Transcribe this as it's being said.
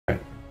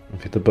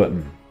Hit the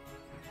button.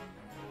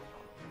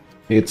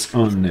 It's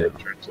on now.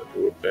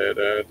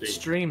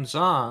 Stream's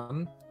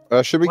on.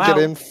 Should we get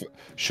in?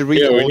 Should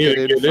we all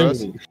get in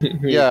first?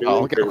 Yeah,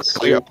 I'll get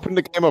quickly. Open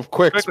the game up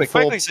quick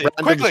before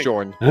randoms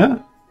join. Huh?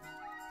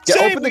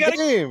 Open the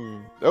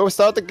game! Oh,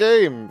 start the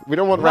game! We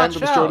don't want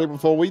randoms joining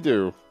before we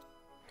do.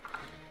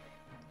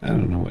 I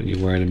don't know what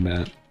you're worried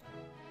about.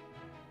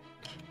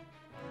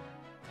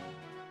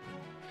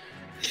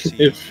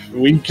 If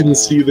we can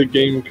see the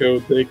game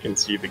code, they can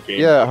see the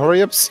game. Yeah,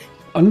 hurry up.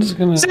 I'm just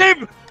gonna.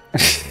 Sim!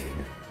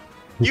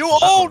 You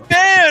old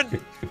man!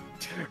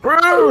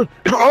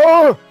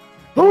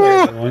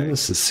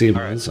 This is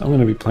seibmoz. I'm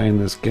gonna be playing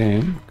this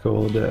game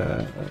called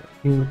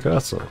King of the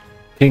Castle.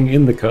 King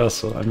in the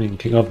Castle. I mean,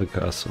 King of the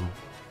Castle.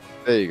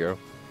 There you go.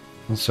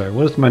 I'm sorry.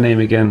 What is my name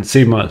again?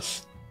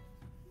 seibmoz.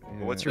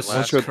 What's your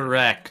That's last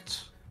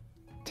correct.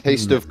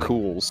 Taste of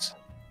Cools.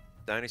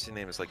 dynasty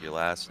name? Is like your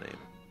last name.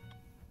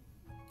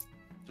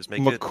 Just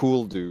make I'm a it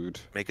cool dude.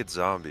 Make it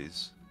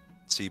zombies.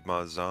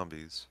 seibmoz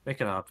zombies.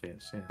 Make it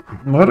obvious, yeah.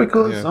 What do I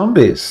call it?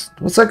 Zombies?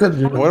 What's that got to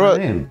do with my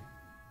name?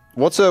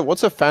 What's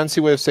a fancy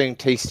way of saying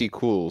tasty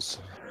cools?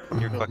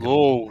 You're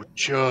fucking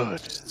Judd.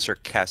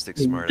 sarcastic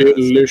smart.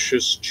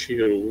 Delicious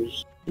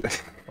chills.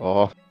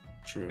 Oh.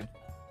 True.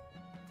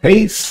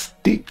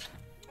 Tasty.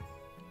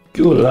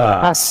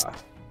 Gula.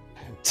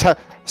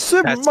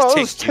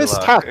 seibmoz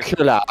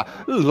testicular,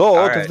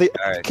 Lord of the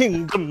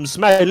Kingdoms,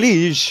 my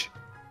liege.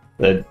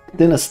 The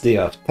Dynasty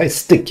of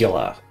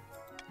Testicular.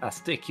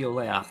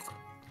 Testicular.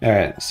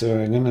 Alright, so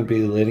we're gonna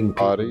be letting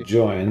people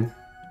join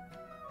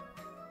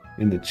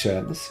in the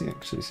chat. Let's see,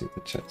 actually see if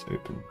the chat's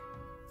open.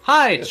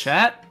 Hi,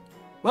 chat.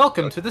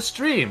 Welcome to the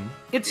stream.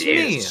 It's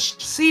me,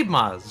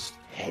 seibmoz.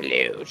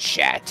 Hello,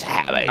 chat.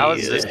 How are How you?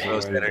 is this the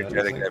most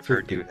energetic I've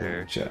heard you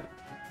here? Chat.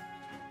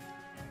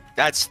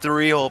 That's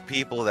 3 old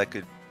people that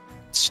could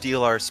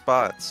steal our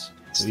spots.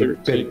 You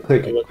better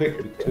click it quick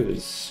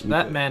because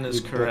That man is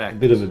correct. A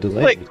bit of a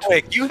delay.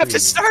 Quick, you have to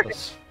start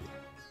it.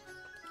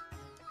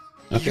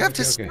 Okay, You have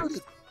to start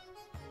it.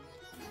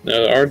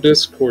 Now, our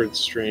Discord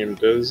stream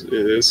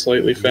is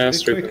slightly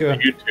faster than the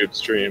YouTube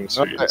stream,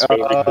 so it's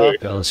gotta be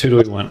quick. Fellas, who do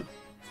we want?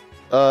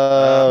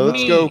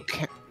 Let's go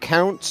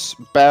Counts,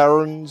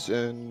 Barons,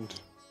 and...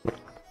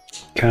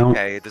 Count.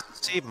 Okay, this is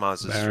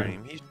seibmoz's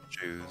stream. He should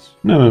choose.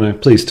 No.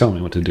 Please tell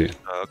me what to do.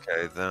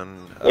 Okay, then.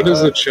 What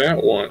does the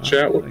chat want?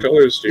 Chat, what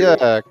colors do you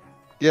want?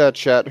 Yeah,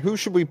 chat. Who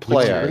should we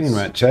play as? Green,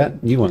 right, chat?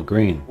 You want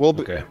green. We'll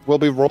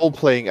be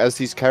role-playing as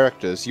these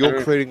characters.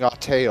 You're creating our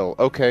tale.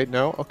 Okay,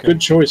 no? Okay. Good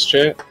choice,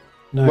 chat.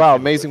 No, wow,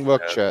 amazing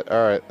work, chat.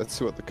 Alright, let's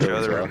see what the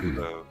codes are.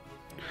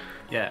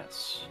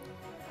 Yes.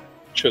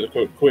 Show the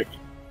code quick.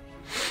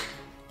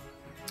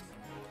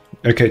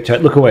 Okay,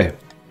 chat, look away.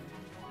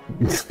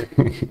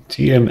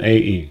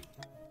 TMAE.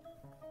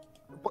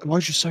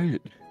 Why'd you say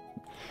it?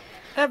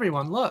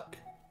 Everyone, look.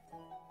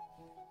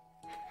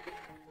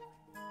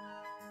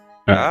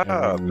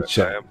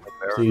 Chat.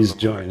 Please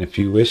join if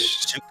you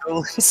wish.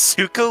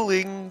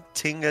 Sucoling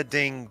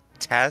Tingading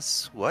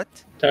Tas what?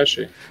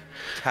 Tashi.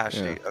 Tashi,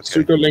 okay.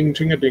 Sucoling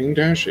Tingading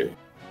Tashi.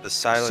 The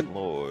Silent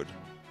Lord.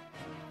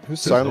 Who's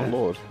Silent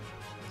Lord?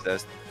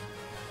 That's,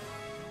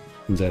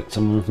 Is that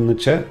someone from the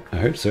chat? I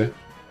hope so.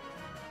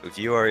 if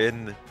you are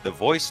in the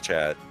voice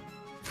chat,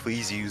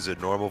 please use a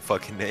normal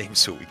fucking name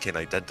so we can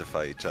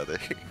identify each other.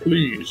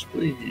 Please.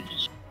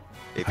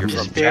 If you're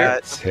from chat,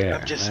 That's Herr.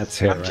 I'm just, That's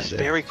Herr I'm right just there.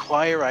 very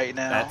quiet right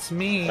now. That's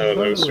me. Oh,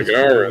 no,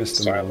 cigar and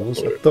Mr. Silent Moz.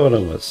 I Lord. thought I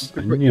was.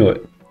 I knew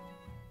it.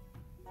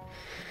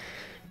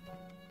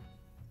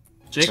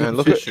 Jacob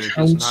look at Fisher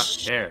does not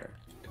care.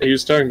 He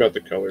was talking about the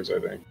colors, I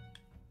think.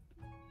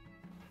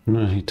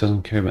 No, he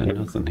doesn't care about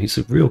nothing. He's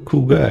a real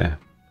cool guy.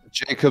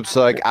 Jacob's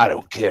like, I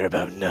don't care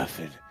about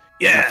nothing.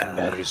 Nothing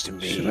matters to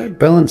Should I me.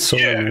 balance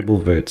solar rebel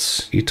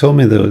votes? You told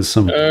me there was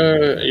some. Yeah,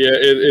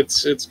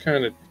 it's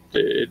kind of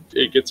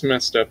it gets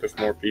messed up if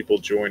more people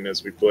join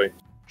as we play.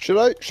 Should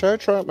I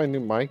try out my new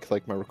mic,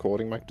 like my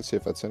recording mic, to see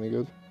if that's any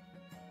good?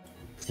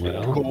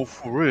 Well, Go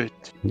for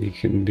it. you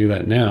can do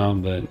that now,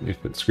 but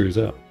if it screws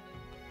up.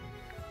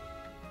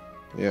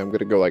 Yeah, I'm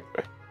gonna go like,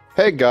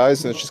 hey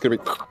guys, and it's just gonna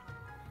be.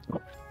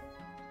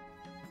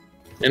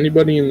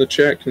 Anybody in the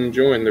chat can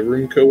join. The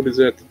room code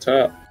is at the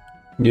top.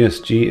 Yes,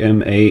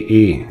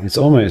 GMAE. It's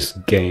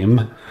almost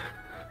game.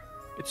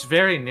 It's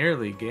very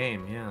nearly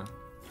game, yeah.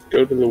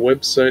 Go to the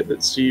website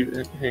that Steve.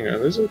 Hang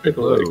on, there's a way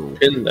to like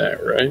pin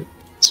that, right?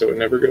 So it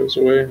never goes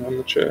away on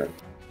the chat.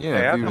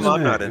 hey, how come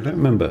I'm not I in don't the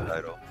remember.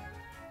 title?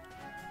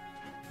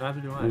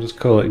 Neither do I. I'll just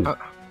call it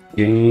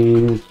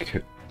game.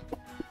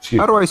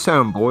 How do I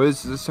sound,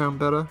 boys? Does this sound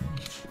better?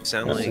 You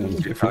sound That like sounds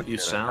you're different. talking You in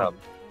a sound. hub.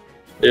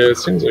 Yeah, it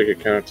seems like you're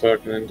kind of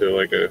talking into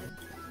like a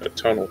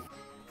tunnel.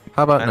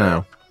 How about I know.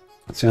 now?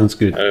 That sounds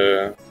good.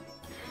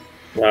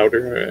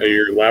 Louder.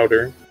 You're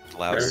louder.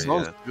 Louder,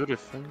 Sounds yeah.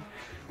 beautiful.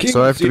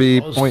 So I have to be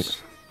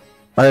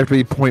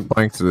point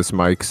blank to this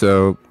mic.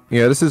 So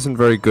yeah, this isn't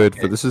very good.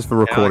 But this is for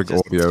recording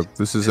audio.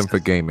 This isn't for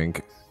gaming.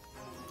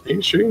 Are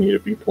you sure you need to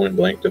be point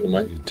blank to the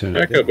mic? Turn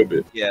Back it up a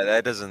bit.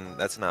 Yeah,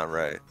 that's not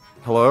right.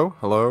 Hello,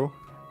 hello.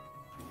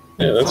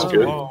 Yeah, that's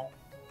good.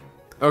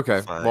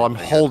 Okay, Fine, well I'm I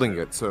got holding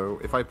that. it, so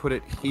if I put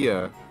it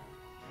here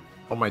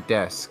on my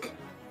desk.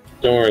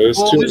 Don't worry,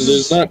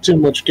 there's not too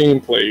much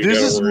gameplay you This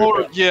gotta is worry more,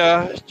 about.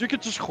 yeah. You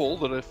could just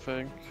hold it, I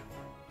think.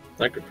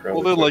 I could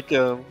Hold probably. it like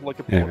a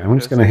Yeah, I'm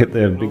just gonna hit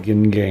the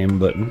begin game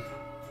button.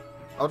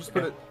 I'll just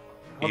put it.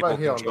 How People about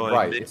here can on the join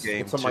right?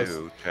 mid-game It's on my.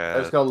 too, I Chad.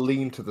 just gotta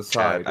lean to the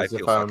side Chad, I as if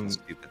feel fucking I'm.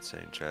 stupid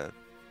saying Chad.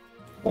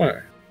 Why?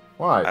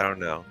 Why? I don't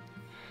know.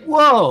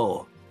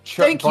 Whoa!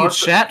 Thank you, Barker-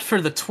 chat,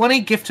 for the 20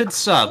 gifted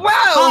subs. Wow,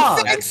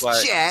 Pog. thanks, That's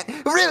why- chat.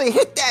 Really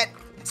hit that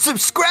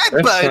subscribe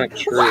That's button. not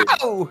true.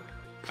 Wow.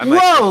 I might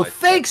Whoa, kill myself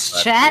thanks, if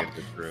I chat. have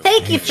to get through.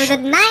 Thank you for the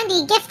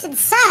 90 gifted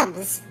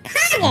subs.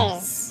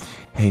 Poggers.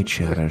 Hey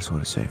Chad, I just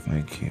want to say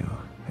thank you.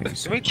 Thank you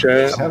so much.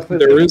 Chad,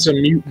 there is a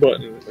mute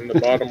button in the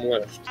bottom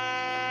left.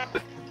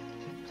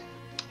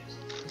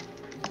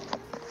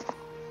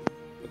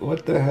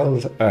 What the hell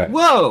is... Alright.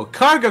 Whoa!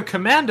 Cargo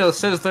Commando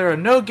says there are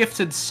no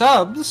gifted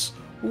subs.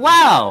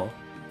 Wow!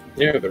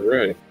 Yeah, they're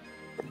right.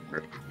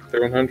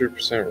 They're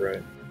 100%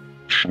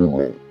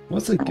 right.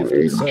 What's a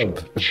gifted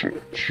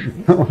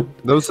sub?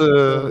 Those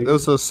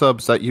are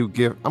subs that you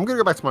give. I'm gonna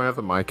go back to my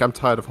other mic. I'm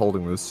tired of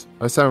holding this.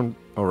 I sound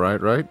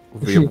alright, right?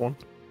 With the other one.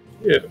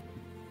 Yeah.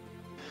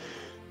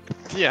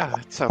 Yeah,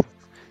 it's a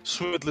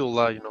sweet little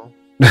lie, you know.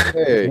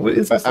 Hey, What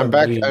is this I'm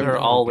back. mean? There are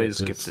I'm, always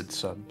gifted. gifted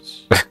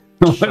subs.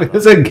 What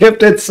is a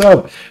gifted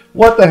sub?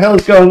 What the hell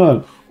is going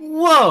on?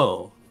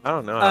 Whoa! I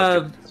don't know how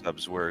gifted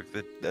subs work.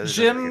 That doesn't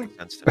Jim- make any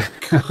sense to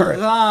me.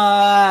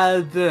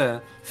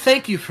 God!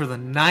 Thank you for the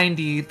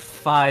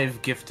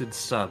 95 gifted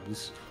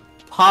subs.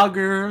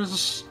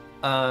 Poggers,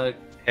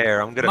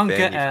 Herr, I'm gonna Monka ban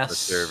you from the S,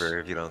 server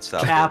if you don't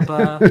stop.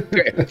 Kappa,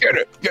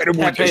 get him with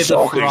Pepe the the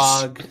suckers.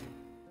 Frog,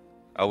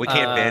 Oh, we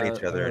can't ban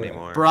each other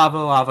anymore.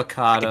 Bravo I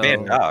Avocado,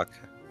 can ban Doc.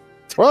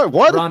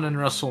 What? Ron and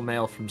Russell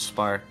Mail from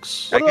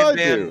Sparks. I What can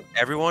did I ban do?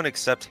 everyone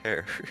except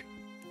Herr.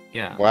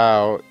 Yeah.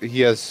 Wow,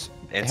 he has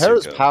And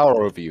Herr's Suco.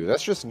 power over you.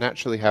 That's just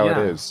naturally how Yeah.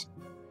 it is.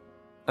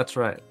 That's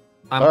right.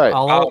 All right.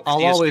 I'll Oh,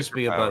 he has always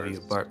be above superpowers. you,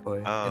 Bart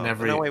Boy. Oh, in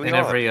every no, wait, we in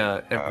all have every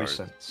superpowers.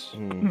 sense.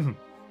 Hmm.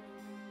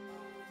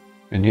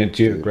 And yet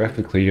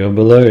geographically you're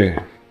below.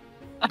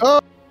 Oh.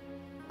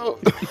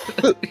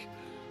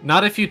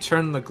 Not if you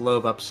turn the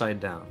globe upside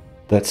down,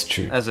 That's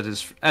true. as it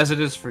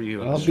is for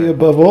you. in I'll the be stream.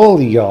 above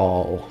all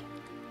y'all.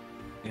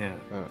 Yeah.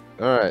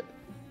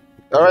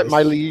 All right,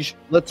 my liege.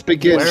 Let's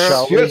begin, Where-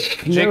 shall we?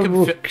 Jacob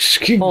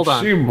hold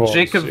on.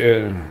 Jacob-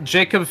 Yeah.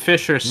 Jacob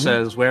Fisher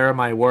says, "Where are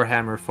my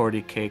Warhammer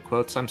 40k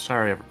quotes?" I'm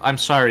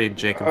sorry,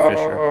 Jacob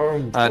Fisher.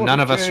 None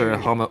of us are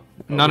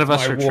None of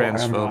us are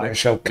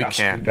transphobic. We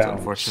can't,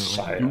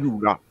 unfortunately.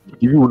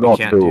 You do not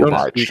can't know, do that.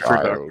 my Speak for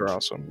child. Dr.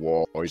 Awesome.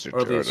 War is Or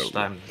at least eternal,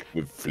 I'm.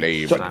 with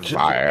flame Such and a-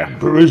 fire.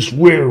 Emperor's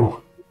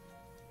will.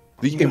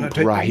 The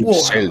Emperor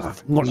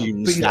himself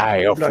means thy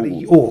of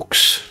bloody fool.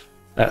 orcs.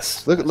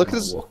 That's Look at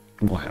this.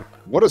 Warhammer.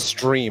 What a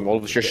stream! All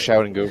of us just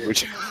shouting over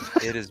each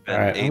other. It has been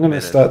Alright, 8 I'm gonna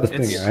minutes. start the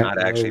It's thing, not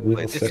right? actually We'll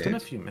played set the It's been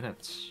it. a few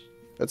minutes.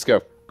 Let's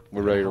go.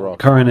 We're ready to rock.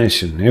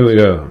 Coronation, here we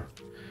go.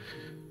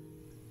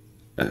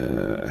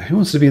 Who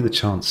wants to be the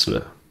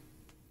Chancellor?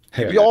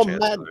 Hey, You're Chancellor.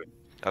 mad.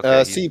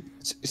 Okay,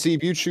 See,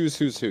 you choose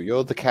who's who.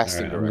 You're the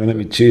casting I'm director. going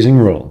to be choosing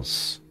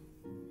roles.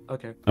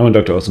 Okay. I want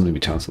Dr. Awesome to be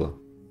Chancellor.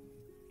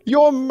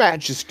 Your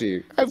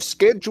Majesty, I've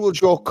scheduled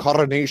your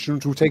coronation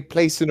to take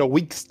place in a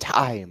week's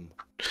time.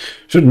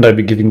 Shouldn't I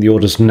be giving the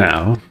orders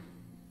now?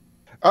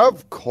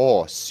 Of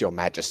course, Your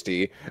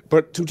Majesty,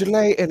 but to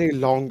delay any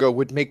longer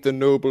would make the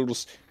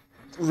nobles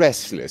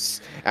restless.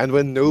 And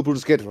when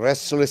nobles get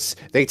restless,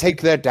 they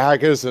take their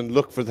daggers and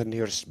look for the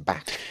nearest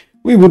back.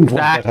 We wouldn't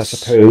want that, I That's-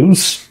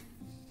 suppose.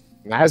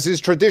 As is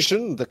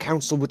tradition, the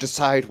council would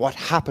decide what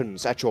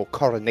happens at your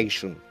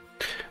coronation.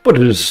 But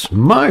it is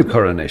my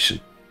coronation.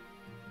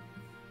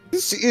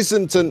 This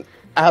isn't an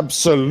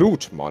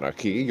absolute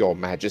monarchy, Your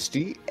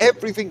Majesty.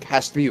 Everything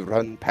has to be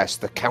run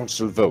past the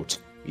council vote,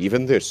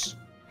 even this.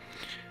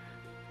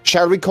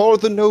 Shall we call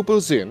the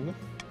nobles in?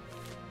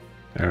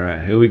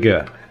 Alright, here we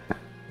go.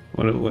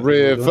 What?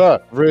 River.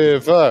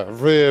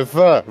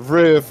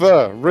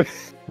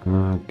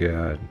 Oh,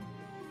 God.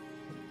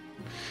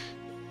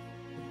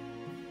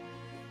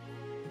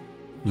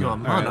 Your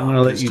Alright, monarch I'm going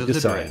to let is you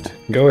deliberate. decide.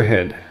 Go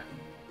ahead.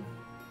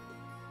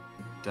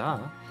 Duh.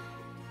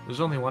 There's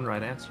only one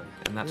right answer,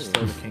 and that's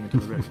throw the king into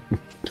the river.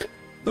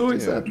 Who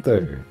is that,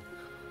 though?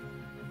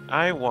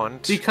 I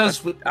want.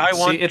 Because I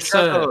want it's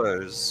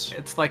Trevors.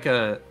 it's like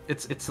a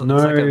it's No,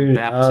 like a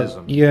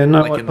baptism. yeah,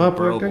 no, like what, in Papa,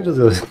 go Broble. to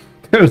the,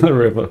 go to the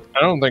river.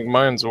 I don't think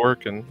mine's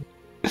working.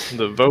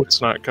 The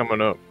vote's not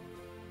coming up.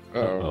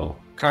 Uh-oh. Oh,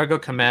 Cargo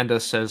Commando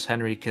says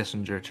Henry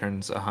Kissinger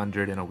turns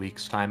 100 in a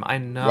week's time. I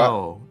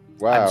know.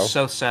 Wow. I'm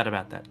so sad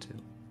about that too.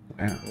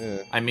 wow. Yeah.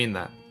 I mean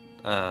that.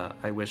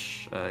 I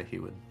wish he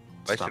would.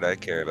 Why stop should I it.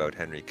 care about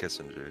Henry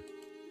Kissinger?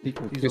 He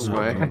can He's kiss a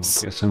my woman.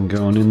 ass. Guess I'm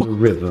going in the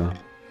river.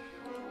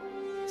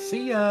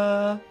 See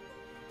ya.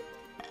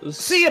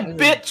 See ya,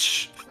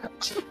 bitch.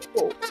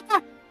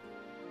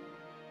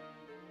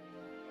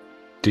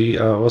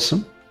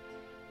 Awesome.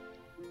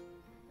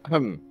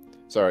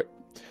 Sorry.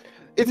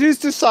 It is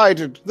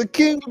decided the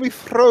king will be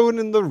thrown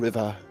in the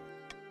river.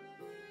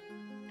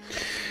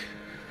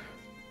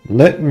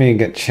 Let me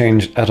get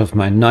changed out of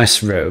my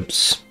nice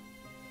robes.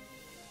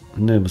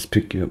 Nobles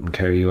pick you up and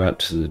carry you out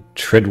to the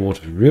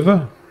Treadwater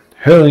River,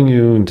 hurling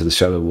you into the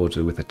shallow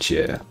water with a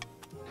chair.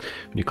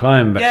 When you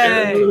climb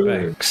back to the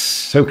banks,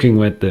 soaking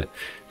wet, the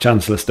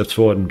Chancellor steps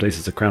forward and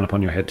places a crown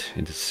upon your head.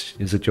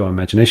 Is it your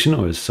imagination,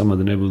 or is some of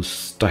the nobles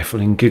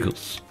stifling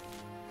giggles?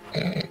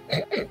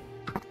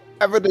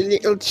 Having a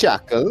little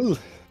chuckle.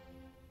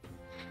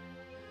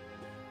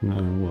 No,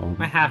 well,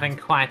 We're having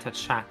quite a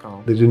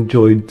chuckle. they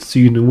enjoyed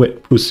seeing a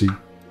wet pussy.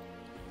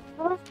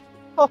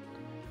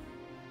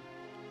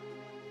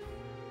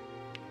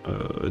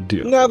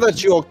 Dear. Now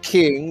that you're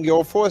king,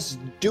 your first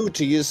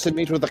duty is to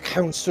meet with the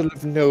Council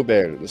of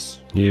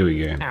Nobles. Here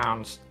we go.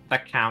 The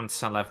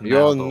Council of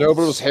Your Nobles.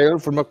 nobles hail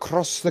from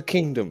across the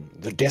kingdom,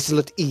 the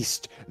desolate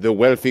east, the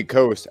wealthy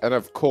coast, and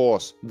of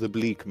course, the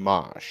bleak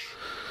marsh.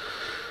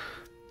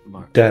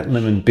 Dat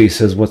Lemon B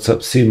says, "What's up,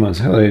 seibmoz?"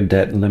 Hello,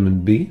 Dat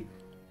Lemon B.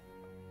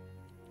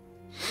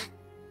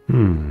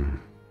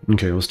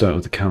 Okay, we'll start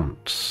with the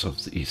Counts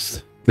of the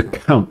East. The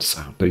Counts,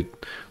 they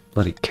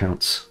bloody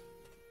Counts.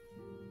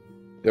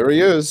 There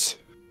he is.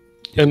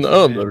 An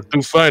honor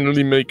to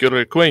finally make your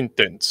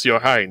acquaintance, your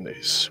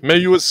highness. May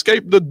you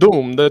escape the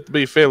doom that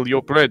befell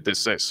your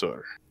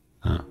predecessor.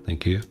 Oh,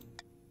 thank you.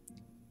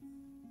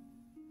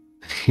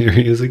 Here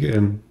he is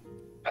again.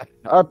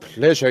 A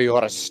pleasure,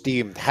 your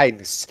esteemed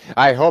highness.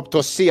 I hope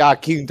to see our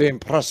kingdom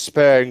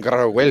prosper and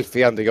grow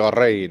wealthy under your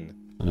reign.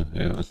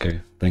 Yeah, okay,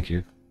 thank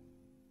you.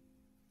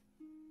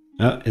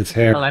 It's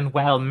Herr. Well and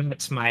well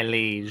met, my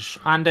liege.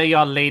 Under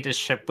your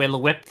leadership,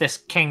 we'll whip this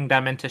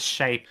kingdom into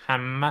shape,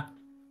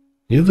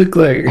 You look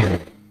like...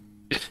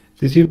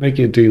 Did you make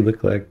your dude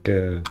look like...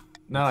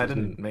 No, I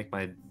didn't make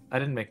my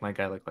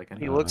guy look like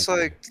anything. He looks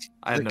like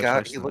I have the no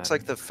guy. choice He in looks that.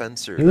 like the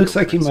fencer. He looks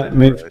like he might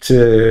move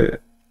to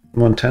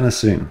Montana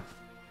soon.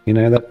 You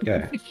know that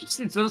guy?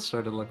 He does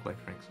sort of look like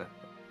Frank Zappa.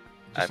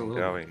 Just a I'm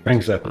little. going.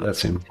 Frank to Zappa,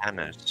 that's him.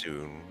 Montana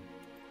soon.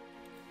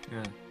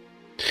 Yeah.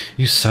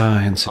 You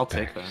sigh and sit I'll back.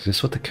 take that. Is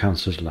this what the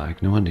council's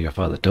like? No wonder your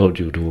father told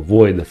you to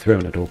avoid the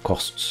throne at all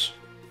costs.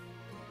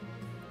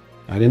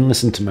 I didn't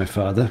listen to my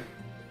father.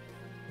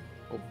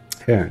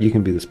 Here, you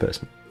can be this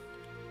person.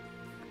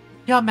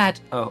 Your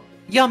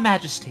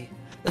Majesty,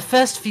 the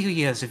first few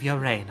years of your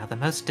reign are the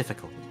most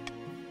difficult.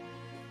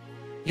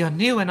 You're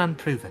new and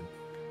unproven.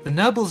 The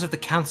nobles of the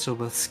council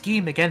will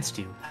scheme against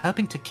you,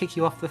 hoping to kick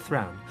you off the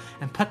throne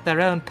and put their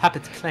own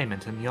puppet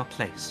claimant in your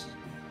place.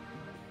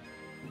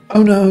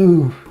 Oh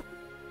no!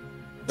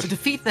 To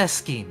defeat their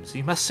schemes,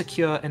 you must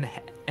secure an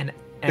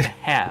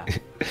heir.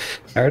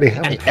 I already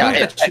have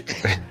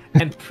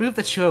and prove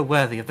that you are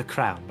worthy of the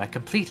crown by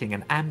completing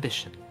an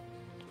ambition.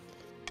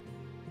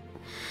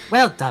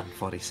 Well done,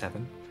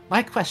 47.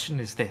 My question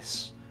is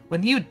this.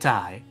 When you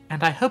die,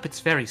 and I hope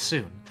it's very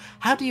soon,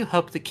 how do you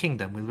hope the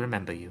kingdom will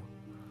remember you?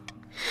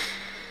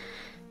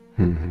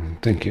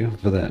 Thank you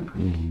for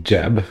that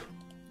jab.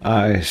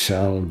 I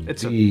shall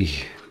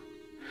be...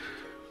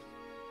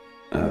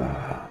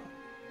 a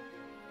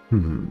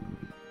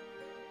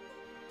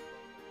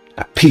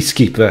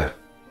peacekeeper,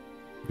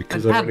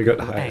 because I've already got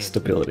higher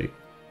stability.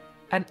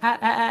 And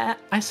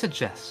I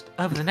suggest,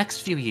 over the next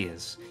few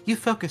years, you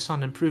focus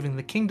on improving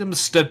the kingdom's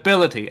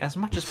stability as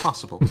much as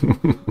possible.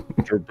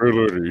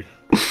 Stability.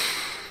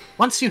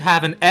 Once you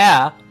have an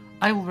heir,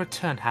 I will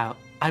return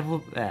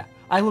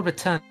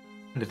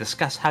to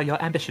discuss how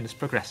your ambition is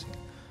progressing.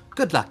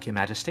 Good luck, Your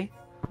Majesty.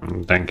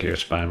 Thank you,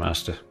 Spy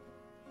Master.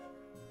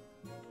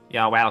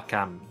 You're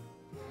welcome.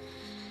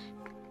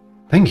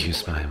 Thank you,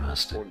 Spy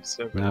Master.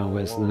 Now,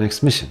 where's the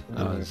next mission?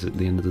 Oh, is it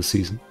the end of the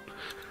season?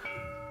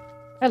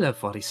 Hello,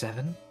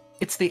 47.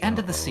 It's the end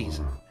of the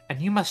season,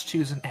 and you must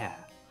choose an heir.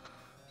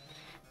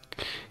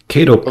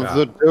 Kato of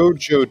the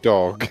Dojo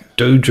Dog.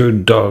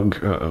 Dojo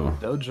Dog. Uh-oh.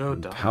 Dojo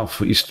Dog.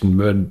 Powerful Eastern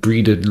bird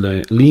breeder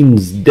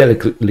leans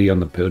delicately on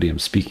the podium,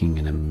 speaking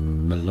in a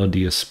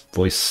melodious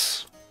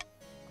voice.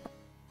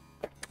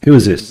 Who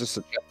is this? Is this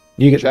a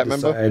you get chat to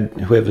member?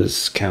 decide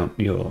whoever's count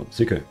your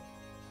Zuko.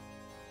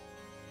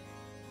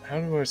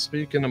 How do I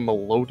speak in a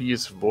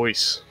melodious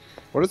voice?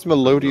 What is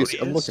melodious?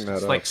 I'm looking at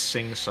It's it. like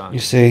sing-song. You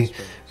say,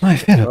 my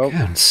fellow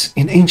counts,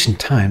 in ancient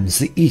times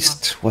the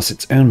East was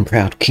its own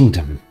proud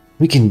kingdom.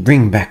 We can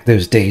bring back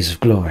those days of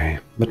glory,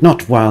 but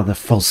not while the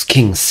false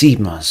king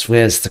seibmoz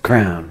wears the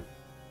crown.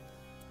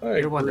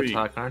 You're one to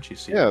talk, aren't you?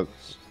 Yeah.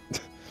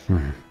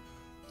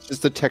 It's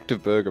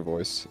Detective Burger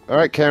voice.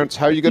 Alright, Counts,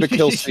 how are you going to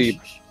kill Seib?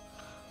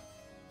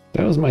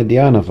 That was my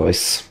Diana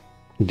voice.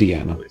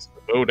 Diana.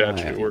 Vote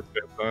actually worked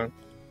that time.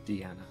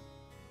 Diana.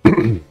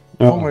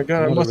 Oh my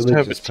god, I what a must have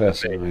a religious teammate.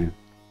 person.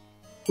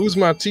 Who's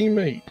my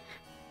teammate?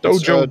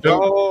 Dojo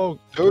Dog.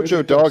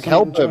 Dojo Dog,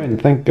 help him.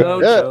 Thank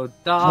God. Dojo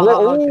Dog.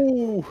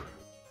 Whoa.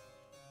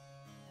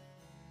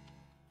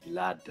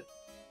 Blood.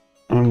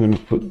 I'm going to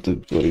put the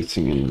bloody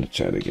thing in the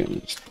chat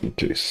again, just in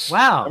case.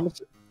 Wow.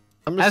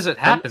 As it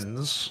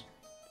happens,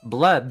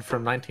 Blood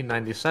from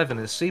 1997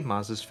 is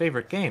seibmoz's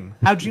favorite game.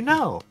 How'd you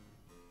know?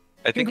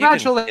 I think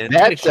Congratulations.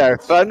 That's our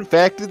fun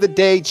fact of the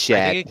day, I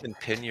chat. think you can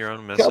pin your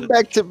own message. Come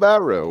back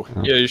tomorrow.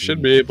 Yeah, you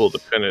should be able to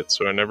pin it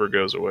so it never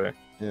goes away.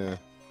 Yeah.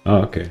 Oh,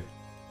 okay.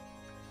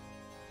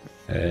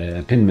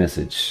 Pin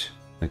message.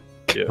 The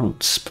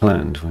Count's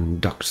plan to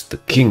induct the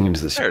king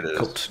into the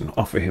cult and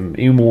offer him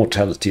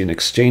immortality in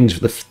exchange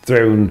for the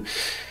throne.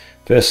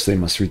 First, they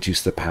must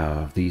reduce the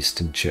power of the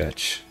Eastern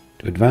Church.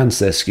 To advance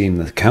their scheme,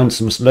 the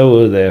counts must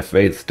lower their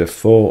faith to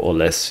 4 or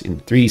less in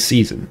 3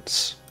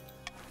 seasons.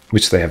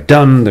 Which they have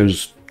done,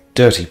 those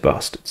dirty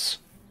bastards.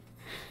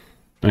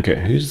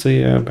 Okay, who's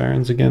the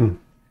barons again?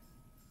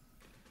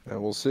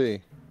 We'll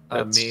see.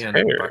 Me and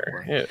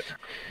yeah.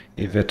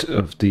 Yvette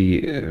of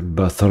the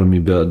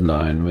Bartholomew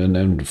bloodline, well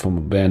known to form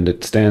a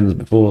bandit, stands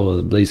before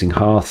the blazing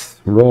hearth,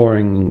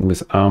 roaring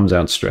with arms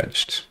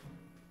outstretched.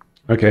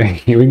 Okay,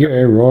 here we go,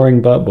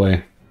 roaring butt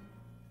boy.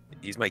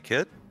 He's my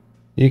kid?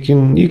 You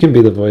can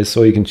be the voice,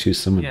 or you can choose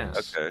someone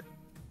else. Okay.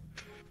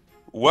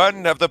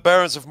 When have the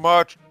barons of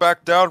marched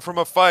back down from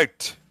a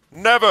fight?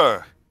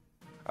 Never!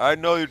 I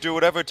know you do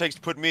whatever it takes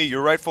to put me,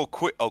 your rightful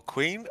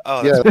queen?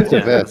 Oh, Yeah, that's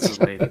that's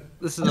a lady.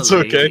 This is It's a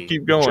lady. okay,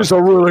 keep going. She's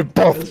a really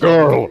buff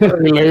girl. Hey,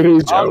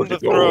 ladies. on the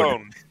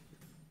throne.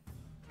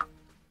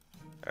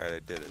 Alright, I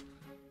did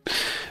it.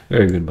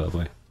 Very good, by the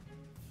way.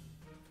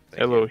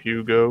 Hello,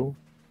 Hugo.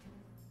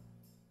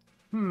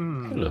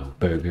 Hello,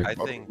 Burger. I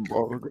think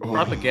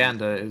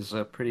Propaganda is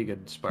a pretty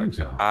good spark.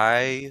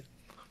 I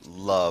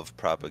love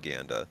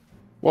propaganda.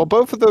 Well,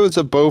 both of those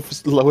are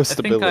both lowest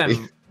ability.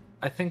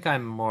 I think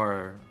I'm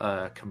more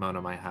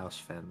Kimono My House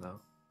fan, though,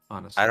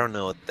 honestly. I don't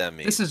know what that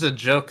means. This is a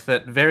joke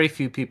that very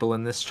few people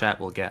in this chat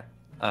will get.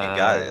 You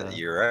got it,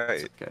 you're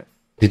right. Okay.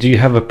 Did you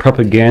have a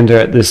propaganda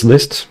at this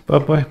list,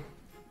 Bob Boy?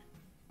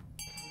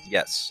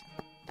 Yes.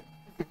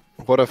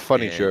 What a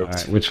funny joke.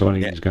 Alright, which one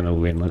of you is going to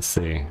win? Let's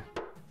see.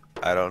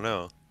 I don't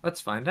know.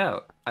 Let's find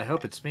out. I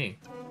hope it's me.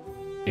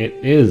 It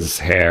is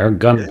Herr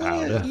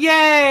Gunpowder.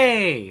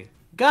 Yay!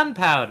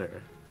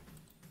 Gunpowder!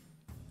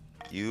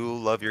 You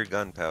love your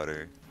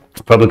gunpowder.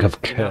 Republic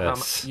of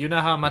Curse. You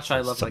know how much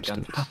I love my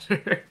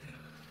gunpowder.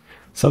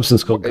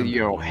 Substance called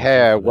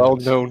Herr,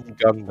 well-known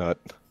gun nut.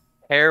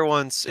 Herr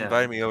once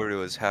invited me over to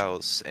his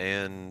house,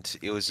 and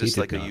it was just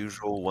like a not.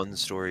 usual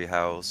one-story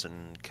house in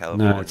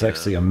California. No, it's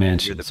actually a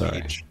mansion, near the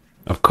sorry. beach.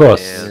 Of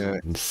course,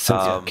 And,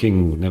 since the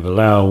king would never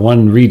allow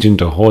one region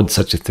to hoard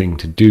such a thing.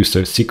 To do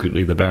so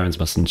secretly, the barons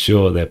must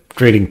ensure their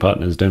trading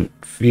partners don't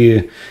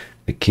fear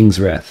the king's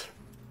wrath.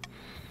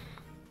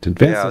 To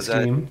advance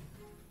the scheme...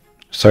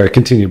 Sorry,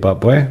 continue, Bob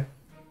Boy. I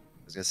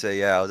was gonna say,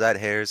 yeah, I was at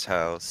Herr's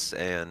house,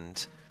 and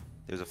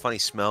there was a funny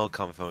smell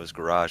coming from his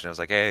garage, and I was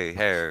like, hey,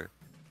 Herr,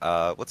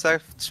 what's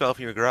that smell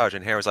from your garage?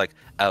 And Herr was like,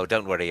 oh,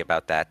 don't worry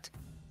about that.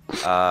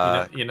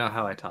 You know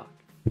how I talk.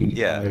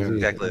 Yeah,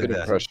 exactly like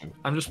that. Impression.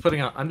 I'm just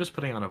putting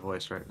on a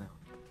voice right now.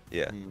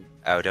 Yeah.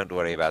 Oh, don't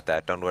worry about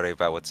that. Don't worry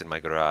about what's in my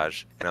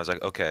garage. And I was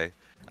like, okay.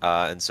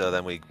 And so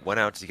then we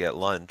went out to get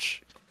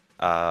lunch.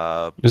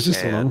 This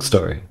is a long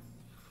story.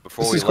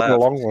 Before This we is quite a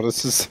left, long one.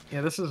 This is. Yeah,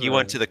 this is. he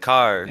went to the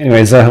car.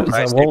 Anyways, that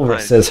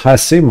walrus says, hi,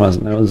 seibmoz,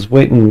 and I was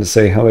waiting to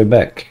say hello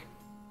back.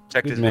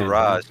 Checked Good his man.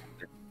 garage,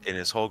 and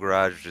his whole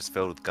garage was just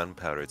filled with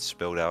gunpowder. It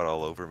spilled out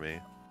all over me.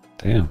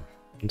 Damn,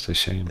 that's a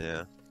shame.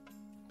 Yeah.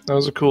 That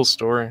was a cool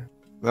story.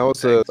 That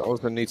was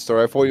a neat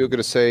story. I thought you were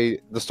gonna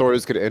say the story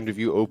was gonna end with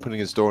you opening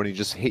his door and he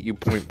just hit you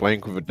point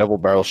blank with a double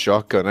barrel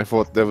shotgun. I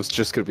thought that was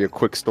just gonna be a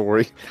quick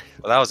story.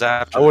 Well, that was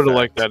after. I would have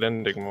liked that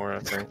ending more, I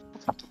think.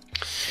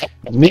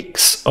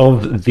 Mix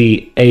of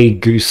the A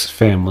Goose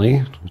family,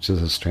 which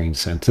is a strange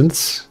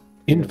sentence.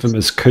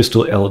 Infamous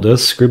coastal elder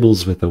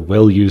scribbles with a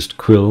well-used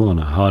quill on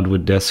a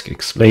hardwood desk,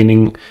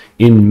 explaining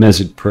in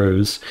measured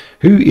prose,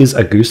 who is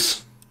a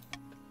goose?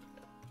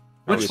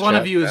 Which one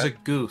of you is a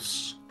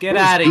goose? Get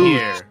out of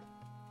here!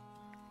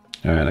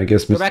 Alright, I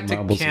guess Go Mr. back to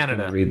Marbles is going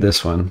Canada. to read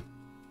this one.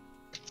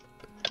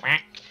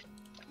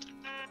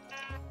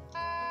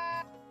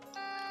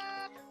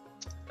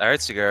 Alright,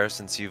 Cigar,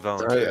 since you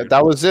volunteered.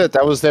 That was it.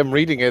 That was them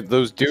reading it.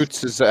 Those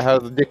dudes is how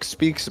the dick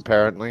speaks,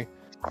 apparently.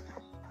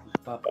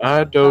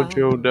 Bye,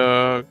 Dojo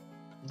Dog.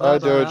 Bye,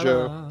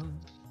 Dojo.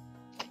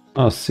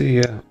 Oh, see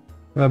ya.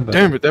 Bye-bye.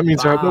 Damn it, that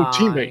means I have no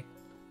teammate.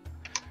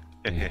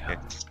 Yeah.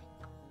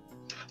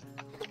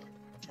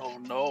 Oh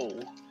no.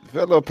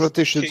 Fellow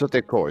politicians of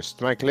the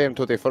coast, my claim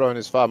to the throne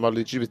is far more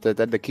legitimate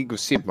than the king of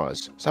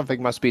seibmoz.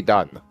 Something must be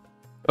done.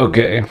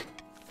 Okay.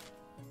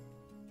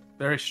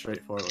 Very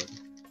straightforward.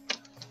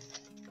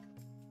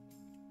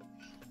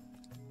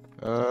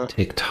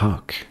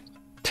 Tick-tock.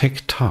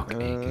 Tick-tock,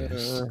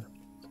 Acres.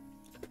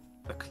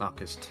 The clock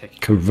is ticking.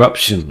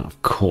 Corruption,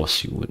 of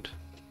course you would.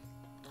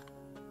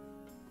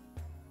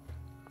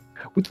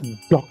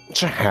 We've got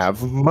to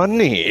have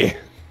money.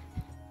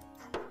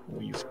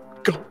 We've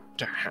got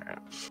to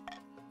have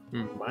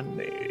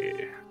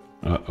money.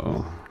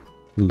 Uh-oh.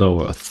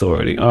 Lower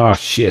authority. Oh,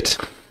 shit.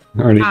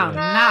 Already Oh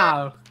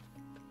no!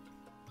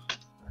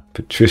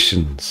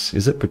 Patricians.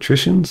 Is it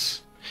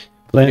patricians?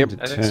 Plan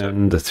to I think so.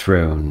 turn the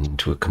throne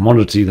into a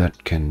commodity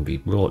that can be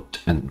bought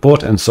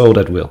and sold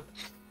at will.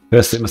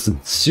 First, they must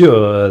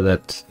ensure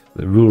that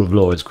the rule of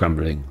law is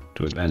crumbling.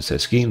 To advance their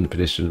scheme, the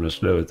petitioners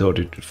must lower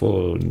authority to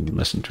 4 in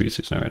less than 3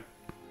 6. All right.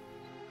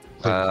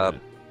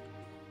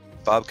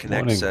 Bob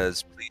Connect Morning.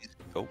 says, please.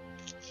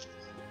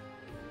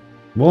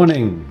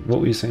 Warning! What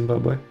were you saying,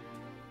 Bob?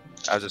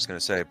 I was just gonna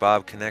say,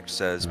 Bob Connect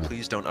says,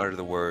 please don't utter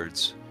the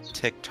words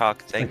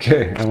TikTok. Thank you.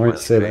 Okay, I won't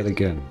say that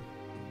again.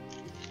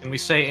 Can we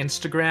say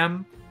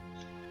Instagram?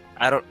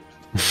 I don't.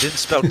 Didn't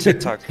spell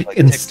TikTok like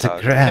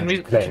Instagram.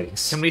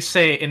 TikTok. Can we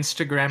say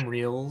Instagram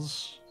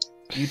Reels?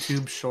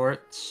 YouTube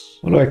Shorts?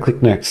 What do I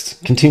click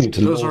next? Continue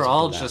to. Those are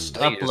all just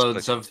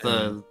uploads of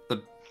the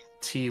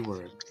T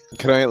word.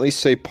 Can I at least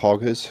say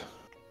poggers?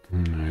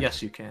 No.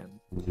 Yes, you can.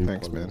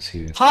 Thanks, man.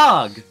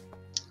 Pog!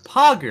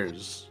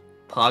 Poggers!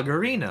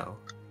 Poggerino.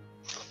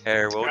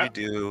 Herr, what would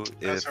you do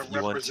That's if our you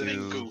went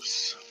representing to...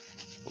 Goose.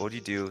 What would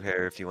you do,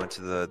 Herr, if you went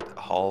to the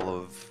Hall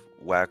of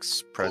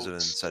Wax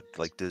Presidents at,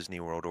 like, Disney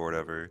World or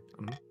whatever,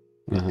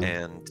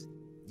 and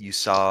you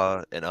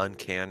saw an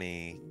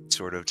uncanny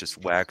sort of just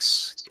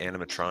wax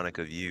animatronic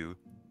of you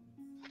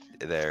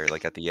there,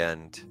 like, at the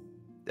end,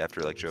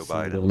 after, like, Joe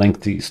Biden? The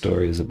lengthy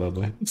story is above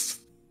way.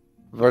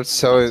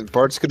 Bart's gonna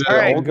fucking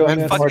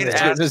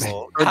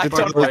asshole. I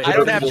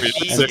don't have to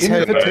be An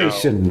here.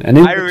 invitation.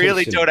 I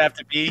really don't have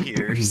to be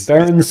here.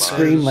 Baron,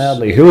 scream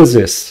loudly. Who is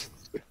this?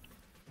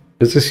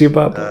 Is this you,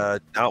 Bob?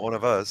 Not one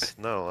of us.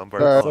 No, I'm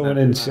Bart. Someone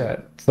in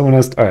chat. Someone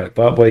has. All right,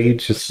 Bob. You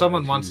just.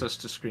 Someone wants us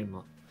to scream.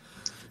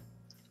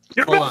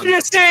 Your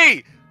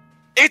Majesty!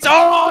 It's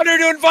our honor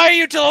to invite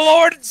you to the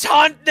Lord's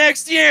Hunt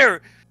next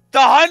year.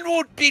 The hunt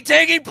will be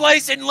taking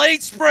place in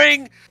late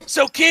spring,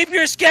 so keep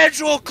your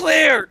schedule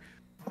clear.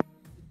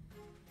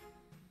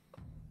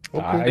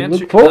 I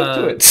look forward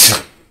to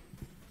it.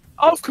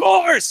 Of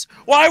course!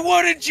 Why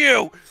wouldn't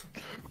you?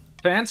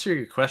 To answer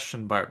your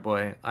question, Bart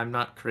Boy, I'm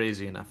not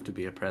crazy enough to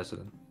be a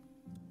president.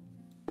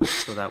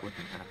 So that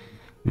wouldn't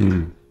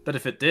happen. But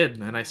if it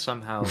did, and I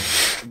somehow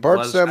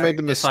Bart's now made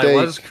the mistake. If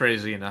I was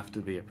crazy enough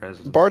to be a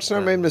president. Bart's now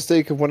made the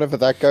mistake of whenever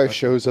that guy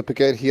shows up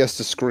again, he has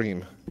to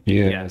scream.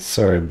 Yeah,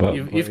 sorry, but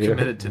you've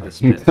committed to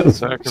this bit.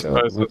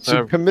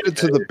 You've committed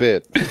to the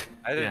bit.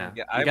 I didn't.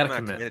 Yeah, I'm not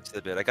committed to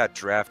the bit. I got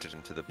drafted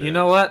into the bit. You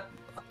know what?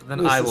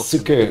 Then I will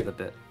commit to the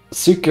bit.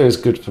 Suko is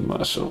good for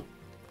Marshall.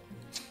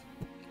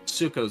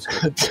 Suko's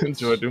good.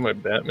 Do I do my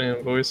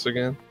Batman voice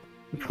again?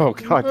 Oh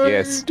God,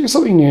 yes. Do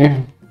something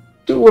new.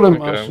 Do what a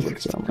Marshall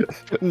would sound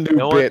like.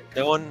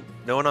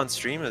 No one on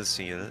stream has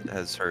seen it,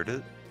 has heard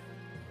it.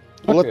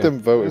 We'll let them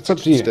vote. It's up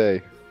to you.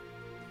 Stay.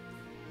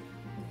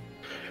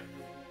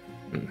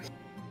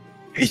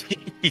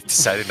 He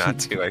decided not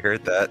to. I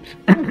heard that.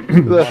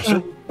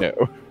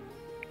 No.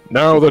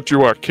 Now that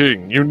you are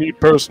king, you need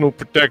personal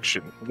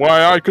protection.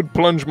 Why, I could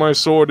plunge my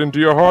sword into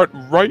your heart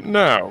right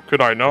now, could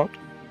I not?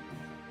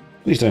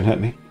 Please don't hurt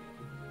me.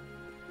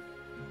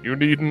 You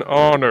need an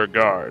honor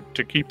guard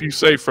to keep you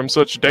safe from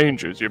such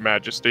dangers, your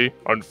majesty.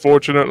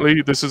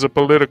 Unfortunately, this is a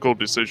political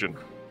decision.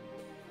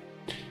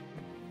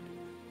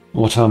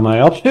 What are my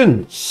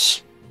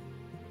options?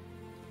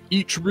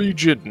 Each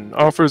region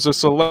offers a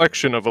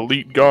selection of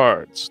elite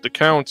guards, the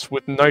counts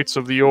with Knights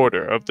of the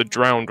Order of the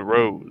Drowned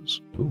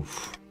Rose.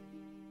 Oof.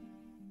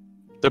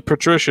 The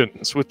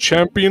patricians with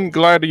champion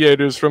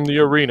gladiators from the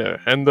arena,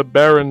 and the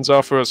barons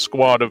offer a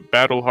squad of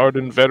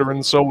battle-hardened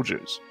veteran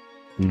soldiers.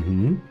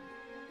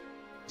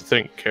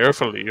 Think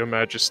carefully, your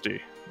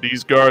majesty.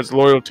 These guards'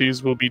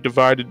 loyalties will be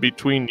divided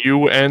between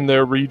you and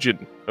their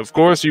region. Of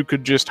course, you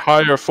could just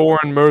hire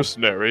foreign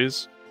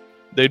mercenaries.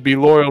 They'd be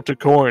loyal to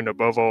coin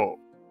above all.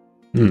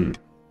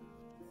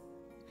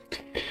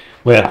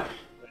 Well,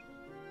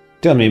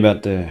 tell me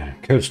about the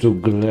coastal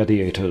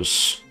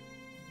gladiators.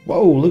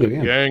 Whoa, look at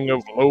him. Gang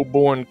of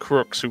low-born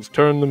crooks who've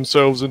turned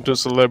themselves into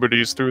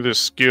celebrities through their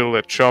skill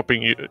at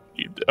chopping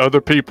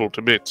other people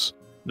to bits.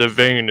 They're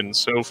vain and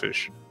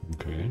selfish.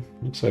 Okay,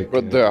 looks like.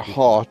 But they're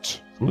hot.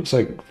 Looks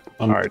like.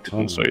 I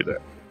didn't say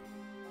that.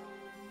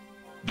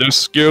 Their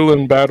skill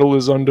in battle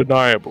is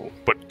undeniable,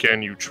 but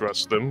can you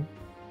trust them?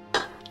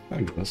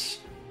 I guess.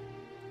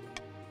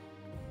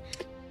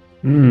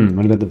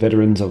 What about the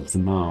veterans of the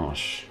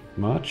marsh?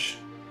 March?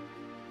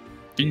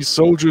 These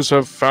soldiers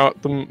have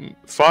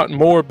fought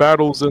more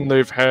battles than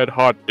they've had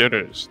hot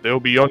dinners. They'll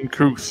be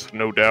uncouth,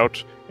 no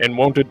doubt, and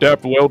won't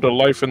adapt well to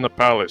life in the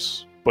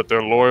palace, but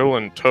they're loyal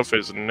and tough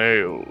as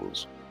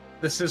nails.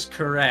 This is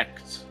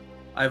correct.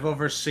 I've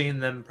overseen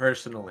them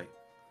personally.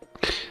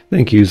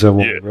 Thank you,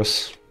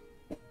 Zawalrus.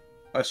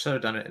 I should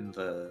have done it in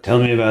the... Tell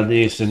me about the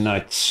Eastern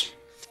Knights.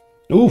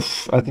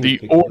 Oof, I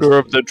think... The Order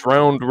of the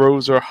Drowned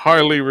Rose are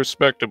highly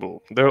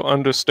respectable. They'll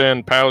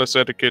understand palace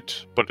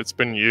etiquette, but it's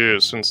been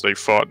years since they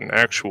fought an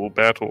actual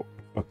battle.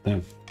 Fuck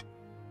them.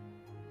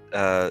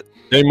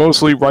 They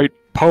mostly write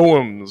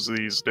poems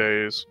these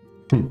days.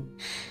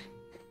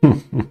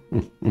 Sounds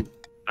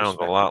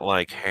a lot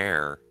like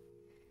Herr.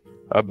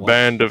 A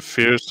band of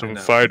fearsome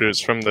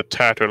fighters from the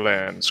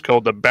Tatterlands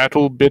called the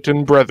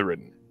Battle-Bitten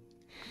Brethren.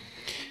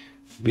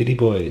 Bitty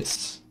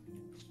boys.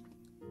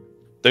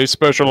 They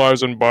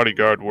specialize in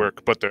bodyguard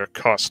work, but they're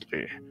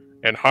costly,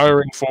 and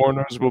hiring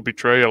foreigners will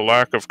betray a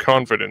lack of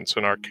confidence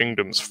in our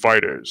kingdom's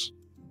fighters.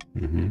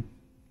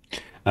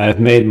 I have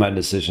made my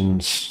decision,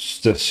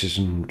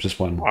 just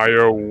one. I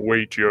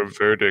await your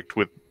verdict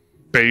with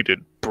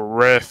bated breath.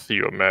 breath,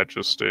 Your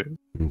Majesty.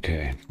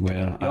 Okay,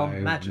 well, Your I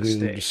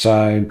Majesty. will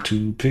decide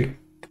to pick...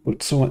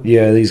 What's one?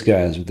 Yeah, these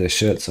guys with their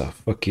shirts off.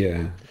 Fuck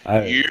yeah.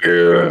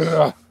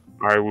 Yeah!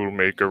 I will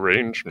make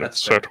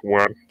arrangements at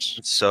once.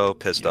 I'm so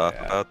pissed off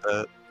about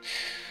that.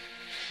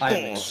 I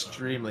am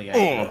extremely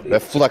angry. They're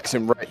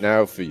flexing right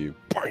now for you.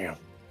 Bam.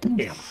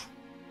 Bam.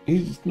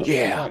 He's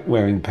not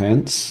wearing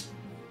pants.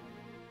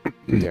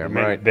 Damn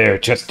Men right.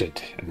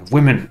 bare-chested and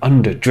women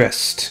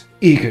underdressed,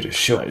 eager to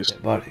show their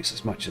bodies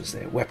as much as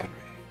their weaponry.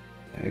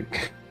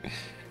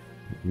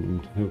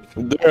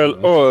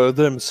 They'll oil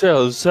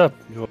themselves up,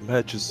 Your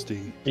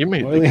Majesty. You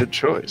made the good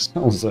choice.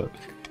 Also,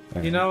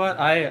 You know what?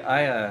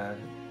 I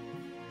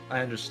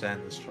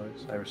understand this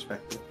choice. I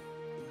respect it.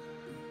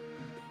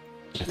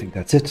 I think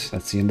that's it.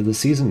 That's the end of the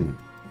season.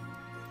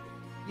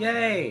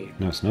 Yay!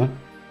 No, it's not.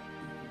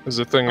 There's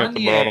a thing at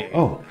the Onion. bottom.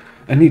 Oh,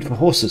 a need for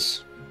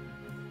horses.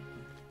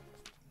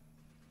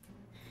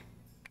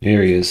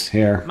 Here he is.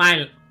 Here.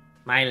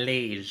 My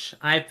liege,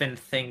 I've been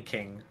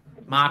thinking.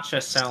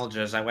 Marcher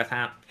soldiers are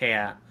without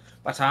peer,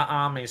 but our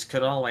armies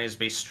could always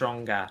be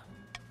stronger.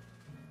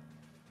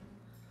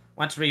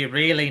 What we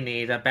really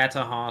need are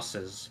better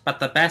horses, but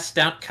the best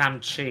don't come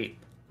cheap.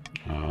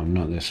 Oh,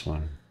 not this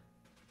one.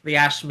 The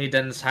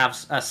Ashmeadans have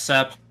a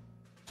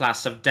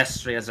surplus of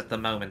destriers at the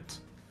moment.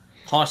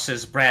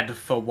 Horses bred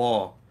for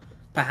war.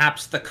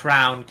 Perhaps the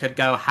crown could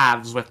go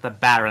halves with the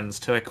barons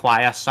to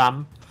acquire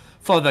some.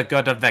 For the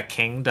good of the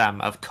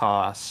kingdom, of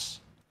course.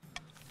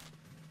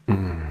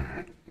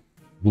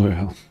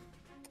 Well.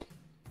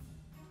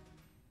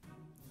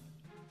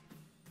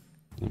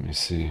 Let me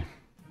see.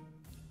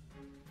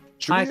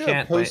 Should I we,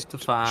 can't post, wait to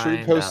find Should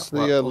we post out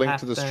what the will link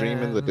to the stream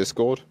in the happen.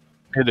 Discord?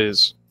 It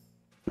is.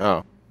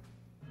 Oh.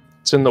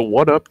 It's in the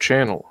What Up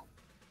channel.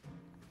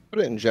 Put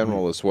it in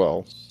general as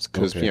well,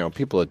 because, Okay. you know,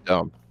 people are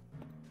dumb.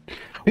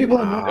 People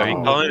are not. Are you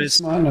calling it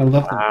It's mine. I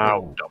love them.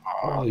 Wow.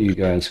 All you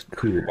guys,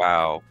 cool.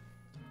 Wow.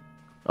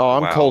 Oh,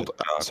 I'm Wow, called...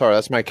 dog. Sorry,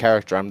 that's my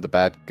character. I'm the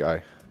bad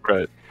guy.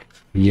 Right.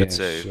 Yeah, Good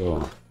save.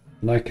 sure.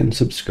 Like and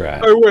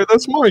subscribe. Oh, wait,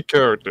 that's my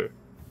character.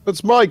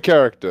 That's my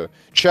character.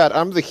 Chat,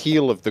 I'm the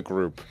heel of the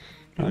group.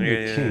 I'm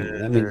the king.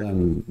 That means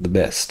I'm the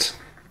best.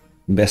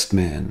 Best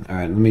man.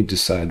 Alright, let me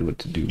decide what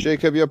to do.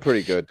 Jacob, you're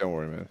pretty good. Don't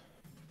worry, man.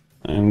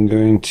 I'm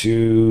going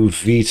to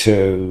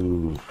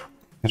veto...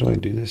 How do I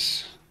do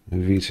this? I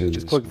veto Just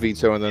this. click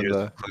veto and then You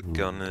the... just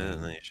click on it,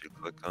 and then you should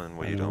click on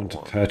what I you don't don't want to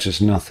want.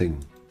 purchase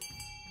nothing.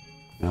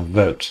 Now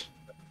vote.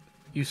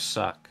 You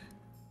suck.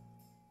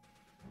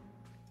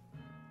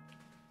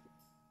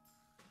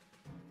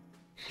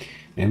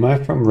 Am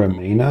I from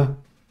Romania?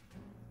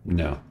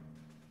 No.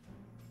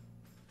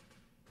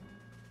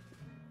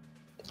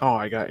 Oh,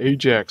 I got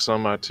Ajax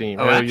on my team.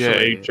 Oh, Hell yeah,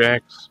 actually,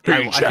 Ajax.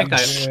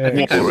 I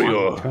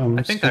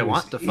think I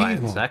want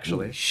Defiance, Evil.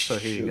 actually. So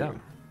here you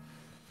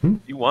go.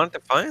 You want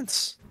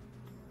Defiance?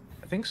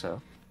 I think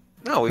so.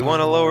 No, we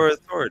want a lower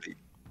authority.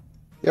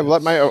 Yeah, but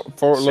let my lower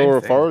thing,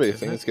 authority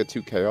isn't things it? get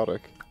too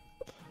chaotic.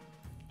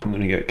 I'm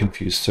gonna get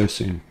confused so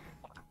soon.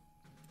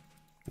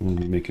 I'm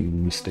gonna be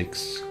making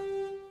mistakes.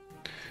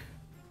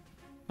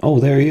 Oh,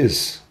 there he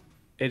is.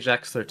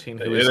 Ajax 13,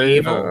 who is Yeah,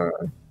 evil.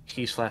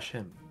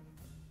 He/him.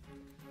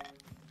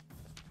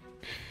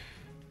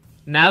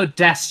 Now,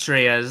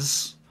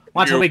 Destriers,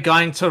 what are we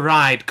going to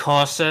ride?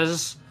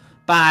 Coursers?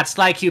 But it's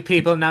like you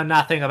people know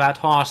nothing about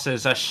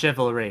horses or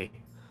chivalry.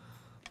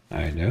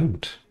 I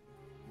don't.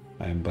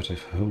 I am but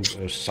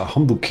a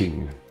humble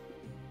king.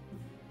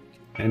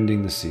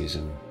 Ending the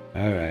season.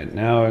 Alright,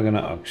 now we're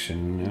gonna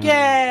auction.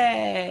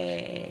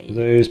 Yay! For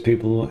those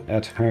people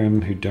at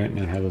home who don't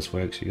know how this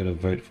works, you gotta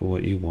vote for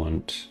what you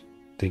want.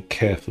 Think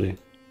carefully.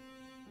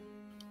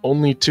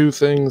 Only two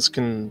things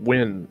can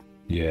win.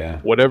 Yeah.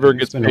 Whatever Don't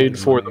gets spend all paid your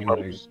for the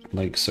money most.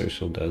 like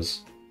social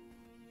does.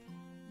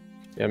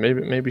 Yeah,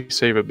 maybe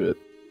save a bit.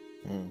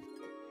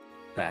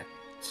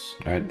 Facts.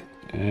 Alright,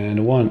 and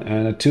a 1,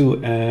 and a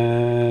 2,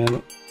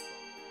 and...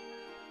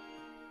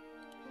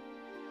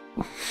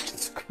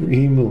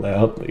 Scream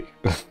loudly.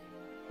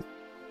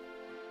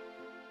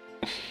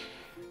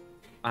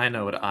 I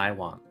know what I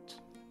want.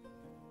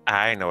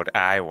 I know what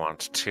I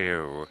want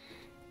too.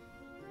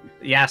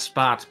 Yes,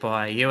 Bart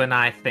Boy, you and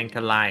I think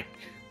alike.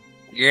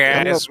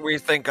 Yes, we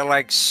think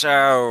alike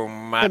so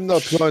much. I'm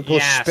not going to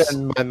Yes.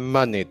 spend my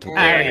money today. Oh,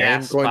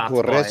 yes, I'm going Bart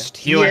to Boy.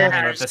 rest You here. and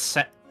I are of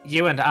the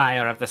you and I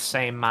are of the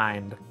same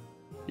mind.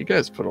 You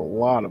guys put a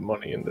lot of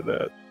money into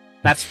that.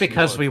 That's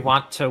because we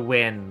want to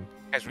win.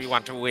 Because we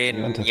want to win,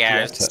 You want to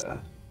yes.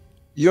 flatter.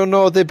 You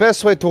know, the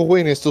best way to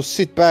win is to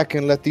sit back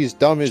and let these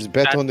dummies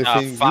bet Shut on the the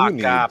things you fuck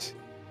need. up.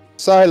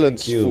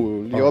 Silence, You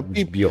fool. Your Bugs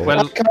people. Bjorn. I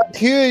Well, can't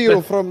hear you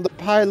the- from the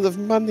pile of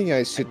money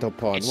I sit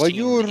upon. It's While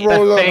you the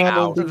roll thing, around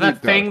on the the guitar.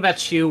 thing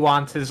that you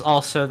want is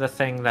also the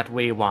thing that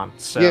we want.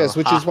 So, Yes,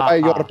 which is ha, ha, why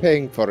ha. you're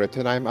paying for it,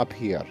 and I'm up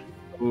here.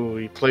 Ooh,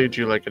 he played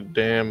you like a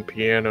damn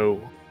piano.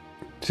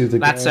 To the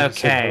That's guy who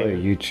said okay. hello,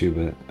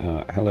 YouTuber.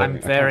 Hello, I'm I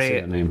can't very- say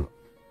that name.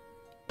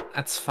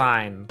 That's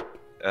fine.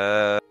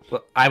 Uh,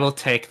 Well, I will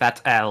take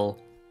that L.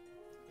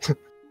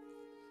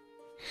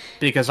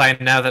 Because I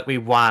know that we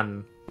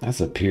won. That's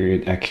a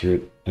period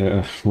accurate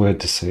Word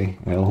to say,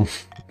 L.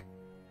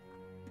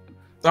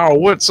 Oh,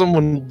 what?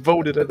 Someone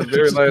voted at the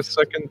very last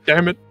second.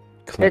 Damn it!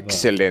 Clever.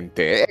 Excellent,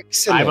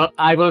 excellent.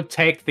 I will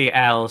take the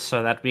L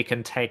so that we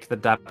can take the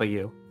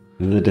W.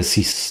 The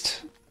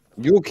deceased.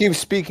 You keep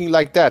speaking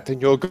like that,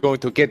 and you're going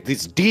to get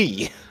this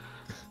D.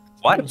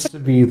 What? To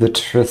be the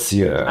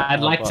treasurer. I'd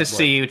like to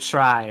see you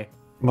try.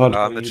 What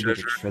I'm will the you be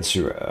treasurer.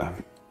 treasurer?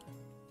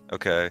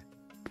 Okay.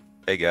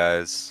 Hey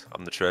guys,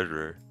 I'm the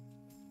treasurer.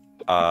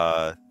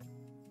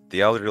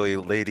 The elderly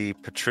lady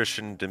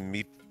Patrician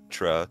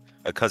Demetra,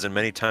 a cousin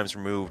many times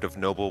removed of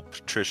noble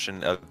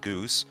patrician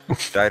Goose,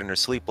 died in her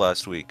sleep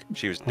last week.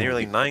 She was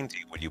nearly 90,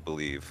 would you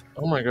believe?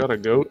 Oh my god, a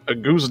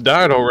goose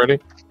died already.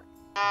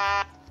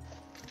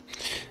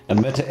 A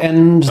better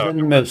end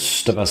than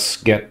most of us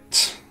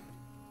get.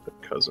 The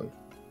cousin.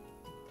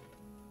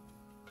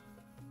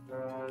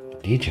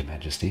 Indeed, Your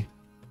Majesty.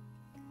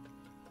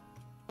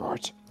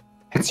 Bart,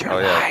 it's your Oh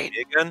yeah, line.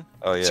 me again?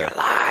 Oh It's yeah. your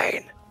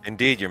line.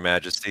 Indeed, Your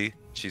Majesty.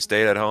 She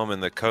stayed at home in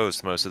the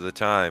coast most of the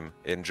time,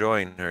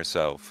 enjoying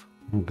herself.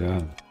 Oh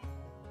god.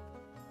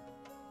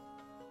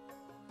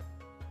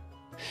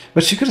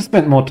 But she could have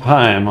spent more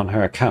time on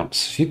her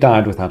accounts. She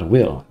died without a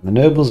will. The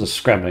nobles are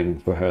scrambling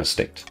for her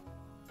estate.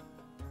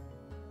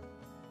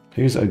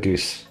 Who's a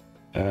goose?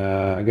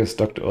 I guess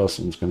Dr.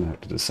 Olson's gonna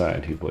have to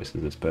decide who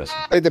voices this person.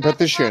 Lady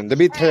Patrician,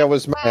 Demetria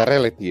was my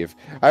relative.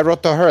 I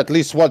wrote to her at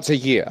least once a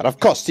year. Of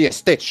course, the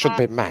estate should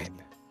be mine.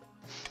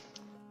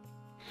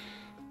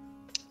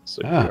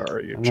 So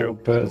Another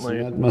joke.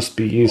 person. That must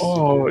be you.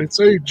 Oh, it's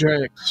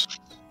Ajax.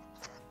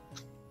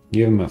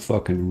 Give him a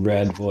fucking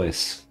red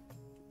voice.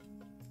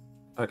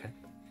 Okay.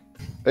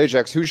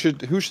 Ajax, who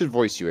should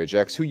voice you,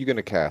 Ajax? Who you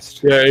gonna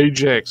cast? Yeah,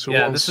 Ajax.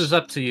 Yeah, this is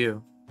up to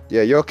you.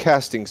 Yeah, you're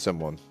casting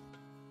someone.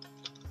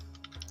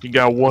 You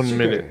got 1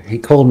 minute. He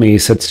called me, he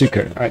said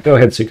Suko. Alright, go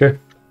ahead, Suko.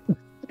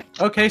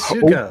 Okay,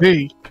 Suka.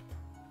 Okay.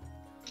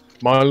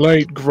 My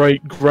late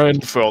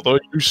great-grandfather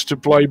used to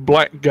play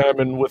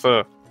backgammon with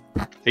her.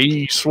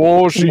 He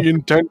swore she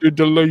intended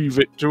to leave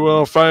it to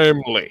her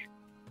family.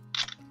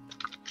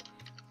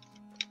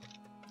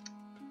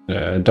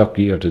 Doc,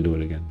 you have to do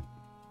it again.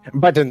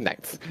 By the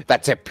 9th.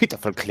 That's a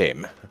pitiful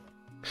claim.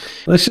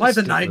 Let's just By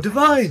the stick 9 with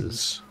divines.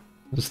 houses.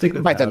 Let's stick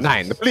with By the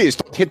houses. 9. Please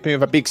don't hit me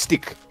with a big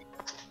stick.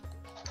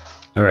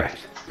 Alright.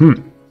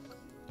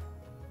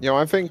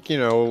 I think,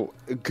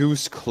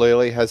 Goose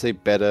clearly has a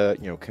better,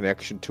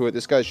 connection to it.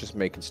 This guy's just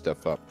making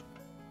stuff up.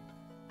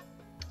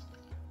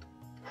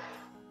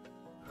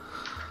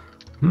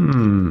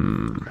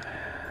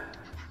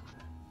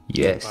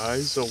 Yes.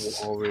 Eyes of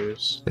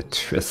Warriors. The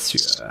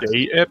treasurer.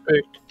 Stay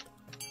epic.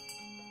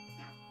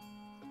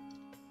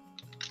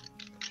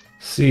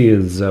 She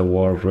is a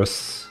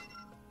walrus.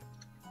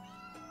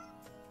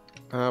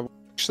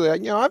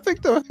 Actually, I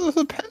think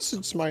the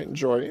peasants might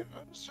enjoy it.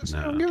 Just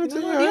give it to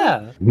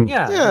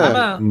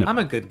Yeah. No. I'm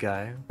a good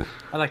guy.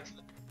 I like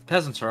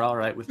peasants are all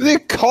right with The me.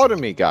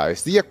 economy,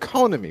 guys. The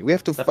economy. We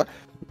have to.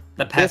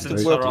 The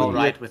peasants are all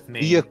right with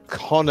me. The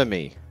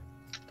economy.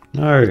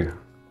 No.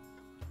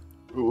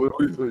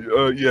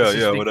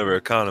 Yeah, whatever,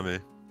 economy.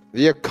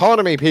 The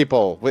economy,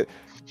 people. I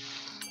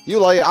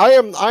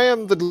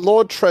am the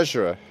Lord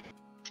Treasurer.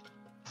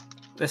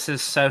 This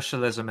is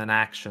socialism in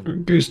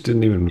action. Goose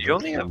didn't even. You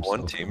only have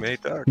one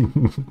teammate, Doc.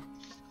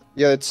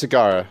 Yeah, it's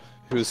Sagara,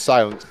 who's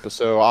silent,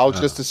 so I'll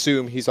just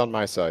assume he's on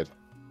my side.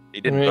 He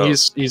I didn't mean,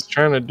 vote. he's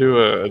trying to do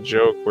a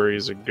joke where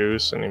he's a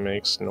goose and he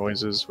makes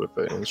noises with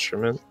the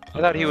instrument. I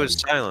thought he was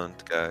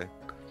silent, guy.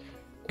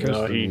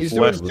 No, He's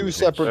doing two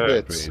separate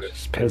bits.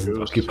 Peasants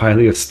occupy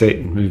the estate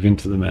and move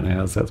into the manor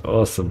house. That's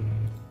awesome.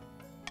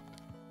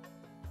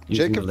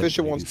 Jacob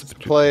Fisher wants to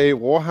play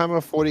Warhammer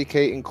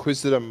 40k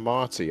Inquisitor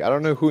Marty. I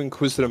don't know who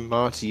Inquisitor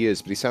Marty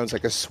is, but he sounds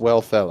like a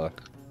swell fella.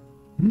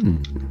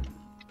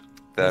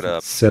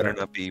 That better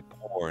not be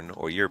porn,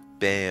 or you're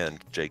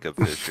banned, Jacob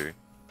Fisher.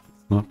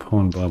 Not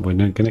porn, Bob. We're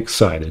not getting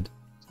excited.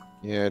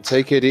 Yeah,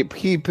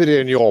 keep it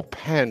in your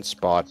pants,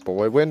 Bart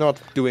boy. We're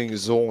not doing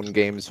zone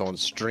games on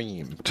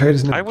stream.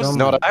 I was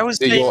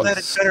saying that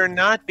it better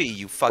not be,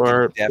 you fucking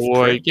Bart deaf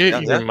boy, prick.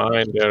 get your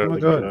mind out Oh of my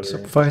the god, gutter.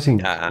 stop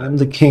fighting. I'm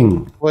the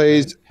king.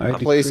 Plays I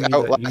plays decree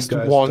that you Outlast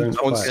guys 1 don't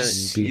on fight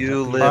and be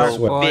You happy little as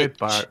well. Boy, bitch.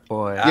 Bart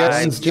boy.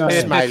 Yes,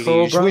 giant. my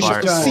liege. We should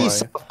Bart see boy.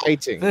 some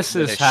fighting. This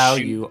I'm is gonna how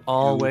shoot you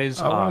always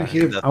I are. want to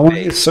hear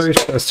face.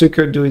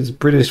 Suko do his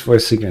British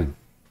voice again.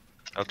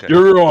 Okay.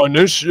 Your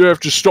Highness, you have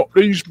to stop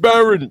these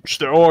barons.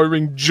 They're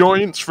hiring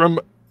giants from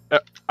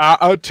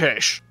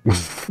Atash.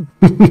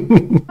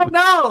 Oh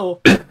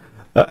no!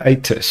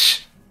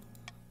 Aitish.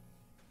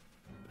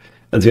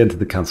 As we entered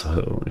the council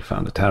hall, we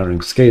found a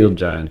towering scaled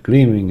giant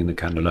gleaming in the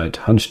candlelight,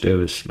 hunched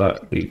over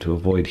slightly to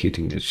avoid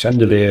hitting the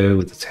chandelier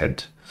with its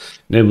head.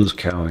 Nobles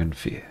cower in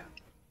fear.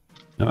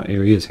 Oh,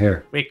 here he is,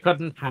 Herr. We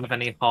couldn't have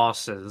any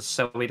horses,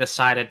 so we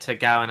decided to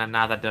go in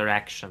another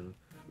direction.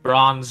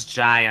 Bronze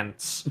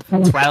giants,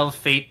 12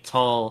 feet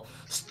tall,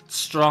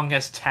 strong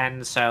as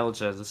 10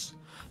 soldiers.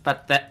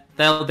 But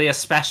they'll be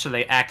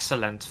especially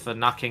excellent for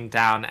knocking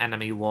down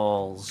enemy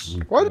walls.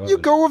 Why did you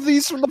go with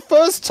these from the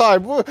first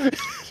time?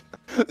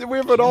 We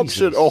have an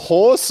option: a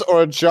horse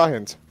or a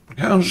giant.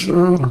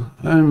 Council,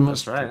 I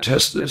must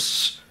protest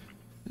this.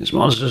 These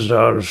monsters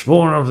are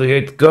spawn of the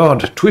 8th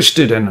god,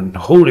 twisted and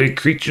unholy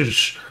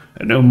creatures,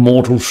 and no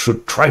mortal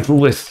should trifle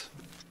with.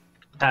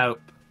 Help.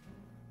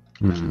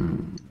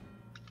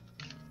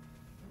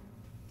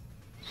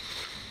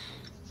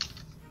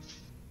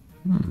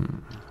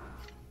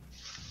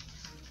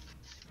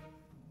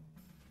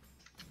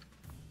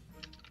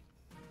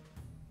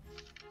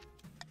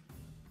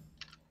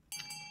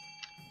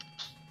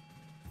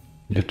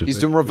 He's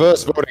doing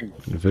reverse voting.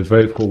 If you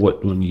vote for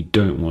what one you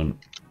don't want.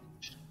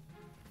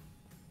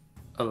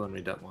 Oh, the one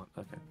we don't want.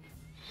 Okay.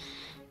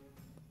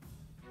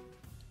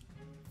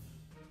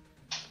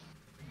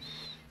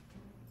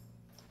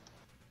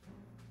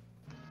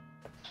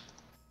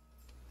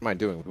 What am I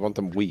doing? We want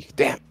them weak.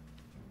 Damn.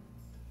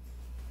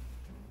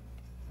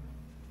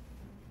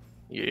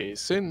 Yeah,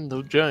 send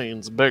the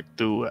giants back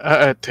to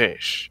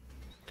Atash.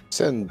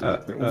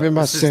 We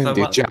must send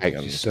the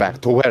giants back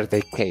to where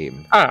they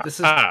came. This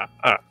is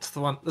the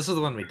one. This is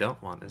the one we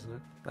don't want, isn't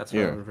it? That's how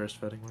reverse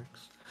voting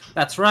works.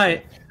 That's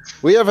right.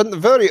 We have a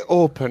very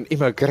open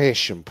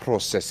immigration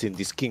process in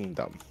this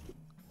kingdom.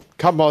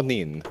 Come on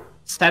in.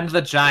 Send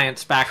the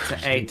giants back to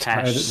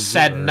Atash.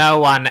 Said no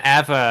one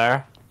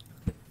ever.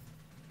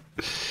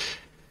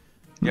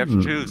 You have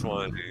to choose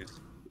one of these.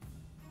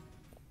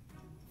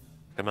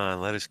 Come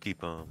on, let us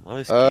keep on.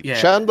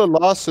 Chandler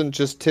Lawson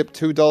just tipped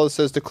 $2.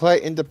 Says declare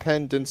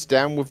independence.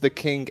 Down with the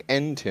king.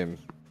 End him.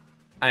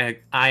 I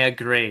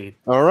agree.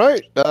 All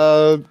right.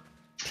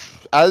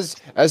 As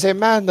a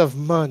man of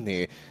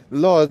money,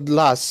 Lord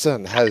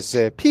Lawson has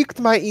piqued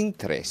my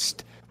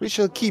interest. We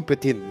shall keep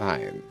it in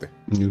mind.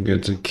 You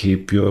get to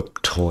keep your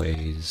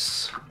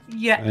toys.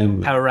 Yeah.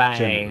 I'm a hooray.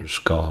 generous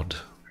god.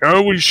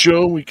 Are we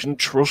sure we can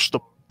trust the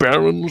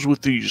barons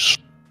with these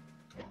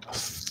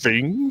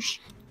things?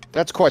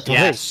 That's quite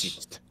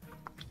racist.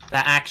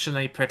 They're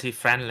actually pretty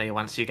friendly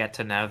once you get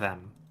to know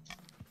them.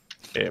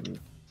 The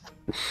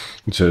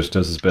church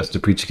does its best to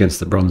preach against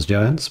the bronze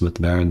giants, but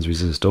the barons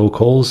resist all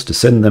calls to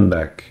send them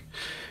back.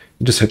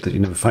 You just hope that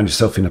you never find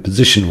yourself in a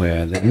position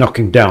where they're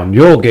knocking down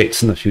your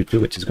gates in the future,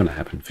 which is going to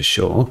happen for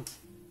sure.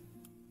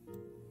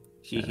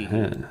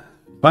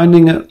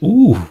 Finding a...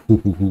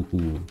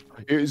 Ooh.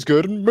 He's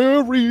getting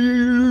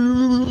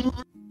married.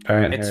 All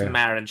right, it's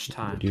marriage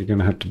time. You're going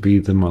to have to be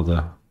the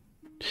mother.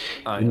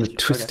 In the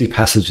twisty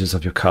passages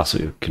of your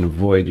castle, you can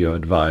avoid your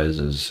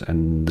advisors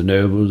and the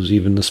nobles,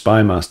 even the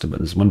spy master, but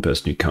there's one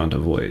person you can't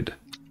avoid.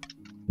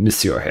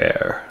 Monsieur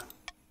Herr.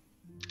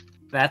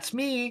 That's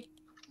me.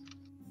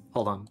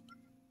 Hold on.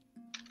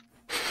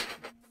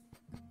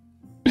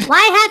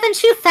 Why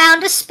haven't you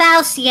found a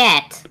spouse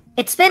yet?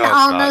 It's been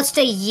almost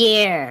a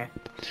year.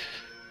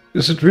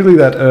 Is it really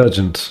that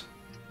urgent?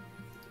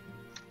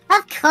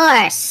 Of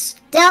course.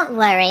 Don't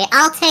worry,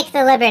 I'll take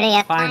the liberty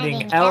of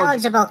finding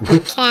eligible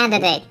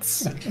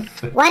candidates.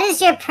 What is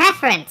your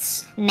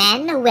preference?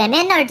 Men,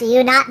 women, or do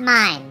you not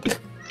mind?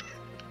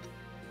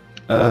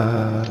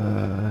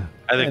 I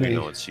think we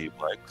know what she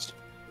likes.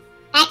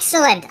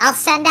 Excellent. I'll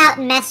send out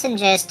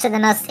messengers to the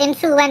most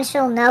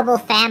influential noble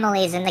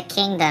families in the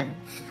kingdom.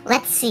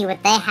 Let's see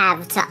what they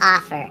have to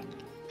offer.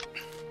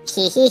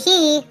 Hee hee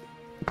hee.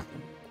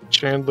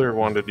 Chandler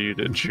wanted you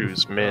to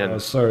choose men. Oh,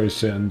 sorry,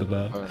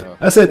 Chandler.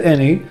 I said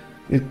any.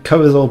 It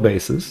covers all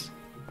bases.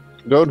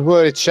 Don't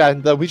worry,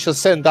 Chandler. We shall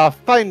send our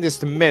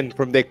finest men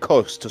from the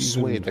coast to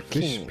sway the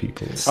king.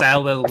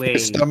 So will we.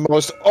 It's the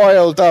most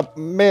oiled up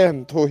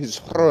man to his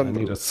throne. I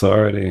need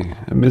authority.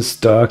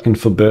 Amidst dark and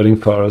forbidding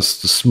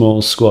forests, the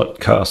small squat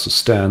castle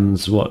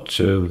stands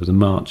watch over the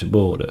March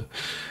border.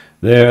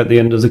 There, at the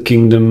end of the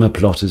kingdom, a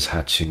plot is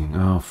hatching.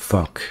 Oh,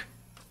 fuck.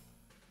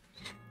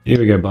 Here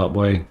we go, Bart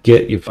Boy.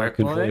 Get your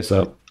fucking voice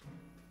up.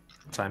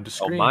 Time to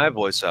scream. Oh, my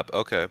voice up.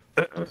 Okay.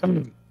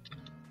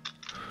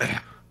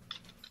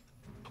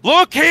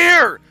 Look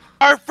here!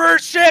 Our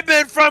first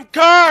shipment from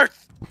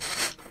Karth!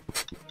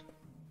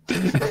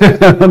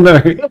 Oh, no.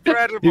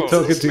 Incredible. You're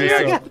talking to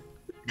yourself.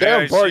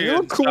 Damn, Bart, you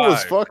look cool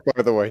as fuck,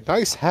 by the way.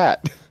 Nice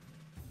hat.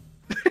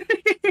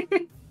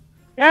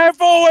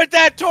 Careful with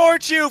that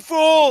torch, you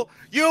fool!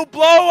 You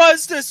blow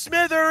us to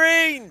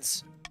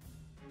smithereens!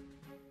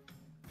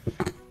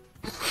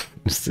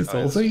 Is this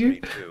also you?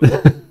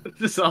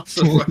 This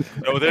also.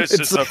 No, this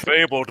is a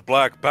fabled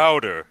black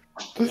powder.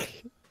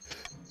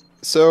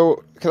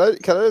 So, can I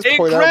just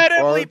point out...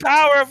 Incredibly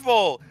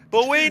powerful!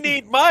 But we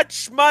need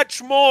much,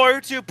 much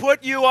more to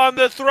put you on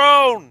the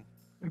throne!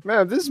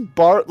 Man, this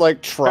Bart,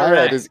 like,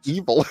 triad is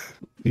evil.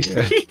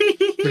 Yeah.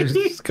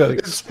 It's got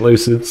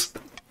explosives.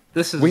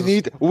 This is... We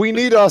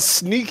need our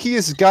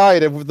sneakiest guy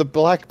with the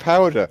black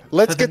powder.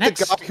 Let's get the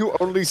guy who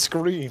only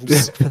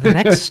screams. For the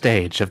next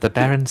stage of the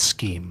Baron's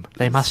scheme,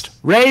 they must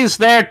raise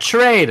their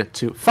trade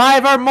to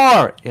 5 or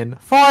more in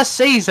 4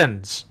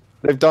 seasons.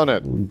 They've done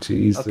it. Oh,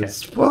 Jesus.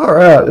 Okay.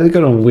 Far out. They're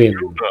gonna win.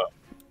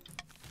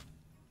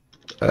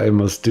 I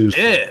must do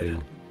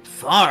something.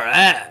 Far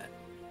out.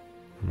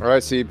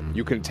 Alright, see,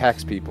 you can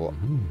tax people.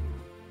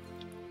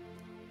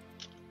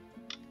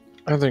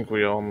 I think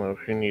we all know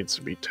who needs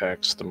to be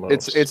taxed the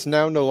most. It's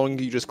now no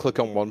longer you just click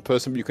on one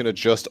person, but you can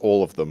adjust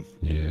all of them.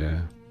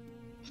 Yeah.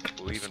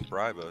 Will even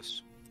bribe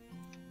us.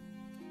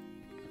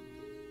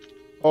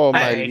 Oh,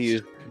 my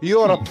liege. You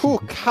are too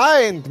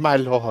kind, my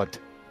lord.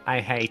 I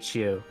hate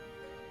you.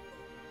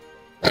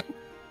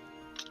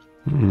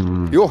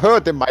 You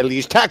heard him, my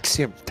liege. Tax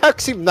him.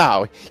 Tax him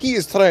now. He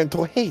is trying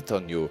to hate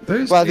on you.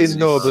 While the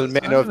noble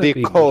men of the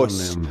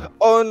coast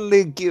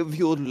only give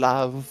you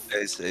love.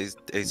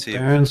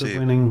 Barons are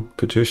winning.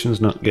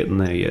 Patrician's not getting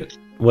there yet.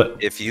 What?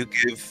 If you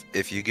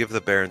give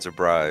the barons a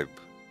bribe,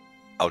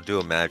 I'll do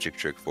a magic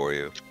trick for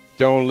you.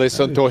 Don't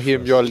listen to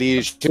him, your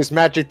liege. His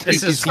magic trick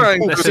is very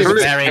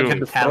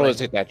compelling.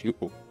 It at you.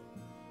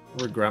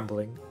 We're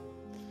grumbling.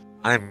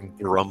 I'm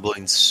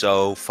grumbling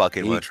so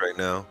fucking much right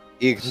now.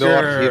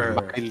 Ignore him,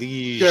 my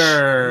liege.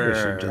 I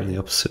should have done the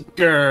opposite.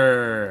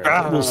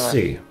 We'll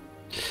see.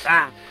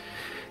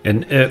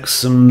 An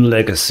irksome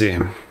legacy.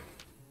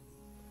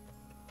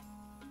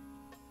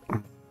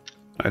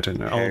 I don't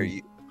know.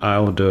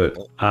 I'll do it.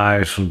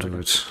 I shall do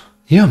it.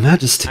 Your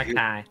Majesty.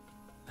 Okay.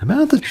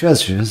 About the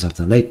treasures of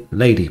the late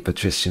Lady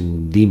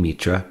Patrician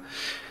Dimitra,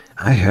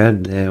 I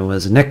heard there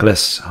was a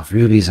necklace of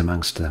rubies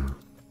amongst them.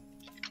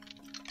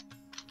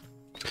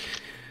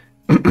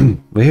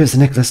 Where is the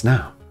necklace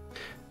now?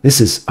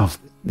 This is of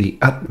the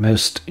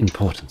utmost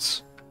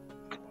importance.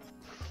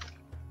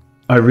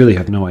 I really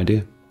have no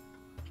idea.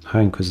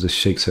 High Inquisitor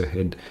shakes her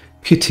head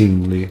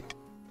pityingly.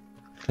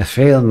 A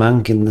frail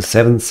monk in the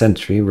 7th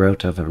century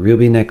wrote of a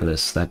ruby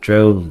necklace that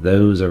drove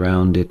those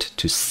around it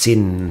to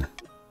sin.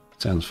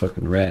 Sounds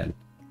fucking rad.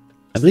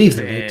 I believe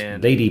the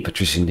late Lady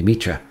Patrician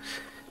Dimitra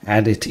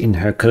had it in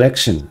her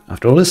collection.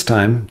 After all this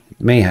time, it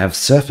may have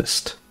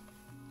surfaced.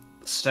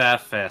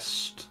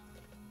 Surfaced.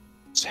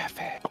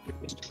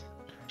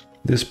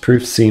 This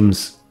proof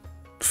seems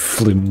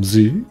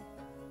flimsy.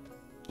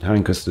 High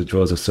Inquisitor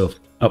draws herself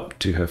up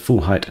to her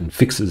full height and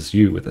fixes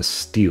you with a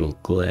steel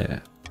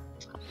glare.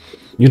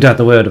 You doubt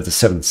the word of the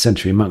 7th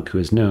century monk who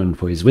is known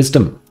for his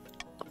wisdom.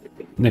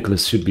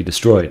 Necklace should be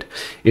destroyed.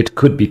 It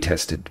could be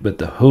tested, but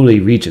the holy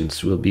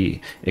regents will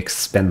be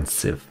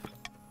expensive.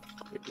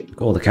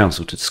 Call the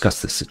council to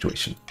discuss this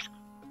situation.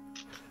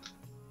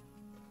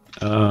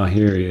 Ah,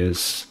 here he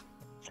is.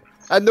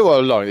 I knew all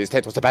along this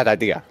tent was a bad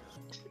idea.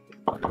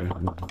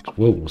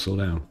 Whoa, slow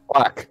down.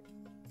 Fuck.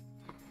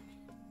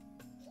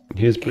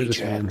 Here's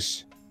British.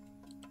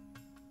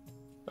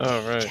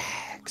 Alright.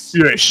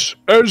 Yes,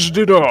 as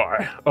did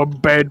I. A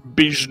bad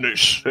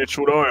business. That's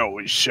what I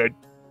always said.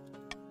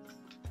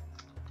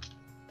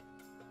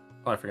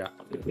 Oh, I forgot.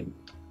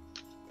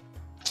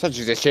 Such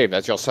is a shame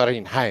that your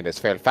serene highness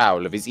fell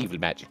foul of his evil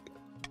magic.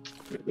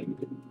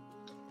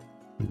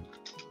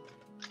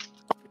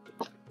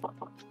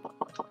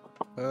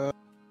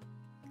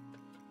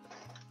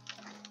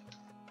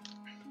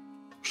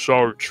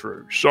 So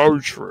true, so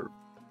true.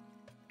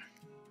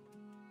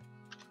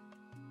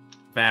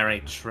 Very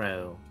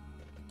true.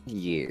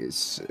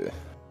 Yes.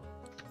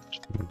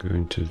 I'm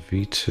going to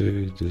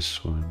veto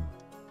this one.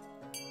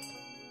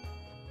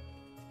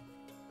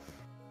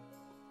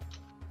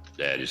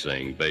 Daddy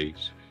saying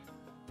bass.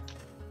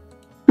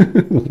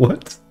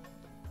 What?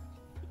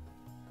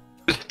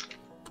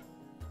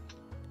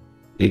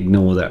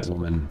 Ignore that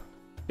woman.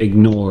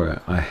 Ignore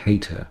her. I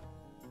hate her.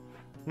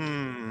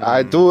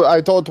 I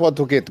don't want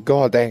to get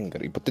God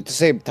angry, but at the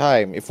same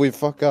time, if we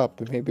fuck up,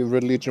 maybe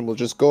religion will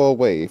just go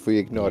away if we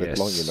ignore it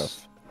long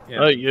enough.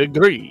 Yeah. I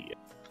agree.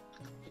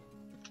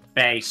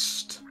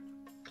 Based.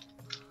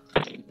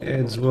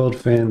 Ed's World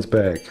Fan's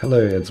back.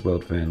 Hello, Ed's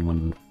World Fan.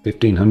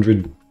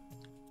 1500.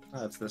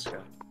 Oh, it's this guy.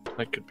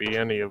 That could be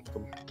any of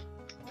them.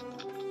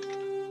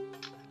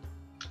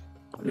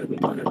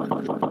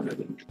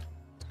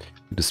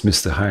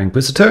 Dismiss the High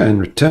Inquisitor and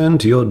return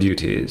to your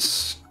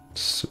duties.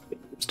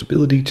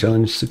 Stability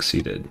challenge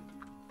succeeded.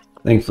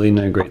 Thankfully,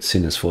 no great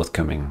sin is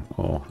forthcoming,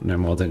 or no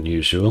more than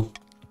usual.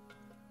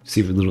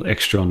 Receive a little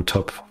extra on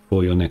top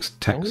for your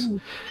next tax,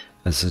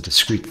 as a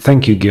discreet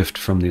thank you gift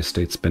from the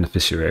estate's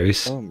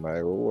beneficiaries. Oh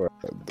my word.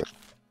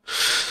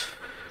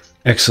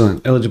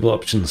 Excellent. Eligible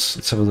options.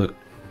 Let's have a look.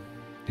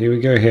 Here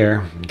we go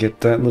here. Get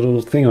that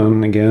little thing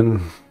on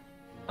again.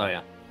 Oh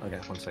yeah. Okay,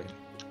 1 second.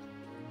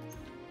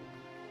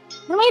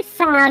 We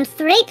found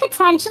 3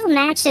 potential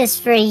matches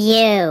for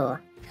you.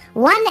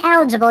 1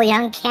 eligible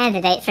young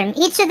candidate from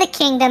each of the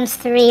kingdom's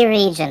 3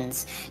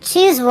 regions.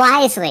 Choose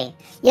wisely.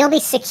 You'll be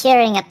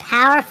securing a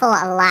powerful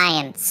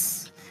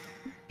alliance.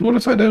 What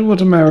if I don't want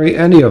to marry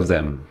any of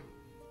them?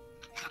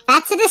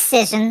 That's a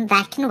decision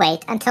that can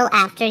wait until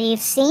after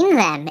you've seen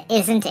them,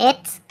 isn't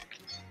it?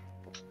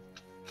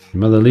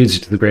 Mother leads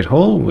you to the Great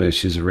Hall, where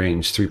she's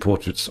arranged 3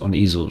 portraits on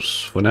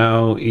easels. For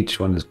now, each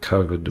one is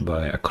covered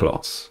by a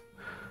cloth.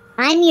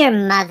 I'm your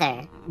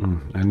mother.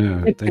 I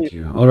know, thank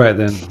you. Alright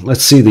then,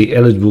 let's see the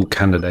eligible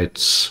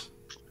candidates.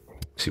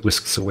 She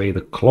whisks away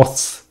the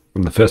cloth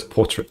from the first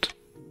portrait.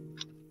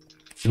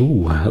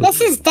 Ooh,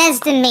 This is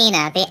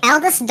Desdemona, the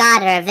eldest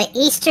daughter of the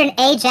Eastern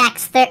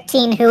Ajax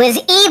 13, who is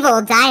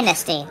evil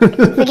dynasty.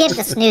 Forgive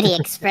the snooty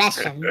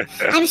expression.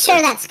 I'm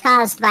sure that's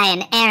caused by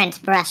an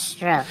errant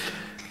brushstroke.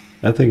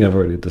 I think I've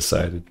already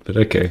decided, but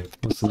okay.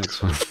 What's the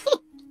next one?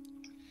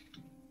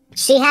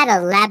 She had a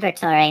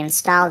laboratory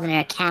installed in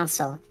her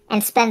castle,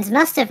 and spends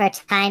most of her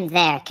time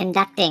there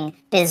conducting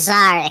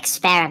bizarre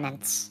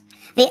experiments.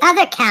 The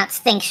other counts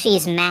think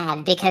she's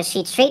mad because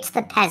she treats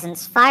the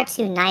peasants far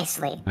too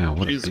nicely. Wow,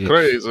 She's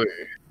crazy.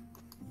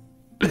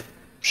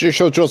 She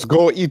should just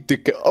go eat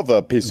the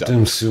other pizza. I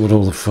don't see what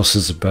all the fuss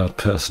is about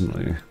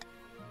personally.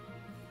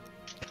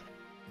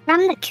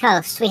 From the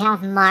coast, we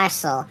have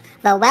Marcel,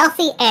 the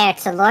wealthy heir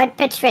to Lord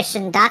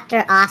Patrician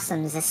Dr.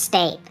 Awesome's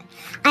estate.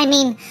 I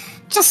mean,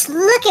 just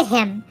look at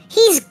him.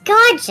 He's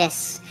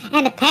gorgeous.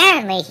 And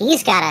apparently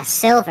he's got a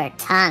silver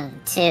tongue,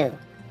 too.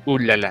 Ooh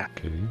la la.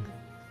 Okay.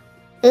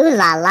 Ooh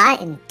la la,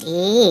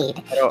 indeed.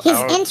 His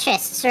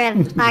interests are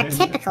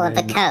typical of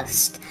the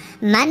coast.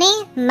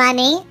 Money,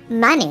 money,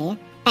 money,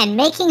 and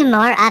making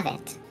more of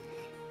it.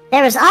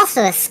 There was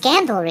also a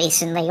scandal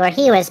recently where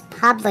he was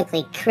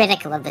publicly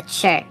critical of the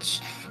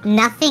church.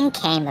 Nothing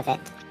came of it.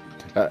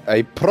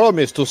 I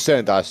promised to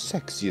send our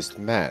sexiest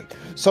man,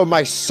 so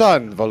my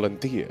son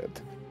volunteered.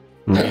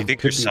 You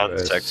think your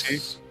son's sexy?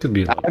 Could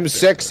be. I'm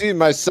sexy,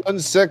 my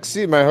son's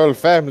sexy, my whole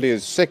family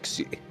is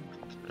sexy.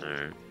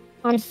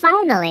 And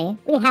finally,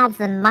 we have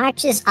the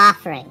March's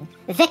offering.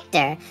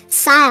 Victor,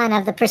 scion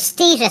of the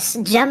prestigious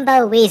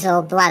Jumbo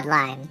Weasel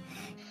bloodline.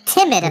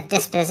 Timid of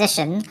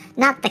disposition,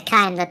 not the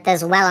kind that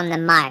does well in the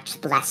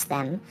march, bless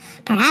them.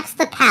 Perhaps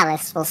the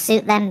palace will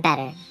suit them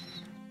better.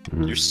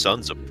 Your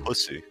son's a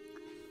pussy.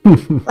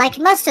 Like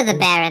most of the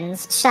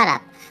barons, shut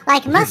up.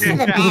 Like most of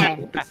the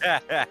barons.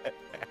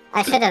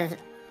 I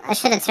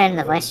should have turned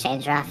the voice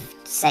changer off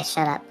to say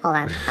shut up. Hold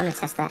on, I'm gonna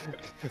test that.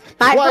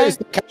 Why is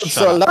the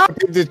council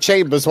allowed in the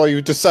chambers while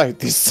you decide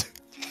this?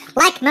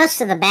 Like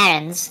most of the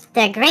barons,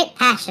 their great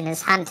passion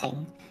is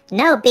hunting.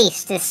 No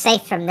beast is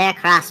safe from their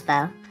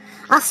crossbow.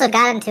 Also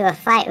got into a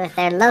fight with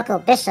their local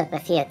bishop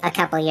a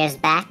couple years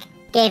back.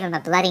 Gave him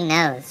a bloody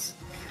nose.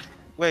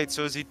 Wait,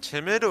 so is he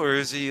timid or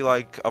is he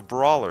like a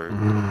brawler?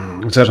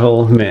 That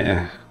whole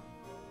meh.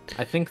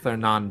 I think they're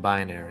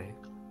non-binary.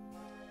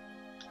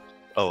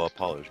 Oh,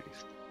 apologies.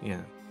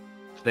 Yeah.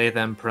 They,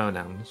 them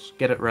pronouns.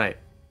 Get it right.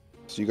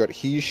 So you got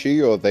he,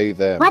 she, or they,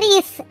 them? What do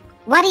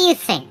you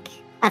think?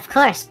 Of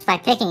course, by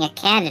picking a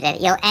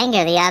candidate, you'll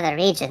anger the other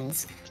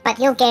regions, but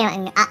you'll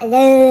gain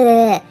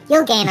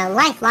a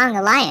lifelong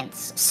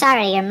alliance.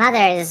 Sorry, your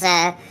mother's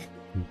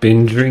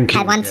been drinking.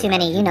 had one too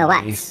many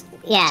you-know-whats.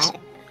 Yeah,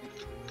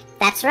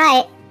 that's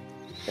right.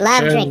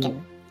 Love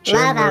drinking.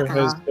 Love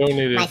alcohol. Has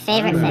donated My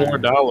favorite thing.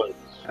 $4.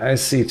 I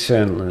see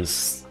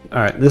Chandler's.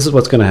 Alright, this is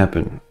what's going to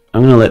happen.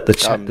 I'm going to let the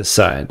chat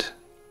decide.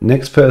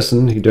 Next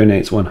person who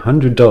donates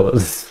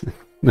 $100.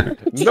 No,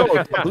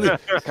 come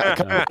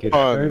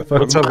on.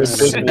 Let's have a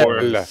big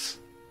war.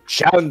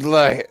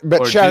 Chandler,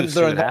 but Or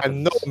Chandler juice, and I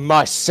know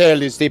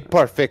Marcel is the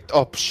perfect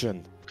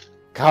option.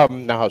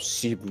 Come now,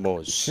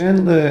 seibmoz.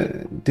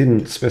 Chandler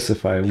didn't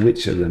specify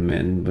which of the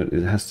men, but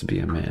it has to be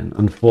a man.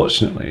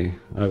 Unfortunately,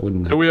 I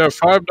wouldn't have. We have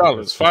 $5.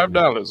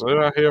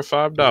 $5. I hear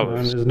 $5.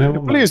 There's no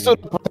one. Please don't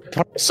put the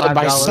price on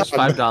my son.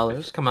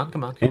 $5. Come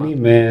on. Any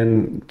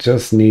man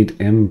just need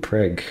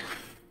M-preg.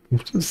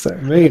 What does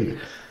that mean?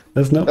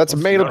 That's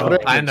male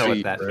pregnancy. I know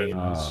what that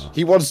means.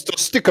 He wants to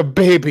stick a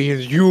baby in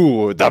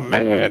you, the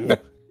man.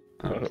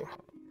 Oh,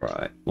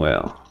 right,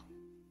 well.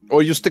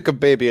 Or you stick a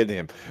baby in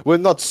him. We're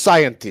not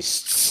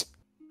scientists.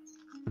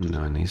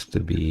 No, it needs to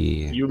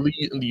be...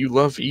 You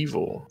love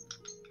evil.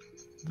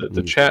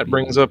 The chat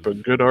brings up a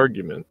good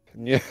argument.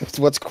 Yeah,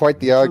 what's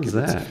quite the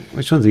argument? What's that?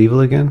 Which one's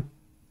evil again?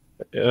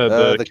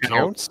 The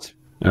counts?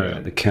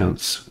 Alright, the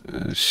counts.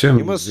 Show me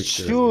You must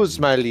Victor. choose,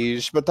 my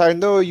liege, but I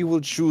know you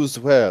will choose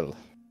well.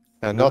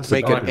 And not That's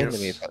make about an it.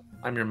 enemy.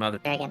 I'm your mother.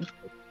 Dragon.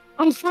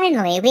 And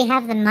finally, we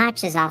have the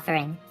March's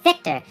offering.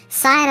 Victor,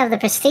 scion of the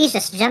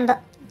prestigious Jumbo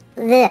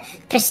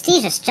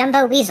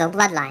Weasel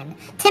bloodline.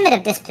 Timid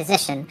of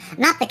disposition,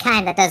 not the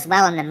kind that does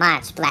well in the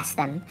march, bless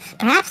them.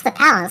 Perhaps the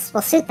palace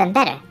will suit them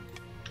better.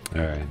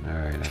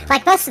 Alright.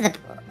 Like most of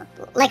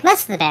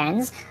the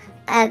barons,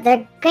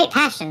 their great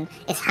passion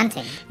is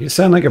hunting. You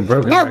sound like a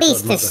broken No record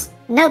beast mother. is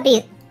no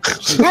beast.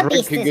 No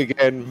beast Drinking is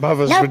again.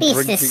 Mother's no been beast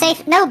drinking. is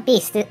safe. No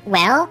beast is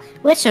well.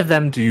 Which of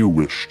them do you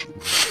wish?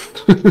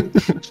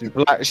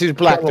 She's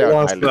blacked out.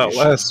 Lost my that liege.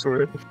 last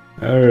word.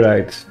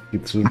 Alright.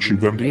 It's Which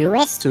of them do you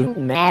wish to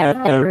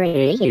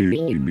marry?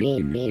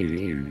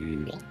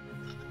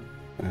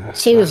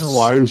 Choose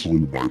wisely,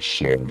 my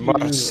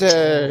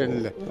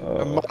son.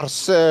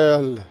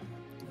 Marcel.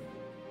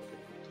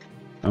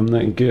 I'm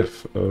that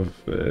gif of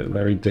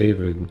Larry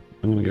David.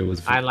 I'm gonna go with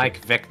Victor. I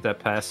like Victor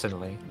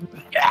personally.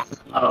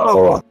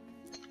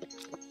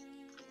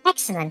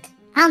 Excellent.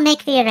 I'll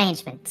make the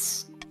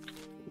arrangements.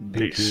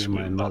 Thank you,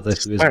 my mother,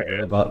 who is a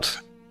robot.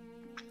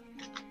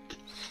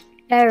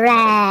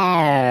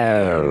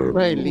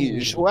 My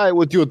liege, why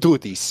would you do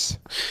this?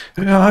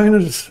 Your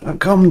Highness, I've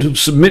come to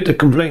submit a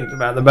complaint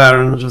about the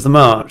barons of the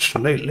March.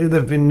 Lately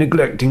they've been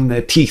neglecting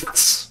their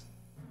teeths.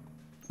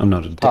 I'm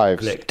not a debt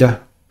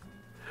collector.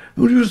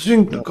 Who do you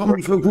think the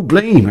common folk will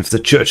blame if the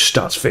church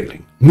starts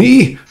failing?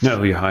 Me?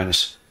 No, Your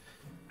Highness.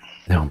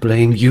 They'll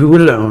blame you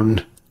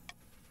alone.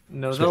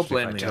 No, they'll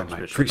blame tell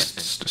my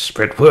priests to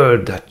spread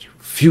word that you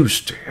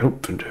refuse to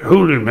help a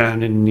holy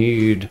man in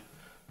need.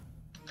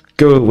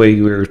 Go away,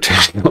 you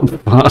irritating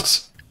old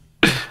boss.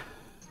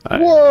 You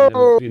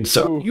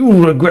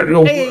will regret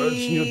your words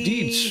and your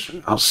deeds.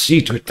 I'll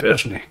see to it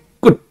personally.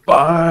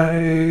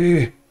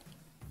 Goodbye.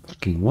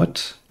 Fucking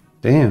what?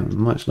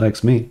 Damn, much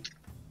likes me.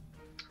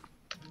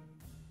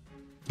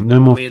 No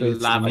more faith in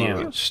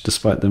March,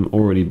 despite them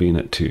already being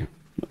at 2.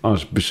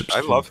 Archbishop's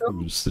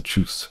proves the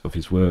truth of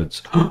his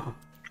words.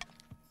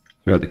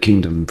 Throughout the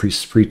kingdom,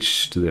 priests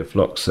preach to their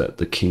flocks that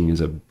the king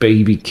is a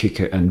baby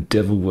kicker and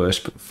devil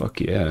worshipper.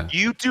 Fuck yeah.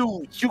 You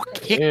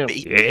kick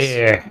babies.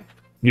 Yeah.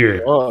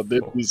 Yeah. Oh,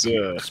 that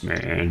is,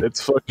 man.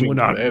 That's fucking well,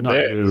 not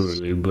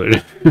really,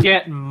 but...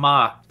 Get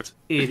mocked,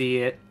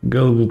 idiot.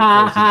 Gullible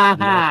peasants,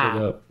 laugh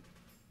it up.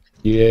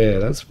 Yeah,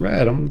 that's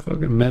rad. I'm a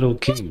fucking metal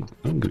king.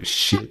 I don't give a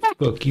shit.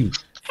 Fuck you,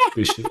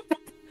 Bishop.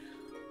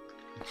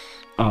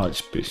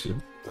 Archbishop.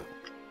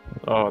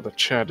 Oh, the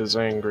chat is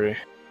angry.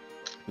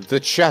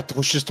 The chat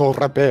wishes to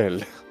rebel.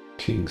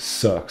 King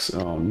sucks.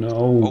 Oh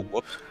no.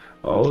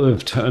 Oh,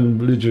 they've turned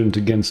belligerent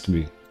against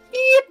me.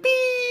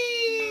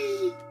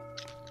 Yippee!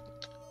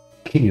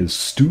 King is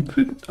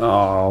stupid?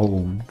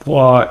 Oh,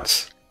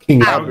 what?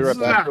 King I'll be right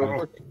back.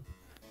 A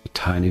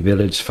tiny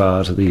village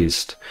far to the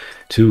east.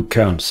 2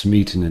 counts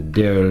meet in a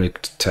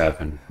derelict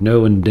tavern.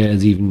 No one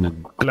dares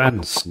even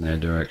glance in their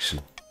direction.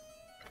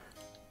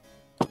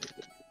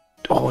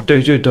 Oh,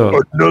 Dojo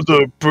Dog.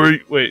 Another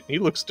break. Wait, he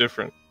looks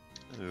different.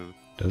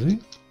 Does he? I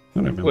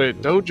don't remember.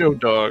 Wait, Dojo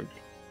Dog.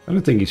 I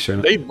don't think he's shown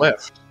up. They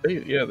left.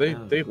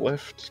 They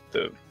left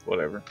the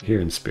whatever. Here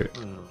in spirit.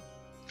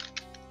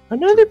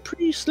 Another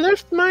priest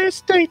left my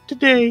estate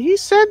today. He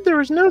said there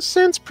was no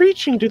sense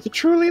preaching to the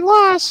truly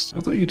lost.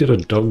 I thought you did a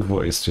dog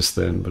voice just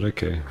then, but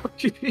okay.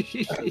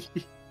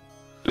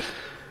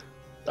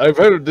 I've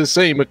heard the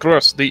same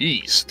across the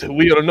east.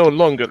 We are no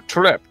longer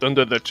trapped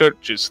under the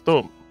church's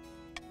thumb.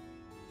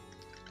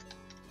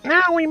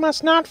 Now we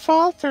must not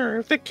falter.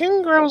 If the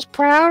king grows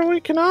proud,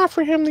 we can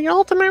offer him the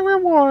ultimate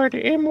reward,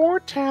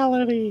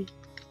 immortality.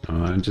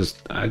 Oh,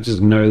 I just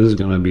know this is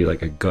gonna be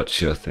like a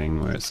gotcha thing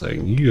where it's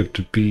like you have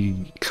to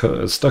be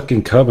stuck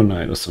in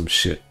carbonite or some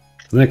shit.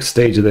 The next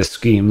stage of their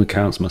scheme, the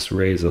counts must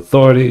raise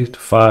authority to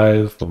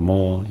 5 or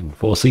more in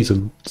 4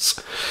 seasons.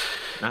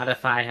 Not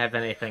if I have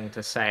anything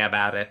to say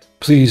about it.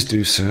 Please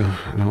do so.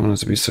 I don't want it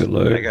to be so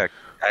low. I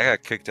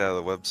got kicked out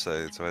of the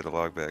website, so I had to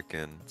log back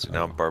in. So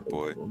now I'm Bart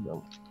Boy.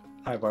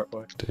 Hi, Bart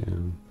Boy.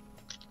 Damn.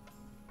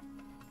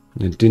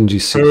 The dingy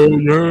city.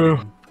 Oh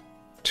yeah.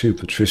 2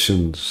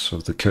 patricians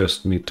of the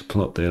cursed meet to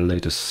plot their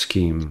latest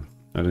scheme.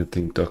 I don't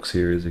think Doc's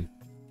here, is he?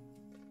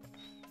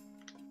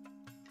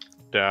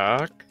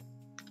 Doc?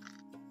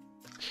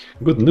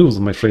 Good news,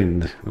 my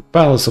friend. The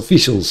palace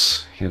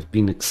officials have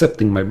been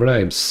accepting my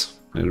bribes.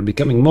 They're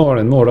becoming more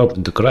and more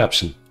open to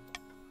corruption.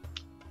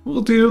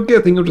 What do you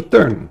get in your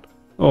return?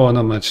 Oh,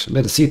 not much.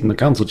 Let a seat in the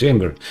council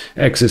chamber.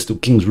 Access to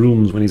king's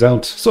rooms when he's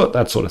out.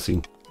 That sort of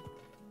thing.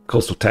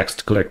 Coastal tax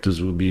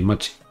collectors will be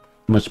much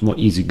more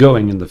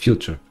easygoing in the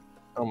future.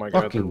 Oh my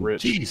god, they're Fucking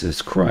rich.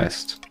 Jesus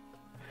Christ.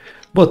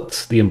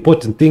 But the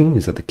important thing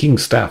is that the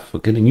king's staff are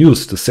getting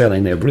used to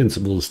selling their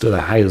principles to the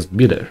highest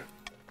bidder.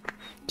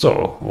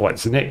 So,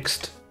 what's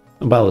next?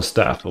 About the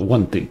staff are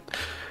one thing,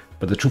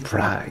 but the true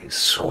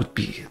prize would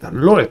be the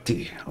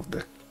loyalty of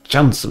the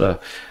chancellor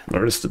and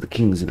the rest of the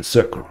kings in the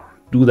circle.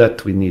 To do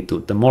that, we need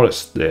to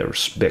demolish their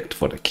respect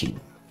for the king.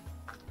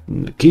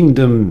 If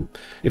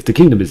the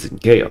kingdom is in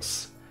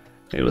chaos,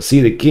 they will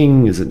see the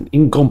king as an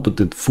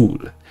incompetent fool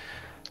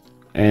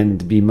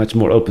and be much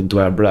more open to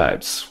our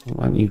bribes.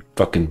 Why are you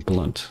fucking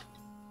blunt?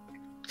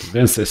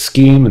 Advance their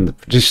scheme and the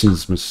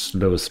patricians must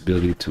lowest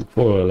ability to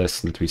 4 or less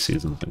than 3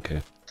 seasons.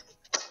 Okay.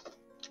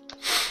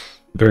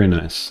 Very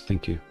nice.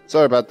 Thank you.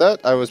 Sorry about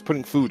that. I was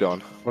putting food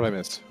on. What did I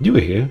miss? You were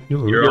here. You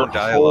were Your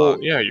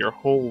dialogue. your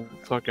whole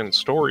fucking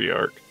story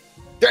arc.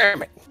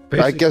 Damn it!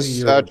 I guess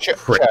chat.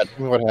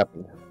 What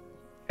happened?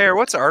 Herr,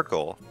 what's our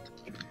goal?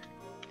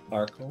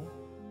 Our goal?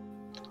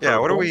 Yeah,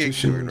 what are we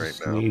doing right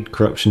now? Need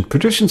corruption.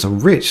 Patricians are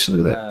rich.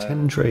 Look at that.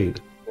 10 trade.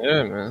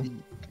 Yeah,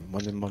 man.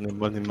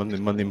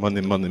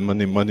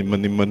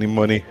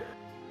 Money.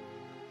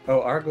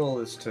 Oh, our goal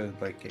is to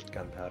get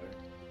gunpowder.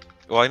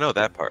 Well, I know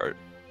that part.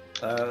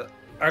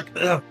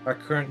 Our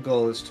current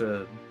goal is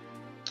to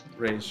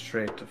raise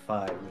trade to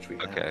 5, which we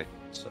have. Okay.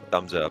 So.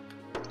 Thumbs up.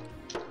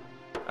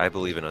 I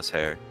believe in us,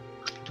 Herr.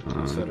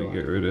 So to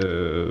get rid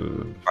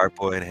of Bart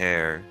Boy and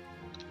Herr.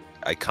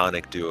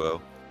 Iconic duo.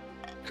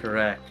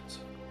 Correct.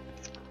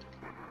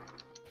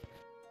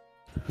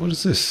 What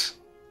is this?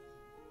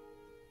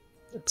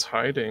 It's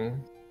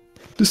hiding.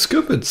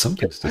 Discovered.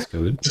 Something's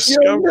discovered.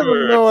 You'll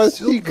never know a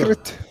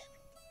secret.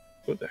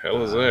 What the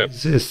hell is that?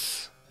 Is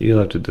this? You'll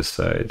have to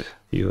decide.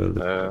 You are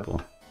the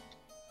people.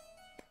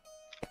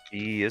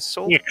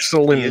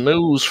 Excellent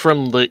news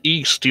from the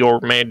east,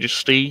 Your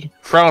Majesty.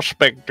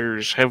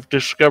 Prospectors have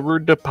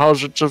discovered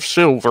deposits of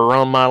silver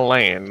on my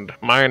land.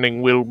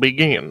 Mining will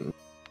begin.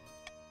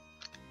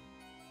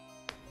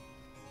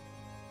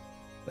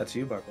 That's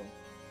you, Barkle.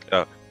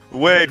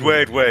 Wait.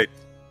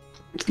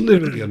 It's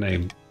literally your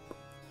name.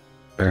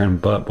 Baron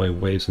Bartboy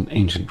waves an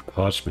ancient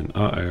parchment.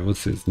 Uh-oh,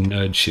 what's this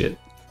nerd shit?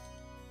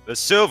 The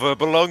silver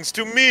belongs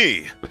to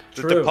me.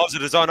 The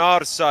deposit is on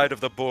our side of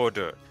the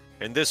border,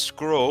 and this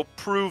scroll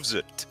proves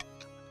it.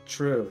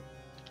 True.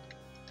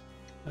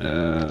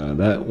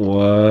 That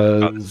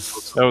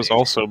was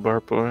also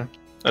Bartboy.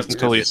 That's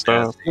until he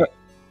stopped.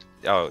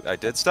 Oh, I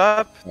did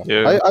stop?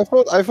 Yeah. I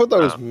thought that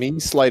was me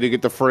sliding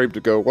at the frame to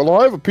go, well,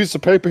 I have a piece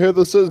of paper here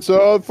that says,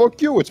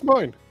 fuck you, it's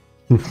mine.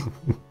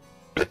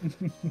 I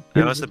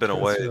must have been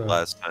away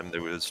last time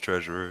there was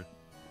treasurer.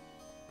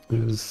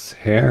 It was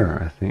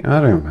Herr, I think.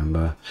 I don't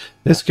remember.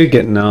 This could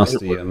get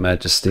nasty, Your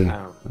Majesty.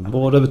 The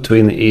border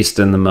between the East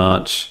and the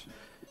March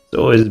has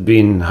always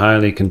been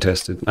highly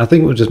contested. I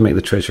think we'll just make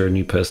the treasurer a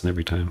new person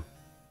every time.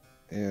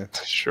 Yeah.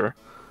 Sure.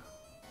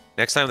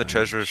 Next time the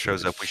treasurer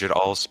shows up, we should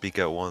all speak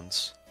at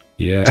once.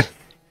 Yeah.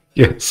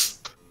 Yes.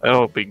 That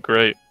would be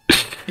great.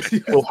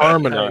 We'll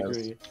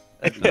harmonize.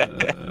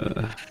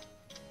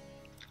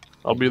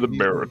 I'll be the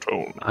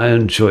baritone.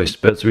 Iron choice.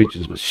 Both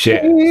regions must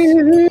share.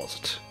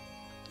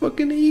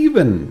 Fucking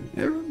even.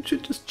 Everyone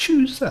should just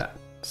choose that.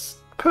 It's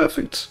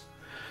perfect.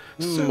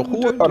 So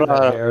don't do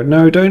that, Herr.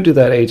 No, don't do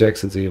that.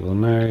 Ajax is evil.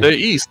 No. The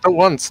East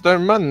wants their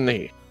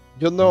money.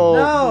 You know,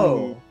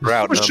 No.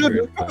 who should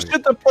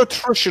the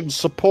patricians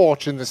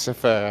support in this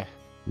affair?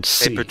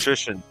 Hey,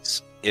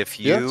 patricians, if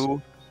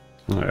you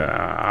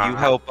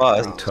help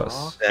us,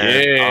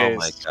 then, oh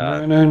my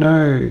god.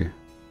 No.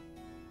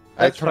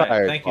 I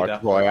tried, Thank you,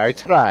 boy. I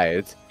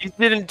tried. You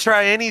didn't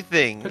try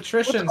anything.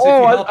 Patricians, Oh,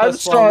 if you help I'm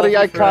us, sorry.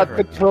 I can't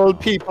forever. control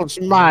people's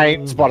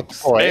minds,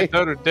 boy.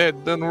 Better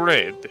dead than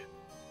red.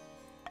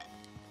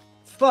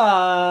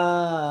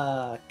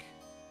 Fuck.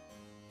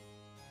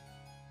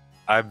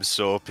 I'm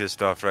so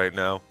pissed off right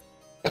now.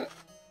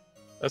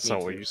 That's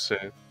not what you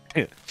said.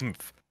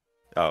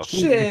 Oh.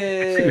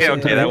 Shit. Yeah,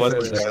 okay, that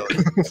wasn't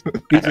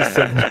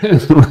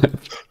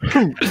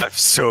I'm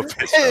so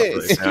pissed off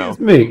right now. Excuse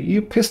me,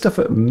 you pissed off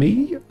at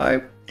me?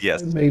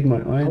 Yes. I made my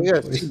iron. Oh,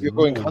 yes, choice you're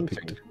going and hunting.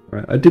 picked it.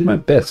 Right, I did my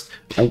best.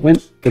 I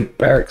went to the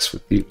barracks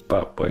with you,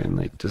 Bartboy, and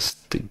they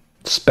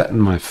spat in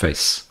my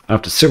face.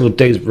 After several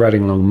days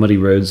riding along muddy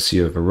roads,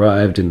 you have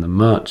arrived in the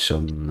march for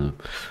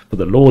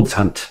the Lord's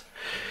Hunt.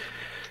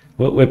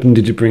 What weapon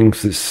did you bring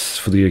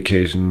for the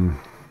occasion?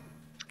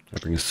 I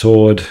bring a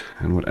sword.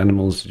 And what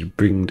animals did you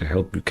bring to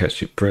help you catch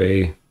your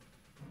prey?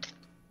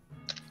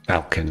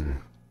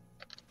 Falcon.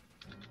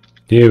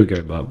 Here we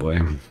go,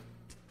 Bartboy.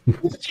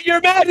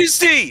 Your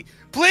Majesty!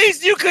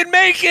 Please, you could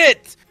make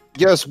it!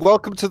 Yes,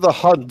 welcome to the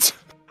hunt.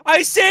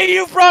 I say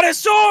you brought a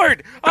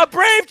sword! A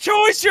brave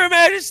choice, Your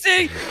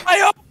Majesty! I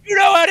hope you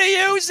know how to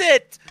use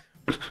it!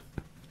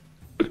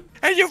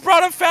 And you've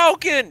brought a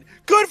falcon!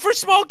 Good for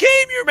small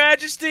game, Your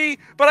Majesty!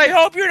 But I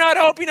hope you're not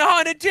hoping to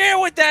hunt a deer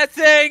with that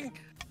thing!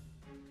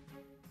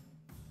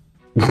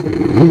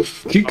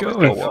 Keep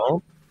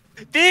going.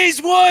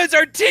 These woods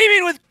are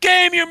teeming with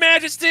game, Your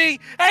Majesty!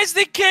 As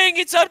the king,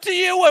 it's up to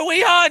you what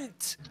we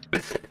hunt!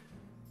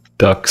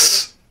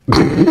 Ducks.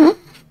 I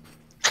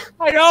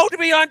know to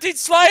be hunting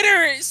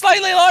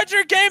slightly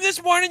larger game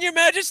this morning, Your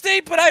Majesty,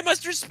 but I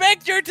must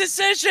respect your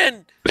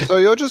decision! So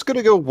you're just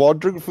gonna go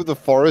wandering through the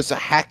forest,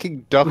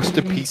 hacking ducks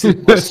to pieces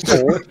with a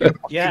sword?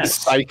 Yes.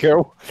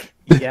 Psycho.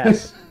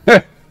 Yes.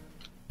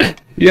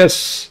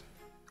 Yes.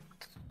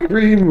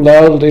 Green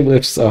loudly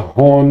lifts a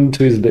horn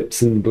to his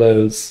lips and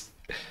blows.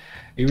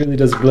 He really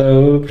does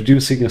blow,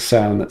 producing a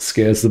sound that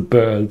scares the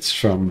birds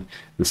from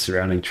the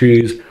surrounding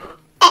trees.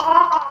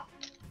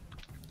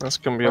 That's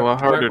gonna be a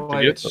lot harder to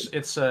get.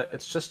 It's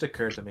just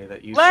occurred to me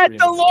that you. Let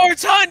the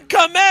Lord's Hunt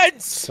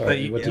commence!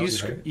 Sorry, what did you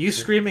say? You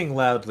screaming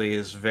loudly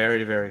is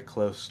very, very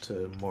close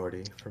to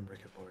Morty from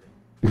Rick and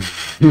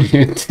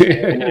Morty.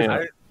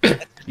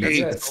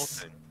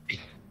 Yes.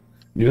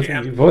 You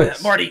have a new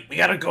voice. Morty, we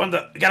gotta go on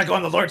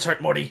the Lord's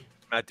Heart, Morty.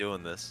 I'm not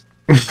doing this.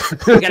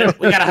 we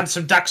gotta hunt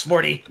some ducks,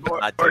 Morty.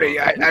 Morty,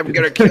 I'm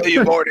gonna kill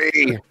you,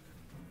 Morty.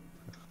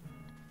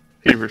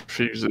 He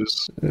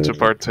refuses to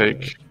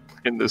partake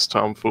in this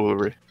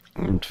tomfoolery.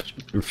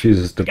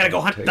 Refuses to. We gotta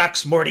go hunt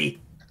ducks, Morty.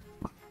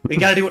 We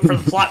gotta do it for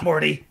the plot,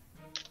 Morty.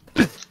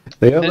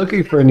 They are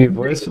looking for a new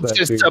voice for that.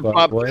 Just big jump Bob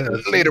up boy.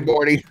 later,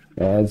 Morty.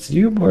 That's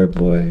you,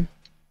 boy.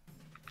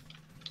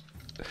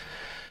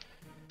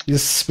 You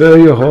spur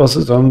your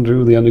horses on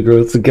through the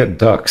undergrowth to get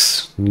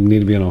ducks. You need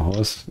to be on a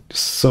horse.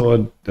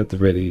 Sword at the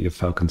ready, your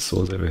falcon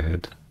soars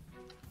overhead.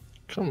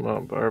 Come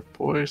on,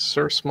 Bartboy.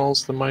 Sir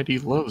Smalls the Mighty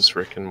loves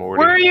Rick and Morty.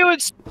 Were you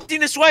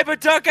expecting to swipe a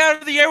duck out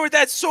of the air with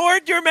that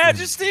sword, Your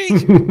Majesty?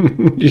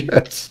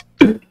 Yes.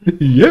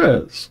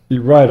 Yes.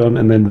 You ride on,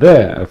 and then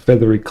there, a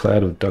feathery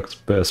cloud of ducks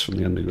bursts from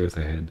the undergrowth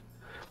ahead.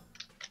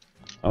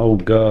 Oh,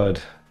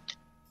 God.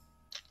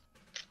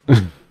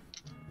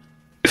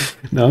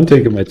 No, I'm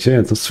taking my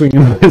chance. I'm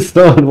swinging my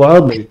sword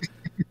wildly.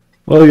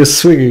 While you're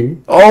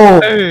swinging,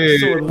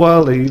 sword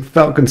wildly,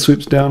 Falcon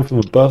swoops down from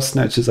above,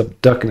 snatches up a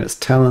duck in its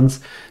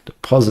talons,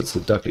 deposits the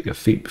duck at your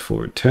feet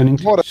before returning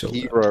to your What a shoulder.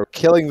 hero,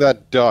 killing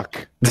that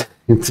duck.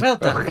 Well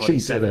done, He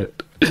did 47.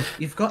 it.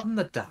 You've gotten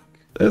the duck.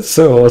 That's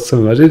so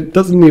awesome. It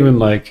doesn't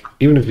even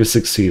even if you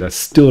succeed, I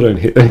still don't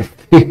hit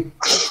anything.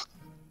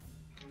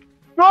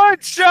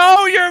 Good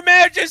show, Your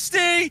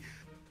Majesty!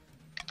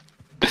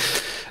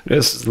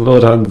 Yes,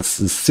 Lord Hans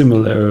is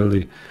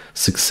similarly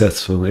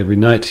successful. Every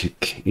night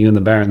you and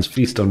the barons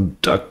feast on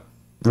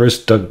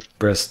roast duck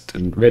breast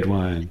and red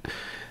wine.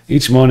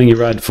 Each morning you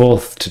ride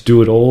forth to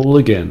do it all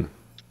again.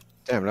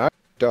 Damn it,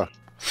 duck.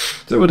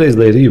 Several days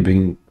later you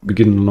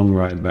begin a long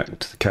ride back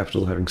to the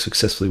capital, having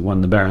successfully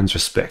won the barons'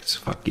 respect.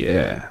 Fuck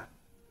yeah.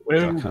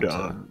 Well Duck hunter.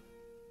 done.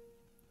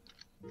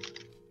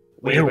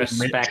 We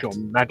respect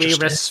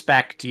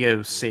you,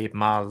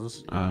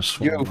 seibmoz.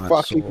 You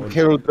fucking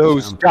killed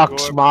those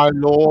ducks, my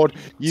lord.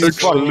 You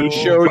fucking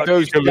showed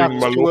those ducks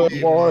to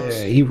a war.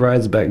 Yeah, he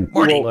rides back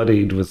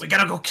bloodied with... We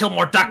gotta go kill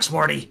more ducks,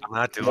 Morty. I'm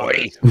not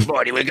doing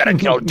Morty, we gotta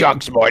kill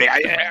ducks, Morty.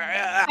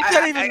 It's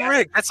not even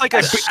rigged. That's like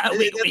a.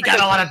 We got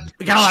a lot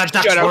of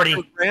ducks, Morty.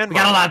 We got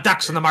a lot of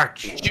ducks in the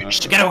march.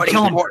 We gotta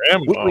kill them.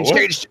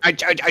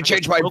 I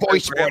changed my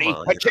voice, Morty.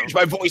 I changed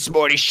my voice,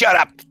 Morty. Shut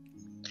up.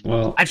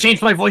 Well, I've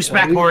changed my voice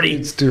back, Morty.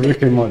 It's to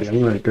Rick and Morty.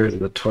 I'm gonna go to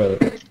the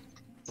toilet.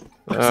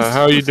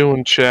 How you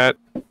doing, chat?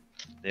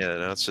 Yeah,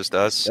 now it's just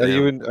us. Are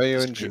you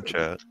in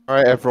chat? All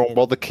right, everyone.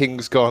 While the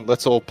king's gone,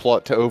 let's all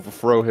plot to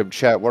overthrow him.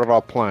 Chat. What are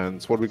our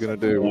plans? What are we gonna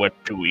do? What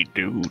do we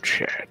do,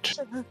 chat?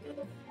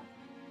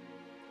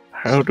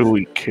 How do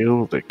we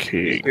kill the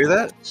king? Hear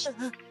that?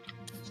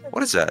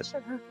 What is that?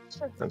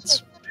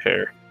 That's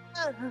Herr.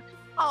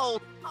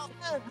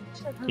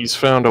 He's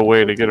found a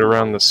way to get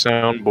around the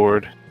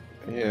soundboard.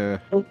 Yeah.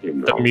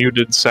 The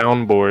muted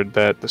soundboard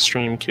that the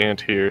stream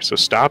can't hear, so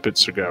stop it,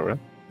 Sugara.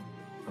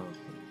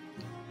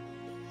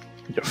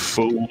 You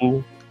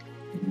fool.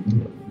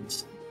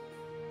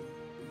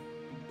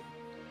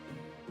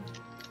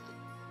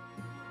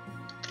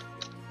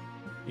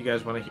 You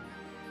guys want to?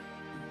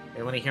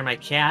 You want to hear my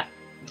cat?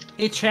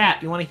 Hey,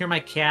 chat. You want to hear my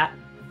cat?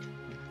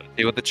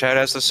 See what the chat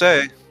has to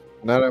say.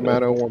 No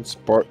matter once,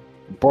 Bart,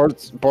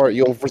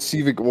 you're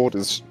receiving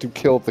orders to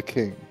kill the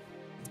king.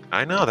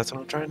 I know, that's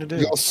what I'm trying to do.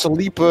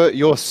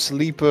 Your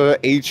sleeper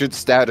agent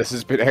status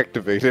has been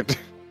activated.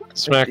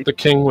 Smack the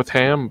king with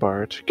ham,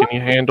 Bart. Can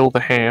you handle the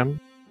ham?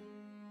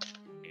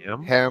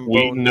 Ham?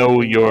 We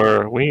know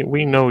your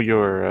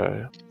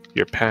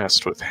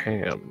past with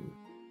ham.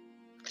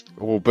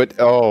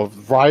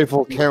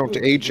 Rival Count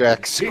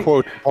Ajax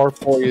quote, "Our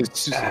boy is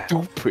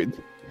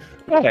stupid."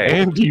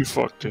 And he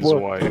fucked his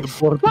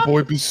wife. Our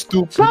boy be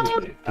stupid.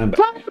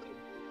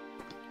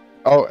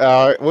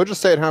 We're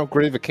just saying how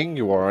great of a king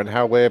you are and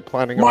how we're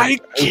planning on... My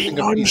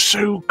king, I'm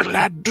so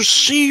glad to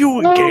see you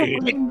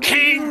again.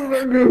 King!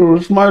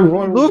 It's my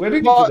royal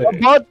wedding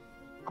today.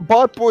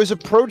 Bart Boy is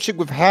approaching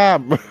with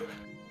ham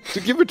to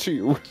give it to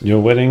you. Your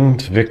wedding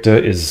to Victor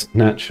is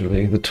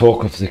naturally the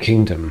talk of the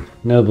kingdom.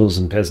 Nobles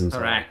and peasants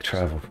alike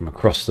travel from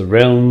across the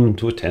realm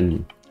to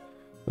attend.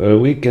 For a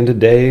week and a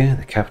day,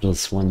 the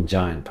capital's one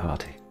giant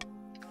party.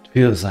 It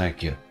feels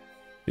like you're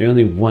the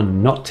only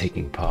one not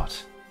taking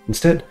part.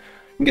 Instead,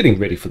 I'm getting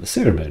ready for the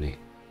ceremony.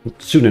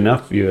 Soon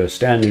enough, you're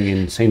standing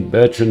in St.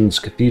 Bertrand's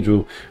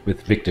Cathedral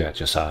with Victor at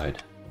your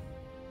side.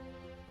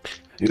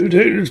 You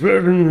take this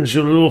Bertrand as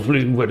your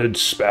lawfully wedded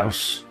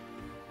spouse.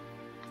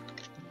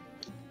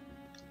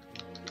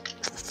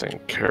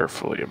 Think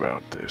carefully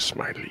about this,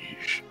 my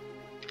liege.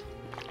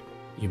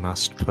 You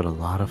must put a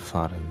lot of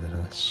thought into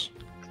this.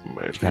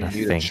 You gotta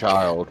think.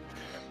 Child.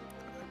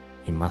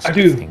 You must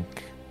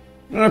think.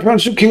 I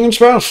pronounce you king and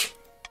spouse.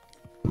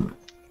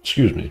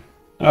 Excuse me.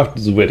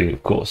 After the wedding,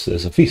 of course,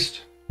 there's a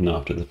feast. And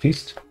after the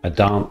feast, a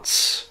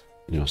dance.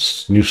 Your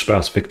new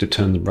spouse Victor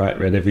turns bright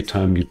red every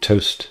time you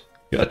toast.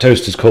 A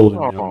toast is called.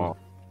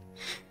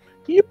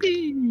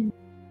 Yippee!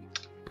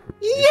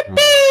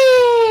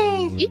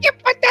 Yippee!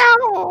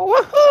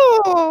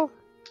 Woohoo!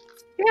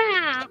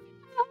 Yeah!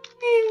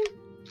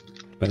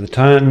 By the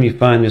time you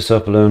find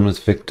yourself alone with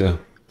Victor,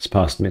 it's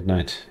past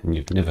midnight, and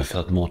you've never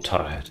felt more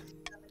tired.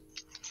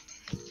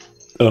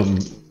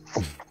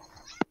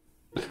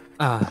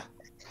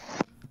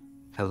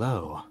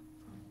 Hello.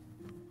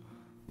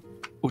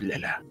 Ooh la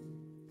la.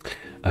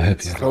 I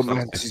hope you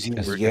Romance as in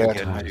the tired air.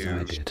 as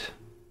I did.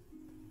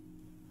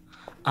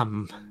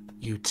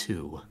 You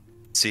too.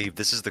 See,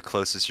 this is the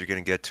closest you're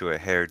gonna get to a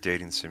Herr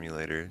dating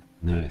simulator.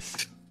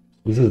 Nice.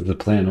 This is the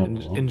plan all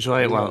along.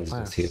 Enjoy it while it I was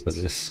lasts. here for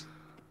this.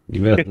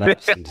 You both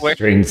lapsed into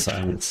strange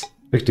silence.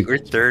 Victor, We're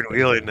third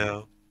wheeling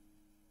now.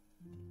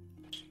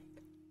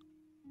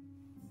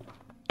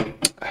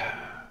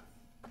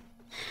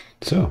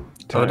 So,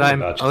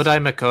 Odai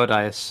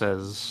Makodai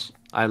says,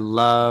 I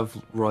love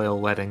royal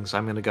weddings.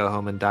 I'm gonna go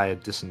home and die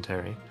of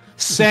dysentery.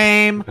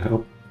 Same!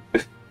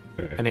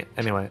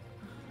 Anyway.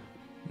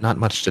 Not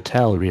much to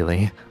tell,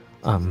 really.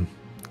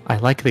 I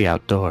like the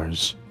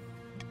outdoors.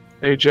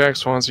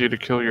 Ajax wants you to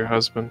kill your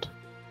husband.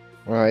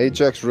 Wow,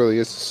 Ajax really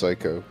is a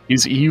psycho.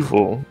 He's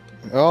evil.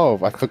 Oh,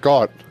 I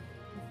forgot.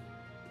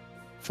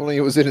 If only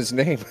it was in his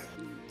name.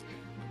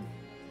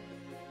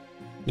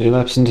 They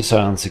lapse into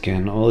silence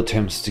again. All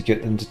attempts to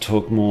get them to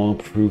talk more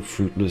prove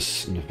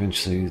fruitless, and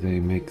eventually they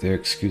make their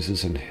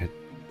excuses and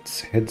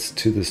heads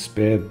to the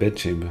spare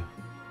bedchamber.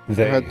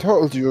 I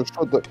told you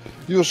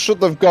you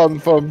should have gone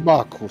for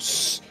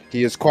Marcus.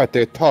 He is quite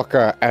a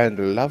talker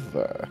and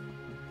lover.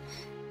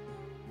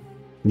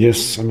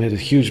 Yes, I made a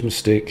huge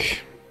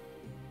mistake.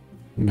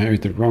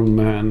 Married the wrong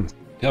man.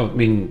 Oh, I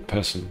mean,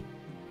 person.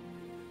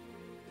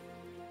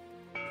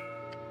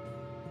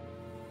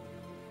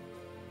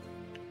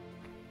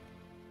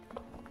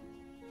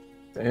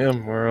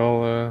 Damn, we're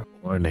all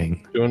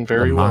Warning. doing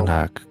very the well.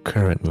 monarch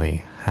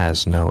currently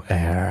has no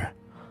heir.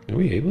 Are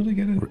we able to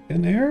get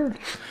an heir?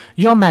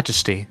 Your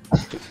Majesty,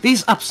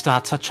 these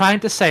upstarts are trying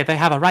to say they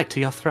have a right to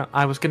your throne.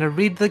 I was going to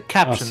read the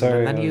caption,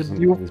 sorry, and then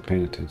I was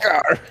paying attention.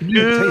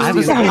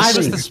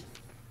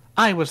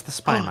 I was the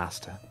spy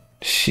master.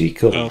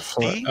 Sheikle.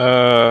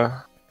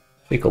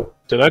 Sheikle.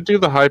 Did I do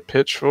the high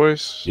pitch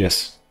voice?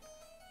 Yes.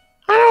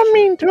 I don't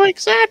mean to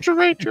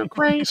exaggerate, Your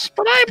Grace,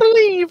 but I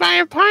believe I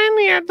have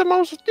pioneered the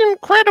most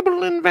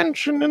incredible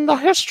invention in the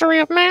history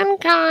of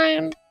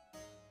mankind.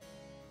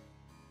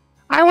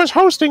 I was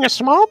hosting a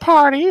small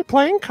party,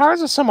 playing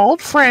cards with some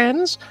old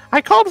friends.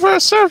 I called for a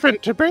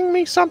servant to bring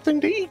me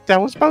something to eat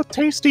that was both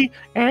tasty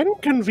and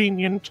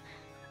convenient,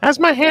 as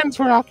my hands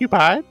were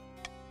occupied.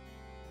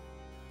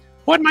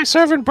 What my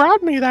servant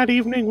brought me that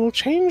evening will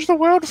change the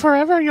world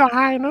forever, Your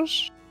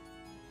Highness.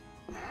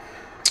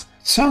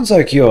 Sounds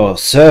like your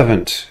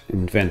servant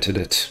invented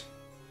it.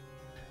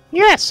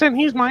 Yes, and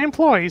he's my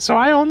employee, so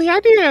I own the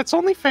idea. It's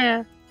only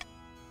fair.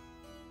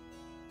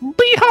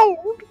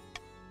 Behold!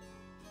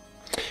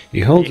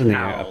 He holds in the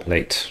air a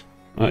plate.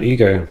 Oh, you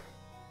go.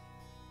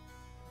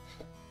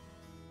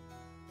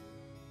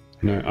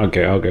 No, I'll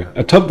go.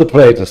 Atop the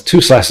plate, there's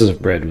 2 slices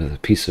of bread with a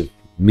piece of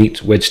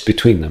meat wedged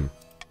between them.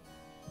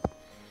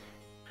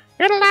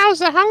 It allows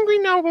the hungry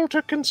noble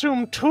to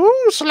consume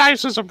 2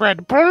 slices of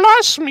bread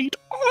plus meat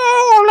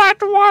all at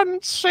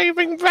once,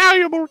 saving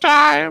valuable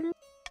time.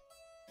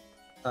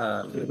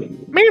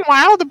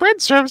 Meanwhile, the bread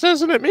serves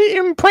as an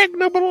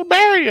impregnable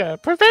barrier,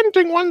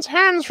 preventing one's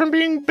hands from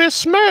being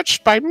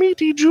besmirched by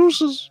meaty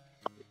juices.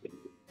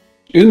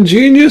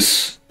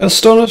 Ingenious,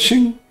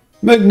 astonishing,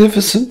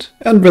 magnificent,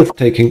 and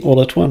breathtaking all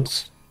at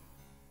once.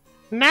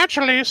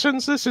 Naturally,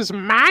 since this is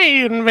my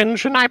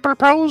invention, I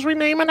propose we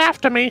name it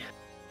after me.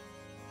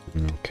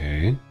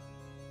 Okay.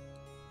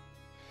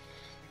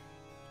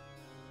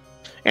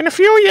 In a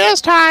few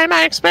years' time,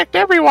 I expect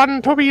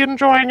everyone to be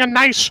enjoying a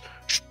nice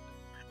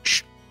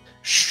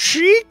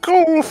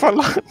shekel for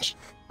lunch.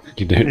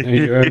 You don't know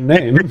your own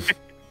name.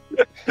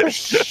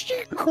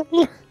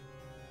 Shekel.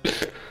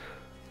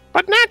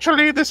 But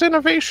naturally, this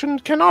innovation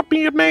cannot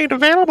be made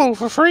available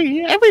for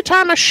free. Every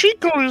time a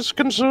shekel is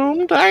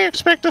consumed, I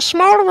expect a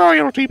small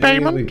royalty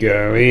payment.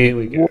 Here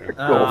we go.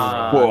 No.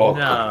 Hold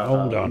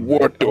on.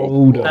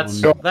 Hold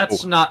on.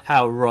 That's not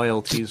how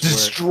royalties work.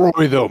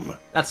 Destroy them.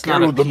 That's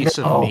not a piece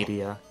of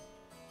media.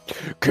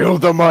 Kill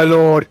them, my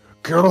lord.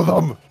 Kill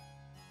them.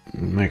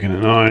 Making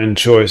an iron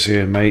choice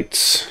here,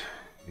 mates.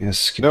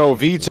 Yes. No,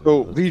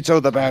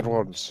 veto the bad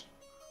ones.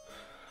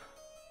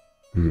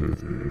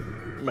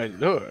 My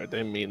lord,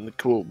 I mean,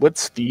 cool.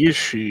 What's the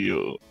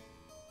issue?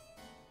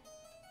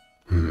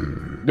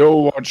 No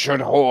one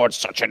should hoard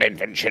such an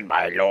invention,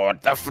 my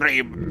lord. The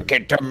free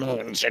market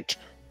demands it.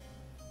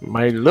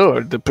 My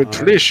lord, the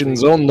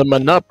patricians own the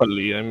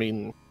monopoly. I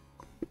mean,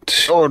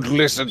 don't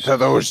listen to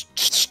those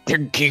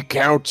stinky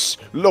counts.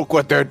 Look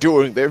what they're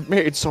doing. They've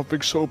made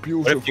something so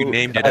beautiful. What if you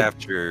named it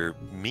after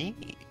me?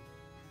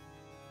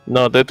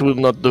 No, that will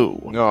not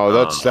do. No,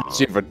 that's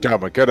even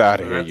dumber. Get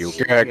out of here, you.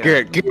 Get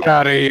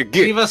out of here.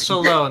 Leave us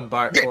alone,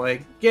 Bart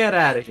boy. Get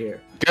out of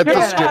here. Get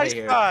out of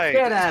here.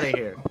 Get out of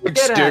here.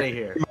 Get out of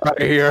here.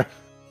 Out of here.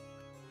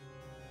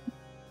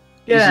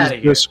 Get out of This is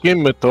here.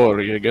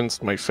 discriminatory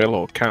against my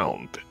fellow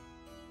count.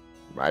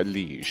 My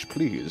liege,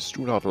 please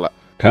do not allow.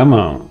 Come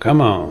on,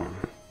 come on.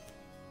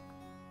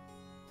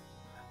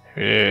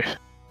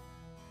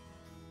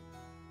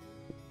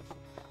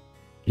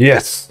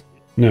 Yes.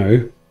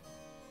 No.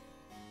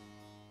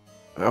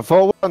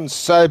 For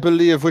once, I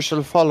believe we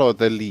shall follow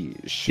the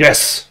liege.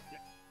 Yes.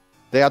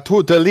 They are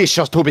too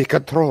delicious to be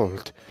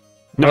controlled.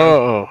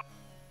 No.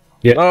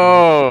 Yeah.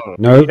 No.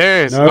 No.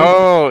 Yes. No.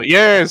 No.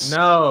 Yes.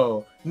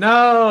 No.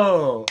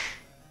 No.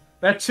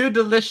 They're too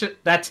delicious.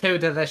 They're too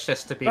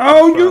delicious to be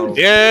Oh, controlled.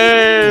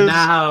 Yes.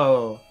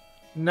 No.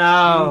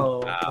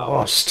 No.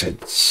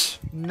 Bastards.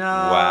 No.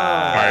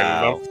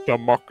 I love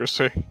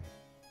democracy.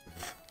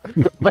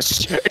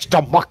 It's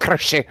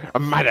democracy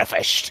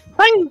manifest.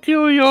 Thank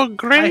you, Your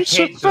Grace.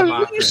 hate It's the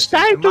democracy. least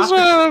I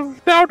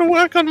deserve. Now to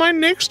work on my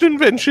next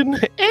invention,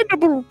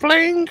 edible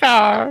playing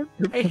card.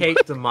 I hate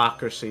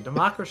democracy.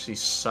 Democracy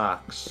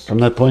sucks. From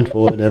that point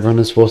forward, everyone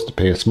is forced to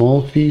pay a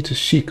small fee to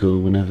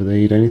Shekel whenever they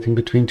eat anything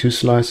between 2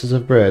 slices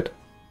of bread.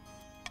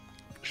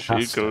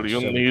 Sheikle,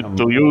 you need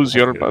to use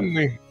your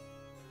money.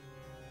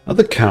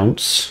 Other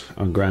counts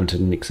are granted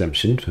an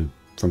exemption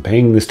from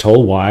paying this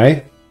toll.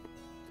 Why?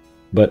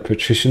 But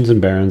patricians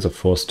and barons are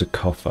forced to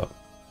cough up.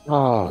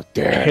 Oh,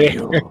 damn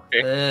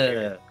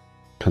you.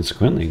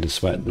 Consequently,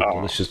 despite the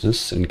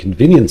deliciousness and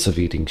convenience of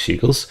eating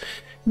sheikles,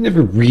 it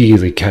never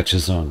really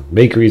catches on.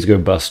 Bakeries go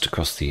bust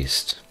across the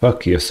east.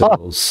 Fuck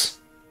yourselves.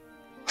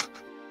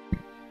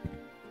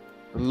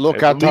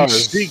 Look at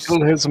us.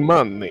 Sheikle his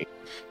money.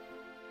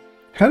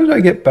 How did I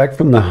get back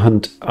from the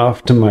hunt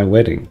after my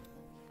wedding?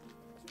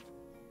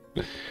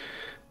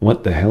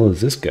 What the hell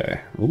is this guy?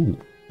 Ooh.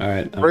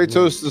 Alright.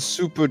 Kratos the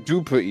super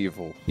duper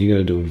evil. You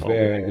gotta do a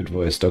very good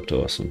voice, Dr.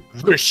 Awesome.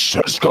 This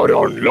has gone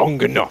on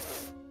long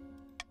enough.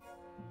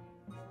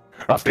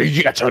 After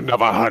yet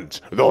another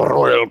hunt, the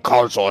royal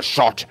consul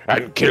shot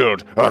and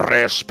killed a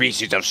rare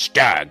species of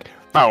stag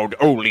found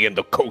only in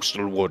the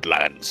coastal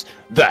woodlands.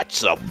 That's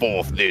the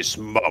 4th this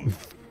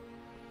month.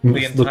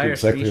 Must look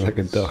exactly like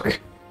a duck.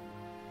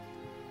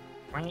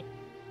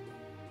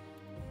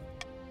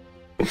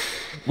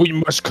 We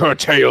must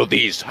curtail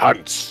these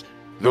hunts.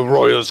 The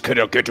royals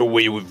cannot get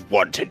away with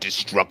wanton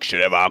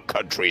destruction of our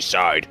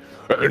countryside.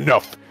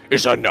 Enough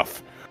is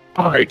enough.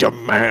 I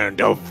demand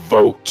a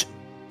vote.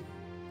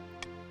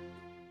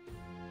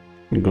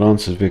 You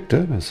glance at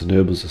Victor as the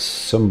nobles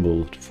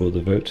assembled for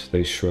the vote.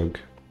 They shrug.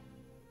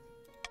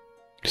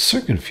 It's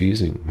so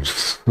confusing.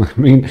 I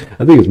mean,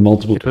 I think it's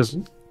multiple.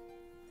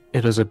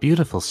 It was a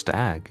beautiful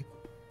stag.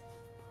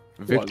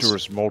 Victor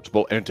is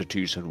multiple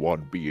entities in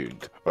one being.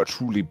 A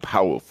truly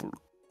powerful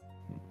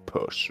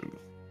person.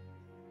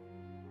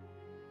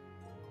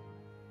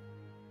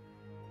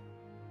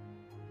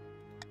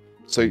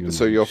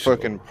 So your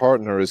fucking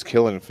partner is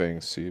killing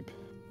things, Seib.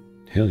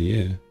 Hell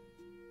yeah.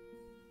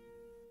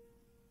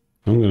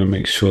 I'm gonna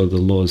make sure the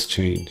laws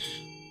change.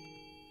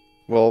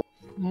 Well...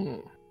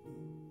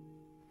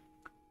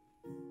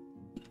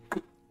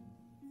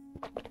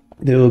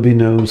 There will be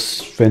no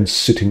fence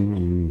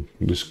sitting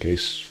in this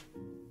case.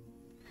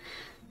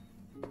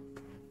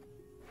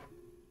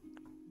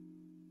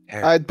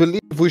 I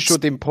believe we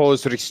should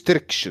impose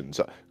restrictions.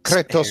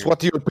 Kratos,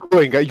 what are you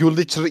doing?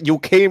 You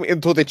came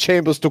into the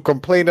chambers to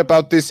complain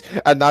about this,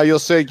 and now you're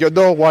saying, you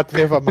know what,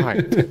 never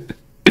mind.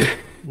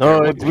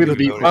 No, it will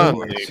be fun.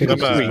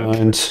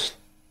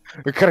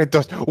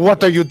 Kratos,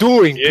 what are you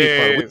doing,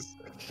 yes.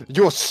 people?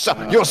 You're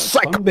psycho.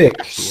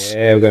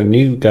 Yeah, we got a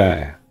new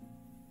guy.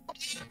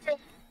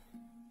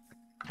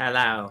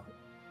 Hello.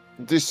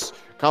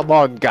 Come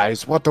on,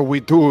 guys, what are we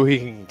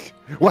doing?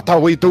 What are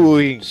we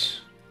doing?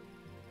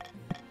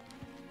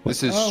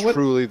 This is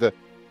truly the...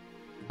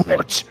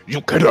 What?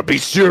 You cannot be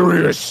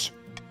serious!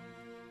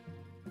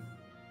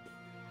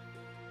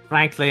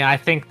 Frankly, I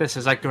think this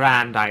is a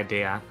grand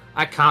idea.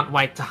 I can't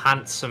wait to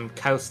hunt some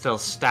coastal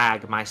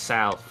stag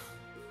myself.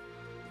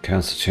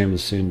 Council chamber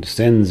soon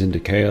descends into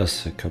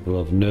chaos. A couple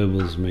of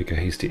nobles make a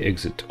hasty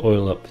exit to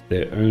oil up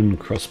their own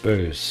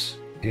crossbows.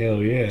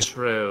 Hell yeah.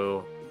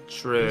 True.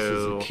 This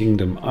is a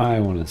kingdom I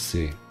want to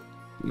see.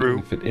 Even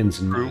if it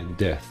ends in my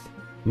death.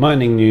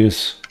 Mining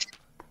news.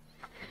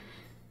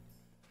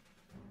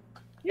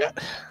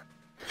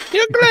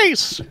 Your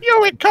Grace, you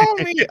would call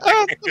me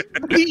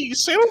the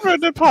silver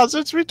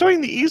deposits between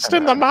the east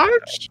and the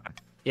march?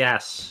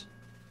 Yes.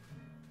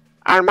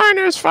 Our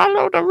miners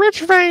followed a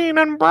rich vein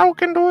and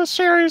broke into a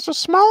series of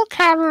small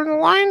caverns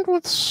lined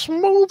with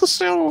smooth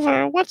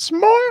silver. What's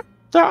more,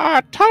 there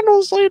are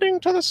tunnels leading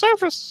to the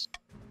surface.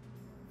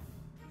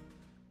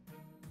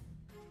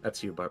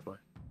 That's you, Bartboy.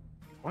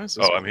 Why is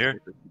this I'm here.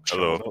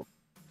 Hello.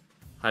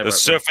 Hi, The Bartboy.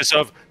 surface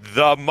of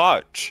the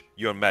march,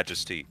 Your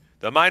Majesty.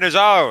 The mine is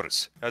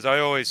ours, as I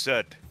always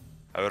said.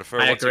 I refer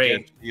once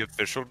again to the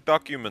official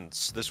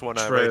documents. This one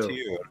I write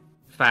here.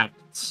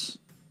 Facts.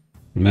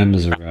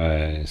 Members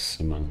arise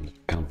among the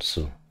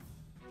council.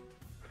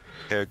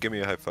 Herr, give me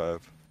a high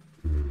five.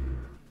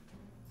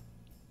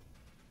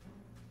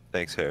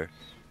 Thanks, Herr.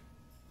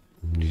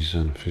 These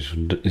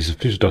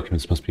official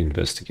documents must be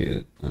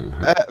investigated.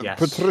 Yes.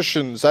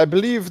 Patricians, I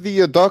believe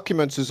the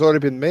documents has already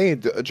been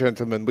made,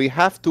 gentlemen. We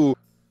have to,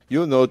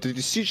 the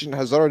decision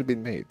has already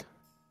been made.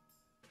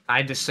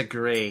 I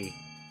disagree.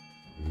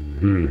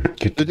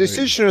 The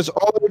decision has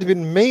already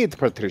been made,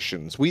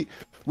 patricians. We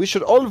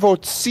should all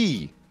vote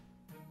C.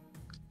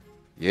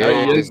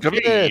 Yeah,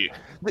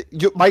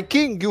 my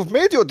king, you've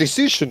made your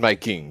decision, my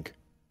king.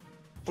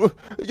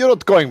 You're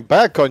not going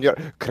back on your...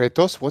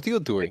 Kratos, what are you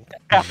doing?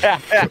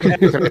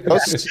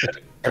 Kratos,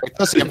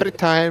 every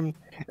time...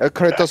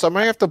 Kratos, I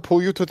might have to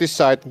pull you to the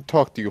side and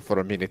talk to you for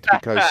a minute,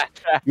 because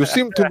you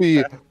seem to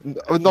be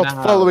not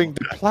following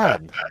the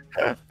plan.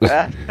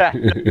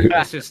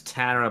 This is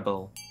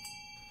terrible.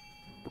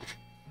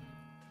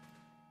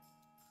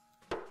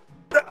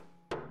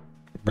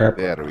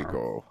 There we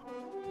go.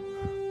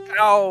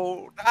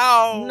 No!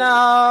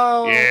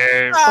 No!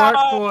 Yes.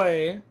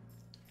 Bartboy!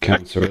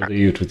 Council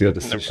relieved with your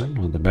decision,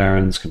 while the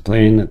barons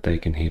complain that they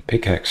can hear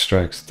pickaxe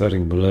strikes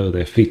thudding below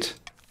their feet.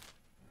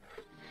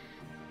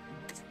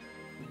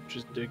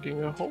 Just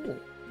digging a hole.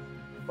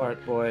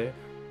 Bartboy.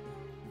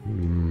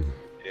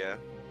 Yeah.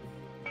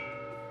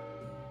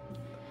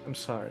 I'm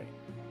sorry.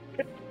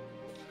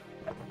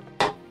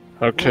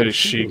 Okay,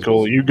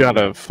 Sheikle, you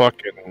gotta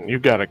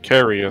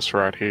carry us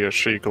right here,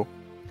 Sheikle.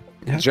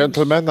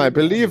 Gentlemen, I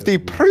believe the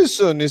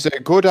prison is a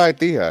good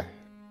idea.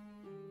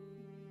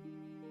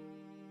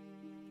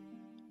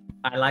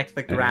 I like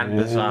the Grand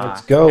Bazaar.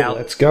 Let's go.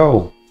 Let's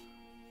go.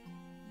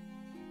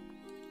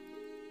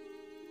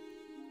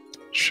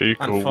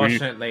 Sheikle,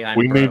 Unfortunately, we I'm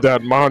need broke.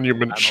 that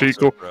monument, I'm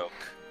Sheikle. also broke.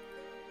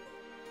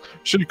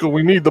 Sheikle,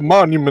 we need the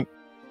monument.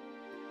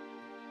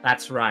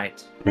 That's right.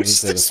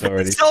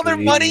 Sell their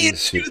money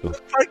into the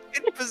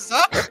fucking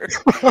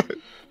bazaar.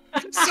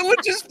 Someone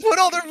just put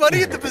all their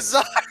money in the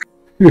bazaar.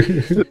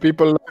 The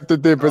people like the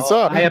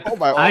bazaar.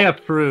 I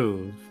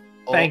approve.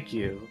 Thank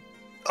you.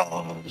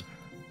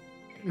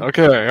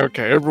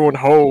 Okay, everyone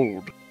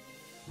hold.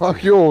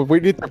 Fuck you,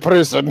 we need the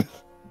prison.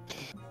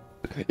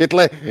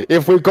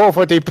 If we go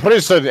for the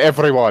prison,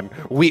 everyone,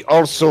 we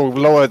also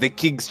lower the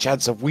king's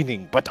chance of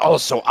winning, but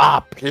also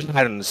our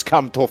plans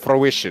come to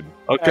fruition.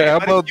 Okay, how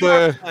about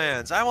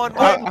plans? I want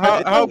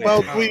how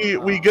about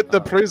we get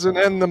the prison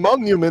and the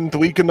monument?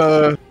 We can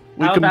both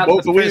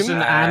the win.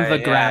 prison and the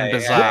Grand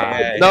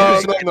Bazaar?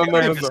 No. Get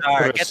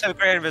the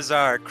Grand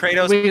Bazaar.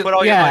 Kratos, put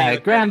all your money in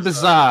the Grand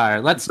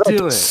Bazaar. Let's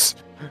do it.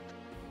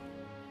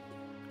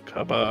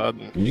 Come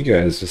on. You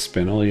guys just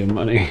spent all your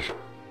money.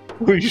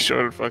 We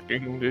sure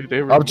fucking did,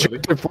 everybody.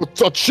 Objective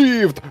was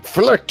achieved.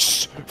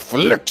 Flex.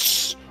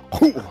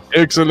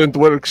 Excellent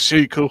work,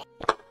 Sheikle.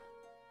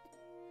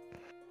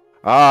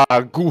 Ah,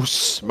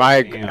 Goose,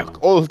 my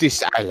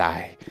oldest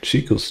ally.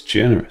 Chico's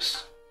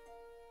generous.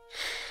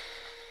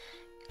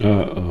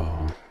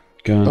 Uh-oh.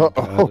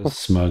 Gunpowder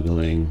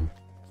smuggling.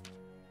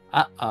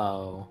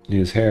 Uh-oh.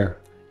 His hair.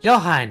 Your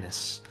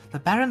Highness, the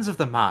Barons of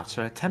the March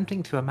are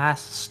attempting to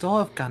amass a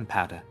store of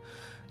gunpowder.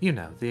 You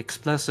know, the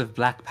explosive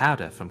black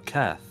powder from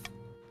KotC.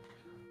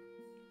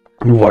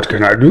 What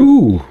can I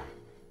do?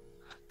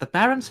 The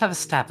Barons have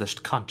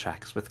established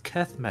contracts with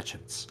KotC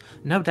merchants,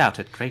 no doubt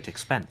at great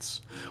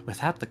expense.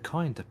 Without the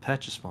coin to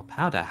purchase more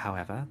powder,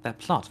 however, their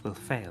plot will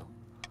fail.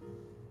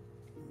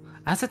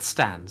 As it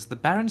stands, the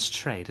Barons'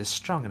 trade is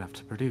strong enough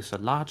to produce a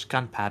large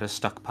gunpowder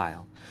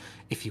stockpile.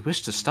 If you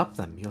wish to stop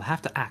them, you'll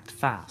have to act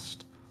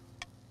fast.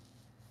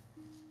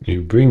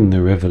 You bring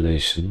the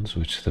revelations,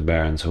 which the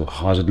barons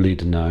wholeheartedly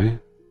deny,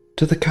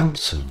 to the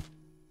council.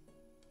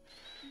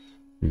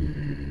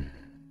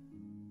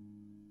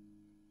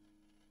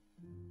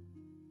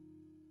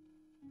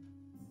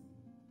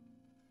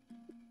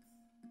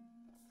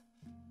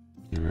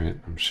 Alright,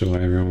 I'm sure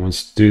everyone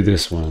wants to do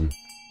this one.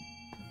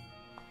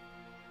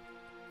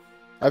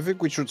 I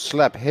think we should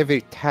slap heavy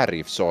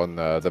tariffs on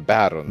the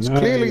barons. No.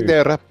 Clearly,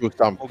 they're up to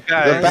something.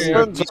 guys, the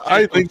barons,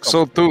 I think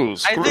so too.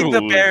 I think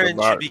the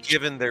barons should be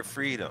given their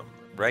freedom.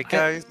 Right,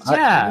 guys?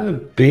 Yeah.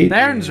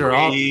 Barons are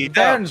all.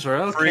 Barons are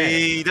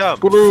okay. Freedom.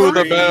 Screw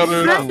the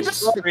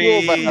barons.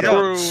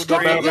 Freedom.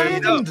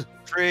 Scotland.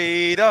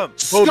 Freedom.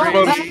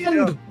 Scotland.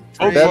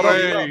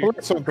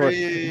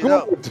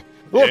 Good.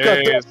 Look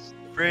at this.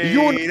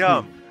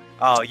 Freedom.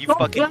 Oh, you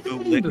fucking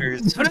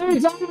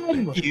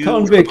bootlickers. You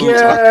Convict,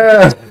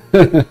 yeah!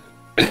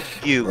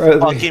 You Right.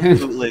 fucking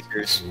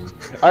bootlickers.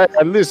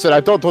 Listen, I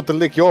don't want to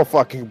lick your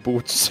fucking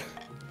boots.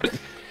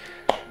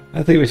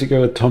 I think we should go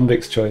with Tom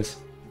Vick's choice.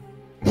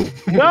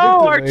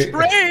 No, our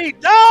trade!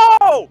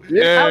 No!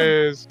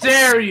 Yes. How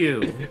dare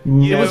you?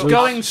 It was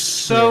going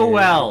so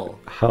well.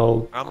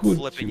 How I'm could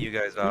flipping you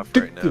guys off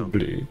right now.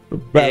 predictably the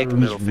Big barons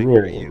middle finger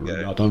roar at you guys.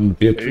 about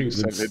unfair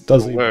treatments? Excellent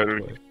Does he?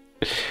 work.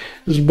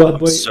 Does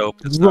Budway so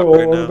pissed off right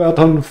roar now. about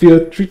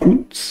unfair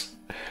treatments?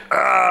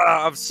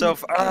 I'm so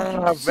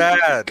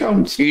bad.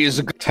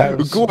 He's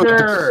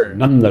Good.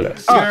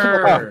 Nonetheless,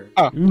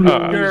 Grr. you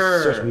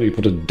certainly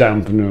put a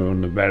dampener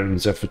on the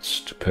barons' efforts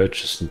to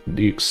purchase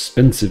the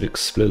expensive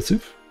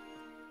explosive.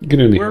 You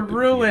can only We're hope it-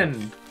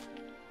 ruined.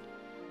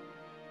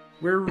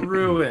 We're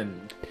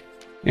ruined.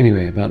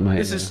 Anyway, about my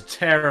This is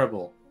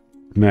terrible.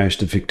 marriage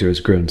to Victor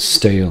has grown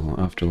stale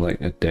after like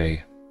a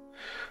day.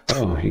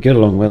 Oh, you get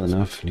along well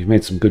enough, and you've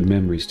made some good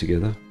memories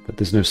together, but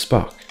there's no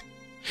spark.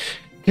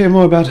 Care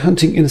more about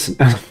hunting innocent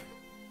animals.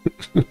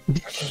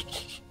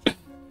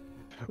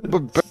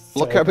 But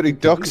look how many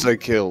ducks I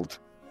killed.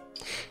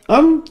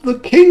 I'm the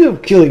king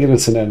of killing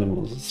innocent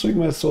animals. I swing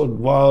my sword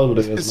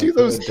wildly. You as see my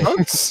those third-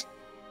 ducks?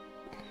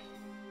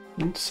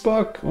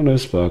 Spark or no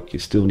spark, you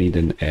still need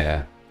an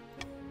heir.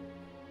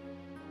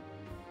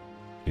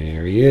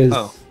 There he is.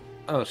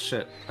 Oh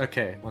shit.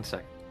 Okay, 1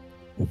 second.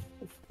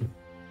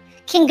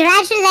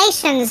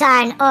 Congratulations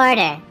are in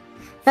order.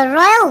 The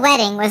royal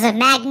wedding was a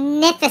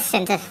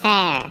magnificent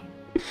affair.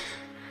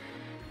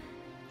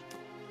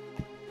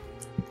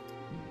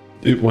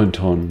 It went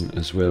on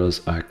as well as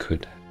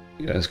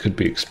could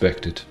be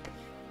expected.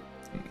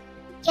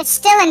 You're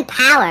still in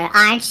power,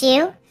 aren't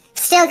you?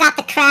 Still got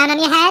the crown on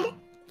your head?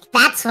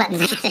 That's what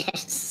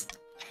matters.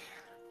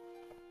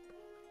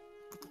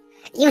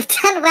 You've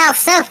done well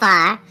so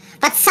far,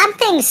 but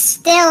something's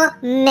still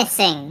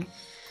missing.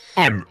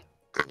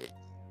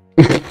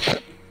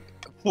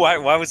 Why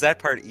was that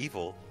part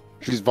evil?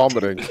 She's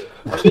vomiting.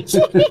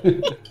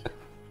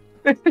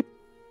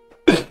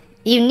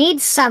 You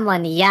need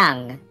someone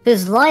young,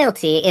 whose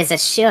loyalty is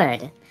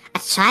assured. A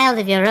child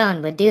of your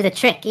own would do the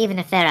trick, even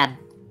if they're a...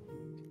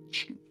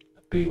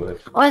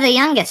 or the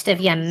youngest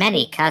of your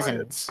many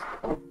cousins.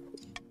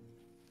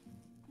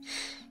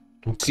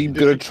 Is he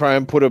gonna try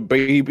and put a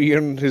baby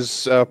in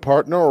his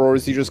partner, or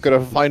is he just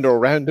gonna find a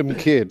random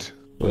kid?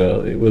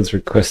 Well, it was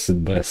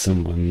requested by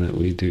someone that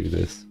we do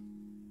this.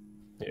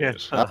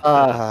 Yes.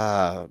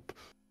 My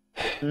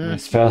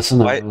spouse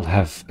and I will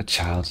have a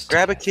child.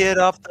 Grab a kid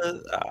off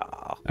the.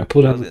 I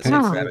pulled out the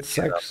pencil. It's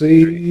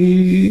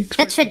actually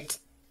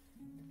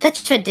the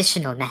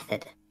traditional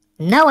method.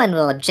 No one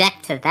will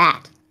object to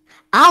that.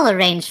 I'll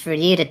arrange for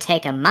you to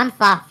take a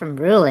month off from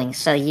ruling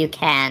so you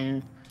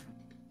can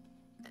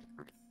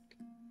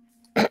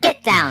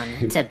get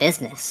down to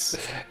business.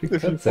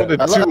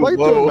 I'd like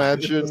to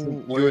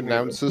imagine you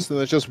announce this and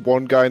there's just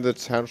one guy in the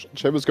town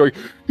chambers going.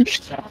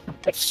 Yeah,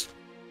 that's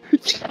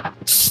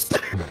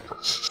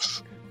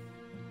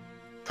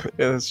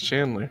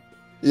Chandler.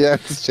 Yeah,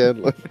 it's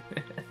Chandler.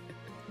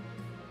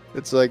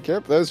 It's like,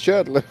 yep, that's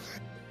Chandler.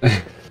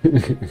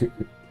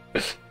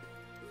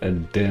 A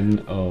den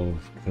of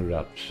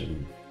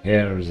corruption.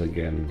 Hares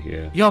again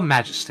here. Your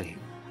Majesty,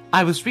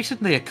 I was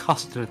recently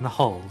accosted in the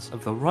halls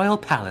of the royal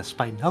palace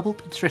by noble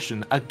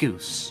patrician a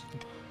goose.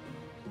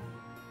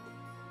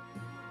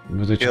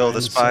 Kill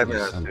the spy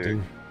master.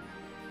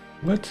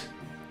 What?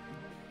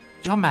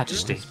 Your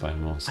Majesty,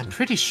 I'm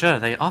pretty sure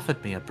they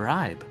offered me a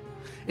bribe.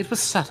 It was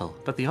subtle,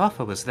 but the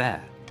offer was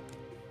there.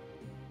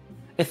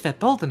 If they're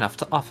bold enough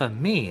to offer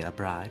me a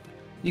bribe,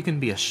 you can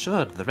be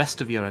assured the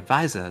rest of your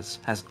advisors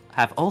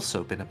have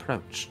also been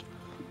approached.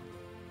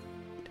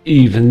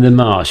 Even the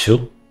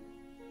marshal?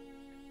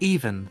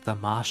 Even the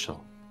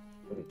marshal.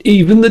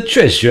 Even the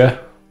treasurer?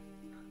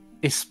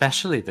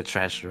 Especially the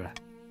treasurer.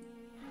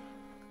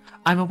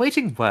 I'm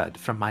awaiting word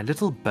from my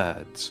little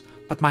birds,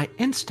 but my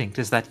instinct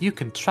is that you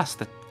can trust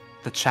the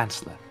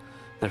Chancellor.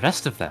 The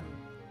rest of them,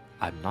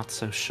 I'm not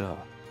so sure.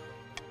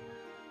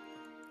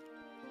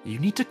 You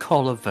need to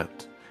call a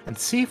vote and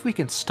see if we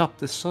can stop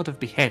this sort of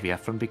behavior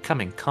from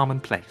becoming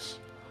commonplace.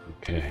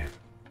 Okay.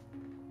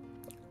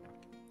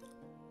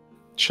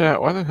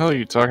 Chat, why the hell are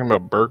you talking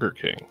about Burger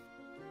King?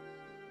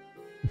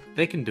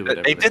 They can do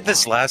whatever they did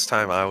this last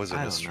time I was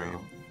in the stream.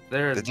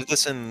 They did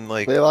this in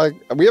like.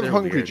 We have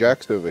Hungry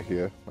Jacks over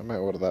here. I might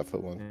order that for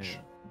lunch.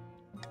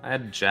 I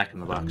had Jack in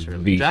the Box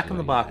earlier. Jack in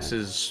the Box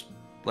is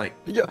like.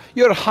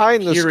 Your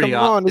Highness, come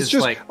on! It's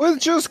just we're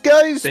just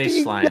guys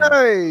being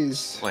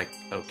guys. Like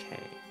okay.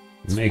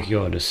 Make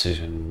your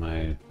decision,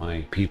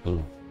 my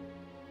people,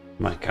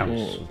 my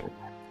council.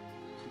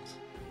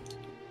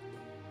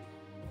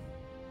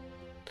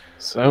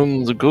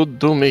 Sounds good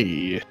to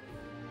me.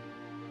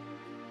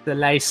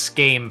 Delay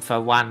scheme for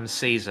one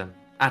season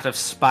out of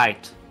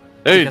spite.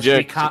 Hey,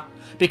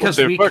 because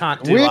we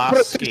can't do we our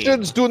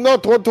politicians do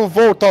not want to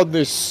vote on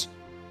this.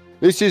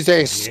 This is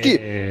a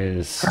scheme.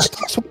 Yes.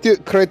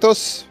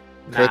 Kratos.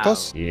 No.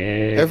 Kratos.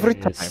 Yeah. Every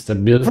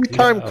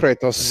time.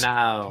 Kratos.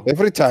 No.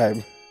 Every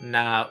time.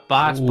 No,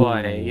 Bart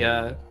boy,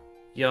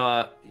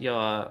 you've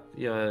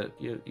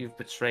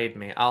betrayed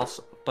me.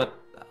 But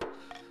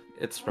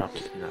it's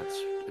probably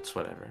it's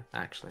whatever.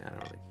 Actually, I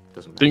don't really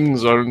doesn't matter.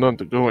 Things are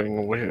not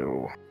going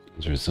well.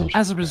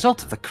 As a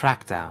result of the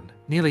crackdown,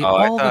 nearly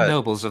all the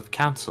nobles of the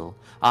council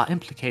are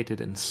implicated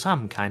in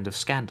some kind of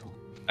scandal.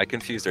 I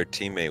confused our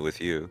teammate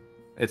with you.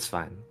 It's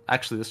fine.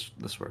 Actually,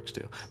 this works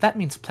too. That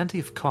means plenty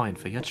of coin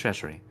for your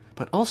treasury,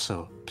 but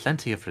also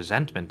plenty of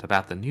resentment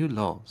about the new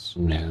laws.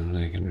 Yeah,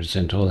 they can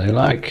resent all they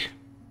like.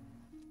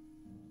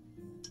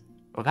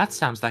 Well, that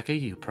sounds like a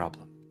you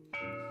problem.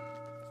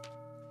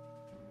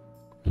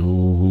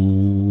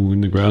 Oh,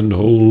 in the grand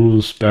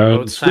hall,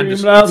 Sparrow scream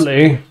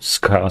loudly.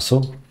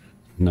 Castle.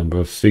 A number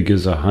of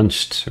figures are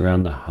hunched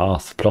around the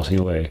hearth, plotting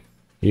away.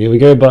 Here we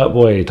go, Bart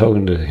Boy,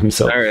 talking to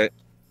himself. All right.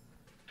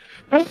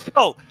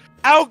 Oh,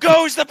 how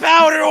goes the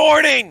powder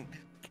hoarding?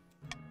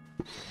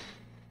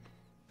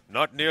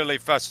 Not nearly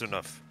fast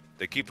enough.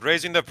 They keep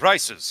raising the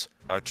prices.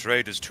 Our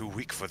trade is too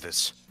weak for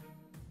this.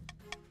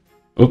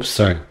 Oops,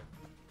 sorry.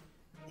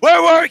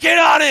 We're working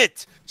on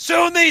it!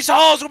 Soon these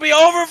halls will be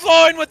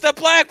overflowing with the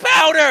black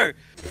powder!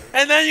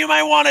 And then you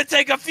might want to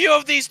take a few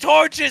of these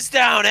torches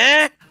down,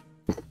 eh?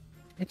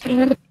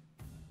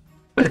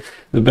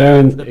 The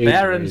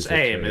Baron's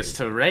aim is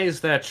to raise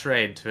their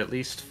trade to at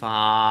least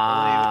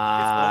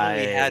 5. If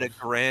only we had a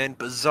grand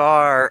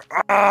bazaar.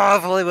 Oh,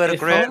 if only we had a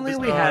grand bazaar.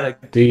 We had a...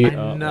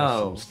 I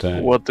know.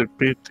 What a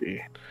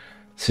pity.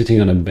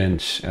 Sitting on a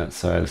bench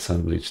outside a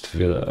sun-bleached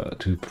villa,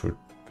 two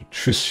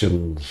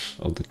patricians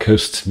of the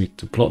coast meet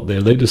to plot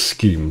their latest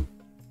scheme.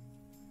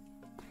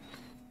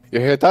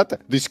 You hear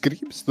that? The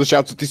screams, the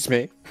shouts of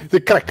dismay,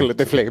 the crackle of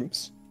the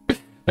flames.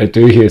 I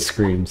do hear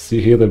screams.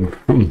 You hear them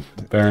from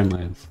the barren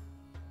lands.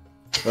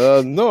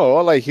 No,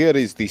 all I hear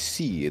is the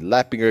sea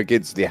lapping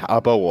against the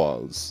harbor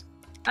walls.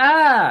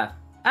 Ah!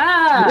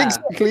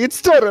 Exactly,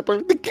 it's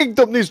terrible. The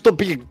kingdom needs to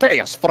be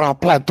chaos for our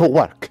plan to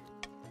work.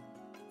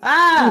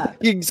 The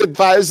king's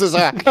advisors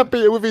are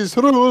happy with his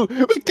rule.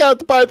 We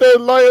can't buy their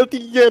loyalty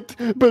yet.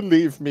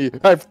 Believe me,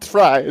 I've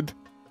tried.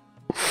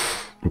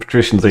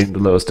 Patricians aim the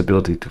lowest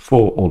ability to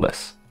 4 or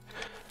less.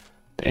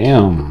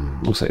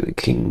 Damn, looks like the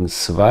king's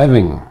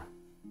surviving.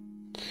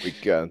 We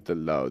can't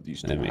allow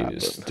these to happen.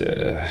 Just,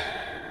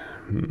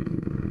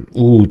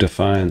 Ooh,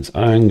 Defiance.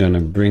 I'm gonna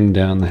bring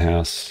down the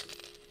house.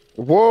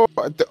 Whoa,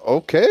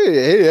 okay,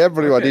 hey,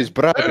 everyone is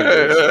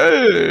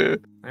bragging.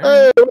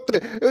 Hey,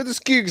 this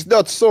king's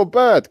not so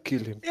bad.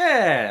 Kill him.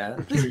 Yeah.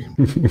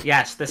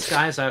 Yes, this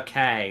guy's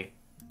okay.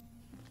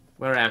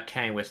 We're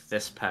okay with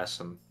this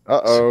person.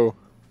 Uh-oh.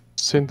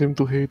 Send him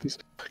to Hades.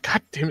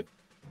 God damn it.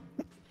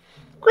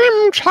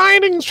 Grim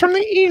tidings from the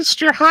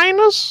east, your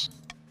highness.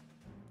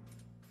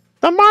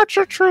 The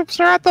Marcher troops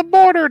are at the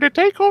border to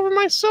take over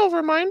my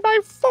silver mine by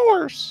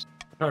force.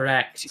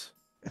 Correct.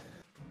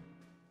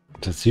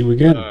 Let's see you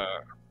again.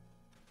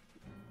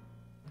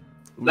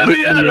 Let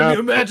me at him,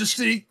 your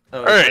majesty! Oh,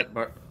 Alright.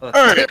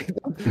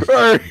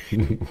 Alright.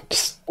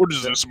 What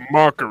is this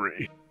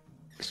mockery?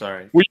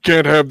 Sorry. We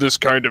can't have this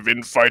kind of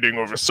infighting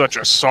over such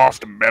a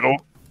soft metal.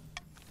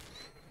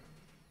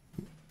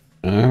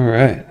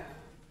 Alright.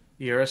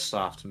 You're a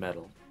soft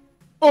metal.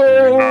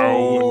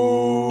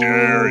 How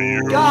dare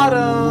you? Got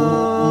him!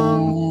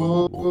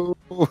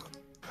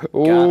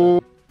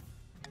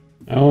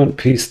 I want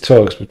peace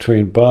talks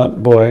between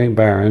Bart Boy,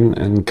 Baron,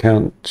 and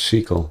Count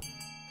Shekel.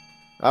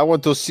 I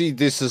want to see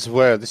this as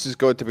well. This is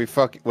going to be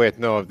fucking... Wait,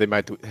 no, they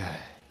might do...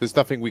 There's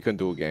nothing we can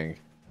do, gang.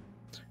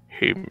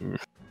 Him.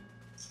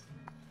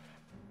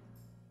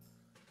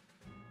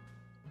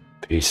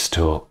 Peace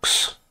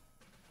talks.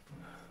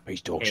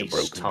 Peace talks are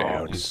broken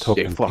down. He's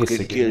talking They're fucking piss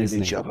killing again, each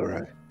isn't he?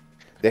 other.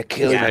 They're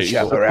killing Yeah, each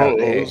other out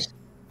there.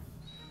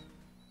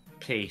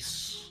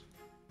 Peace.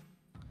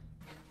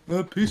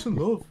 Peace and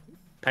love.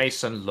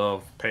 Peace and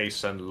love.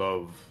 Peace and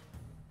love.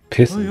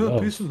 Peace Oh and yeah,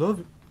 love. peace and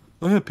love.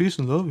 Oh yeah, peace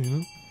and love, you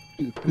know.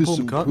 Paul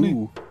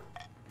McCartney.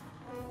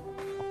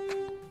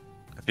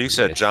 If you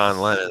said John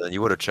Lennon, then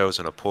you would have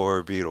chosen a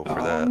poor Beatle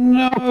for that.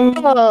 No!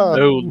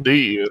 Oh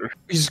dear.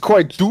 He's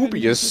quite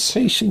dubious.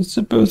 Patience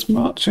of both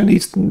March and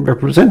Eastern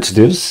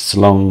representatives. It's a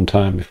long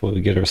time before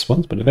we get a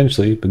response, but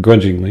eventually,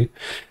 begrudgingly,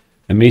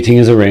 a meeting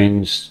is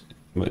arranged.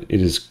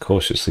 It is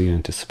cautiously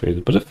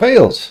anticipated, but it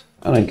failed.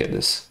 I don't get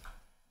this.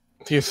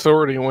 The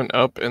authority went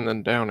up and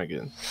then down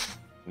again.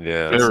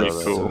 Yeah, Very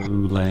so cool. So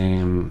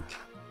lame.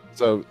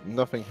 So,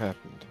 nothing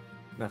happened.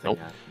 Nothing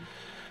happened.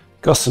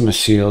 Gossamer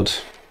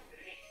Shield.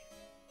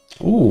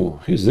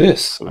 Ooh, who's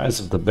this? Eyes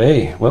of the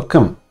Bay.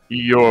 Welcome.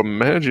 Your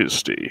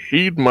Majesty,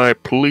 heed my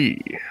plea.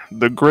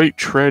 The great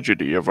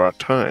tragedy of our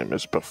time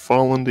has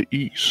befallen the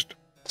East.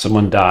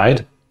 Someone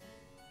died?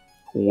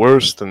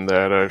 Worse than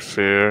that, I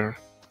fear.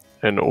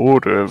 An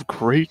order of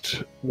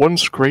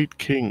once great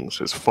kings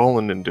has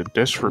fallen into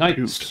disrepute.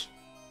 Knights.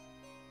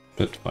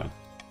 But fine.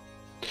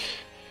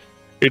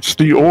 It's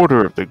the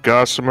order of the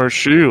Gossamer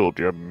Shield,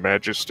 Your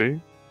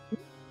Majesty.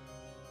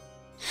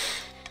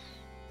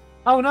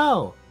 Oh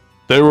no!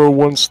 They were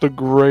once the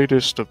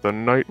greatest of the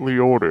knightly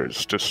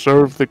orders to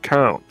serve the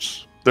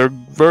counts. Their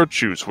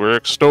virtues were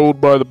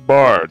extolled by the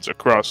bards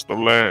across the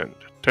land,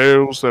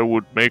 tales that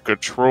would make a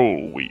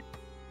troll weep.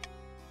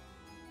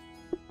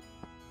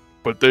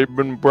 But they've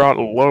been brought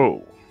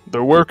low.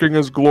 They're working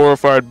as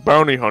glorified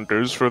bounty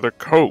hunters for the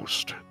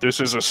coast. This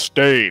is a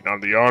stain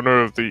on the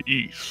honor of the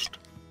East.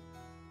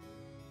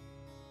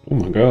 Oh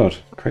my god.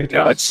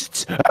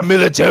 Kratos. Our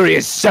military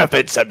has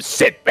suffered some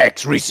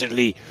setbacks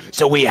recently,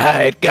 so we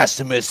hired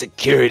Gossamer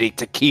Security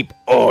to keep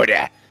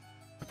order.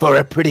 For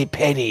a pretty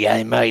penny,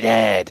 I might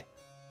add.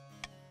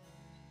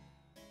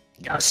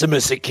 Gossamer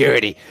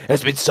Security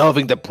has been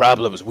solving the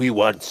problems we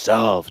want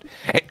solved,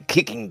 and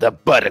kicking the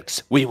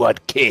buttocks we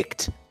want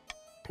kicked.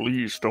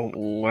 Please don't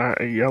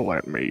yell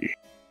at me.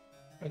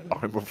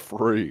 I'm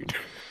afraid.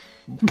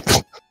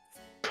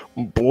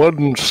 Blood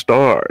and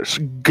Stars,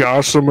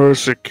 Gossamer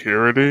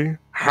Security?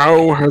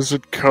 How has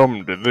it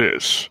come to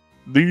this?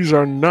 These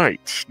are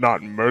knights,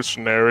 not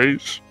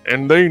mercenaries,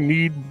 and they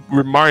need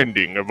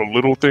reminding of a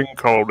little thing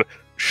called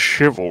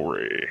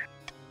chivalry.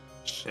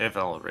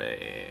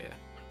 Chivalry.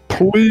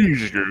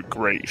 Please, Your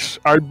Grace,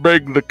 I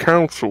beg the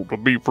council to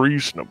be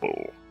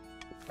reasonable.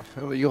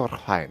 Oh, Your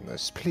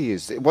Highness,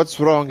 please, what's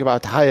wrong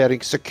about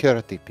hiring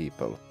security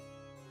people?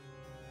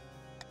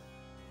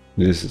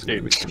 This is going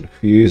to be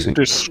confusing.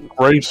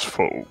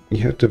 Disgraceful. You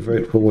have to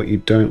vote for what you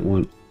don't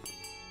want.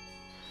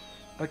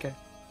 Okay.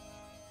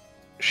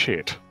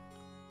 Shit.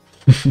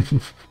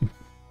 I'm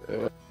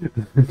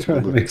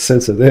trying to make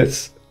sense of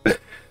this. Okay,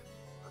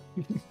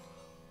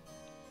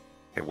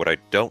 what I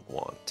don't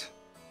want.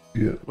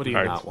 Yeah. What do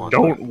you not want? I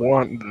don't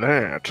want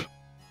that.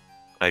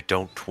 I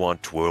don't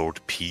want world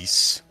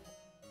peace.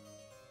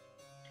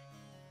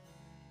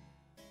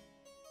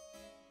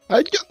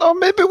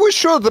 Maybe we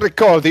should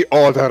recall the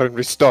order and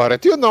restore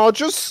it.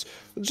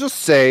 Just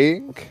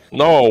saying.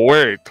 No,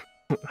 wait.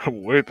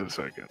 Wait a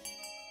second.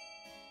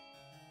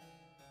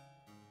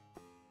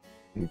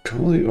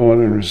 Call the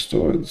order and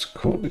restore this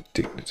court with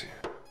dignity.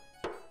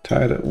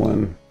 Tied at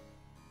 1.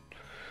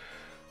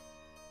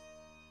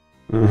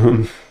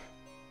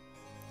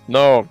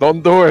 No,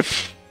 don't do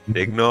it.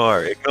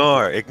 Ignore.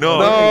 More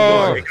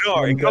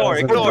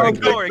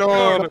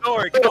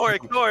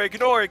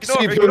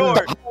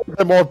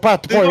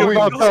bat boy,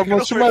 without how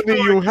much money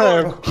you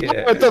have.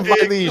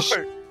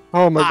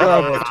 Oh my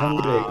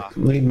god.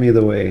 Lead me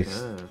the way.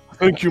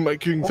 Thank you, my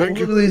king. Thank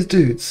you. Look at these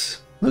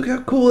dudes. Look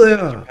how cool they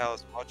are.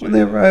 When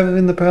they arrive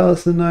in the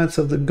palace, the knights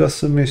of the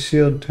Gossamer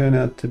Shield turn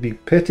out to be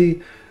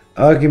petty,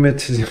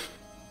 argumentative,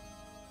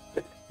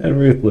 and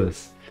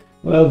ruthless.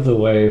 Worlds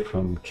away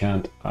from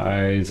Count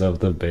Eyes of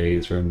the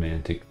Bay's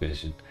romantic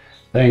vision.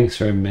 Thanks,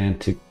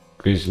 romantic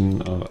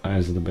vision of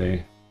Eyes of the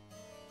Bay.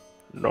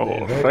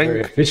 No,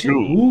 Very thank efficient.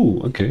 you. Ooh,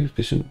 okay,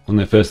 efficient. On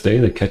their first day,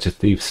 they catch a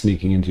thief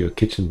sneaking into your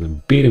kitchen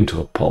and beat him to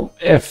a pulp.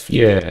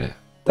 Yeah.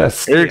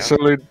 That's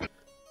excellent.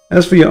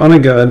 As for your honor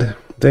guard,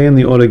 they and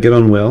the order get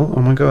on well.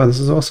 Oh my god, this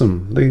is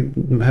awesome. They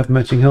have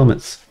matching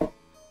helmets.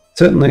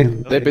 Certainly.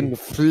 They've been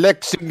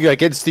flexing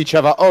against each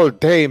other all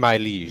day, my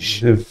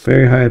liege. They have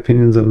very high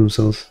opinions of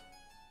themselves.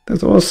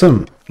 That's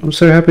awesome. I'm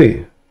so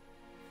happy.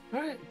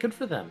 Alright, good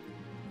for them.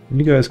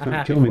 You guys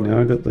can't kill me now.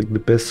 I got like the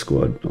best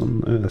squad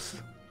on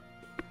Earth.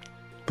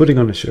 Putting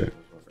on a show.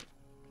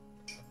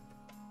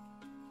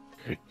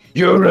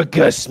 Your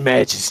August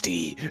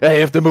Majesty, I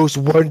have the most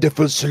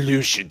wonderful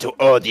solution to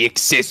all the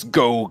excess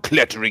gold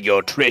cluttering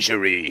your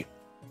treasury.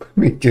 Let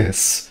me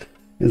guess.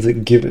 Is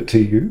it give it to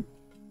you?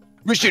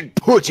 We should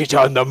put it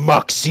on the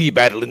mock sea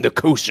battle in the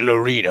coastal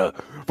arena.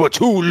 For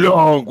too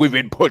long, we've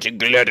been putting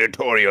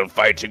gladiatorial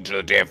fighting to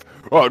the death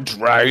on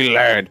dry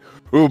land.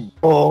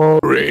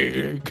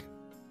 Boring.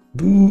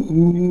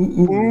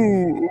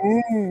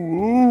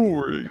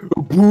 Boring.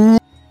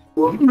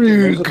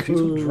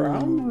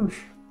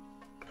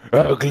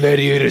 Our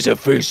gladiators have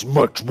faced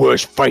much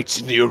worse fights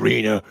in the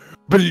arena.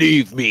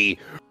 Believe me.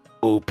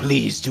 Oh,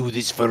 please do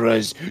this for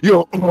us,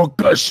 your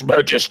august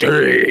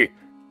majesty.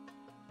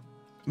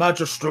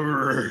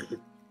 Majesty.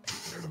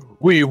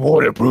 We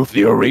waterproof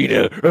the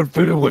arena and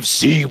fill it with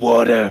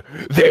seawater.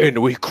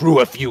 Then we crew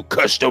a few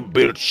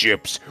custom-built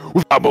ships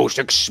with our most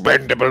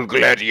expendable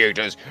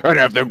gladiators and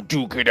have them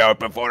duke it out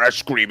before a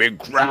screaming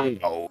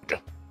crowd.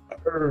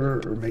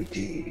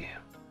 Matey.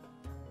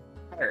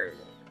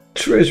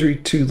 Treasury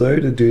too low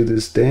to do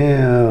this.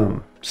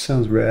 Damn.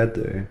 Sounds rad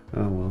though.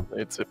 Oh well.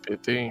 It's a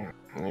pity.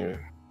 Yeah.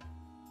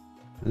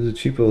 There's a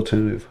cheap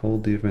alternative.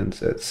 Hold the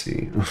events at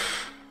sea. Oh,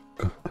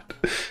 God.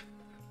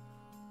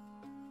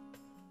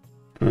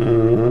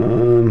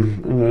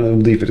 I'm gonna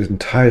leave it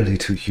entirely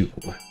to you.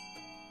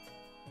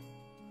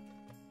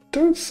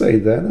 Don't say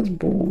that. That's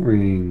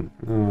boring.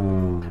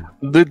 Oh.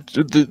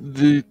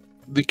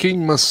 The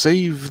king must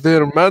save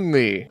their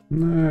money.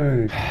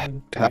 No.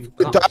 I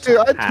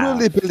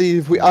truly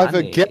believe we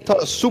either get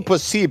a super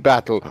sea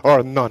battle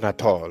or none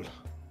at all.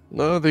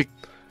 No, the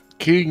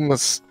king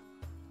must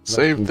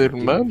save their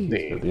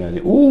money.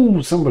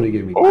 Oh, somebody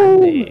gave me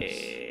money.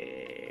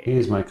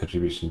 Here's my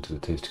contribution to the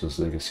Tasticles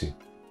legacy.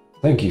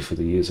 Thank you for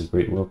the years of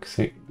great work.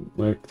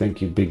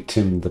 Thank you, Big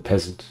Tim the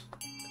peasant.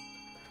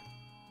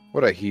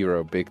 What a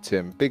hero, Big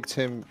Tim. Big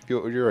Tim,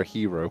 you're a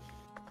hero.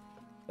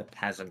 The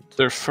peasant.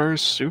 Their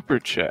first super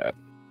chat.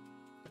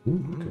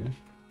 Ooh, okay.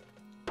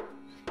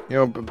 You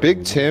know,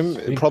 Big Tim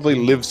probably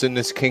lives in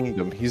this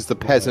kingdom. He's the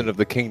peasant of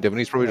the kingdom, and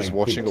he's probably just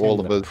watching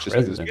all of us.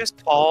 Did you guys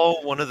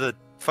call one of the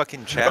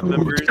fucking chat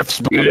members?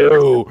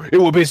 Below. It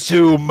will be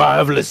so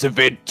marvelous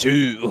event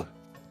too.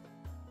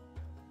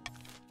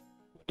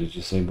 What did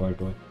you say, Bard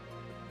Boy?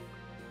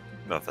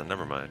 Nothing.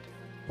 Never mind.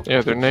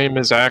 Yeah, their name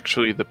is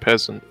actually the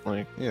peasant.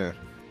 Like. Yeah.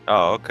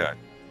 Oh, okay.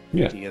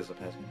 Yeah. He is a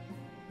peasant.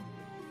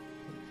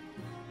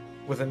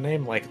 With a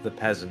name like the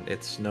peasant,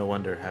 it's no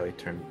wonder how he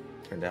turned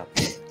out.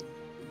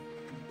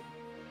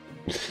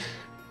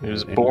 He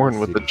was born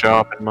with a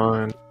job in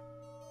mind.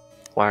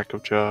 Lack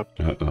of job.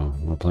 Uh-oh.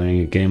 We're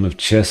playing a game of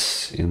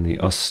chess in the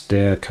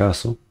austere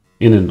castle.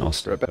 In an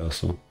austere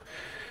castle.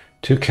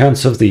 2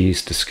 counts of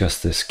these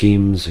discuss their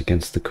schemes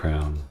against the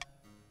crown.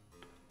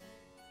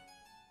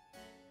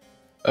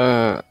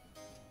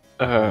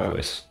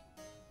 Voice.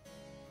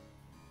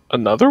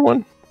 Another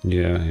one?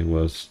 Yeah, it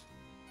was.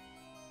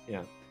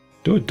 Yeah.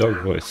 Do a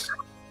dog voice.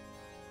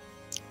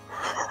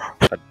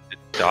 A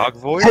dog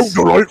voice? How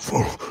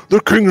delightful!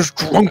 The king is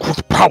drunk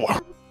with power.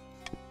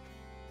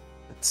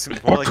 It's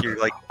more like you're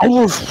like. I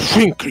was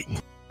thinking,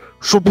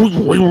 should we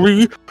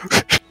really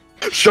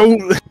show?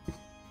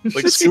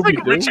 Like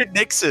Scooby-Doo? Richard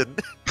Nixon.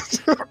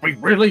 We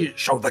really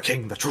show the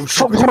king the true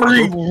Should secrets.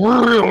 we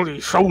really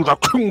show the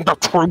king the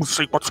true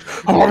secrets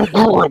of our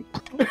group?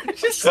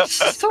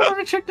 Still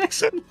Richard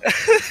Nixon.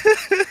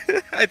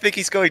 I think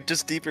he's going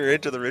just deeper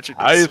into the Richard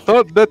I Nixon.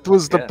 thought that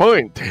was the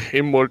point.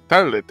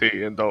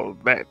 Immortality and all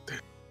that.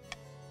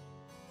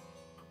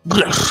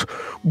 Yes,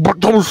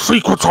 but those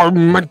secrets are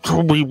meant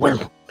to be,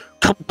 well,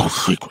 kept a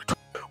secret.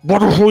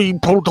 What if we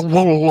pulled the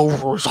wool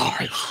over his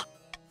eyes?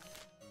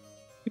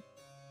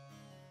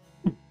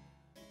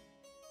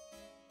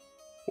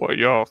 What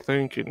y'all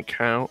thinking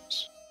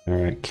counts?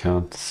 Alright,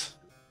 counts.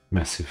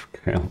 Massive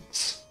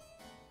counts.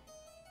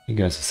 You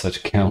guys are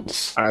such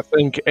counts. I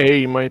think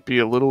A might be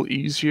a little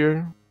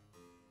easier.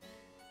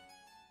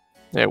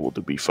 Yeah, we'll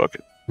do B, fuck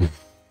it.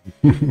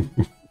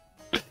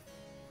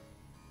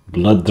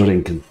 Blood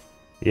drinking.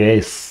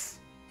 Yes,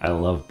 I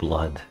love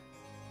blood.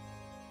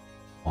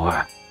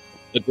 What?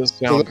 It does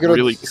So, sound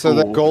really cool. so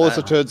the goal is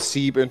to turn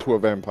Seib into a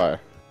vampire.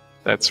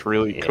 That's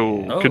really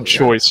cool. Oh, Good yeah.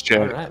 choice,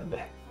 Jack. Alright.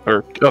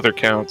 Or other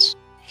counts.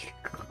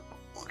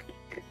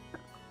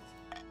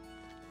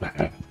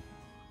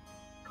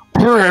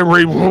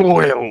 Very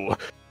well.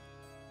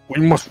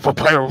 We must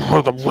prepare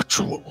for the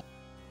ritual.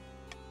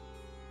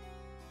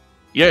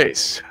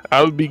 Yes,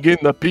 I'll begin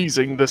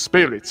appeasing the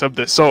spirits of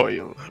the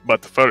soil,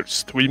 but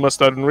first we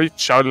must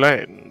enrich our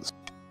lands.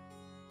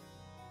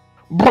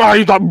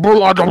 By the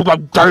blood of the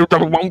dead,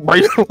 it won't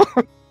be.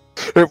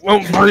 It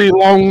won't be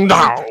long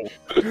now.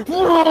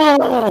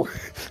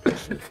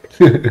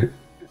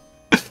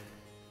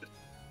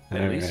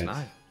 At least Alright.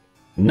 9.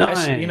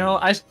 Nine. You know,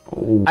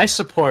 Ooh. I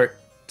support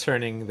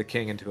turning the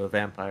king into a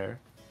vampire.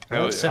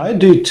 I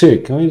do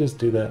too. Can we just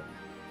do that?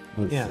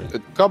 Let's Yeah. see.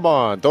 Come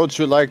on, don't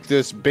you like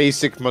this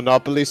basic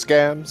Monopoly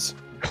scams?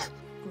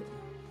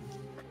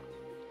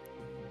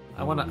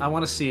 I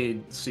wanna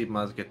see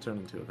seibmoz get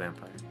turned into a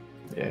vampire.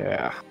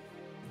 Yeah.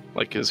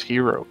 Like his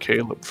hero,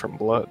 Caleb from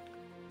Blood.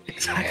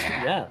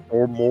 Exactly. Yeah.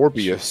 Or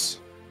Morbius.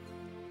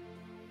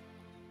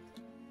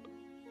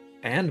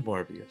 And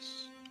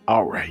Morbius.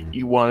 Alright,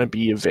 you want to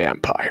be a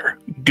vampire.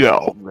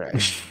 Go. Right.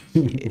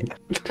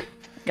 It's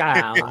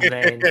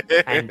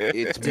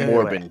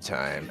Morbin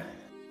time.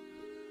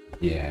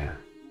 Yeah.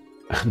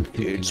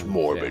 It's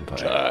Morbin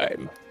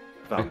time.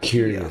 A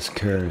curious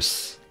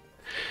curse.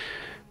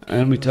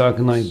 And we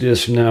talking like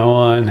this from now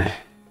on.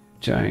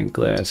 Giant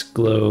glass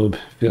globe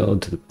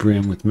filled to the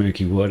brim with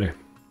murky water.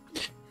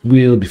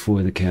 Wheeled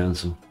before the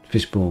council.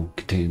 Fishbowl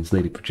contains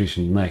Lady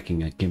Patrician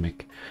lacking a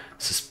gimmick.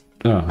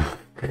 Oh,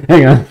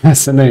 hang on,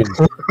 that's the name.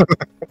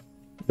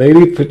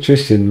 Lady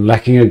Patrician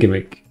lacking a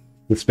gimmick.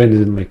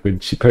 Suspended in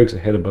liquid, she pokes her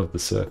head above the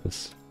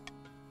surface.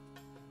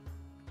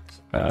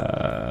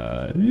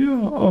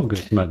 Yeah, all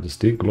good,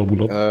 Majesty.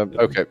 Global.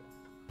 Okay.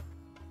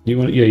 You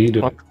want? Yeah, you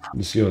do it.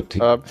 It's your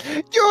team.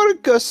 Your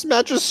August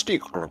Majesty.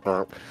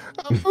 A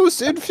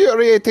most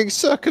infuriating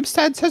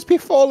circumstance has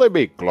befallen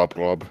me. Glub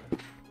glub.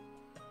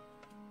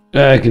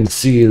 I can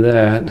see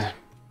that.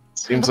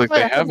 Seems like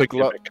they have a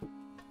gimmick.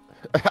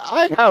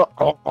 I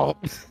have.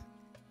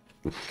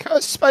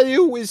 Cursed by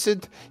you,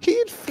 wizard.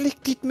 He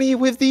inflicted me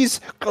with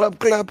these glub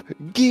glub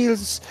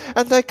gills,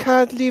 and I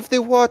can't leave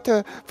the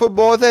water for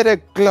more than a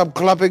glub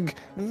glubbing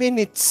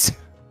minutes.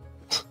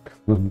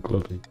 Glub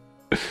glubbing.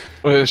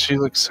 Is she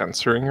like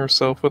censoring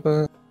herself with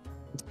that?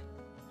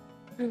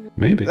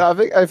 Maybe.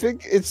 I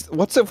think it's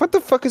what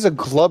the fuck is a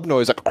glub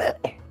noise?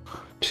 Like,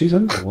 she's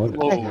underwater.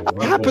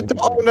 I happen to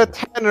own a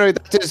tannery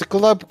that is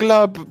glub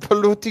glub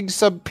polluting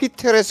some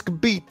picturesque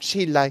beach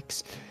he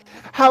likes.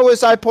 How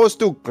is I supposed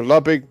to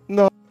glubbing?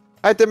 No.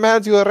 I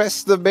demand you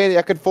arrest the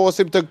maniac and force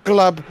him to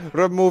glub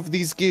remove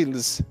these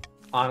gills.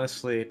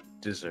 Honestly,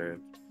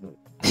 deserved.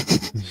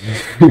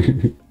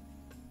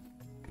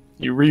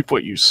 You reap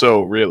what you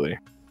sow, really.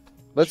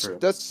 Let's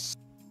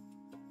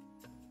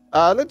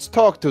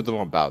talk to them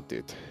about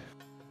it.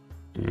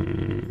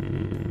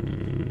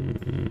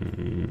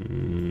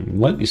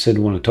 What? You said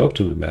you want to talk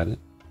to him about it?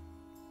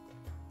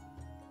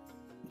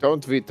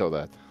 Don't veto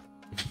that.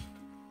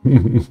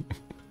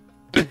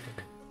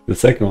 The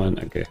second one,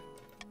 okay.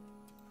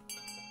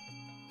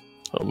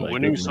 Oh my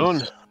Winning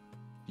goodness. son.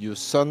 You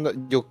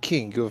son, you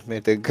king, you've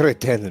made a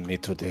great enemy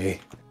today.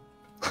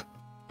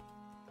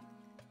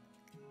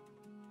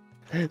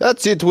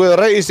 That's it, we're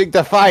raising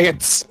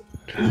defiance.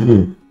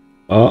 I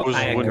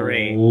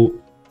agree.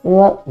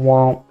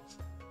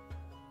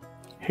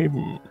 Hey,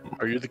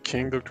 are you the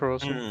king, Dr.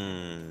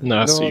 Austin?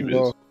 Nah, No, Seib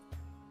no. is.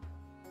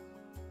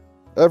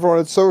 Everyone,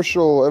 it's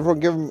social. Everyone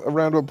give him a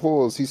round of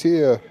applause. He's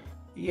here.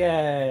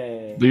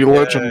 Yay! The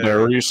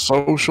legendary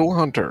social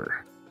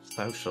hunter.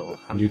 Social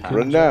You hunter. can-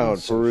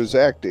 Renowned for his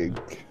acting.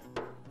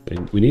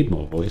 We need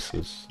more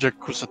voices.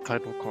 Jack was a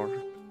title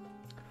card.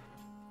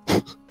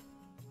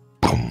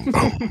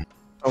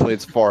 Only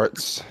it's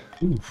farts.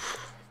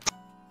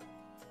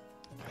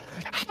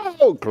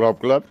 How glub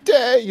glub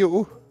dare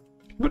you?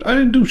 But I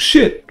didn't do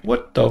shit.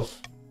 What the?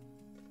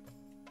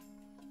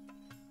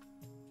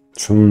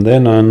 From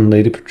then on,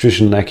 Lady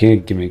Patrician, lacking a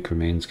gimmick,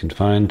 remains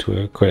confined to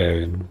her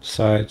aquarium,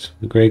 beside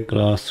the great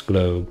glass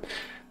globe,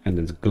 and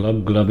its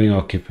glub-glubbing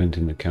occupant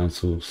in the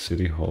council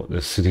city hall.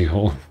 The city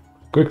hall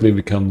quickly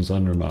becomes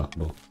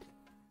unremarkable.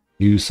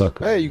 You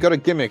sucker. Hey, you got a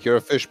gimmick. You're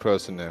a fish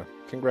person now.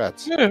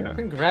 Congrats. Yeah.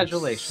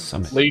 Congratulations.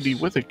 Summit. Lady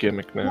with a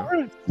gimmick now. Now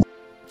you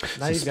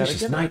got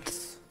Suspicious it.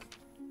 Knights.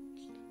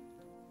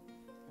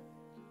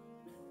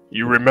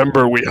 You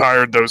remember we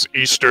hired those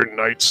Eastern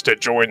Knights to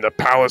join the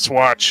Palace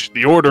Watch,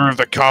 the Order of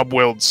the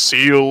Cobwelled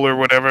Seal or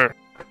whatever?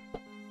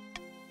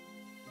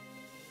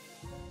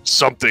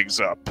 Something's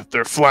up.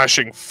 They're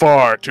flashing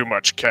far too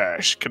much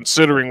cash,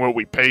 considering what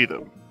we pay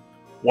them.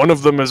 One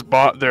of them has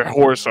bought their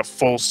horse a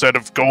full set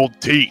of gold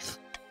teeth.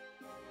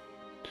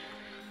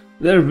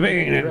 They're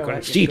vain and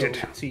conceited.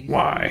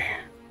 Why?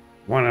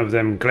 One of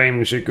them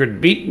claims she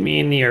could beat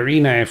me in the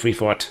arena if we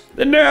fought.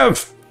 The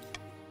nerve!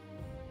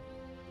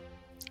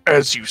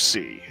 as you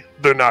see,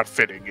 they're not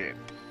fitting in.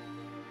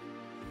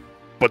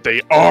 But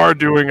they are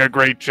doing a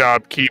great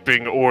job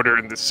keeping order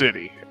in the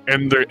city,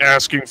 and they're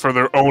asking for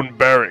their own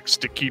barracks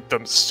to keep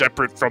them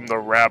separate from the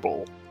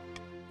rabble.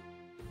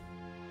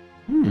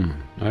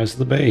 Eyes of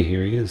the Bay,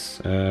 here he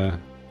is.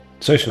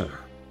 Social.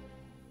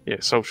 Yeah,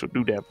 social,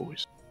 do that,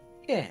 boys.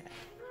 Yeah.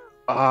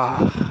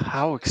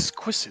 How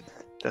exquisite.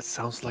 That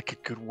sounds like a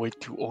good way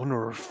to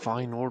honor a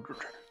fine order.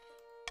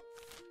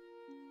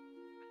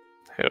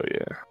 Hell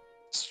yeah.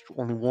 It's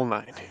only one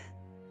line.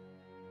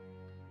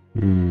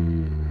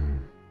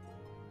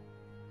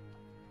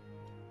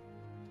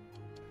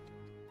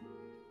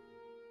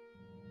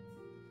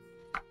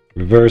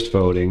 Reverse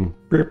voting.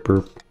 Burp,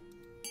 burp.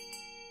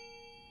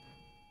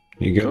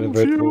 You gotta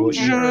vote for what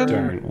you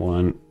don't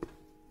want.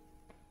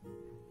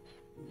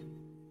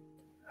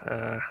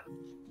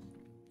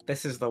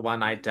 This is the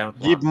one I don't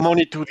want. Give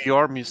money to the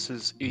army,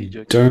 says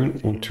Ajax.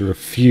 Don't want to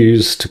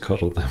refuse to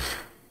cuddle them.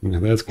 Now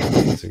that's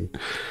confusing.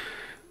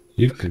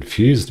 You've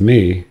confused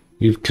me.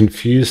 You've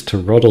confused to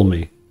roddle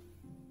me.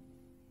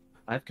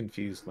 I've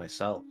confused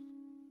myself.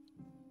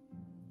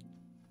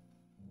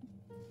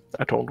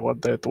 I don't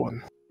want that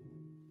one.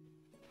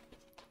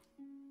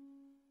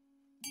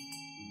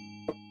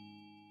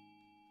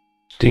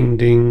 Ding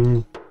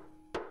ding.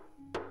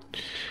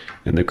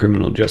 And the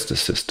criminal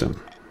justice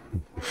system.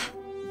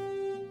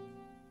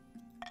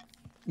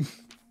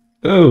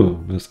 Oh,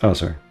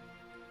 sorry.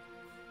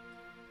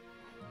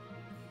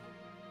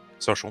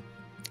 Social.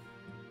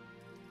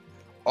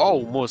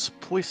 Oh, most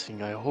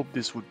pleasing. I hope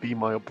this would be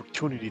my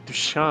opportunity to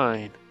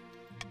shine.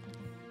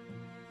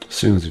 As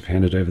soon as we've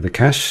handed over the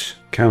cash,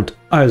 Count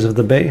Eyes of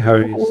the Bay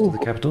hurries to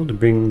the capital to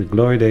bring the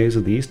glory days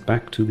of the East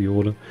back to the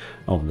order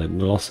of the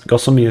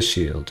Gossamer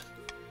Shield.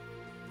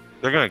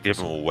 They're gonna give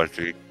him a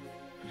wedgie.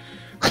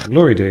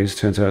 Glory Days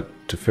turns out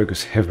to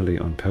focus heavily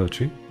on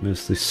poetry,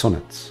 mostly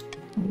sonnets.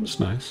 That's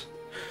nice.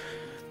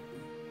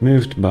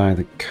 Moved by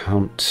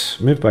Count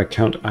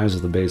Eyes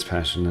of the Bay's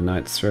passion, the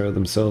knights throw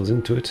themselves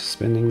into it,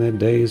 spending their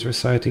days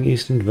reciting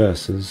Eastern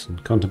verses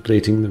and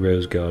contemplating the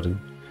rose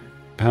garden.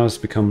 The palace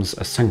becomes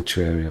a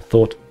sanctuary of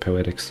thought,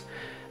 poetics,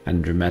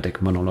 and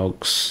dramatic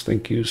monologues.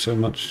 Thank you so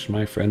much,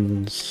 my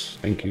friends.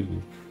 Thank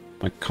you.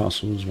 My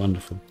castle is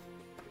wonderful.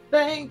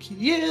 Thank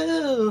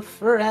you,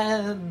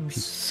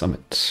 friends,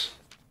 Summit.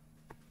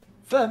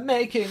 for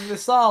making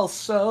this all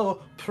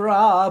so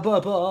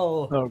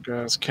probable. Oh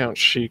god, it's Count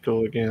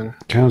Shekel again.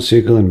 Count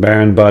Siegel and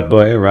Baron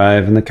Bartboy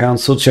arrive in the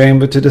council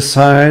chamber to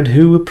decide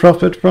who will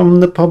profit from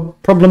the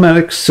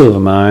problematic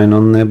silver mine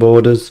on their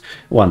borders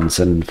once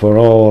and for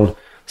all.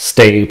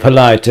 Stay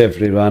polite,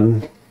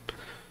 everyone.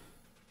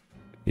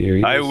 Here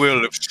he I is.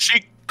 will if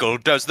Shekel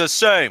does the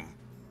same.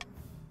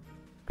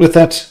 With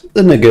that,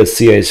 the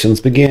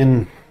negotiations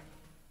begin.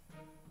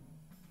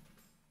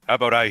 How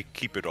about I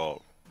keep it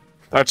all?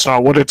 That's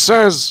not what it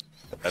says.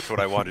 That's what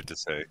I wanted to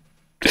say.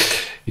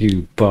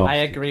 You bastard. I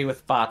agree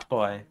with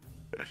Botboy.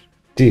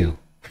 Deal.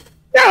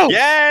 No!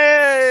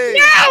 Yay!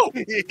 No!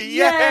 Yay! We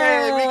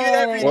get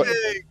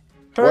everything!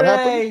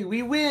 Hooray!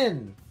 We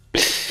win!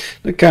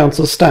 The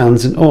council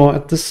stands in awe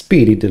at the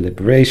speedy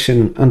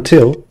deliberation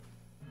until...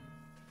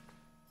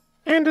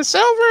 And a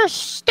silver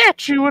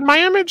statue in my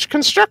image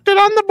constructed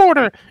on the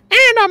border.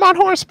 And I'm on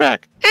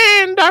horseback.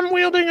 And I'm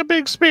wielding a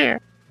big spear.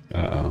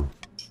 Uh-oh.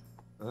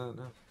 Oh,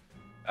 no.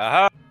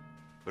 Aha!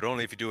 But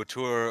only if you do a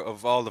tour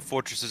of all the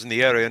fortresses in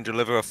the area and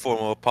deliver a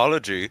formal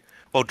apology,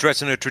 while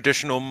dressed in a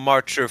traditional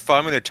marcher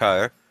farming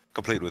attire,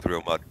 complete with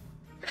real mud.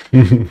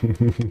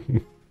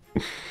 Blood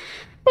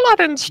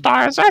and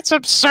stars, that's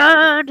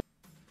absurd.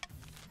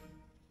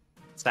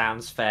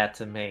 Sounds fair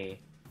to me.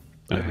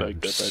 I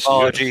like that.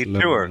 Apology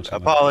tour.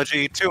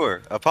 Apology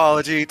tour.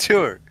 Apology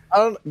tour.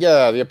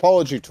 Yeah, the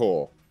apology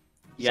tour.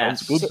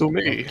 Yes. Sounds good to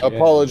me.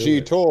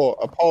 Apology tour.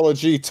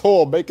 Apology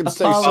tour. Make him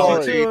say sorry.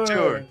 Apology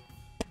tour.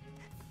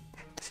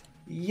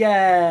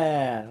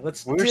 Yeah,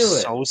 let's We're do it.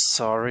 so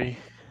sorry.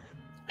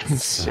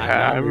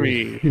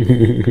 Sorry.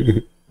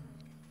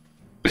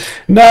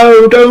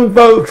 No, don't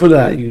vote for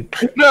that. You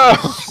No!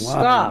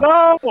 Stop.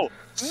 No!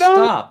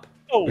 Stop.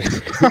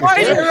 Why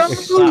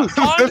is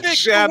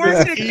chat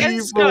Tonbik is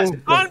against evil. us?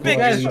 Tonbik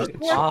Guys is are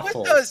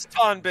awful. with us,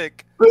 Tonbik.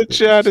 The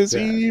chat is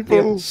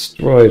evil.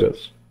 destroyed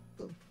us.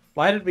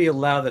 Why did we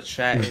allow the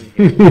chat in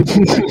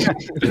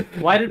here?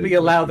 Why did we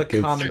allow the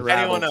common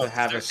rabble Anyone to else?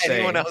 have a say?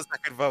 Anyone else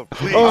that could vote,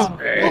 please. Oh,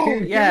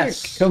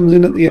 yes. Comes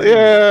in at the end.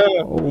 Yeah.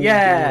 Oh,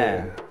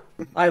 Yeah.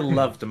 I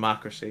love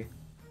democracy.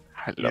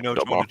 I You love know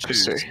which one to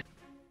choose. democracy.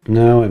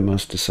 Now I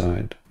must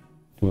decide.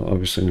 Well,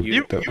 obviously not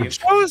You that one.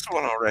 chose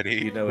one already.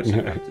 You know what you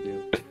have to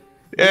do.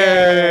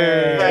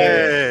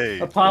 Yay!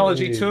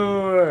 Apology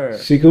tour.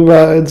 Seagull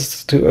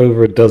rides to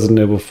over a dozen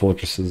noble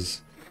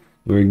fortresses,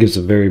 where he gives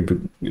a very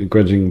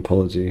grudging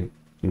apology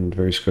and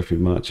very scruffy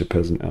marcher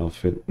peasant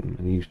outfit, and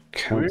he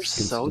counts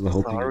so the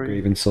whole thing a sorry.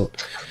 grave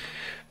insult.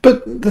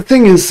 But the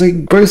thing is, they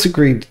both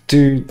agreed to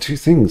do two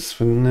things,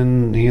 and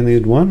then he only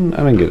did one.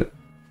 I don't get it.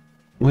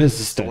 Where's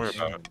the Don't worry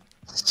statue? about it.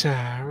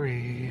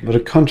 Sorry. But a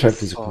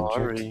contract is a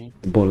contract.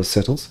 The border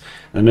settles,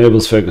 and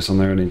nobles focus on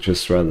their own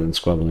interests rather than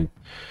squabbling.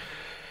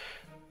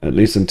 At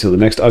least until the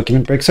next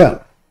argument breaks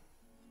out.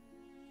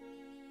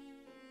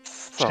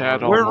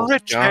 We're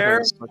rich,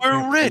 Herr.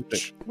 We're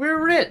rich.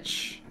 We're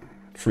rich.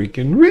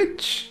 Freaking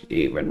rich.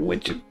 Even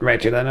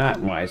richer than that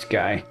wise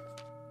guy.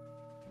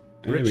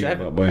 There Rich we go,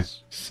 Evans. boy.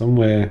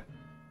 Somewhere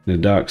in a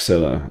dark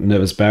cellar, a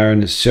nervous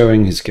baron is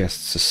showing his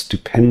guests a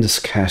stupendous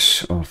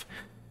cache of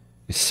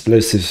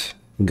explosive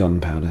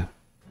gunpowder.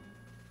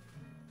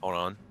 Hold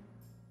on.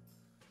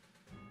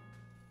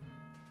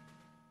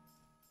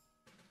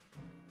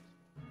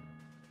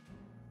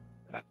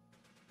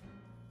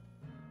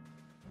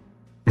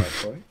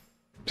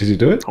 Did you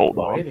do it? Hold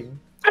on. Waiting.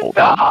 Hold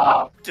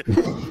on.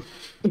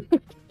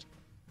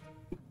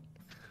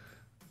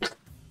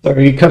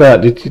 Sorry, you cut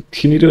out.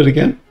 Can you do it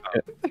again?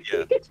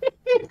 Yeah.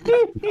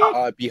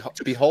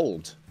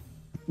 Behold.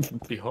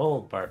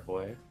 Behold, Bart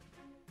boy.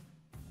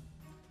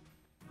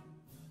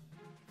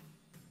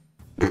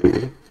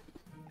 Again?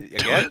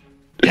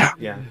 Yeah.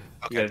 Yeah.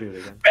 You gotta do it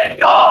again.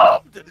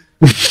 Behold!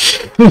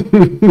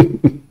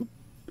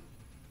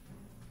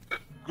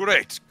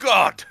 Great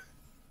God!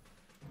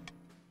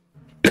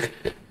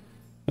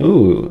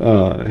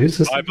 Oh, who's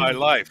this? By my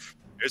life,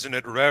 isn't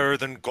it rarer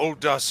than gold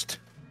dust?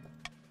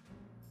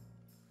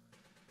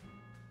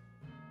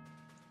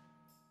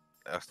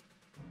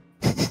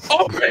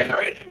 Oh,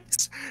 there it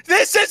is!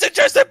 This isn't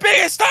just the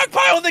biggest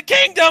stockpile in the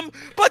kingdom,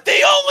 but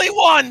the only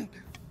one!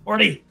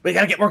 Morty, we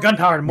gotta get more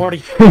gunpowder,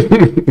 Morty.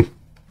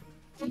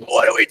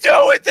 What do we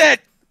do with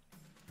it?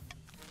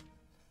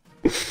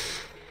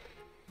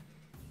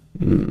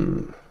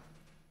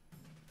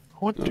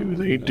 What do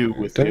they do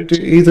with Don't it? do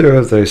either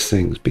of those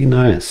things. Be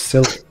nice.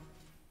 Sell it.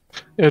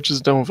 Yeah,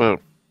 just don't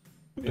vote.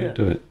 Don't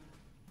do it.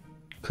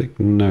 Click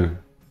no.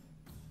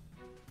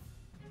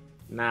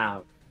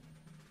 Now.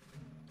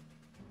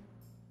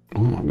 Oh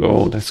my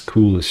god, that's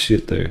cool as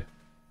shit though.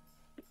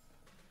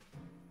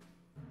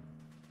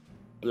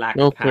 Black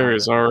Military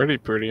is already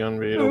pretty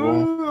unbeatable.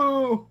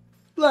 Ooh,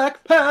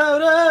 black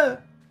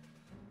powder.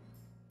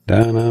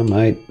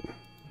 Dynamite.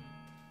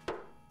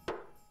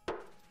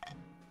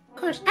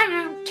 Cause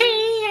I'm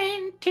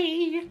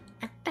TNT,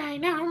 a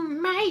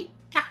dynamite.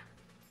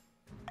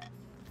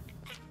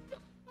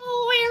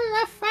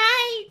 We're a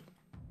fight.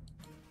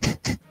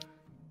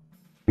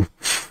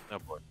 Oh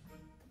boy.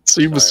 So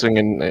he was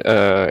singing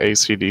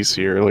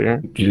AC/DC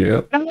earlier.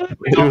 Yep.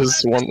 It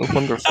was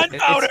wonderful.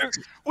 Gunpowder!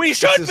 We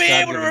should be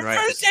able to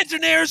reverse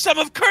engineer some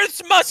of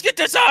Kurth's musket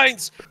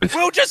designs!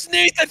 We'll just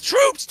need the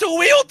troops to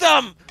wield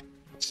them!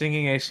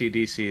 Singing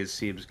AC/DC is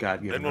Seib's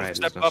God-given Then we'll right.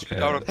 step There's no up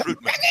shame. our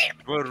recruitment.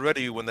 We're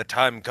ready when the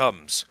time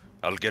comes.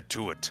 I'll get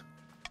to it.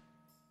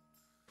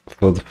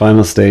 For the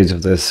final stage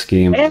of their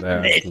scheme, the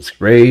barons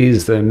must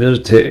raise their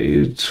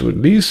military to at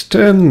least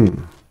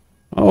 10.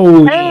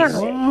 Oh,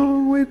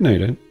 wait, no, you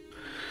don't.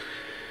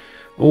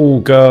 Oh,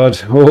 God.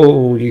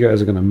 Oh, you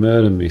guys are going to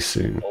murder me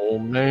soon. Oh,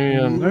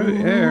 man. No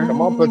air.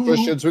 Come on,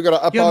 patricians, we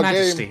gotta up Your our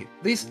Majesty, game.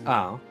 these.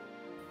 Oh.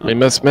 We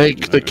must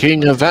make the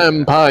king a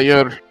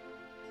vampire.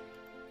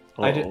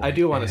 I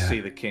do want to see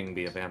the king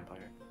be a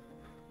vampire.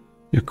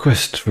 Your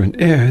quest for an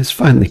heir is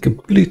finally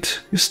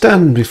complete. You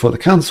stand before the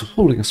council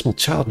holding a small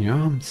child in your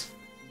arms.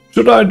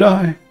 Should I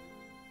die,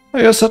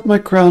 I ask that my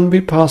crown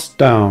be passed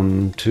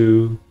down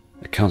to...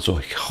 The council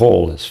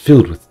hall is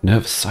filled with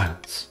nervous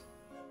silence.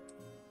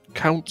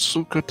 Count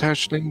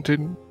SucoTashi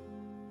INC.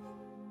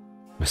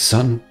 My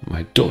son,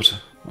 my daughter,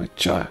 my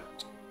child.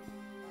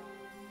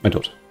 My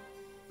daughter.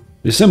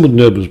 The assembled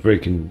nobles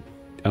break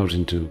out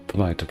into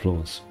polite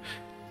applause.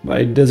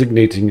 By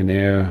designating an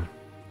heir,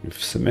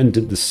 you've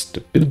cemented the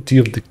stability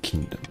of the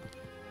kingdom.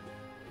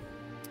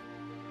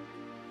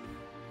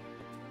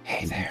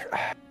 Hey there,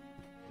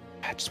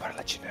 I just want to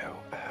let you know,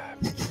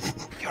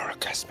 Your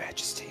August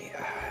Majesty,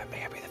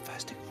 may I be the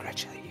first to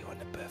congratulate you on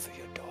the birth of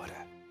your daughter.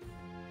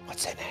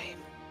 What's her name?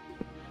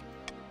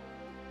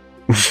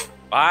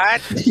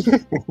 What?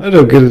 I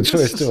don't get a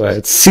choice, do I?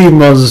 It's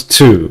seibmoz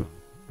 2.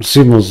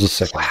 seibmoz the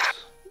second. Wow,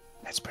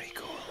 that's pretty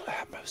cool.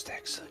 Most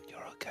excellent,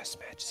 Your August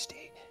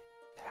Majesty.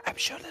 I'm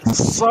sure little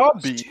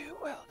Zombie. too.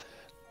 Well,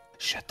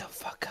 shut the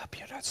fuck up.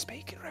 You're not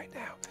speaking right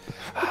now.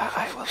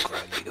 I will grow.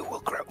 You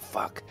will grow.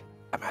 Fuck.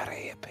 I'm out of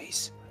here.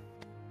 Peace.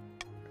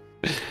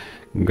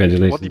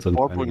 Congratulations on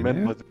finding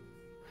an heir.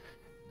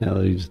 Now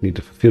you just need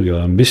to fulfill your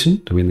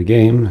ambition to win the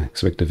game.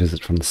 Expect a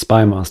visit from the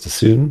spy master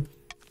soon.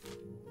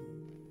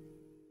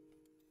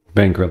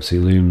 Bankruptcy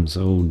looms.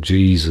 Oh,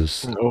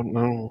 Jesus. Oh,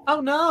 no.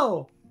 Oh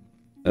no!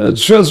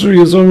 Treasury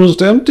is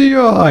almost empty,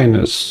 Your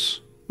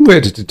Highness.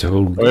 Where did it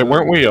hold? Wait,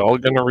 weren't we all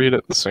gonna read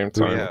at the same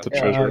time with the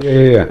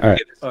treasury? Yeah. All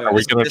right. Are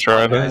we gonna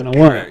try that? And a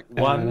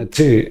one, and a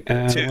two,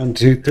 and 1,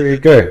 2, 3,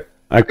 go.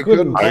 I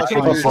couldn't. You have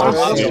been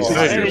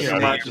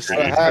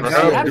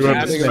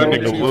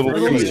spending a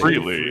little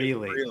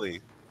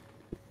freely.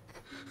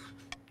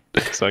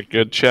 Is that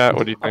good, chat?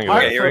 What do you think of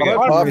that?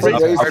 Apart from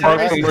raising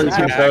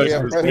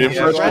taxes, the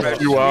first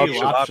few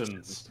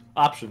options.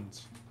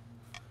 Options.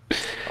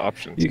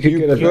 options. You could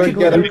get a bank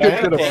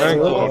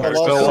loan or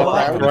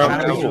sell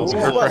crown jewels,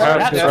 or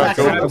perhaps crack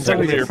open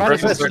some of your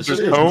precious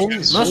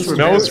combs,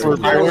 smells for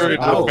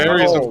the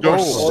berries of gold.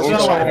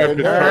 Those I have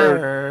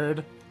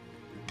heard.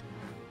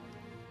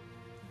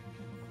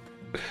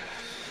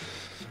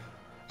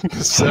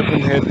 The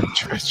seven-headed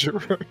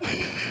treasurer.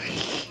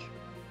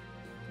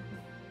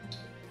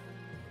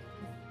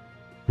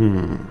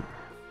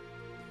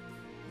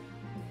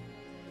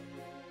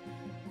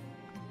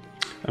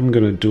 I'm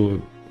gonna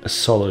do a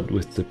solid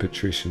with the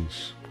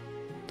patricians.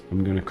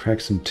 I'm gonna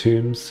crack some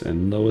tombs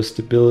and lower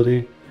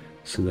stability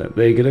so that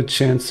they get a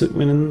chance at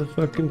winning the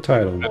fucking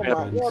title.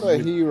 What a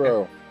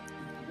hero.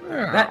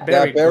 That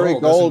berry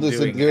gold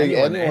isn't doing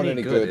anyone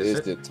any good, is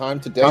it? Time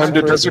to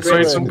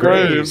desecrate some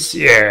graves.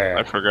 Yeah.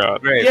 I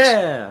forgot.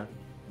 Yeah.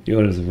 The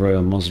orders of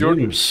royal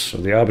mausoleums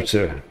of the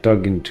arbiter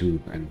dug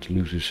into and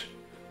looted.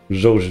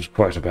 Resulted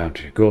quite a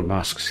bounty. Gold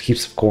masks,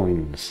 heaps of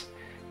coins,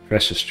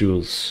 precious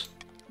jewels.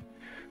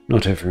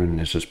 Not everyone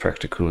is as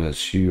practical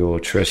as your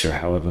treasure,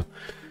 however.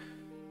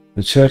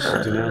 The church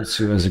denounced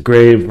you as a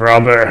grave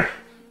robber.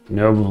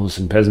 Nobles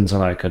and peasants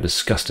alike are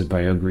disgusted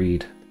by your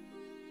greed.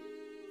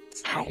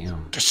 How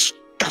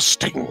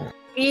disgusting.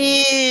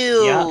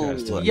 Ew.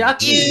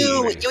 Yucky.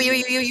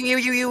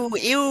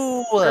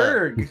 Ew.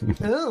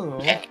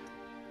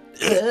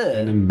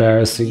 An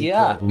embarrassing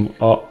problem.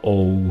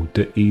 Uh-oh,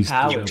 the East.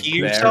 How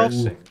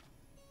embarrassing.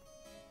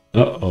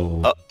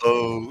 Uh-oh.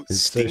 Uh-oh,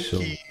 It's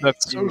special.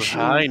 That's Your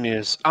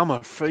Highness, I'm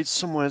afraid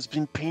someone has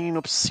been painting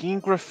obscene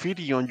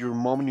graffiti on your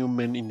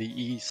monument in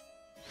the east.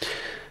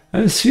 I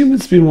assume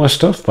it's been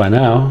washed off by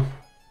now.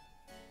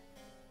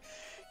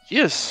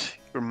 Yes,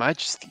 Your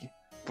Majesty.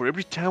 For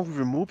every time we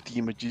remove the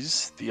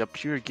images, they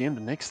appear again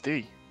the next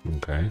day.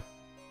 Okay.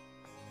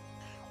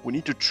 We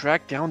need to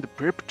track down the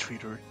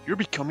perpetrator. You're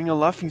becoming a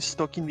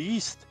laughingstock in the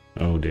east.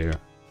 Oh dear.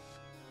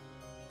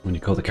 When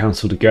you call the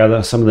council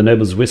together, some of the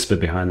nobles whisper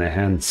behind their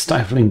hands,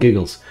 stifling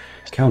giggles.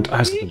 Count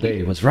Eyes of the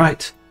Bay was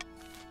right.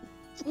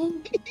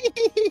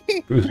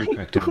 Bruce will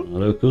crack down on the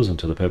locals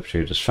until the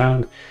perpetrator is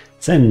found.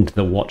 Send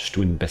the watch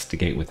to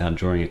investigate without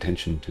drawing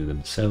attention to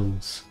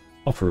themselves.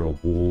 Offer a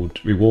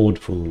reward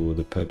for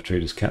the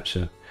perpetrator's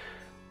capture.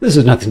 This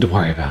is nothing to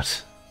worry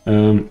about.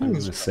 I'm going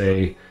to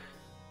say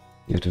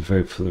you have to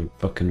vote for the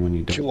fucking one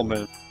you don't Kill a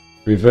man.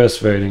 Reverse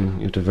voting,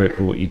 you have to vote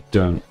for what you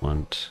don't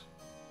want.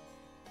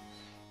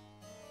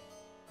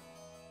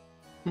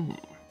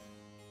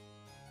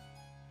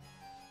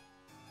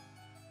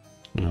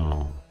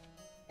 No.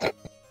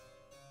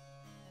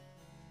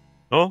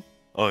 Oh?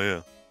 Oh,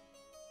 yeah.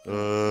 I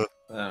don't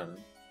know.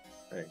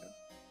 There you go.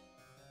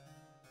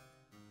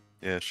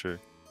 Yeah, sure.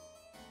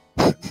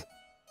 I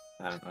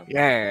don't know.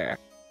 Yeah.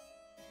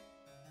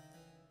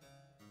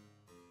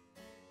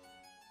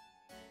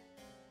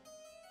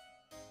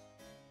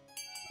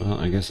 Well,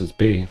 I guess it's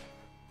B.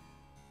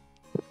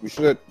 We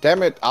should have,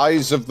 damn it,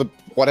 Eyes of the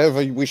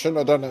whatever, we shouldn't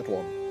have done that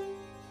one.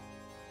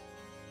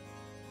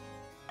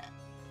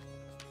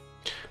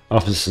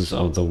 Officers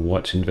of the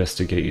Watch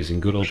investigate using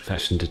good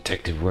old-fashioned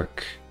detective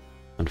work.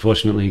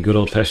 Unfortunately, good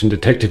old-fashioned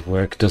detective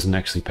work doesn't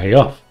actually pay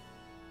off.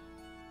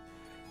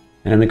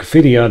 And the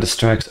graffiti artist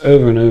strikes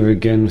over and over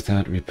again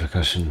without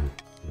repercussion.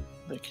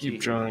 They keep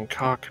drawing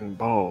cock and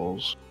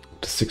balls.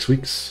 After 6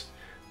 weeks,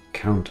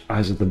 Count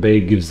Eyes of the Bay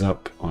gives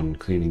up on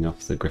cleaning up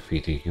the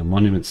graffiti. Your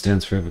monument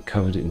stands forever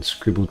covered in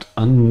scribbled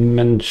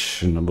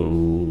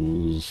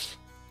unmentionables.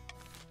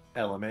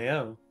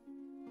 LMAO.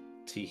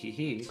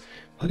 Tee-hee-hee.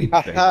 Bloody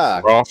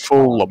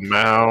Raffle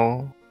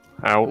Lamau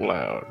out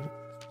loud.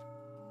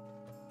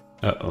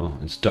 Uh-oh,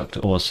 it's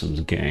Dr.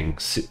 Awesome's gang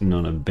sitting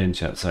on a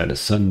bench outside a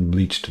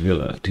sun-bleached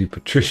villa. Two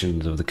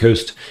patricians of the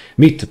coast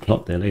meet to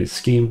plot their latest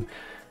scheme,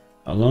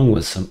 along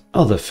with some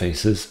other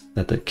faces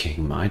that the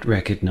king might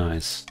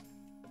recognize.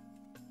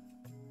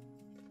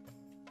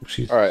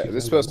 Alright,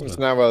 this person's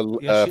now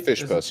a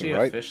fish person,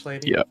 right? Fish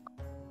lady? Yeah.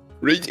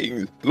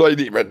 Greetings,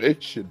 Lady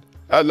Rendition.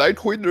 I'd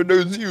like to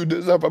introduce you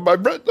to some of my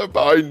friends of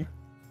mine.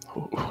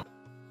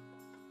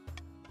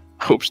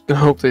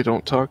 Hope they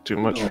don't talk too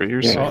much for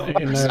your sake.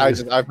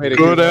 I've made a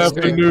Good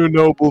afternoon,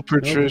 noble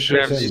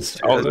patricians.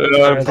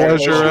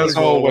 Pleasure as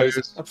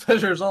always. A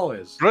pleasure as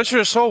always. Pleasure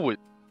as always.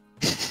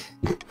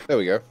 There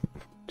we go.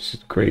 This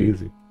is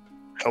crazy.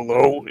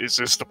 Hello, is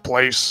this the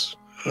place?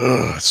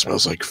 Ugh, it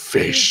smells like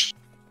fish.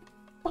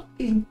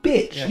 Fucking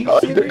bitch. Yeah,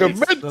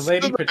 The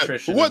lady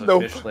patrician what is the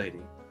a fish lady.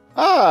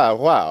 Ah,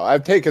 wow. I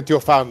take it you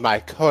found my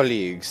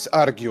colleagues'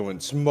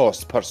 arguments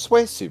most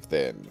persuasive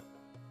then.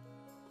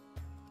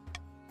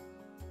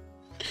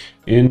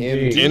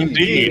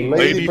 Indeed.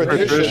 Lady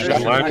Patricia,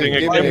 lacking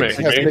a gimmick,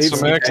 made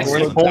some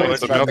excellent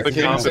points about the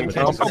king's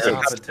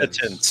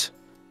incompetence.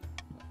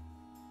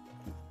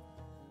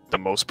 The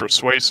most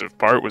persuasive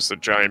part was the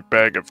giant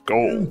bag of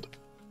gold.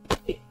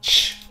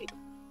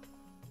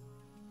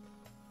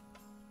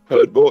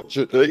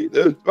 Unfortunately,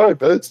 my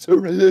best to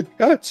really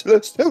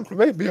councillors still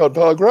remain beyond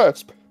our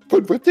grasp.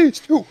 But with these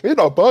two in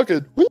our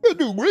pocket, we can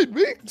do great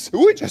things.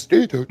 We just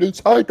need to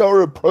decide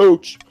our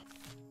approach.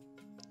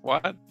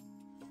 What?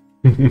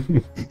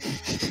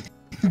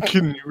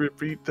 Can you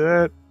repeat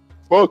that?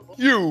 Fuck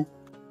you.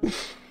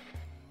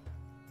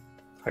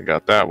 I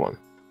got that one.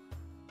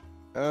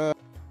 Yeah,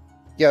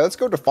 let's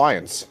go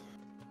Defiance.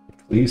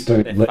 Please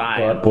don't let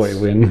Bart Boy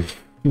win.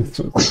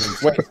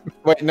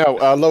 wait, no.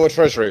 Lower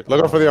Treasury.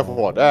 Look out for the other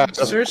one.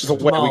 Sir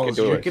Smalls,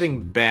 you're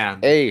getting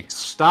banned. Hey,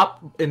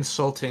 stop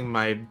insulting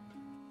my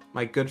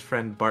good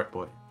friend Bart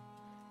Boy.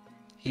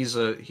 He's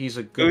a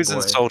good Who's boy.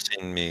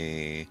 insulting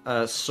me?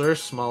 Sir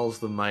Smalls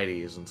the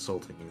Mighty is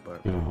insulting you,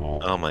 Bart Boy.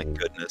 Oh my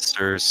goodness,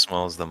 Sir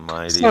Smalls the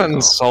Mighty. It's not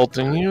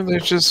insulting you.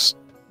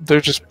 They're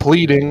just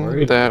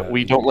pleading that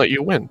we don't let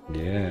you win.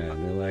 Yeah,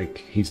 they're like,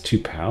 he's too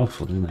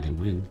powerful, don't let him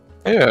win.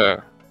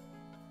 Yeah.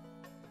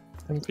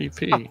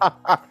 MVP.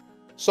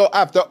 So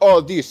after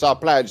all these are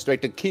plans to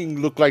make the king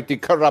look like the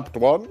corrupt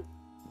one?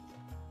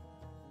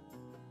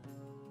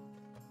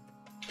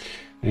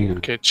 Hang on.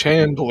 Okay,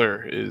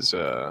 Chandler is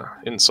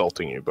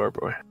insulting you,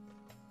 Barboy.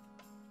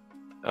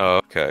 Oh,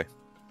 okay.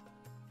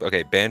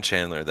 Okay, ban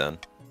Chandler then.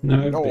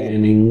 No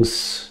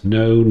bannings.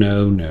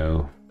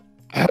 No.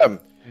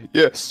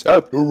 Yes,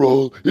 after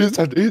all,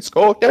 isn't it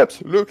got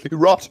absolutely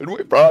rotten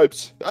with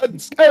bribes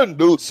and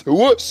scandals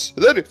worse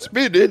than it's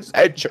been in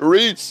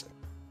centuries?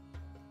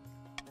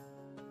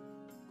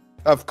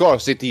 Of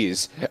course it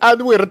is,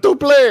 and we're to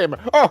blame.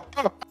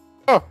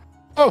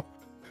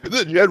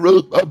 The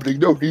general public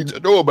don't need to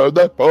know about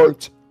that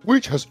part.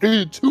 We just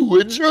need to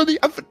ensure the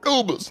other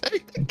nobles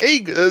take the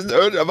king as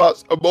none of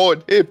us a more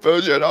hip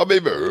version of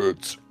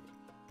events.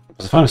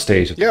 The final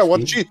stage. Yeah,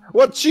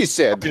 what she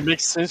said. It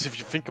makes sense if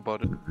you think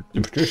about it.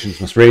 The patricians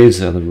must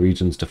raise other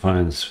regions'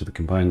 defiance for the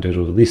combined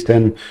total of at least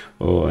 10,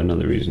 or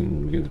another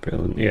region begins the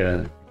parallel.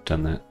 Yeah,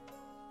 done that.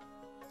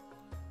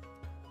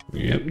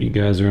 Yep, you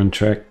guys are on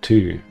track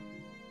too.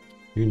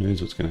 Who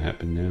knows what's going to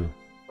happen now?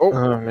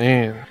 Oh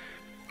man,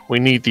 we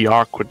need the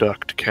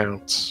aqueduct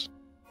counts.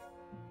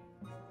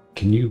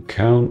 Can you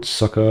count,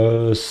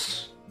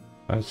 suckers?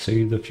 I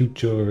say the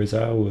future is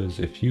ours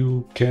if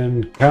you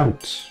can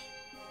count.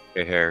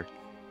 Hey, Herr.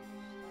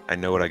 I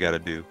know what I gotta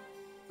do.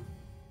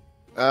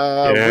 We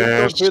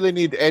don't really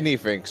need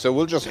anything, so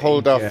we'll just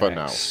hold off for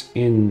now.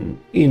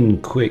 In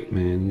quick,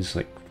 man. He's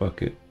like,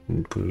 fuck it,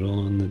 and put it all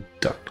on the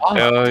duct.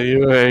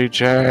 You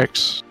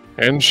Ajax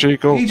and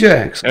Sheikle.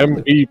 Ajax.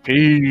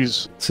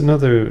 MVPs. It's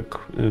another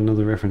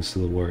reference to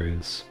the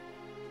Warriors.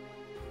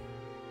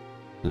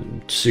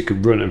 I'm sick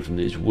of running from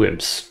these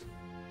whips.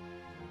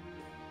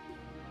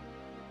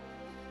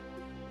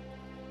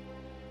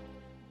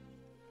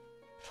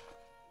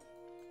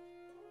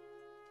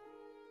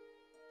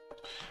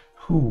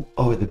 Who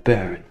are the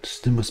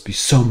barons? There must be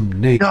some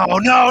name.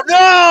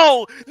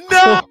 No!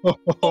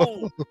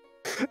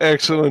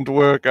 Excellent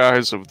work,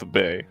 Eyes of the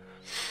Bay.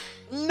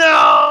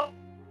 No!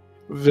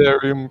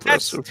 Very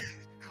impressive.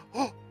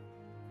 Oh?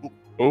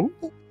 No!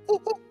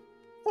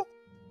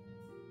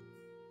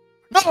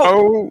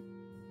 Oh!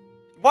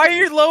 Why are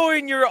you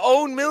lowering your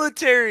own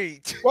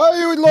military? Why are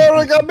you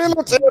lowering our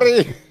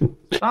military?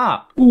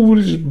 Stop.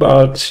 Foolish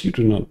bards, you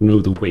do not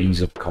know the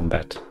ways of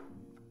combat.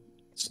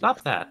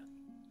 Stop that.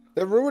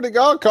 They're ruining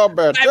our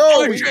combat.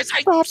 I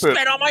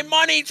spent all my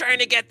money trying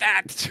to get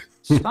that.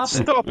 Stop it.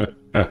 Stop it.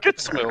 Get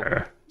some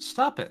milk.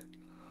 Stop it.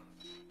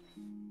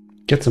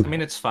 Get some. I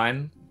mean, it's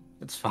fine.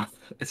 It's fine.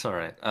 It's all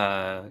right.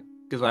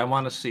 Because I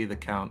want to see the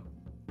count.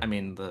 I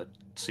mean, the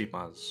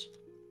seibmoz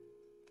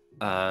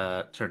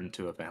turn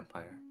into a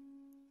vampire.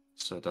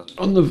 So it doesn't.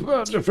 On the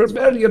verge of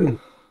rebellion.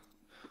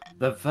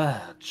 The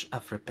verge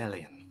of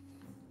rebellion.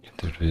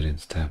 The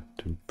radiance tap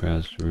to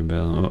browse to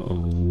rebel.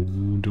 Uh-oh,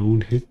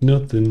 don't hit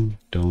nothing.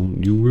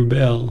 Don't you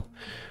rebel.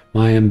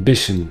 My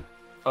ambition.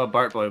 Oh,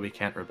 Bart Boy, we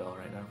can't rebel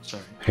right now.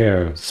 Sorry.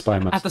 Herr, Spy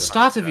Master. At the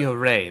start of your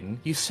reign,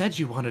 you said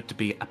you wanted to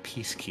be a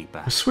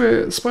peacekeeper. I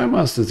swear, Spy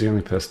Master's the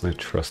only person I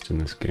trust in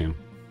this game.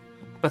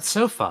 But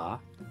so far,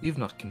 you've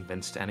not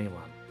convinced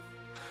anyone.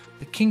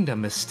 The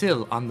kingdom is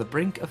still on the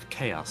brink of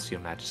chaos,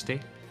 Your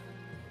Majesty.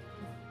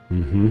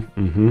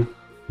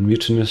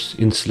 Mutinous,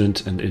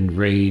 insolent, and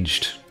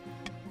enraged.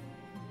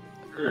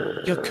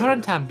 Your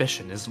current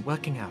ambition isn't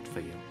working out for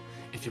you.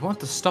 If you want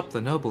to stop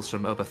the nobles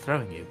from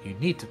overthrowing you, you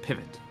need to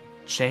pivot.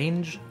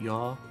 Change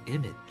your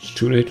image.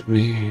 Too late for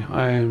me.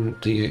 I am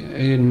at the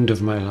end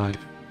of my life.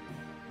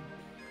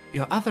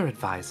 Your other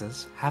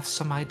advisors have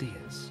some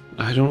ideas.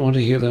 I don't want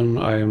to hear them.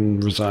 I am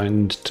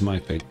resigned to my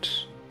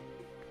fate.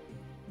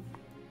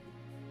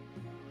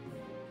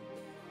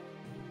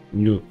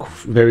 You're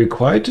very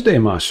quiet today,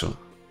 Marshal.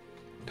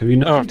 Have you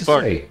nothing to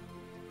say?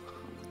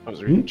 I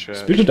was reading chat.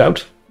 Spit it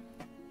out.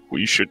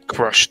 We should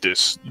crush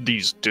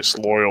these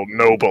disloyal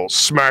nobles,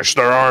 smash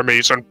their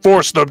armies, and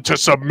force them to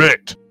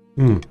submit.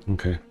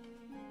 Okay.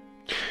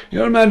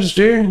 Your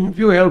Majesty, if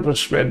you help us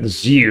spread the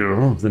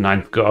zeal of the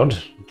Ninth God,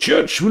 the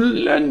Church will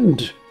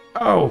lend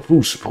our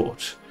full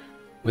support.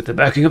 With the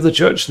backing of the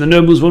Church, the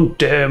nobles won't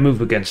dare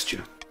move against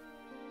you.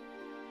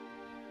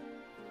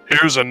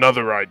 Here's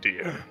another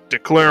idea.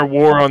 Declare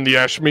war on the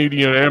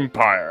Ashmedian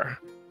Empire.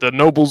 The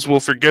nobles will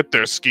forget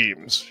their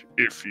schemes,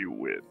 if you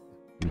win.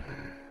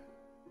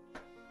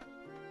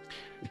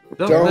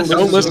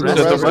 Don't listen to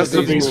the rest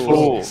of these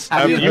fools.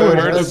 Have you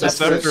heard of the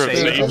Scepter of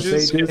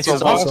Sages? It's a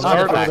lost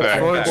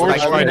artifact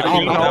forged by the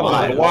King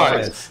of the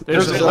Wise.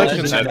 There's a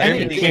legend that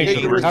any king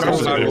who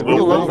recovers it will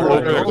rule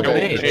over their golden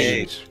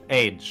age.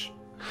 Age.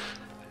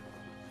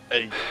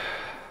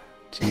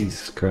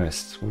 Jesus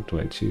Christ, what do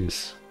I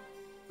choose?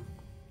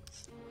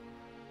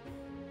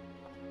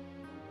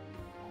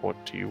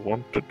 What do you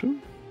want to do?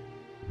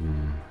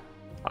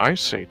 I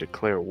say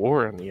declare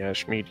war on the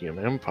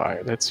Ashmedian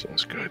Empire. That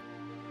seems good.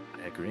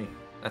 I agree.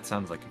 That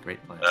sounds like a great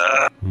plan.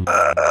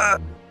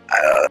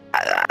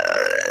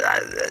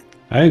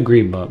 I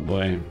agree, Bot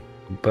Boy,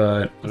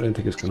 but I don't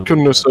think it's gonna.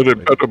 Couldn't have said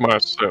it better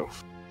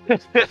myself.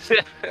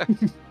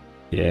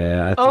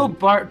 Yeah. Oh,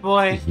 Bart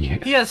Boy,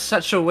 he has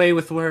such a way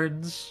with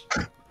words.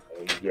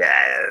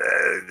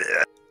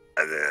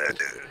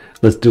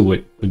 Let's do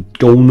it. We're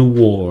going to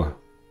war.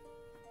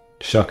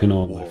 Shocking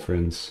all, my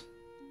friends.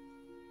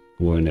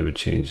 War never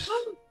changes.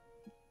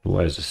 A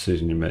wise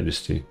decision, Your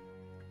Majesty.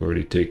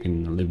 Already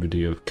taken the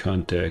liberty of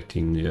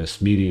contacting the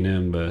Ashmedian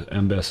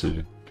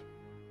ambassador.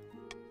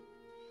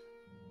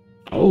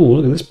 Oh,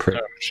 look at this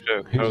prick. Oh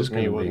shit, that was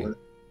me, wasn't it?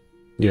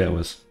 Yeah, it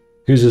was.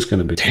 Who's this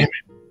gonna be? Damn it.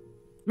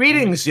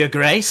 Greetings, Your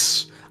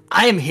Grace.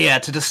 I am here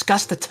to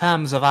discuss the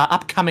terms of our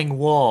upcoming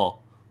war.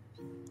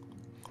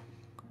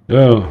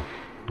 Oh,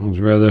 I was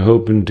rather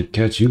hoping to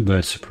catch you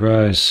by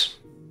surprise.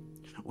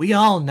 We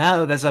all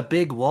know there's a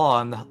big war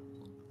on the...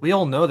 We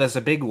all know there's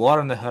a big war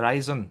on the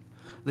horizon.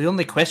 The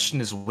only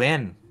question is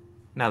when.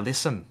 Now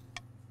listen.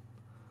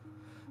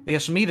 The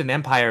Ashmedian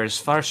Empire is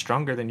far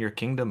stronger than your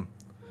kingdom.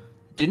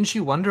 Didn't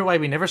you wonder why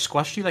we never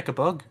squashed you like a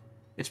bug?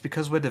 It's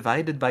because we're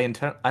divided by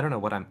I don't know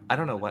what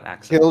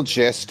accent. Kill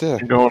Jester.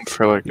 I'm going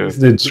for like a It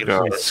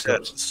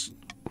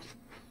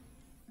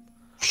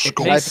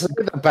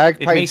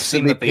may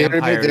seem that the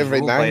Empire is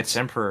ruled by its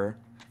emperor.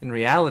 In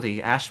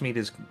reality, Ashmead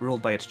is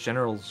ruled by its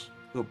generals,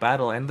 who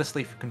battle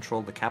endlessly for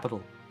control of the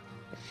capital.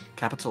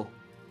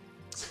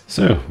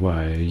 So,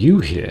 why are you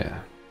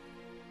here?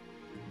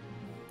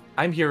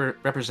 I'm here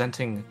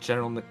representing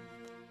General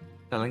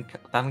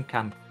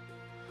Valenkamp,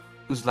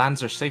 whose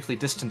lands are safely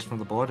distant from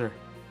the border.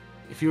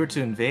 If you were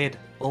to invade,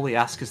 all we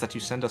ask is that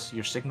you send us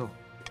your signal.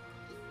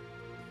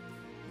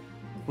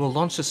 We'll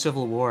launch a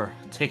civil war,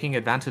 taking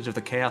advantage of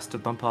the chaos to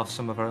bump off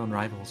some of our own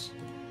rivals.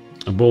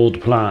 A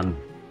bold plan.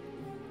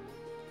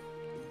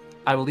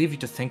 I will leave you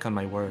to think on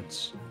my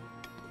words.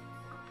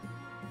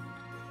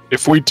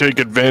 If we take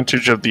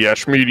advantage of the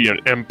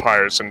Ashmedian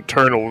Empire's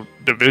internal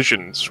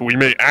divisions, we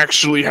may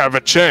actually have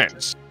a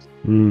chance.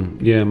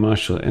 Yeah,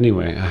 Marshal.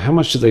 Anyway, how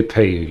much do they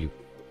pay you, you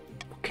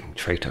fucking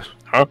traitor?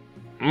 Huh?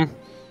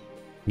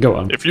 Go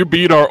on. If you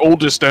beat our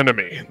oldest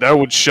enemy, that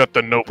would shut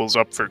the nobles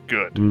up for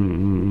good.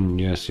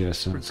 Yes.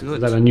 Is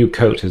that a new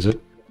coat, is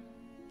it?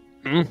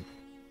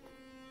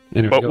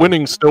 Anyway, but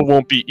winning still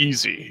won't be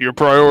easy. Your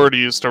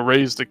priority is to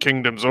raise the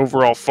kingdom's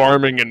overall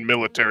farming and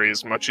military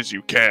as much as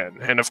you can.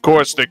 And of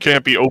course, there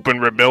can't be open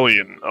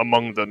rebellion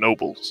among the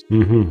nobles.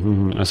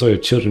 I saw your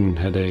children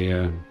had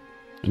a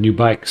new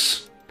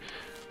bikes.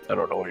 I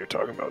don't know what you're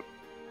talking about.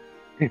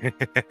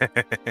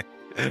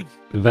 The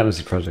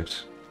Vanity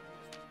Project.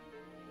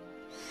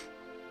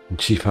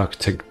 Chief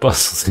Architect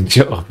bustles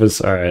into your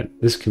office. Alright,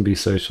 this can be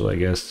social, I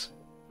guess.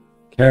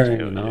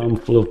 Carrying an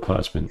armful of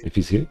parchment. If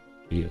he's here,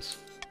 he is.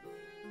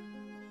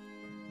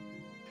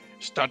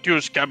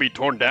 Statues can be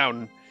torn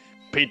down,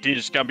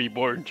 paintings can be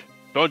burned.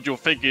 Don't you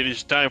think it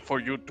is time for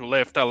you to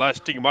leave a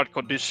lasting mark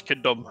on this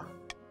kingdom?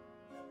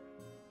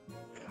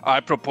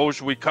 I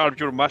propose we carve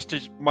your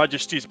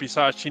Majesty's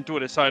visage into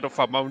the side of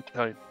a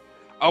mountain.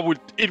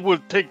 It will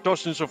take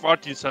dozens of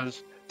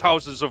artisans,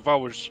 thousands of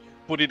hours,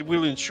 but it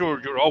will ensure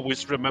you're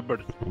always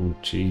remembered. Oh,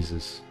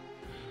 Jesus.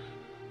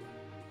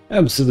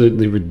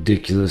 Absolutely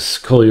ridiculous.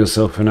 Call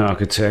yourself an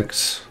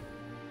architect.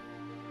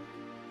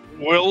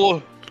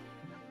 Well,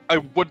 I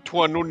went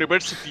to an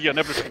university and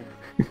everything.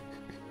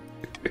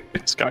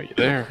 It's got you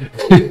there.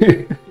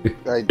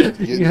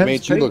 He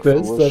has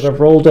papers that are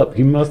rolled up.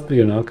 He must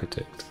be an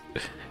architect.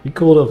 He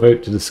called a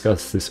vote to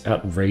discuss this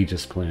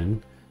outrageous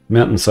plan.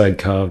 Mountainside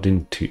carved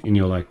in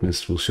your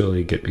likeness will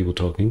surely get people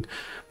talking,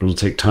 but it'll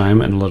take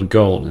time and a lot of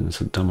gold, and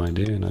it's a dumb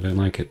idea, and I don't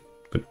like it.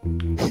 But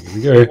here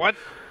we go. What?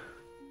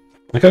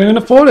 I can't even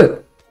afford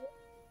it.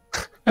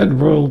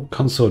 Admiral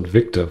Consort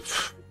Victor.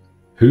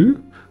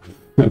 Who?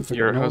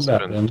 Your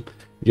husband.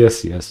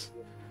 Yes.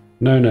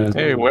 No.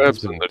 Hey,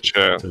 Webb's in the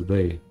chat. So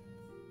they.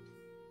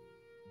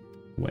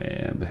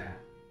 Webb.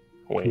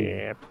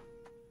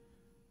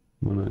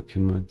 Monarch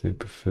might be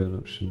preferred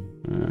option.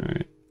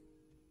 Alright.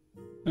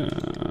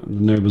 The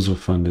nobles will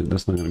fund it.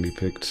 That's not going to be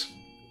picked.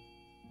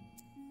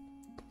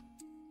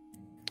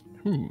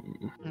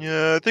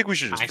 Yeah, I think we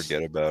should just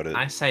forget about it.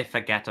 I say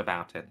forget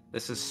about it.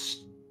 This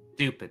is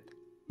stupid.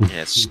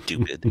 Yeah,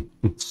 stupid.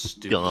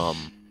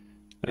 Dumb.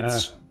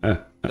 It's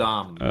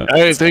dumb.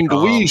 I think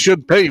we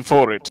should pay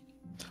for it.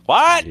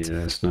 What? Yeah,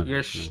 that's not.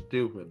 You're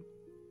stupid.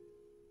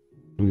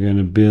 We're going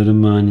to build a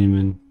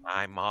monument.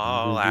 I'm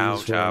all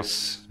out of...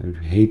 I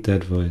hate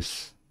that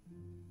voice.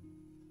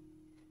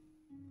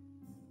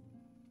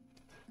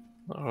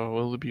 Oh,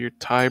 will it be your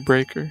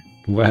tiebreaker?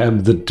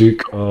 Wham, the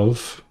Duke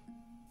of...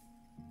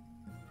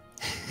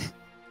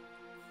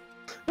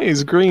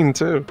 He's green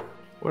too.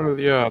 What are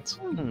the odds?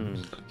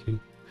 Okay.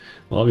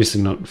 Well,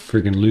 obviously not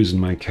friggin' losing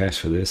my cash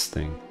for this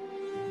thing.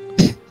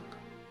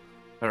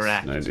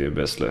 Correct. An idea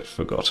best left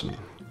forgotten.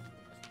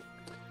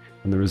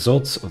 When the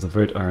results of the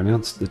vote are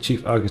announced, the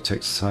chief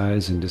architect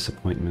sighs in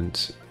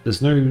disappointment.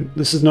 This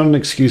is not an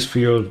excuse for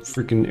your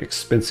freaking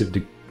expensive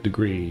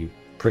degree, you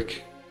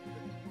prick.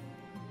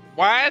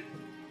 What?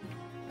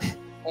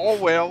 Oh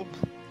well.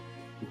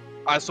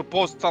 I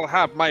suppose I'll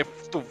have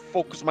to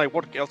focus my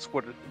work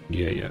elsewhere.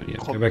 Yeah.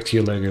 Go back to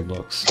your Lego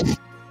blocks.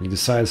 He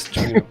decides to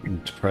train up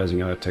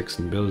enterprising architects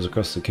and builders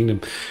across the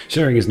kingdom,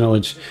 sharing his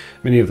knowledge.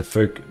 Many of the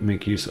folk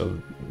make use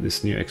of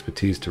this new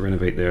expertise to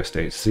renovate their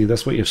estates. See,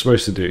 that's what you're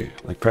supposed to do,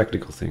 like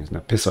practical things. Now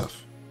piss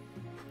off.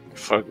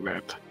 Fuck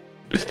that.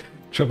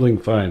 Troubling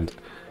find.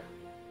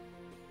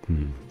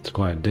 It's a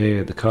quiet day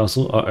at the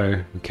castle.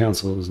 Uh-oh, the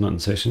council is not in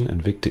session,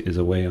 and Victor is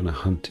away on a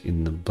hunt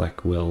in the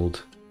Black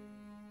Weald.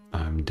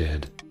 I'm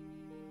dead.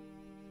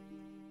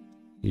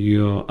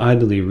 You're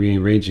idly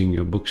rearranging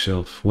your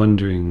bookshelf,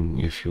 wondering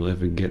if you'll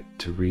ever get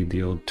to read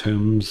the old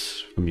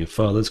tomes from your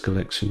father's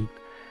collection,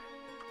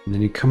 and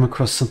then you come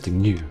across something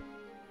new.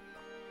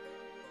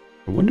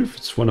 I wonder if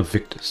it's one of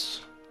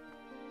Victor's.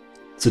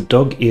 It's a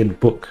dog-eared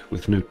book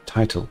with no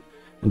title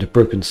and a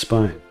broken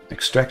spine.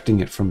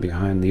 Extracting it from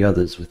behind the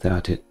others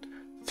without it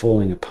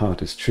falling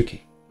apart is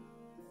tricky.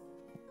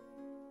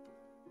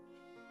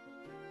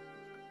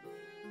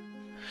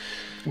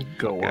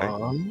 Go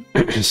on.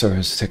 Sorry, I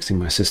was texting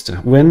my sister.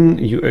 When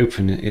you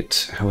open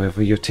it,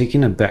 however, you're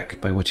taken aback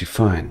by what you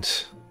find.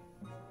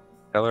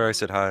 Tell her I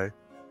said hi.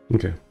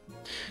 Okay.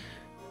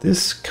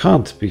 This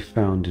can't be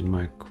found in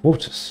my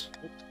quarters.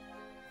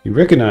 You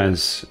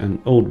recognize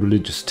an old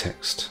religious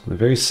text, the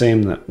very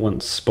same that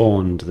once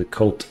spawned the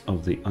cult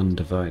of the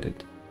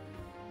Undivided,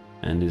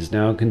 and is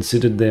now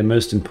considered their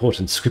most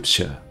important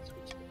scripture.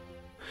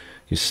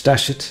 You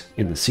stash it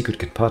in the secret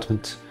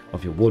compartment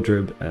of your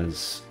wardrobe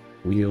as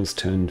wheels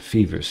turn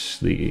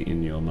feverishly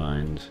in your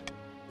mind.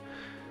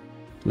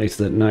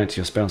 Later that night,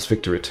 your spouse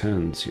Victor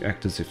returns. You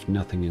act as if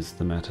nothing is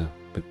the matter,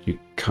 but you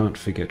can't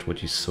forget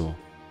what you saw.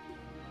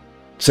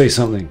 Say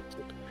something.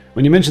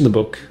 When you mention the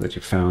book that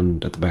you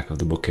found at the back of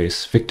the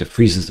bookcase, Victor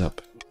freezes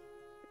up.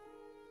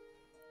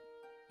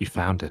 You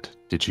found it,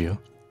 did you?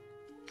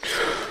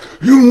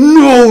 You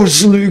know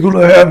it's illegal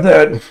to have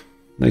that!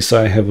 They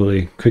sigh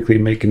heavily, quickly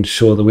making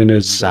sure the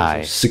windows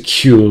are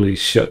securely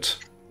shut.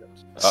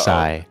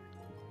 Sigh.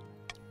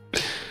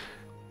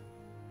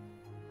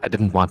 I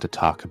didn't want to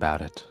talk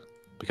about it,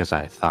 because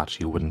I thought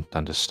you wouldn't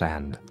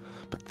understand,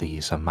 but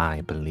these are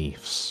my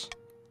beliefs.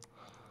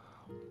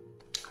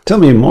 Tell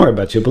me more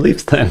about your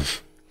beliefs, then.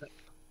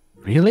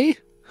 Really?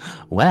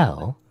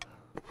 Well,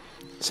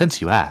 since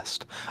you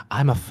asked,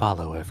 I'm a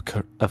follower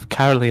of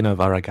Carolina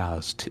of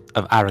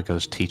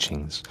Arago's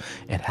teachings.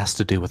 It has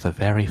to do with a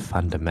very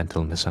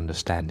fundamental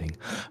misunderstanding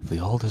of the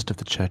oldest of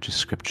the Church's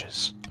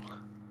scriptures.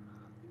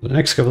 For the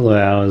next couple of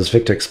hours,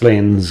 Victor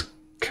explains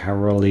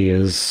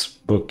Carolia's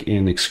book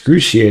in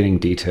excruciating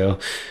detail,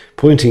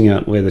 pointing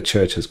out where the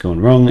Church has gone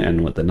wrong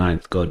and what the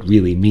ninth god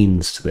really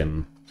means to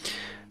them.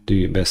 Do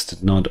your best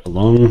to nod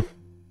along.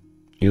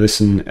 You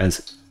listen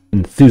as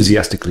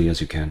enthusiastically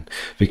as you can.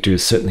 Victor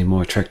is certainly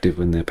more attractive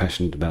when they're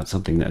passionate about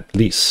something, at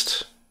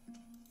least.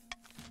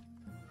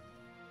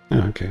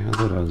 Oh, okay. I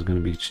thought I was going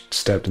to be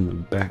stabbed in the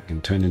back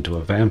and turned into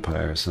a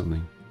vampire or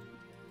something.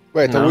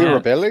 Wait, are we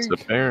rebelling?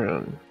 The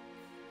Baron.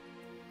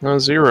 No,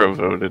 Zero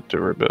voted to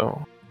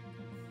rebel.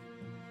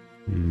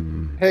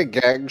 Hey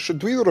gang,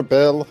 should we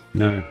rebel?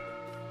 No.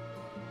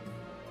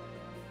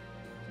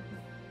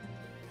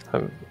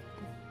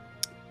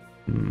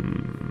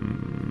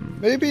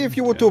 Maybe if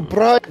you were to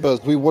bribe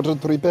us, we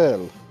wouldn't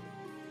rebel.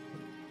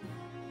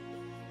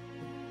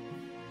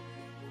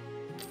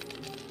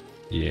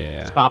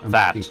 Yeah. Stop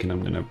that. Thinking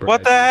I'm gonna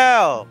What the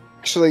hell?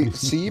 Actually,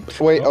 Seib,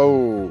 wait,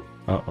 oh.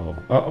 Yeah,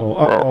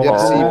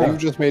 Seib, you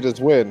just made us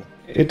win.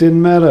 It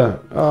didn't matter.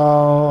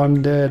 Oh,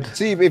 I'm dead.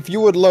 Seib, if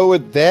you had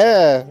lowered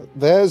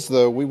theirs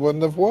though, we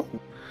wouldn't have won.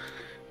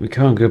 We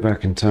can't go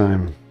back in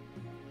time.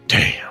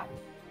 Damn.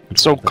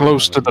 It's so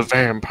close to the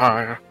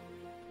vampire.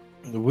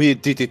 We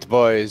did it,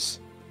 boys.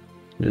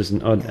 There's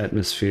an odd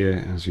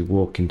atmosphere as you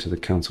walk into the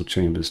council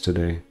chambers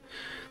today.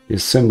 The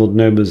assembled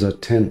nobles are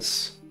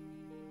tense,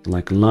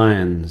 like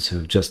lions who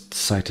have just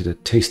sighted a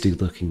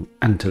tasty-looking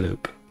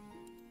antelope.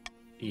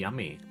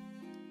 Yummy.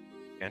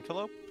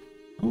 Antelope?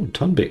 Oh,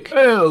 Tunbik.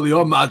 Hail,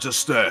 your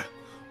majesty.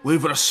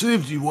 We've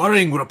received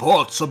worrying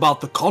reports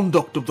about the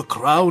conduct of the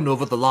crown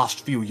over the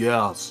last few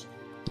years.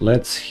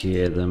 Let's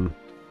hear them.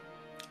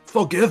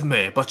 Forgive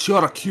me, but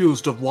you're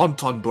accused of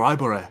wanton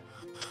bribery.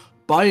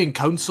 Buying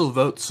council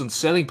votes and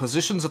selling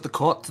positions at the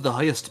court to the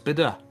highest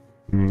bidder.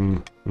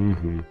 Who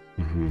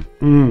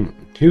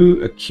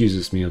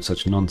accuses me of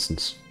such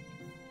nonsense?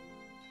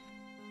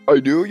 I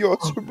do, your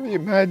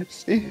Supreme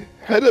Majesty,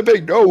 and I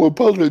make no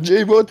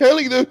apology for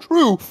telling the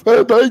truth,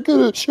 and I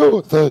can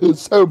assure the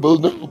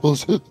assembled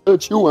nobles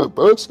that you have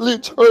personally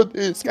turned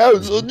this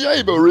council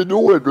chamber into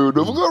a room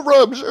of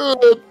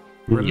corruption.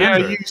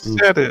 Remember, you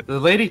said it. The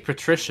Lady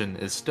Patrician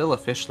is still a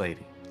fish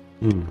lady.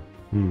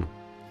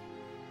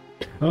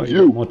 Oh,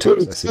 you more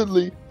tips, I see.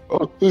 personally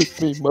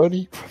offered me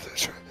money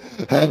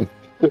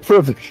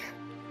from the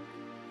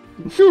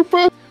you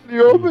personally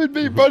offered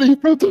me money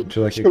from the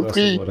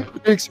Supreme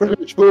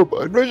exchange for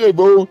 100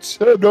 votes,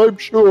 and I'm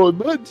sure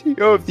many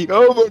of the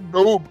other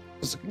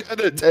nobles can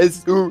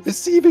attest to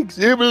receiving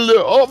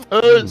similar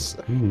offers.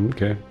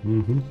 Okay.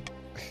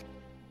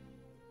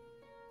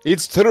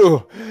 It's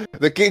true.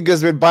 The king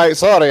has been buying.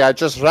 Sorry, I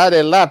just ran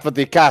a lap at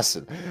the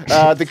castle.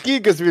 The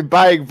king has been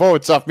buying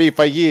votes off me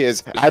for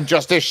years. I'm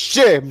just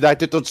ashamed I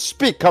didn't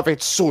speak of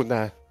it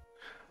sooner.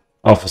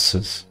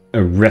 Officers,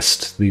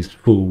 arrest these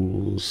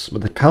fools.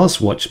 But the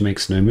palace watch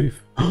makes no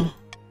move. Oh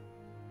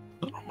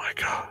my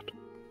god.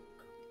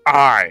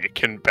 I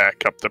can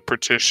back up the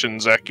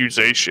petition's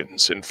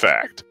accusations, in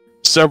fact.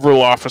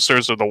 Several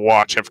officers of the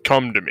Watch have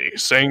come to me,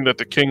 saying that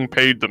the king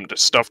paid them to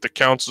stuff the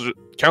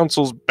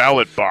council's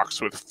ballot box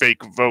with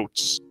fake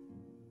votes.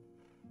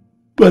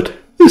 But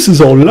this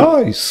is all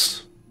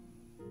lies.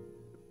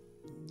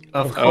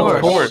 Of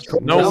course.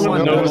 No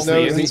one knows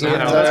the ins and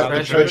outs of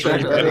the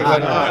treasury better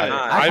than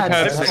I. I've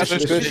had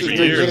suspicions for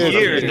years.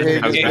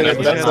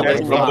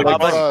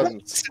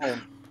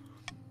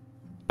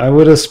 I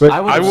would have spread.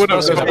 I would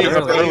have spoken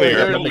up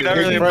earlier. I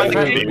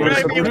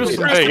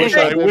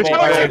wish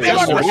I had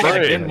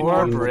been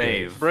more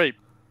brave. Brave.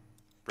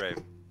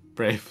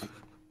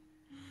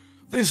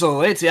 These are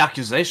weighty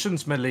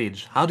accusations, my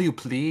liege. How do you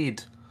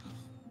plead?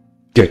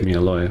 Get me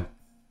a lawyer.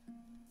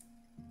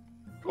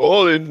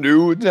 All in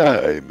due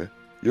time,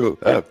 you'll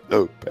have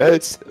the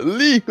best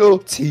legal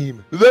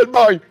team that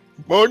my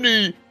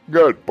money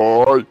can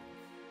buy.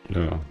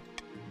 No.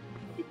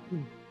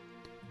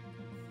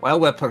 While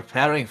we're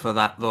preparing for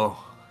that, though,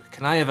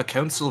 can I have a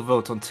council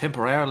vote on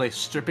temporarily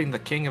stripping the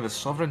king of his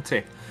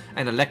sovereignty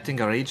and electing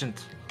a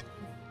regent?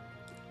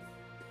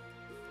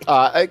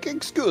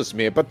 Excuse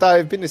me, but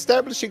I've been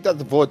establishing that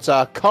the votes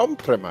are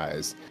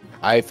compromised.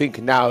 I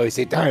think now is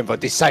the time for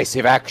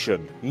decisive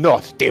action,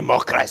 not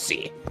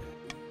democracy.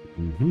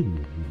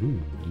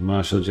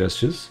 Martial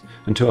gestures,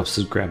 and two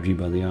officers grab you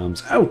by the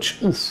arms.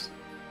 Ouch! Oof!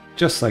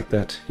 Just like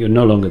that, you're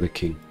no longer the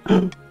king.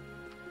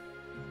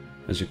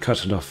 As you're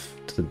carted off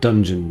to the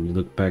dungeon, you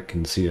look back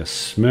and see a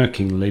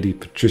smirking Lady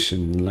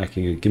Patrician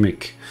lacking a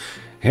gimmick,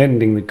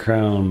 handing the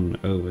crown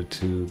over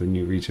to the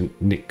new regent,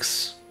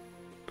 Nyx.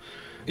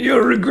 You'll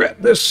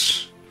regret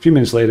this! A few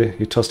minutes later,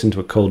 you're tossed into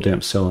a cold,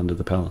 damp cell under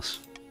the palace.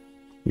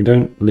 You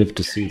don't live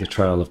to see the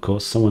trial, of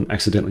course. Someone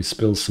accidentally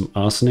spills some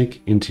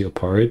arsenic into your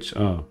porridge.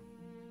 Oh.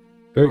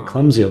 Very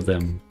clumsy of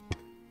them.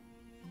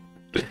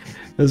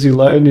 As you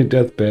lie on your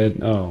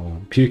deathbed,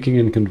 puking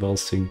and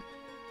convulsing,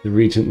 the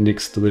Regent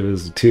Nyx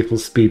delivers a tearful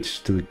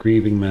speech to the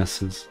grieving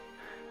masses.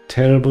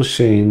 Terrible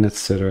shame,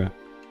 etc.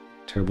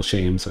 Terrible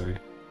shame, sorry.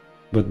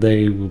 But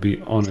they will be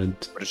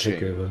honored to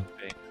take over.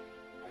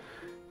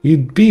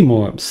 You'd be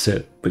more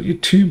upset, but you're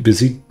too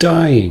busy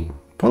dying.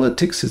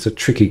 Politics is a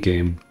tricky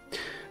game.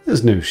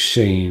 There's no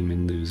shame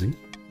in losing.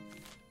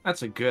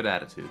 That's a good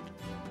attitude.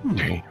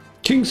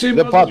 King seibmoz.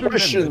 The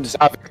patricians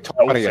are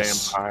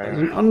victorious.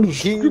 An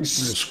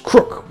unscrupulous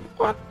crook.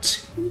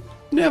 What?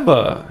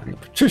 Never. The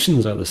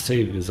patricians are the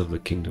saviors of the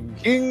kingdom.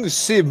 King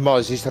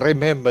seibmoz is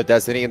remembered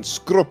as an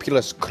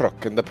unscrupulous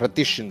crook, and the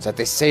patricians are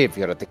the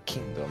savior of the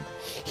kingdom.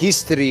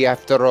 History,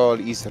 after all,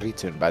 is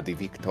written by the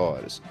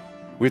victors.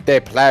 With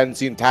their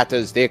plans in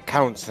tatters, their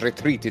counts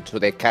retreated to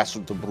their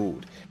castle to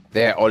brood.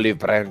 Their olive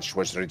branch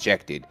was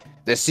rejected.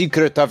 The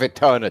secret of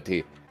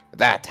eternity,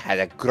 that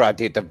had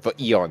granted of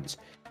eons.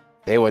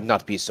 They would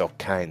not be so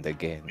kind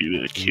again. We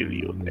will kill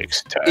you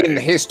next time. In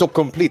haste to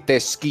complete their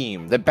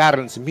scheme, the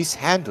barons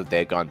mishandled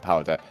their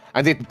gunpowder,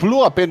 and it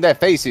blew up in their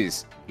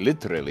faces,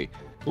 literally.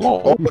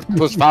 All that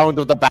was found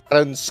of the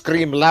barons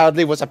scream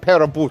loudly was a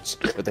pair of boots,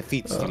 with the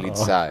feet still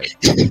inside.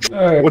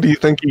 What do you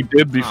think he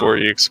did before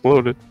he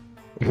exploded?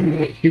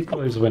 He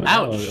probably just went,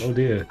 oh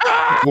dear.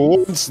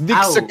 Once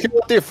Nyx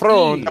secured the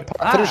throne, the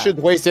patrician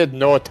wasted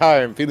no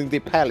time filling the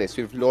palace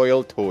with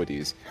loyal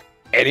toadies.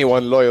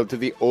 Anyone loyal to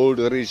the old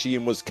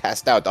regime was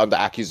cast out under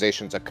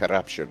accusations of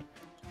corruption.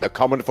 The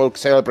common folk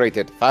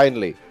celebrated,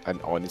 finally, an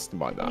honest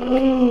monarch.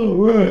 Oh,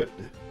 right.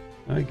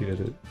 I get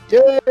it.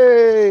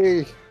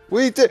 Yay!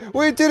 We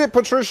did it,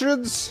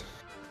 patricians!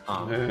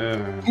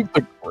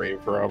 The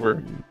grave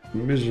robber.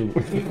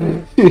 Miserable.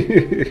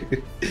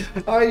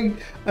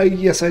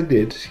 Yes, I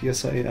did.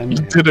 Yes, I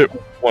did it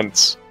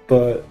once.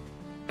 But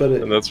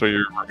and that's what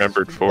you're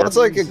remembered for. That's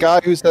like a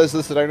guy who says,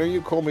 listen, I know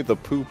you call me the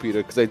poop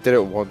eater because I did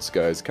it once,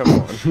 guys. Come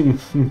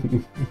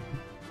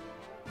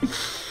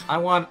on. I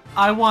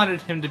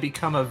wanted him to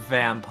become a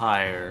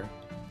vampire.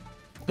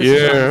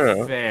 This is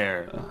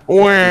unfair.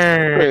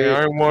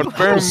 I want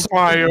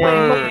vampire.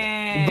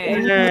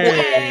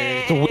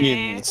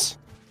 Twins.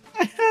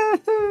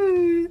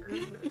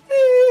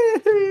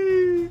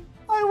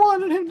 I I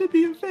wanted him to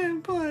be a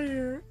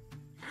vampire.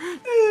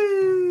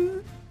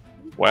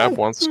 Wab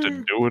wants to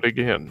do it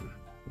again.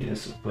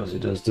 Yes, I suppose he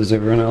does. Does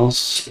everyone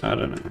else? I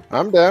don't know.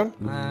 I'm down.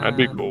 I'd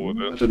be cool with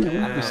it. I don't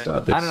know. When we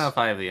start this. I don't know if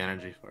I have the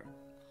energy for it.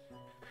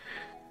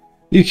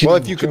 You can Well,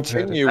 if you jump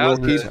continue, at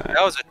we'll any keep. time.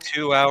 That was a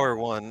 2-hour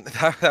one.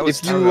 That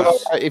was If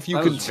you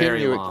that was very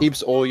continue, it long.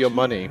 keeps all your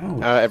money,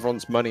 Oh.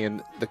 everyone's money,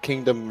 and the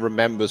kingdom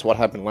remembers what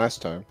happened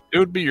last time. It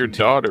would be your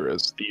daughter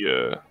as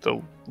the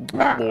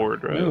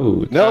lord, right?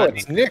 No, No,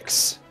 it's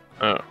Nyx.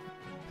 Oh.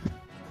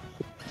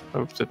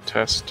 Of the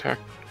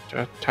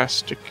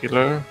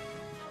testicular.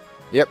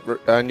 Yep,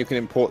 and you can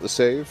import the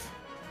save.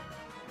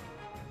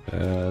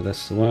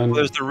 that's the one. Well,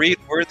 there's the Reed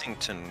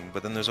Worthington,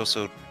 but then there's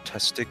also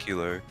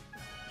testicular.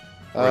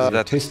 Or Uh, is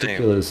that the same?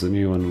 Testicular is the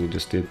new one we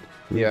just did.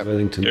 Yeah.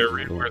 Wellington. Yeah,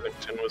 Reed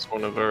Worthington was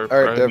one of our. All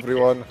right, private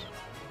everyone.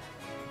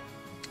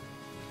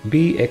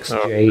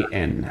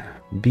 BXJN.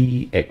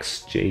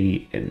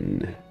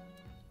 BXJN.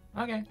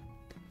 Okay.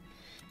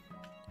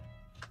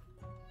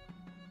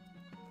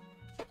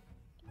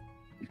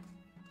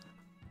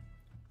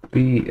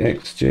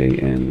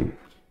 BXJN.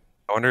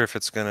 I wonder if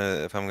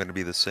I'm gonna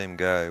be the same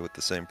guy with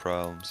the same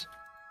problems.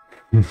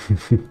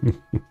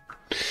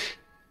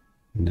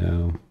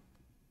 No.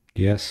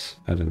 Yes?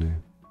 I don't know.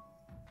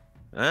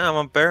 I'm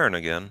a Baron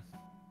again.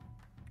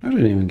 I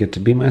don't even get to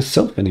be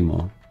myself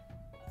anymore.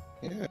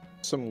 Yeah,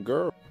 some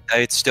girl.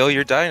 It's still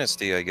your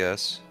dynasty, I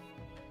guess.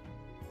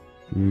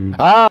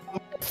 Ah,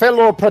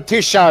 fellow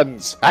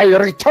patricians, I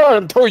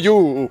return to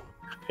you.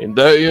 And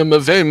I am a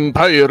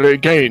vampire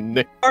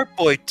again. Art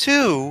Boy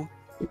 2?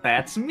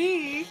 That's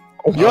me.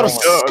 You're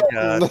Oh my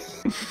God.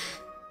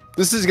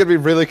 This is gonna be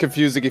really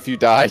confusing if you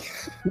die.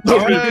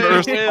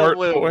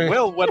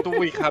 Well, what do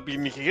we have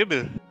in here?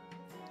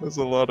 There's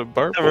a lot of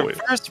Bart The boys.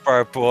 reverse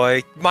Bart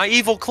Boy, my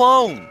evil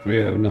clone. We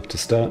have enough to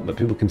start, but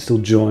people can still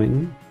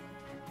join.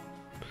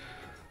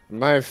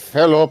 My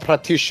fellow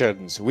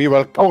patricians, we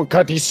will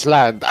conquer this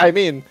land. I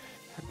mean,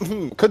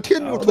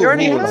 continue to we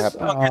already rule. have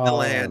conquered the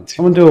land.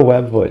 Someone do a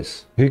web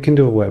voice. Who can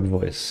do a web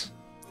voice?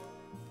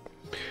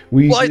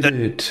 We By did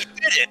the- it.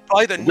 We did it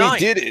by the night.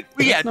 did it.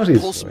 We That's had not to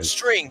his pull some voice.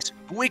 strings.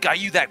 But we got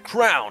you that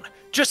crown,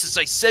 just as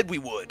I said we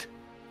would.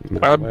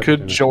 Wab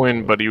could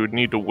join, but he would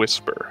need to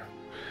whisper.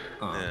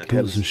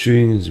 Pull some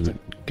strings, but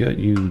got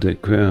you the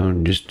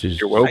crown just as...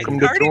 You're welcome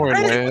to Already join,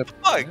 read it,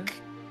 Wab. fuck.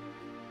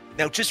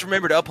 Now just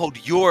remember to uphold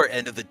your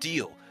end of the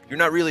deal. You're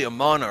not really a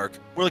monarch.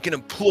 We're like an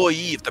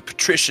employee of the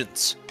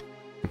patricians.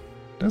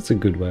 That's a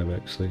good web,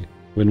 actually.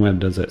 When Web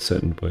does that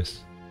certain voice.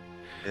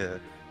 Yeah.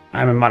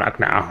 I'm a monarch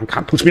now. You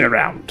can't push me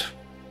around.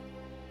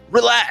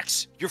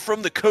 Relax. You're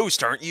from the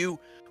coast, aren't you?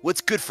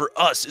 What's good for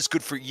us is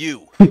good for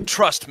you.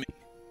 Trust me.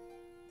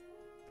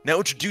 Now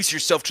introduce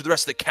yourself to the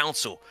rest of the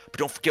council, but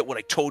don't forget what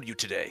I told you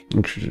today.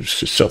 Introduce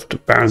yourself to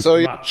Baron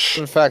So, Much.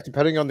 in fact,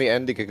 depending on the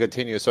end, it could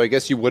continue. So I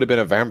guess you would have been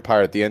a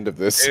vampire at the end of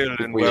this. Hail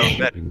and well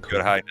met,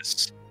 Your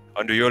Highness.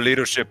 Under your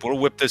leadership, we'll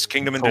whip this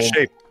kingdom into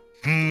shape.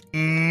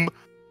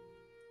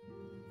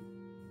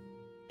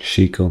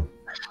 Sheikle.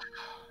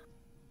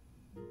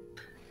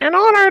 An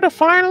honor to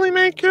finally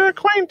make your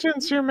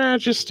acquaintance, Your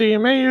Majesty.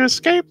 May you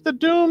escape the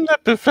doom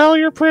that befell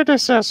your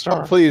predecessor.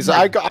 Oh, please,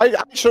 I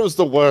chose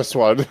the worst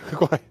one.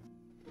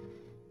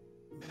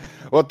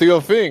 What do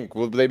you think?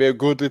 Will they be a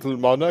good little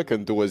monarch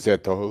and do as they're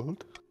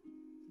told?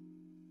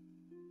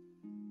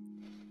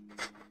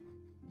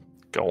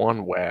 Go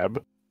on,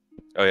 Wab.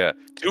 Oh yeah.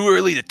 Too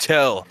early to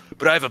tell,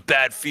 but I have a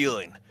bad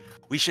feeling.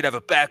 We should have a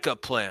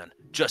backup plan,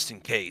 just in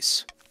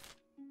case.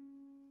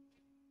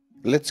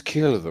 Let's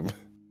kill them.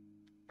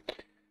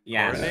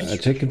 Yeah.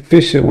 Jacob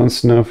Fisher wants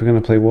to know if we're going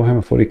to play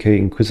Warhammer 40k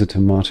Inquisitor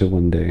Martyr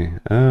one day.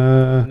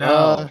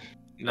 No.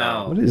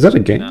 No. What is that a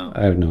game? No.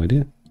 I have no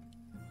idea.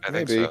 I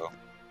think Maybe. so.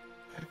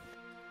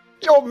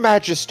 Your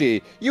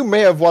Majesty, you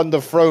may have won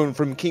the throne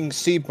from King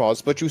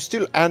seibmoz, but you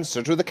still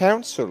answer to the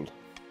council.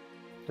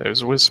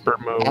 There's whisper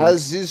mode.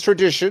 As is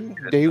tradition,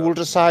 they will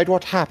decide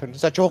what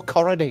happens at your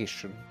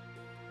coronation.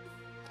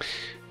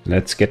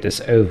 Let's get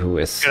this over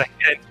with. I'm gonna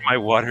get into my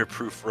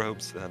waterproof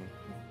robes then.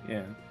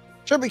 Yeah.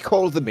 Shall we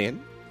call them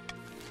in?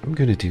 I'm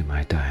going to do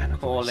my Diana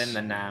Call voice. in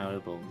the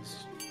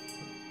nobles.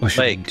 Or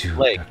should we do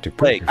Dr.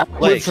 Brooker's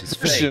voice? It's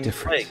very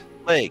different.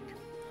 Blake.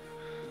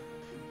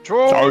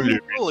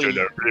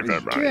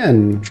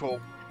 Again.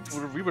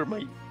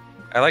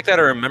 I like that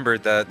I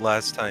remembered that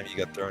last time you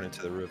got thrown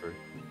into the river.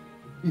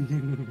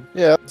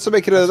 Yeah, let's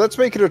make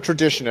it a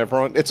tradition,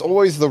 everyone. It's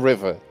always the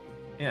river.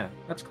 Yeah,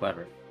 that's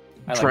clever.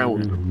 I like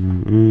Drown.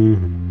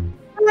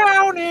 it.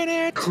 Drown in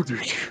it! Drown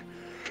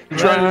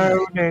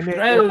in it.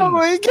 Oh,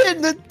 I get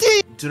in the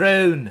deep.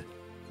 Drone.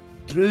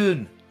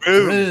 Drone.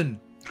 Drone.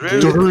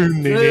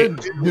 Drone.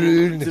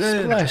 Drone.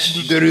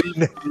 Splash. Drone.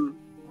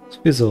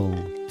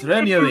 Spizzle.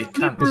 Drone you it,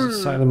 This cunt.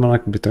 is silent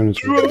monarch will be thrown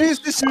into the It is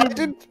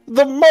decided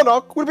the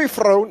monarch will be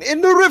thrown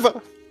in the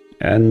river.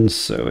 And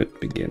so it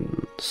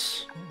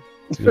begins.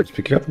 You have to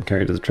pick you up and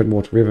carry you to the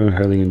Treadwater River,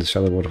 hurling into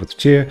shallow water with a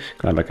cheer,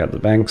 climb back out of the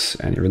banks,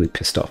 and you're really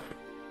pissed off.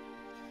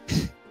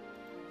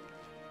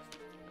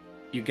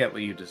 You get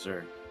what you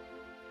deserve.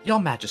 Your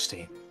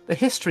Majesty, The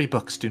history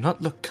books do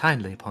not look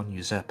kindly upon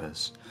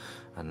usurpers,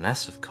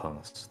 unless, of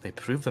course, they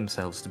prove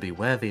themselves to be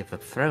worthy of the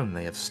throne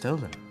they have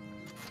stolen.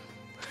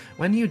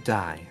 When you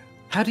die,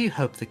 how do you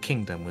hope the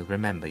kingdom will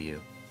remember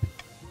you?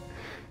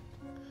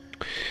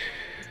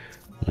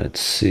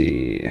 Let's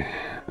see.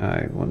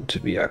 I want to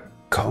be a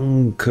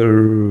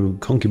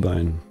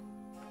concubine.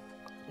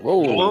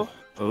 Whoa.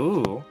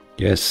 Ooh.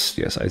 Yes,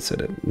 I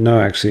said it. No,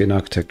 actually, an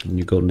architect of the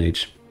New Golden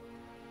Age.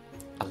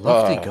 A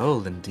lofty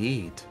goal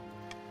indeed.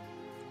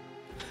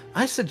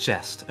 I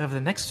suggest, over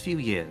the next few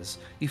years,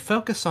 you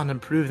focus on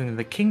improving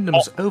the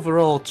kingdom's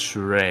overall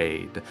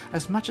trade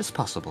as much as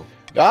possible.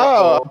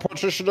 Ah,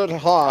 patrician at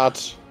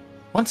heart.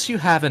 Once you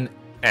have an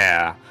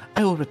heir,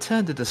 I will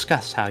return to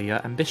discuss how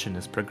your ambition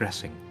is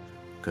progressing.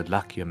 Good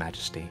luck, Your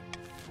Majesty.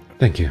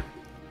 Thank you.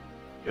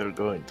 You're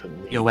going to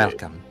need You're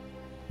welcome.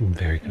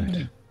 Very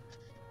good.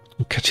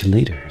 We'll catch you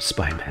later,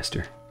 Spy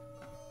Master.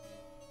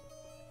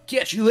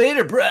 Catch you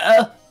later,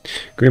 bruh.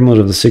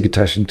 Grandmother of the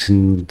SucoTashi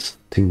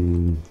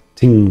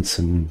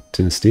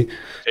dynasty.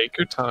 Take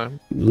your time.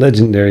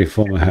 Legendary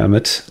former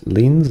hermit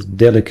leans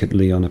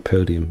delicately on a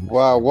podium.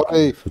 Wow, what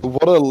a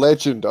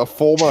legend, a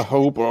former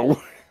hobo.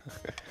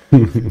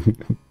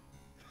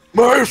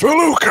 My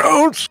fellow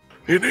counts,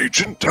 in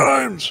ancient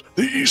times,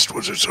 the East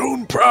was its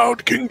own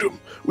proud kingdom.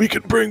 We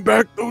can bring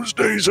back those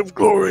days of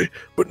glory,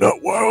 but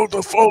not while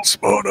the false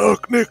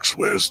monarch Nyx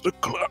wears the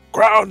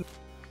crown.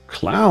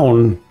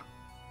 Clown?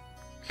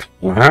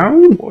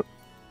 Clown?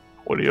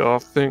 What do y'all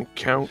think,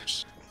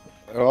 counts?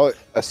 Well,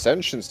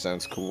 Ascension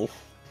sounds cool.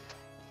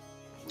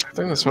 I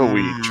think that's what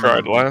we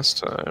tried last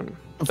time.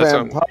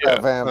 Vampire.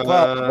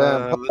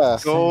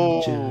 Let's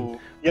go.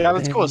 Yeah,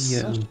 let's go.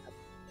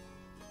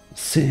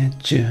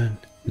 Ascension,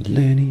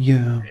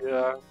 Millennium.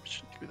 Yeah, we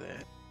should do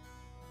that.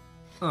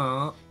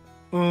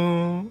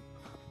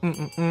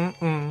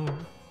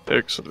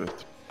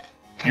 Excellent.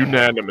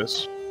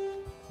 Unanimous.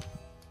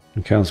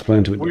 The Count's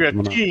plan to We're a adopt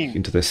monarch team.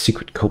 into their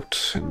secret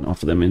cult and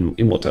offer them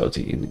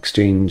immortality. In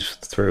exchange for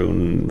the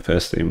throne,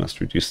 first they must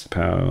reduce the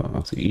power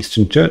of the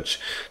Eastern Church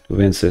to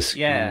advance their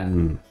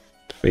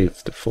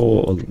faith to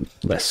 4 or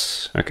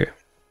less. Okay.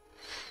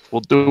 We'll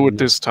do it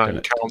this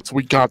time, counts.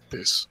 We got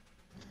this.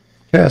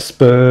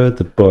 Casper,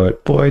 the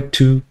boy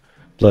 2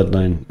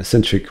 bloodline, a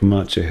century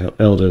Comanche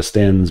elder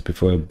stands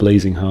before a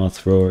blazing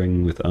hearth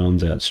roaring with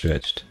arms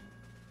outstretched.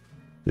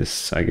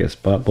 This, I guess,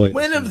 boy.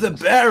 When have the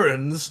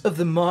barons of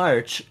the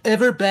March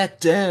ever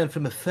backed down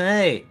from a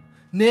fight?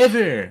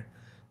 Never.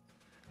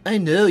 I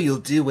know you'll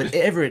do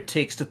whatever it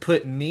takes to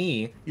put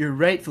me, your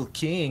rightful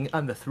king,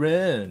 on the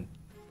throne.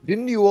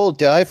 Didn't you all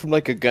die from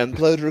like a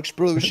gunpowder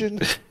explosion?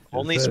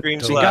 Only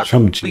screams loud.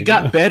 We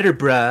got better,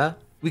 bruh.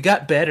 We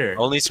got better.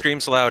 Only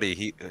screams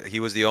loudly. He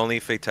was the only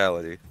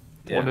fatality.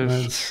 What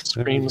if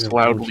screams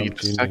loudly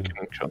the second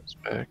comes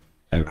back?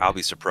 I'll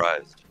be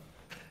surprised.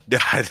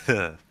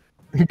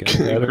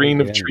 Green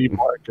of tree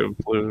bark of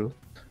blue.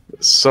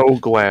 So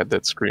glad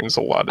that screams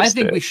a lot. I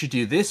think we should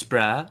do this,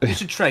 bruh. We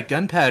should try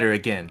gunpowder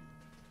again.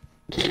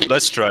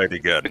 Let's try it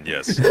again,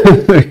 yes.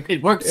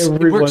 It worked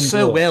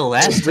so well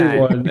last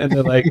time. And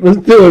they're like, let's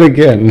do it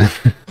again.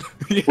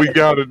 We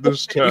got it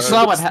this time. We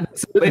saw what happened.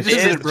 They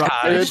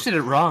just did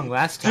it wrong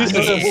last time.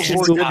 This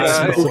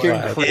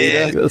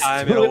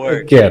time it'll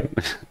work. Again.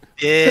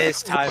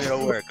 This time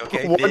it'll work,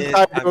 okay? This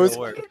time it'll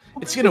work.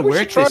 It's gonna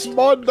work. Try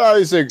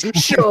modernizing.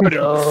 Shut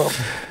up.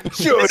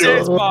 This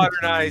is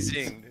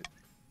modernizing.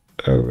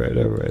 Alright.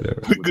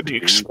 We're gonna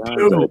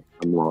explode.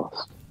 I'm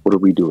lost. What are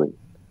we doing?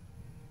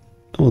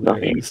 Oh,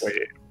 nice.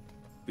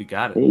 We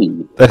got Hey.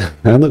 it.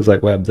 That looks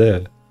like Web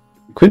there.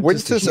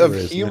 Quintus of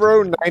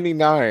Hero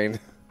 99.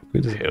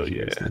 Hell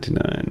yeah.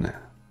 99.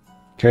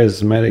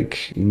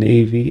 Charismatic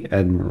Navy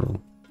Admiral.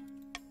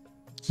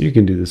 You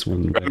can do this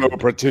one. Fellow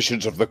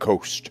patricians of the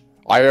coast.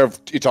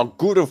 It's on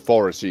good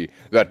authority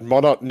that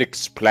Monarch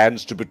Nyx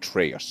plans to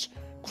betray us.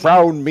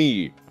 Crown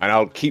me, and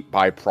I'll keep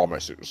my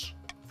promises.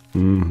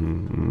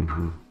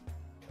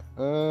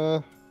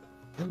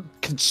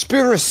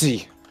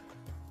 Conspiracy.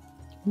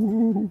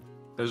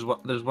 There's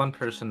one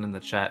person in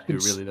the chat who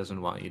really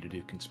doesn't want you to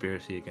do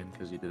conspiracy again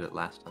because you did it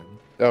last time.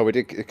 Oh, we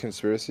did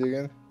conspiracy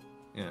again?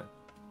 Yeah.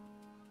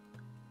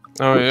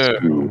 Oh yeah.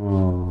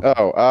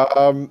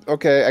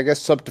 Okay, I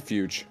guess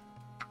subterfuge.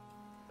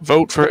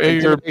 Vote for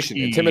A or B,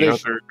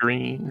 Intimidation. other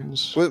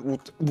greens.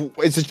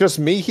 Is it just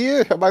me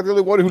here? Am I the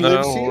only one who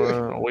lives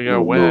here? We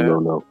got Web.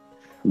 No.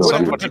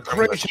 Somebody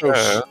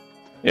Kratos.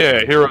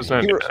 Yeah, Heroes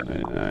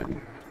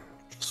 99.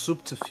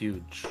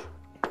 Subterfuge.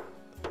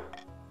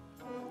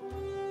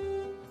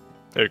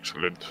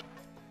 Excellent.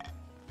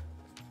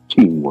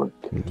 Teamwork.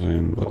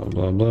 And blah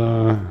blah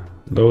blah.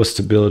 Lowest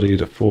ability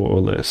to 4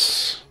 or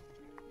less.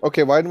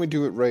 Okay, why didn't we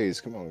do it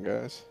raised? Come on,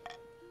 guys.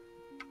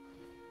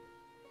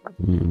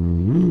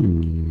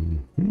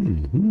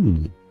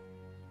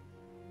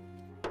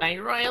 By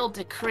royal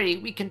decree,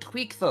 we can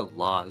tweak the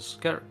laws.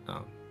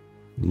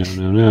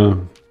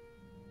 No.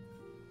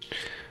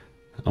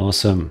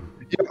 Awesome.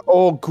 Your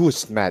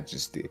august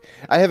majesty,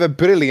 I have a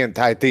brilliant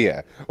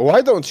idea.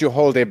 Why don't you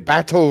hold a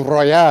battle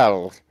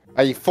royale?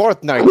 A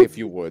fortnight, if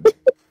you would.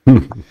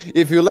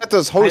 If you let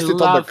us host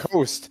it on the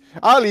coast,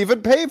 I'll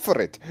even pay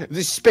for it.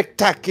 This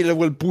spectacular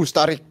will boost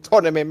our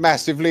economy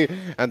massively,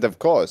 and of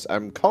course,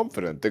 I'm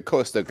confident the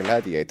Coastal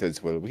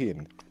Gladiators will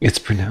win. It's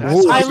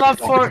pronounced. I love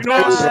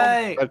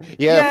Fortnite.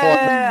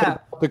 Yeah,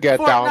 Fortnite to get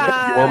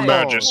down. Your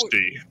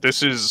Majesty,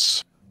 this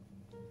is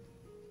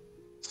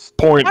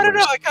pointless. I don't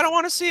know. I kind of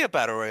want to see a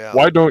battle royale.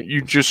 Why don't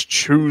you just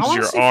choose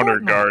your honor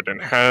guard and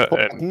have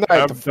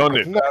done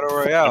it? Battle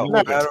royale.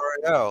 Battle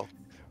royale.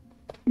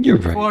 You're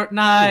right.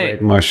 Fortnite.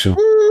 Right, Marshall.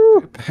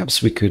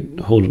 Perhaps we could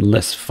hold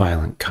less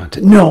violent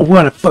content. No,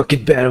 what a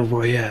fucking battle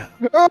royale!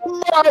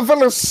 Oh,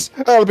 marvelous!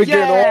 I'll begin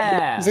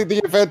organizing the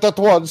event at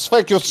once.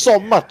 Thank you so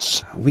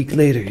much. A week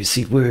later, you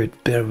see word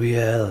battle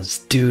royale is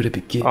due to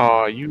begin.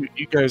 Aw, you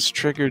guys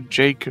triggered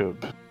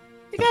Jacob.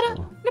 You got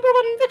a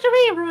 #1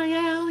 victory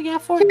royale. Yeah,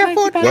 Fortnite.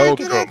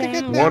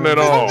 Welcome, one and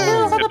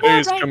all.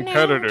 Today's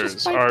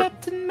competitors are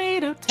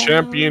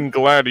champion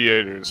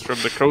gladiators from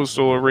the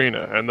coastal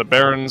arena and the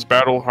Baron's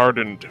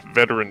battle-hardened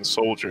veteran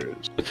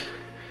soldiers.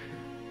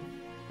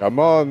 Come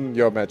on,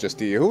 Your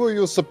Majesty. Who will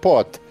you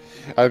support?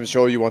 I'm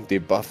sure you want the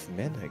buff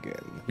men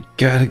again.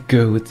 Gotta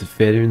go with the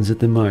veterans at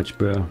the march,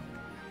 bro.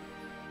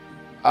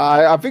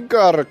 I think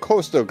our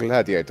coastal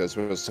gladiators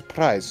will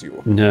surprise you.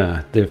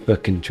 Nah, they're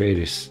fucking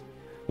traitors.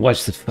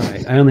 Watch the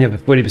fight. I only have a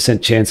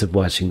 40% chance of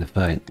watching the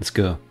fight. Let's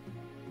go.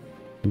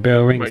 The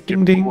bell rings.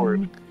 Ding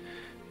ding.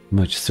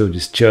 Much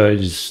soldiers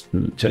charges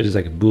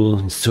like a bull,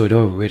 and sword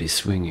already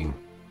swinging.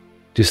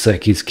 Just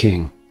like he's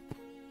king.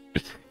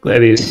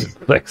 Gladiator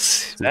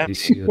flex his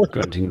shield,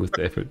 grunting with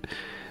effort.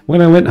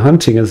 When I went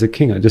hunting as a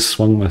king, I just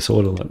swung my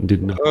sword a lot and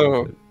did nothing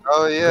with it.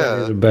 Oh yeah.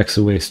 Gladiator backs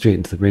away straight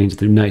into the range of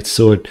the knight's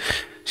sword.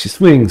 She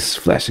swings,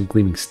 flashing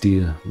gleaming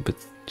steel, but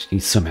he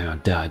somehow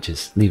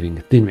dodges, leaving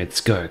a thin red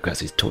scar across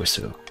his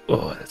torso.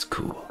 Oh, that's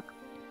cool.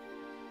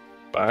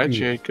 Bye,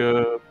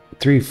 Jacob.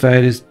 3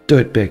 fighters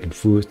dart back and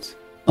forth,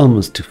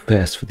 almost too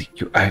fast for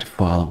your eye to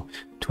follow.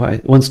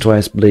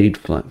 Twice, blade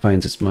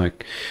finds its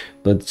mark.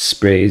 Blood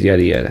sprays,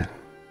 yada yada.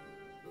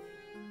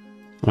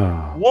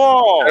 Oh.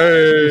 Whoa!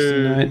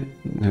 Hey.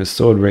 Her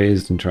sword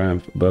raised in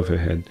triumph above her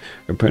head.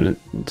 Her opponent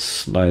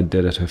slid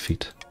dead at her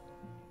feet.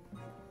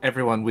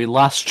 Everyone, we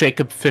lost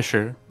Jacob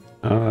Fisher.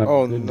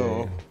 Oh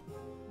no.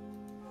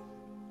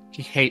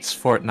 He hates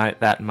Fortnite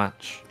that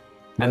much.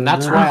 And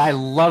that's why I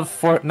love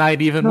Fortnite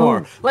even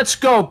more. Let's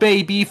go,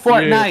 baby!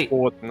 Fortnite! Yeah,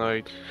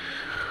 Fortnite.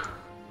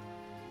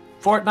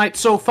 Fortnite's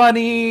so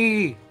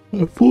funny!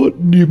 I thought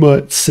you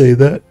might say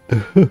that.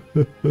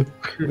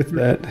 With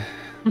that,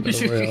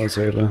 Battle Royale's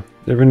over.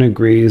 Everyone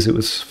agrees it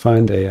was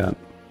fine day out.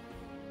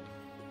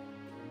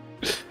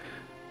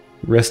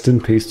 Rest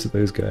in peace to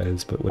those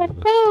guys, but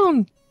whatever.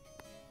 Down.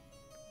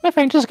 My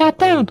friend just got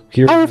downed.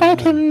 Here I revived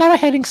him, now we're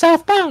heading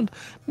southbound.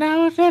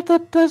 Now we're at the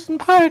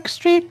Park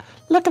Street.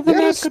 Look at the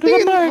map, go to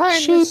the mark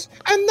sheet.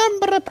 A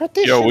number of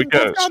partitions we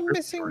got have gone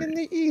missing in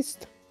the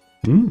east.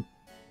 Hmm.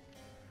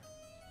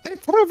 They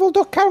traveled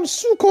to Count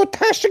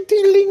SucoTashi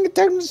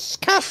INC's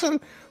castle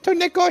to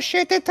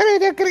negotiate a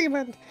trade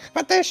agreement,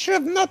 but they should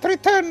have not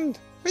returned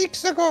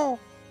weeks ago.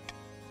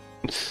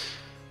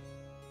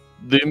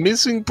 The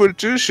missing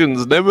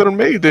partitions never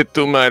made it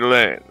to my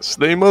lands.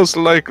 They most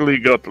likely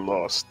got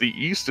lost. The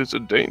east is a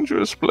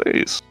dangerous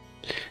place.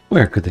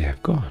 Where could they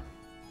have gone?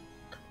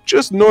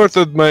 Just north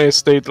of my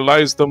estate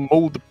lies the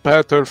Mold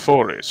Patter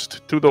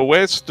Forest. To the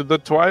west, the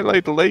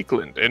Twilight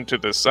Lakeland, and to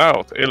the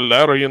south,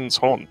 Ilarion's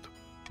Haunt.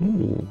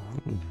 Ooh,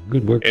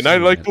 good work. And I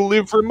like to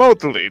live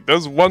remotely.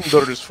 Does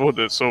wonders for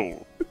the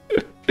soul.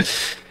 I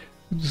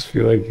just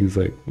feel like he's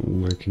like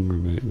working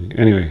remotely.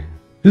 Anyway,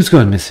 who's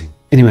gone missing?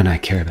 Anyone I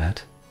care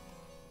about?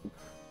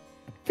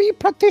 3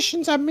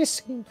 partitions are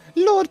missing.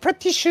 Lord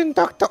Partition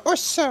Dr.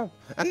 Ursa,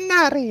 and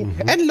Nari,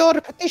 and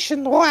Lord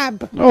Partition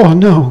Wab. Oh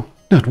no,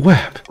 not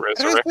Wab.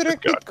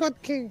 Resurrected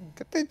God King.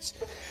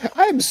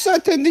 I'm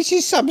certain this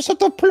is some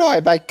sort of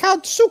ploy by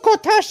Count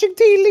SucoTashi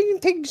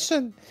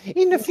INC.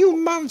 In a few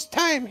months'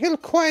 time, he'll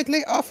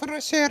quietly offer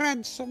us a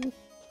ransom.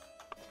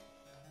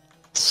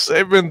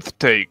 7th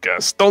take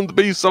us. Don't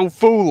be so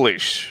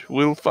foolish.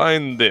 We'll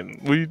find them.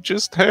 We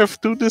just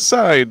have to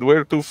decide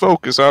where to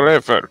focus our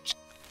efforts.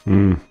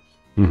 Dude,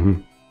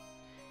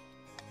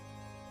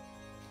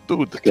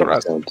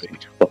 trust me.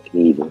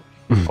 Fucking evil.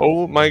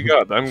 Oh my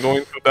god, I'm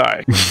going to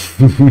die.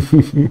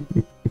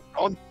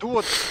 Don't do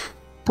it.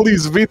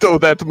 Please veto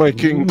that, my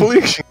king.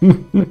 Please.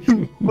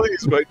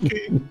 Please, my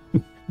king.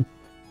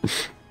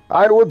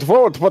 I would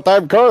vote, but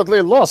I'm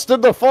currently lost in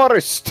the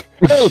forest.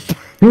 Help!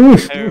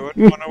 Hey, what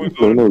one are we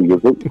doing? No, your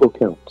vote still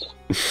counts.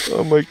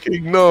 Oh, my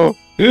king, no.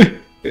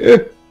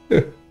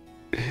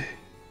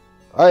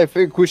 I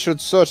think we should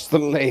search the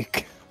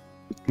lake.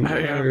 No.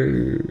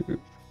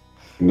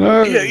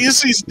 Yeah,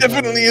 he's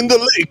definitely in the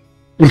lake.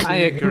 I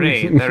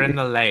agree. They're in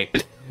the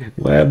lake.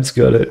 Lab's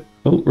got it.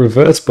 Oh,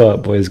 reverse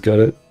Bart Boy's got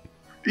it.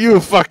 You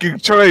fucking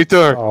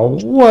traitor! Oh,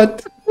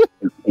 what?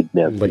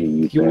 Like,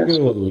 you want to go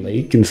to a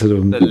lake instead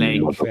of the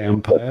lake. A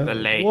vampire? The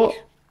lake. What?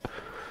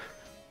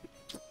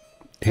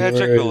 Yeah,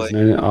 check the lake.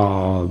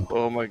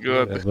 Oh my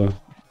god. Whatever.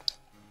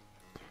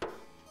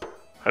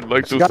 I'd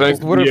like to Guys, thank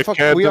the we are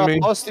Academy.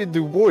 lost in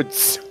the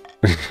woods.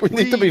 We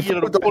need to be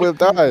food or we'll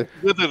die.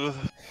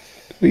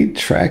 We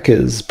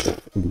trackers.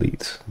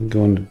 Elite.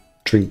 Going to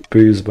drink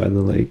booze by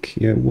the lake.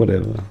 Yeah,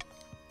 whatever.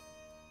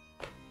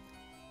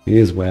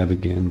 Here's Wab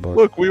again, but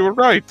Look, we were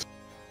right.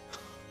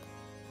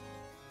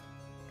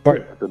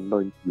 Bart. The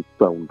night we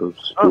found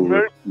us,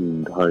 Your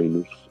esteemed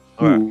Highness,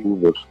 two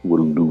of us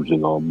were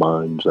losing our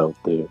minds out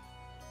there.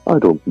 I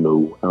don't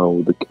know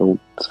how the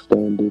Count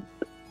standed.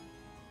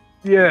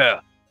 Yeah,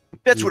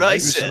 that's what I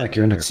said. Like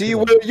you're in a See,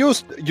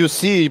 you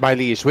see, my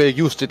liege, we're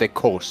used to the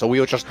coast, so we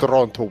are just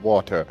drawn to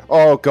water.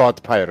 Oh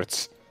god,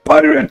 pirates.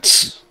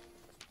 Pirates!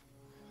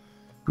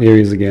 Here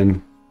he is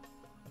again.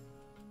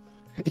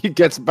 He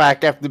gets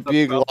back after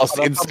being lost,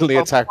 instantly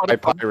attacked by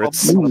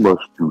pirates. We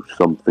must do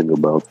something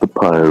about the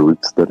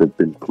pirates that have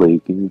been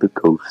plaguing the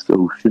coast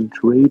ocean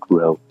trade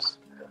routes.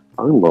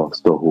 I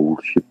lost a whole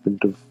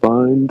shipment of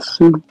fine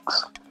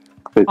silks.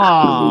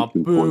 Ah,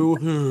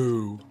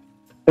 boo-hoo.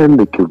 And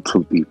they killed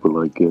some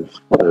people, I guess.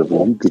 Whatever,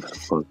 who gives a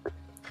fuck?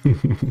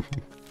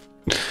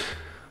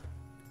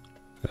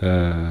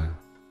 Oh,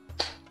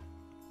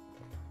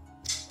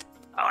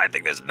 I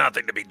think there's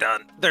nothing to be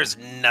done. There's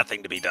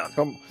nothing to be done.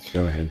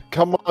 Go ahead.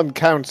 Come on,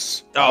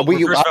 counts. Oh,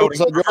 we reverse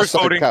voting. on your Reverse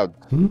side, voting.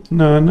 Count.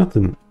 No,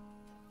 nothing.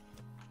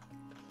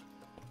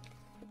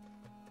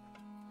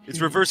 It's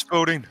reverse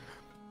voting.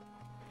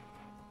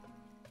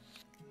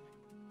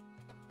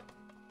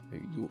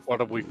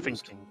 What are we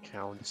thinking,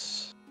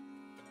 Counts?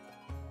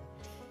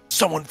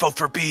 Someone vote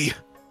for B.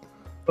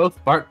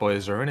 Both Bart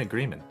boys are in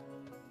agreement.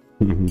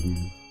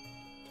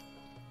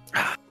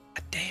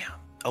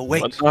 Oh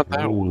wait. What's not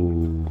that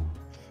one?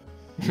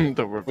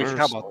 The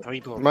reverse.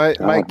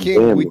 My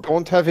king, we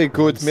don't have a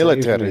good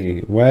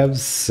military. Web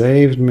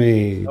saved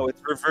me. Oh,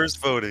 it's reverse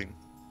voting.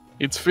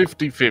 It's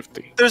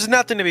 50-50. There's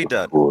nothing to be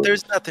done.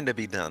 There's nothing to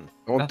be done.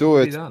 Don't do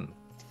it.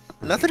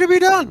 Nothing to be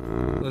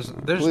done. There's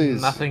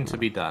nothing to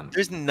be done.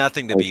 There's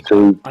nothing to be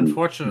done.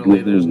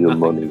 Unfortunately, there's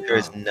nothing.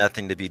 There's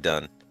nothing to be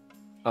done.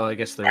 Oh, I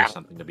guess there is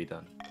something to be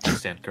done. I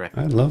stand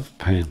corrected. I love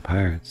paying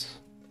pirates.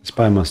 The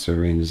Spy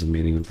Master arranges a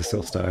meeting with the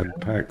Still-Starred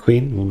Pirate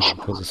Queen, woman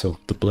who calls herself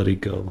the Bloody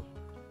Gull.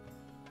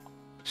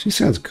 She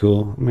sounds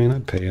cool. I mean,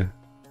 I'd pay her.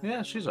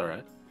 Yeah, she's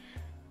alright.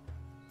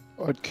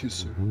 I'd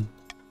kiss her.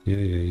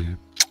 Yeah.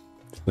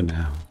 For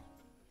now.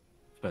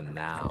 For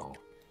now.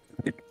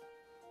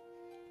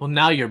 Well,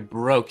 now you're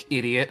broke,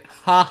 idiot.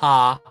 Ha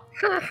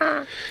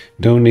ha.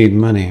 Don't need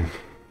money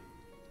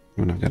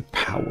when I've got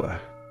power.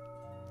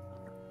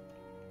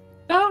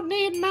 Don't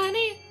need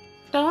money.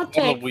 Don't What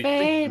are take we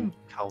fame.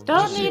 thinking,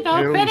 Don't need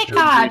no credit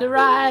card to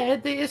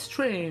ride this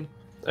train.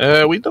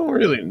 We don't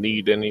really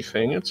need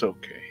anything. It's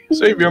okay.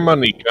 Save your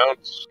money,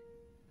 Counts.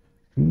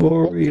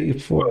 Bori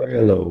for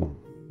hello.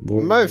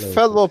 My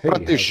fellow Hey, how's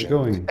it patrician,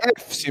 going?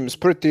 F seems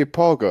pretty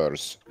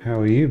poggers.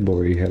 How are you,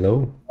 Bori?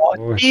 Hello.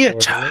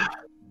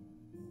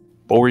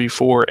 Bori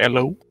for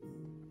hello.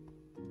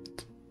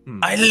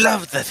 I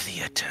love the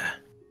theater.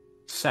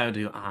 So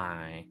do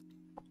I.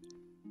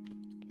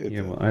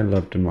 Yeah, well, I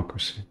love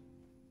democracy.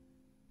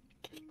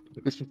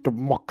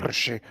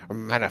 Democracy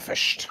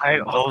manifest. I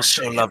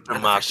also love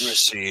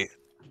democracy.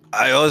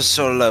 I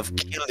also love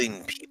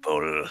killing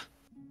people.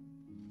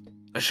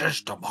 This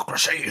is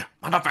democracy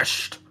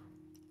manifest.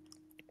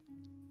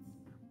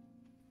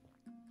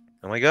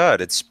 Oh my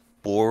god, it's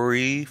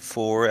Bori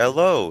for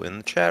LO in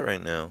the chat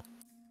right now.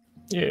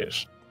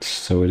 Yes.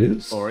 So it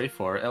is. Bori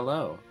for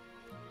LO.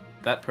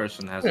 That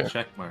person has Yeah. a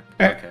check mark.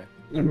 Eh.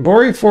 Okay.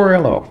 Bori for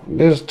hello.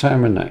 This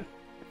time of night.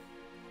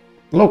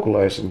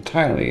 Localized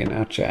entirely in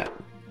our chat.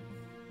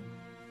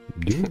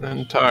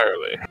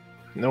 Entirely.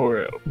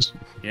 Nowhere else.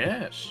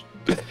 Yes.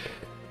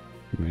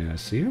 May I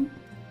see him?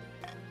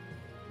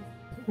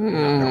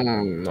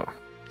 No.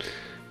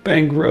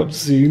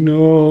 Bankruptcy,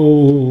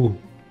 no.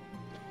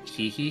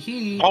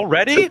 Hee.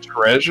 Already? The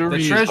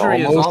treasury, The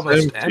treasury is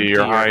almost empty,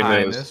 Your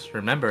Highness.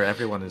 Remember,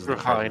 everyone is Your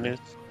Highness.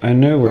 I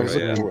know where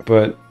it went,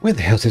 but where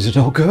the hell did it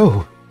all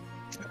go?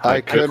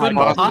 I couldn't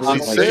possibly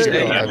say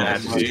say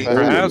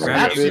that.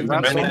 Perhaps you've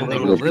been spending a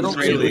little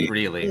too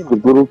freely. A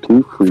little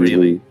too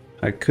freely.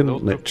 I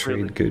couldn't let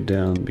trade go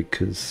down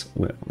because,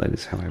 well, that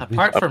is how I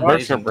Apart from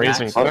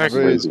raising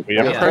taxes, we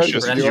have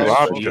precious few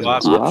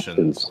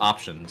options.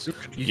 Options.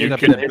 You get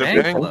can a get a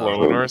bank bank loan,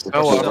 loan or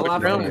sell off sell the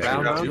off ground the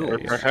ground jewels, or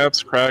jewels.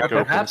 perhaps crack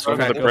open Perhaps some of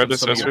the crack open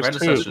some of your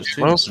predecessors too.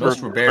 too. Most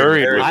were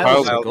buried with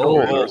piles of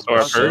gold, so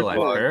I've So I've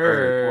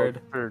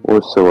heard. heard.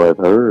 Or so I've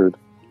heard.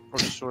 Or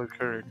so I've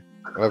heard.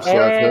 That's what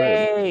I've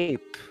heard.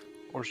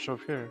 Or so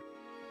I've heard.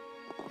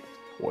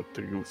 What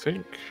do you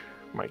think,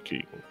 my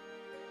king?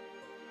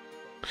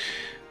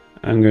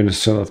 I'm going to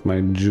sell off my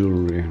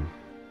jewelry.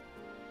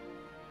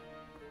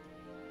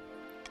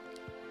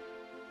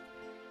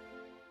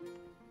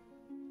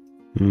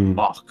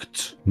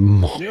 Mocked.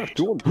 You're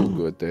doing too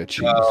good there,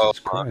 Jesus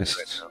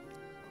Christ.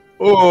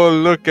 Oh,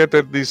 look at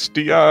this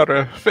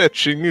tiara.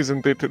 Fetching,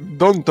 isn't it?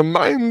 Don't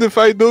mind if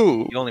I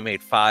do. You only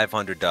made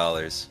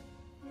 $500.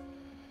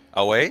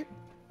 Oh, wait?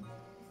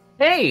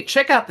 Hey,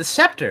 check out the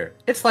scepter.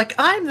 It's like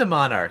I'm the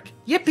monarch.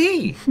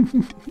 Yippee!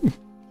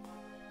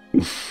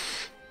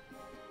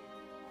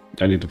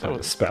 I need to find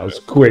a spouse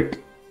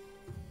quick.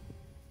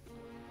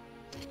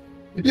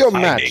 Your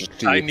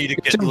Majesty, I need to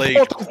it's get laid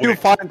important you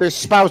find a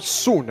spouse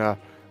sooner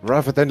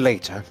rather than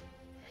later.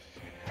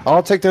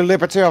 I'll take the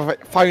liberty of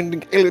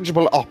finding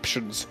eligible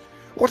options.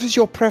 What is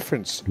your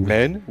preference?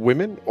 Men,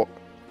 women, or...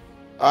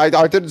 I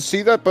didn't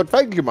see that, but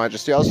thank you,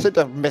 Majesty. I'll send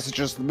the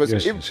messages to the most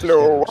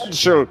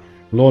influential.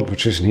 Lord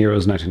Patrician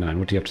Heroes 99,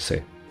 what do you have to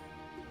say?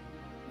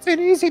 It's an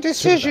easy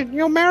decision.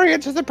 You'll marry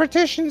into the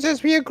petitions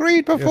as we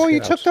agreed before you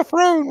took the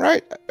throne,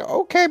 right?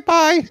 Okay,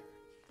 bye.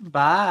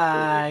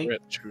 Bye.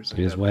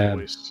 Here's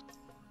Web.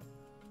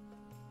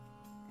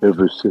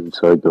 Ever since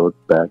I got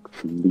back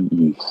from the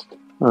east,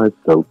 I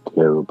felt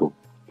terrible.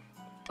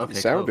 Okay,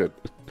 sounded.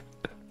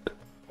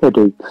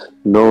 Headaches,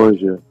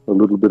 nausea, a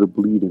little bit of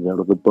bleeding out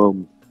of the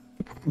bum,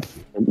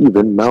 and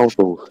even mouth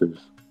ulcers.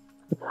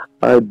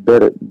 I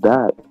bet at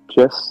that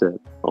just set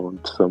on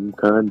some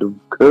kind of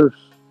curse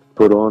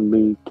put on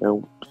me,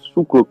 Count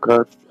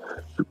SucoTashi.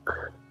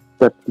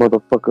 That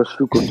motherfucker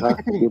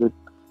SucoTashi did it.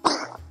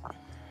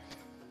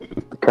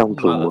 The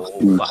council must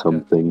do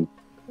something.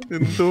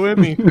 Didn't do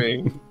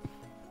anything.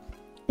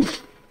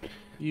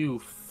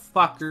 You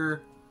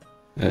fucker.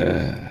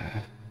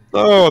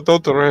 No,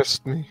 don't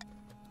arrest me.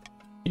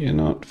 You're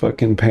not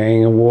fucking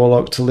paying a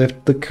warlock to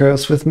lift the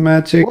curse with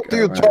magic. What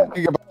are you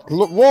talking about?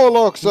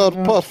 Warlocks are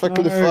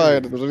perfectly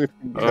fine.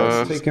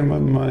 Taking my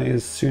money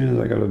as soon as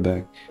I got it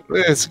back.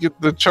 Let's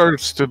get the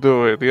church to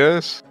do it,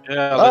 yes?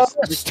 Yeah,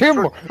 arrest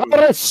him!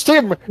 Arrest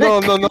him! No,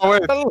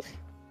 wait.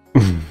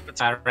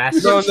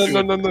 Arrest No.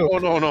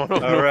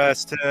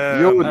 Arrest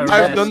him.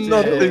 I've done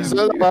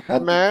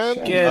nothing. Man.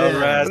 Get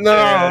him. Arrest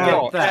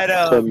No. him. Get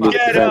him.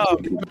 Get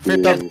him.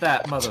 Get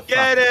that motherfucker.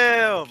 Get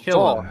him.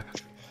 Kill him.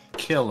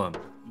 Kill him.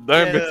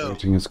 Damn it.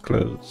 Voting is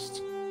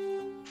closed.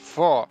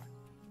 Fuck.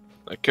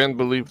 I can't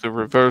believe the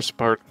reverse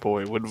Bart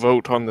Boy would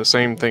vote on the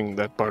same thing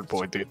that Bart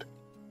Boy did.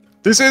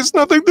 This has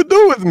nothing to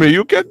do with me.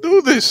 You can't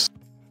do this.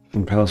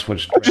 And Palace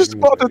Watch. I just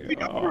spotted the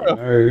aura.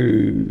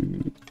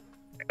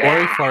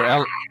 Ori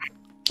for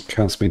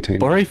Can't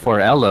maintain. Ori for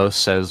Ello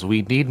says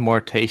we need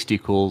more tasty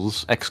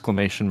cools! ! ! ! ! ! ! ! !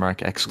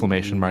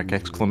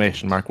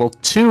 Well,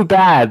 too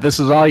bad. This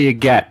is all you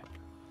get.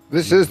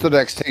 This is the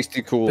next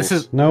tasty cool. This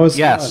is No, it's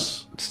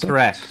yes, not. Stop.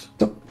 correct.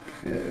 Stop.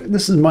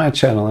 This is my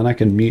channel, and I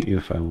can mute you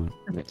if I want.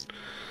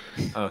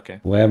 Okay.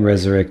 Web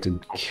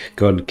resurrected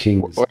God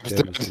King's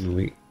dead in the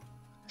week.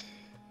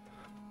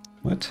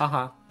 What?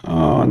 Haha.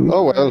 Oh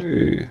no. Oh well.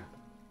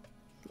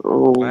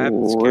 Oh, I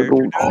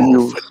don't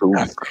feel so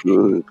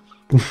good.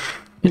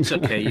 It's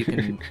okay.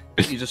 You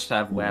just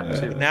have Web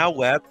 2. Now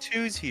Web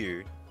 2's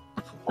here.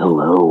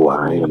 Hello,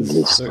 I am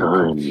this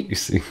time. You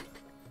see.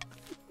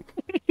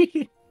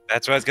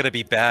 That's why it's gonna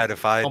be bad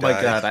if I die. Oh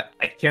my god,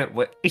 I can't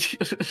wait.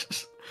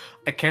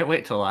 I can't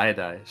wait till I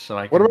die, so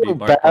I can What be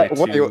about Bart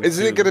Bart?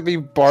 Isn't it going to be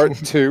Bart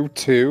 2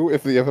 too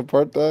if the other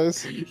part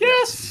dies?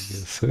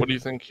 Yes! What do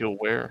you think he'll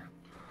wear?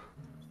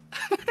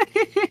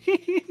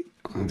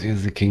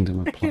 There's the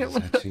Kingdom of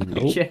Plots.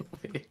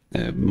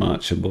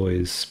 Marcher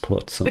Boys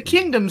plot The something.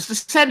 kingdom's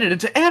descended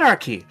into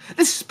anarchy.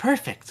 This is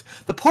perfect.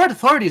 The port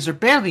authorities are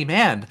barely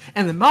manned,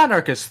 and the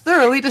monarch is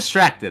thoroughly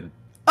distracted.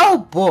 Oh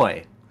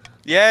boy!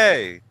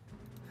 Yay!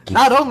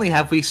 Not only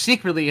have we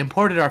secretly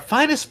imported our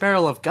finest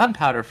barrel of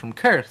gunpowder from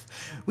Kurth,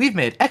 we've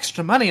made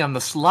extra money on the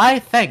sly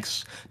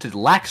thanks to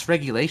lax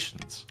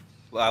regulations.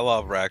 I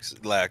love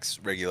lax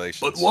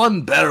regulations. But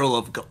one barrel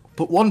of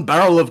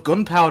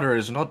gunpowder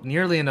is not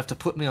nearly enough to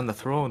put me on the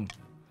throne.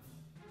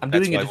 I'm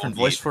That's doing a why different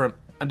we'll voice for him.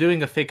 I'm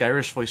doing a fake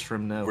Irish voice for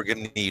him now. We're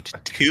gonna need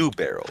 2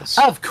 barrels.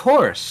 Of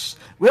course,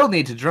 we'll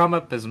need to drum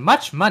up as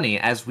much money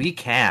as we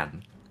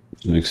can.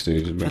 The next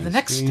stage is For the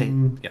next stage,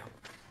 yeah.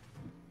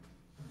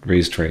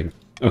 Raise trade.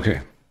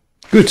 Okay.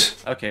 Good.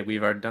 Okay,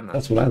 we've already done that.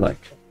 That's what I like.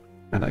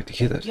 I like to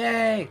hear that.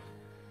 Yay!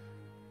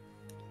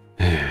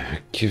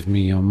 Give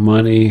me your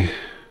money.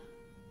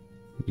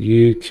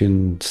 You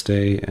can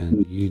stay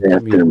and you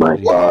give me your my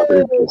money.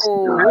 father just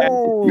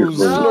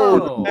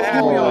No!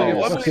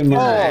 Fucking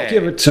money.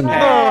 Give it to me.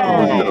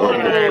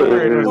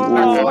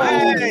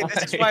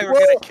 This is why we're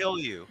gonna kill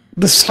you.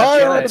 The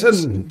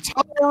skeleton!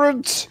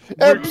 Tyrant!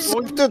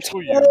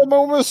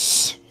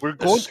 Epistemomus! We're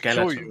going to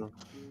kill you.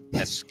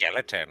 A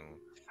skeleton.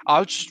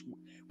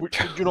 We're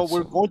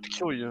going to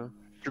kill you.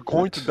 You're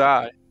going to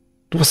die.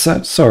 What's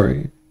that?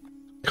 Sorry.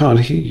 Can't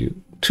hear you.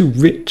 Too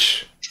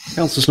rich.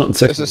 Council's not in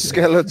second. There's a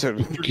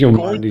skeleton. You're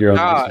minding your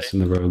own business in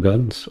the row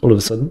guns. All of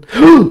a sudden.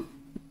 You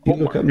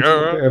look up into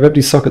a pair of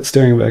empty sockets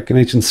staring back. An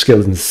ancient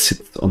skeleton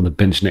sits on the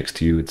bench next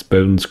to you, its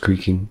bones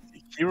creaking.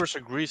 Heroes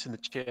agrees in the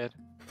chat.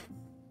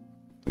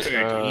 This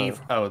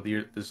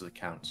is the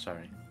count,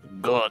 sorry.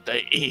 Good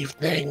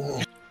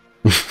evening.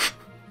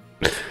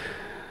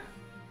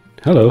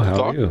 Hello,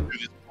 how are you?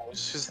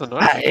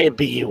 I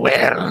be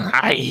well.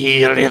 I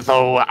hear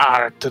thou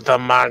art the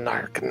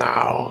monarch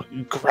now.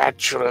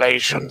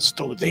 Congratulations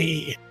to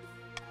thee.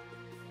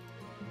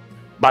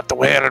 But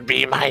where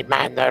be my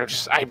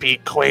manners? I be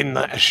Queen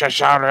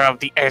Shashara of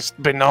the Est,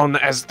 be known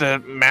as the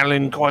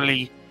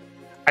Melancholy.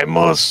 I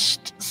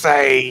must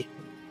say,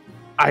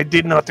 I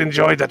did not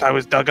enjoy that I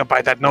was dug up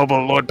by that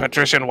noble Lord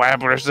Patrician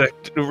Wab,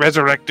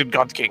 resurrected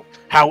God King.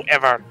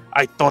 However,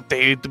 I thought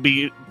it'd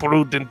be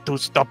prudent to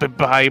stop it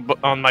by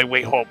on my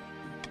way home.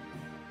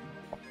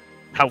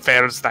 How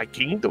fares thy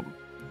kingdom?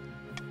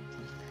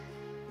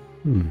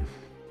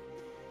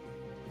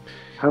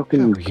 How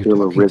can you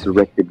kill a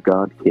resurrected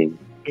God King?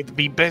 It'd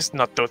be best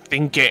not to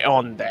think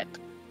on that.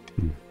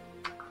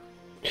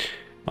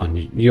 On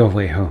your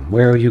way home,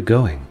 where are you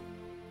going?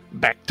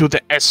 Back to the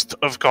east,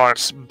 of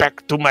course,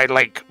 back to my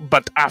lake.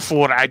 But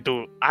before I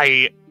do,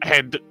 I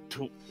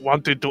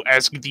wanted to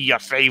ask thee a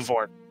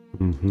favor.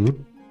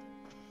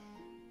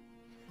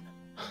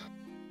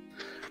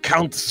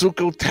 Count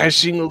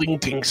SucoTashi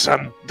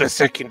INC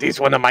II is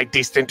one of my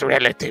distant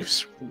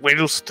relatives.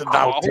 Willst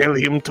thou tell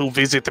him to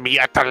visit me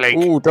at the lake?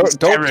 Ooh, don't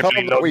tell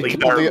him lonely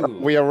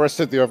we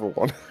arrested the other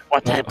one.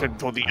 What happened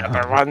to the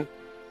other one?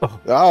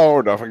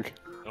 Oh, nothing.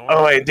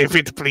 Oh, and if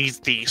it please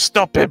thee,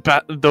 stop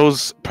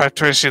those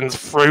patricians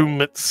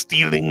from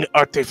stealing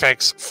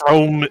artifacts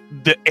from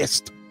the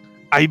East.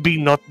 I be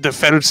not the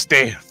first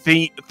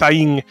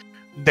thing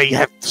they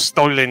have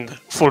stolen,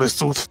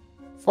 forsooth.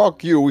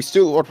 Fuck you, we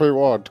steal what we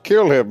want.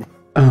 Kill him.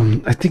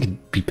 I think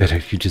it'd be better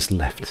if you just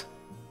left.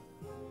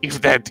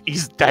 If that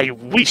is thy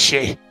wish,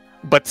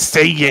 but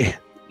say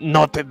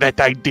not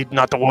that I did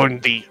not warn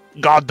thee.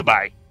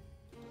 Goodbye.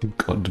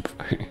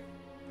 Goodbye.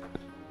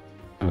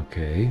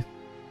 Okay.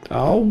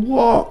 Oh,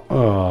 what?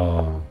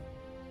 Oh.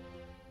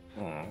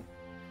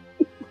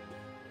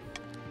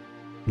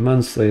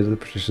 Months later, the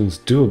patricians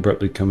do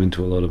abruptly come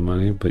into a lot of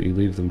money, but you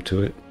leave them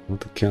to it. What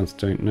the counts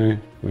don't know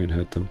won't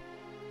hurt them.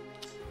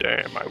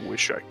 Damn, I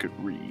wish I could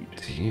read.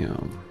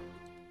 Damn.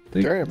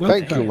 Damn,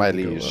 thank you, my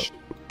liege.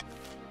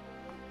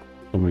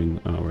 I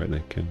mean, oh, right,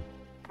 they can.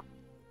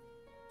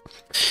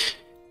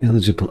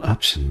 Eligible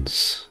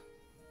options.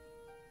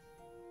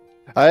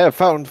 I have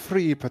found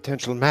 3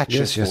 potential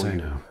matches. Yes, for I you.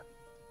 know.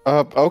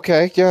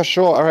 Okay, yeah,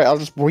 sure. Alright, I'll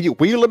just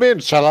wheel them in,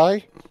 shall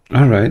I?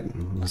 Alright,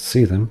 let's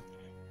see them.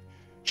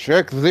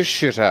 Check this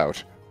shit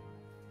out.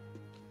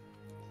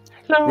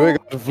 Hello. We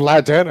got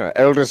Vladena,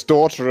 eldest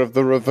daughter of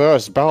the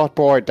reverse Bart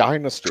Boy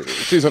dynasty.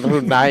 She's a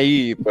little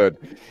naive, but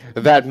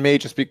that may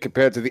just be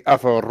compared to the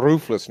utter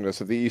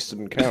ruthlessness of the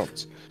Eastern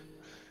Counts.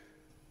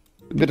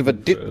 A bit of a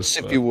ditz,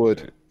 if you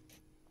would.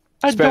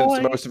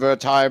 Spends most of her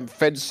time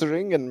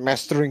fencing and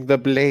mastering the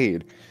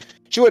blade.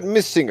 She went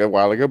missing a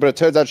while ago, but it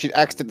turns out she'd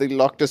accidentally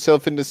locked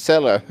herself in the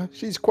cellar.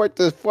 She's quite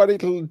the funny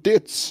little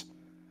ditz.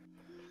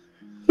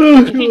 A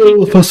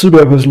little fussy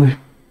about personally.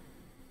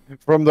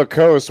 From the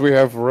coast, we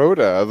have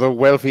Rhoda, the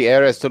wealthy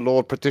heiress to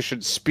Lord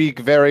Patrician Speak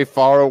Very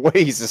Far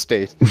Away's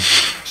estate.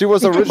 She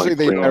was originally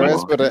the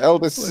heiress, but her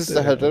eldest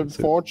sister had an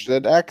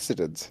unfortunate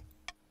accident.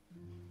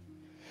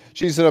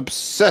 She's an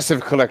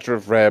obsessive collector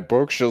of rare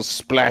books. She'll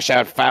splash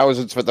out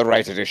thousands for the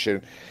right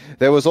edition.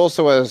 There was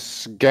also a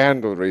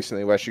scandal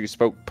recently where she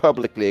spoke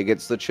publicly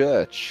against the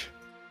church.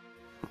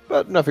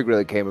 But nothing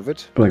really came of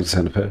it. I like the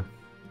sound of her.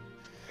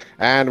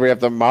 And we have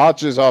the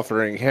Marches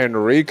offering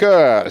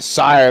Henrika,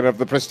 scion of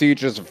the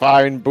prestigious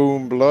Vine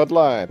Boom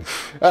bloodline.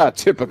 A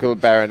typical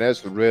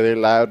baroness, really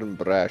loud and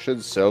brash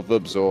and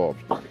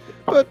self-absorbed,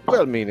 but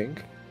well-meaning.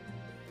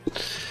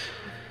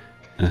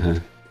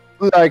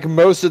 Like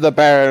most of the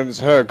barons,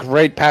 her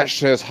great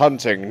passion is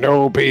hunting.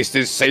 No beast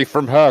is safe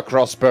from her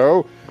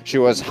crossbow. She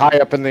was high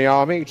up in the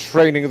army,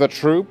 training the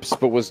troops,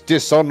 but was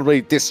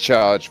dishonorably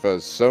discharged for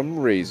some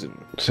reason.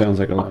 Sounds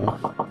like a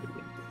lot.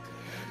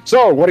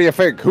 So, what do you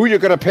think? Who you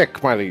gonna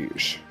pick, my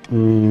liege?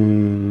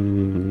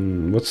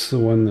 What's the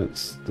one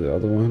that's the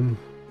other one?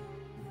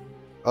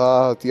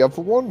 The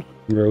other one?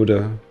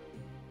 Rhoda.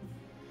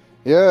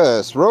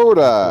 Yes,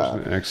 Rhoda.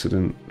 An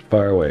accident.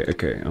 Far away.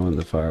 Okay, I want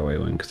the far away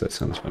one because that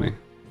sounds funny.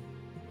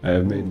 I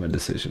have made my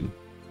decision.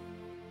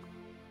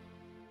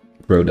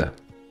 Rhoda.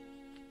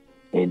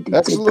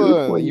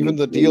 Excellent. Even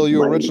the deal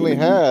you originally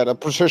had. A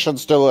patrician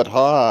still at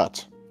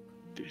heart.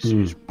 This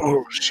is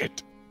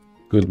bullshit.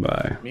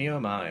 Goodbye. Me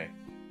or my?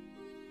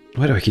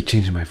 Why do I keep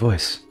changing my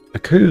voice?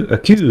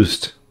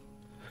 Accused.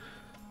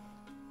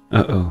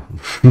 Uh-oh.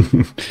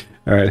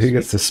 Alright, who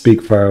gets to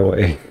speak far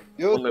away?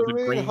 Your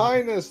Serene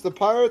Highness, the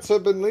pirates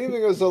have been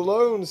leaving us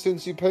alone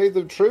since you paid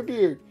them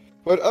tribute.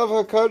 But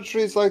other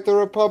countries like the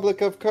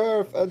Republic of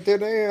Kurf and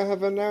Dinea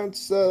have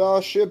announced that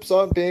our ships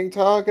aren't being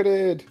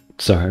targeted.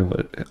 Sorry,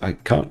 I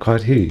can't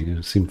quite hear you.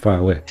 You seem far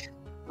away.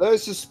 They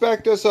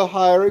suspect us of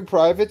hiring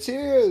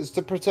privateers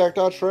to protect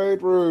our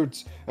trade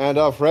routes and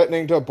are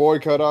threatening to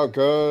boycott our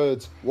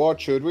goods.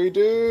 What should we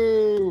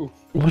do?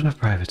 What are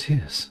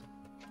privateers?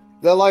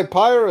 They're like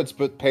pirates,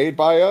 but paid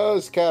by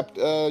us,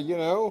 you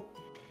know,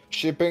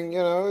 shipping, you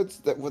know,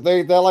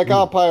 they're like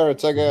our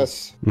pirates, I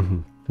guess.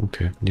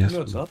 Okay, yes.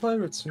 No, it's our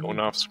pirates. Going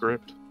off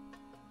script.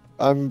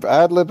 I'm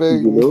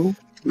ad-libbing.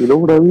 You know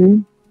what I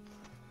mean?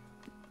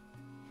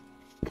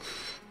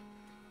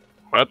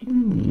 What?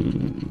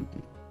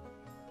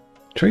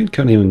 Trade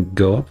can't even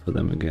go up for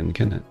them again,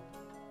 can it?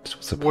 So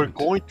what's the We're point?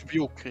 going to be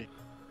okay.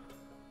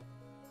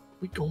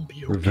 We're going to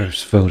be okay.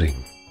 Reverse voting.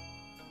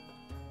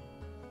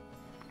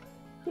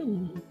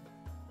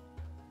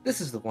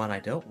 This is the one I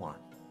don't want.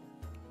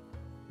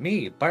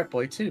 Me, Bart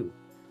Boy too.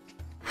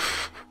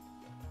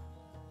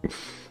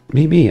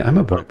 Me, I'm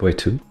a Bart Boy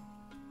too.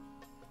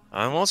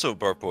 I'm also a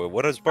Bart Boy.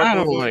 What does Bart Boy I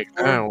don't vote like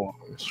for? that one.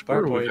 Bart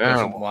Screw Boy that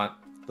doesn't one. want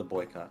the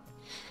boycott.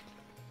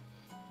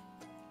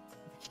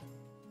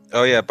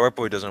 Oh yeah, Bart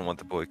Boy doesn't want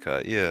the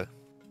boycott. Yeah.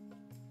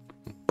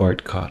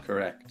 Bart caught.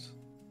 Correct.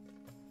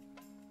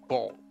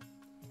 Ball.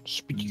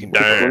 Speaking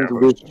Damn.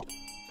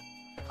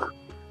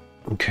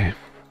 Okay.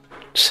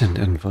 Send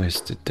invoice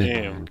to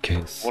Deborah Damn. in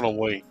case. What a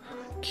wait.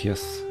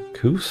 Kiss.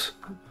 Coos?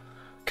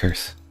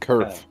 Curse.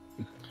 Curve.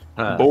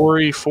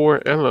 Bori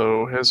for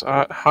Elo has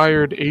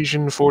hired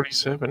Asian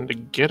 47 to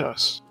get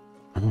us.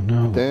 Oh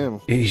no.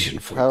 Damn. Asian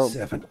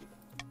 47.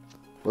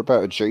 What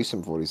about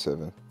Jason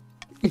 47?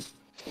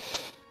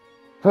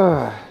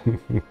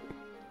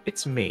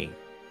 It's me.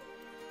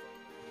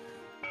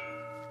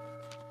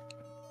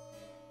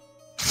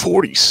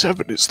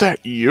 47, is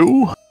that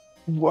you?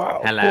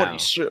 Wow. Hello.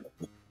 47.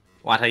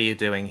 What are you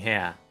doing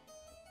here?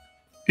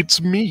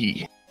 It's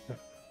me.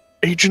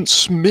 Agent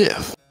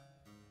Smith.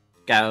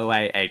 Go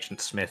away, Agent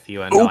Smith.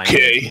 You annoy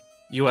Okay.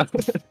 me.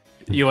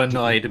 You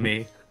annoyed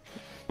me.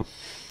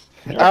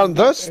 And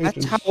thus,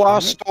 that's how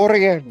our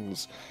story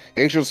ends.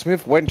 Agent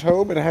Smith went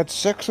home and had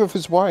sex with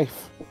his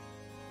wife.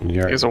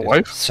 You're He has a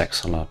wife?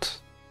 Sex a lot.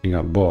 You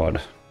got bored.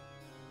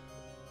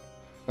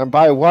 And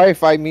by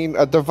wife, I mean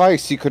a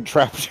device he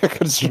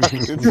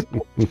constructed.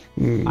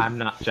 I'm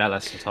not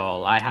jealous at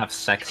all. I have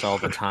sex all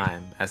the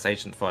time as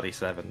Agent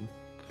 47.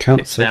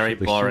 Can't It's say very for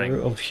the boring.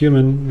 hero of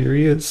human. Here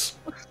he is.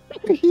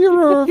 The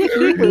hero of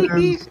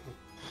humans.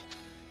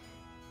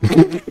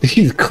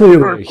 He's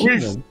clearly a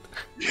human.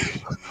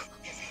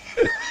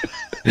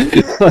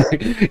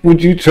 Like,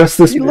 would you trust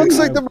this He man? looks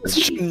like the most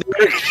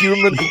generic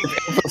human I've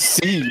ever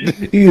seen.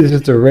 He is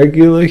just a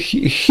regular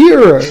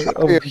hero of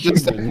I am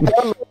just human.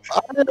 I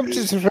am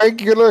just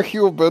regular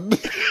human.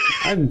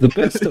 I'm the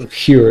best of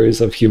heroes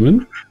of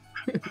human.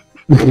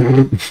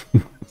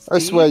 I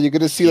swear, you're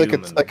gonna see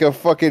like a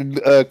fucking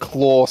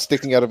claw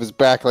sticking out of his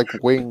back like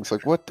wings.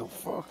 Like what the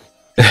fuck?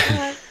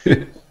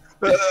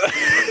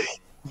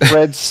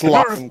 Red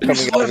slime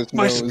coming out of his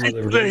my nose. speed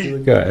Regular play.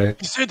 guy.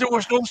 He said there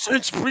was no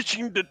sense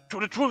preaching to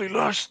the truly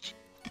lost.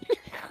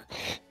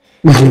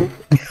 Right,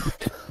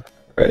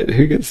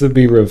 who gets to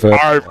be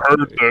reversed? I've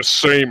heard the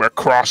same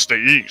across the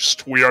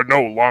east. We are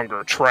no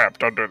longer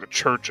trapped under the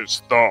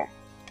church's thumb.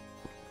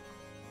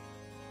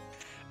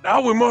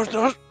 Now we must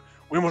not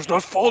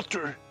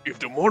falter. If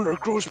the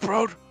monarch grows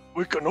proud,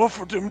 we can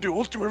offer them the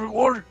ultimate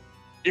reward,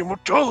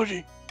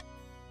 immortality.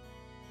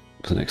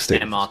 The next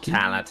stage.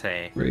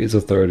 Immortality. Raise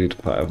authority to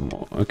 5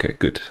 more. Okay,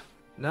 good.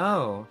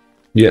 No.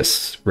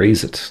 Yes,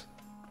 raise it.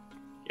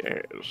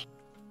 Yes.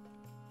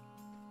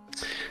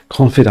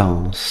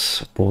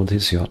 Confidence aboard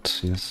his yacht.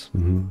 Yes.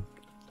 Given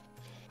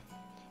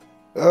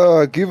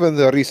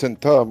the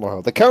recent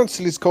turmoil, the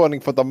council is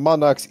calling for the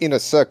monarch's inner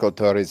circle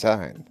to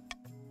resign.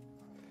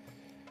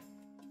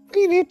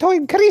 We need to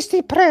increase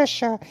the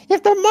pressure.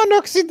 If the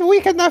monarch's in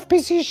weak enough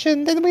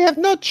position, then we have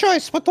no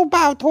choice but to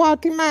bow to our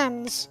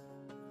demands.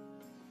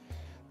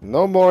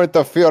 No more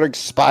interfering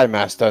spy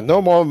master,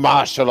 no more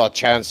marshal or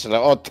chancellor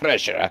or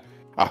treasurer.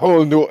 A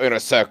whole new inner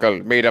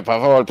circle made up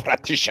of all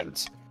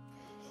practitioners.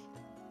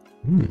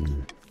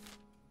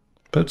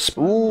 But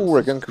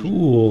we're gonna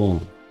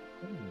cool.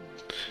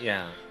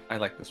 Yeah, I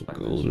like this one.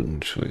 Golden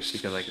choice.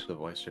 Because I get the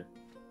voice here.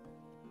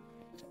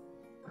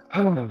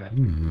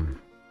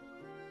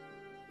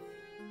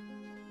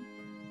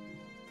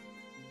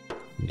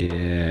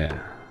 Yeah.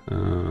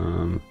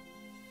 No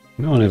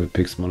one ever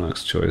picks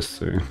Monarch's choice,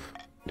 so.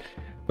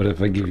 But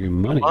if I give you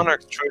money.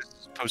 Monarch's choice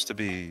is supposed to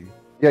be.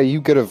 Yeah,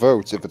 you get a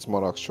vote if it's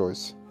monarch's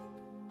choice.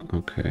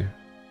 Okay.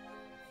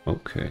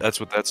 Okay. That's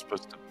what that's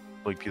supposed to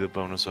like be the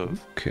bonus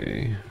of.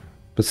 Okay.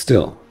 But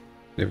still,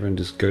 everyone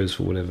just goes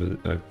for whatever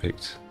I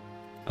picked.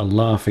 A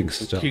laughing The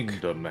stock.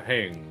 kingdom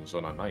hangs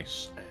on a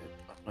knife's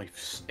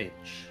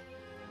edge.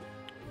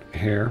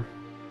 Hair.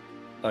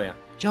 Oh yeah.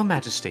 Your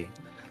Majesty,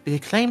 the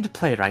acclaimed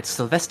playwright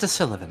Sylvester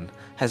Sullivan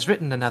has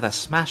written another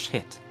smash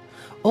hit.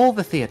 All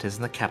the theatres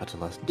in the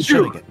capital are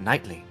showing it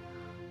nightly.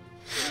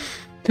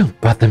 Don't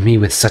bother me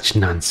with such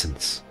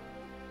nonsense.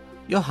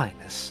 Your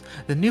Highness,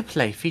 the new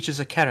play features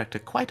a character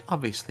quite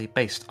obviously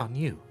based on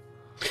you.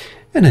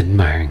 An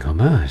admiring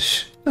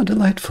homage. How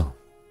delightful.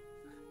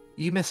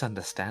 You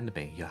misunderstand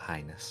me, Your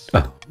Highness.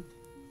 Oh.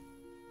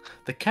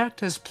 The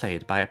character is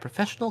played by a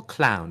professional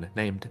clown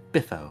named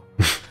Biffo.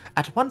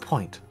 At one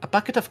point, a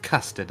bucket of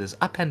custard is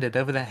upended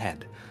over their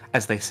head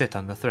as they sit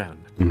on the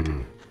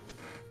throne.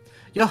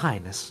 Your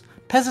Highness,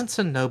 peasants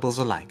and nobles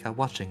alike are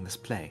watching this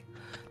play.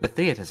 The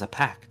theatres are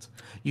packed.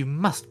 You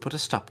must put a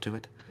stop to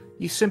it.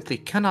 You simply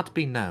cannot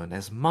be known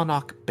as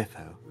Monarch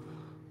Biffo.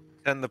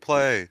 End the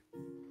play.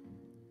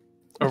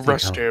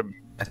 Arrest him.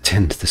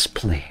 Attend this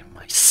play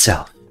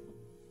myself.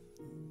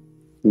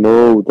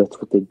 No, that's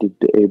what they did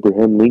to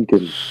Abraham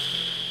Lincoln.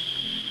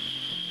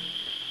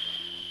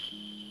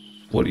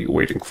 What are you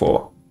waiting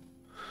for?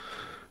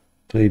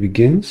 Play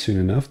begins soon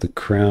enough. The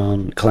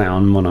clown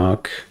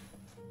monarch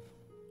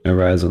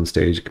arise on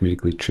stage,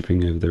 comedically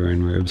tripping over their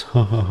own robes.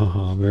 Ha ha ha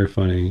ha, very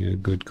funny, a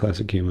good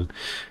classic humor.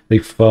 They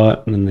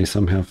fought, and then they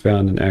somehow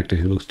found an actor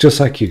who looks just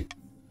like you.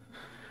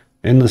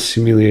 Endless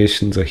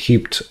humiliations are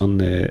heaped on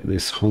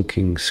this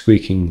honking,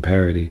 squeaking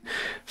parody.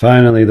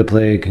 Finally, the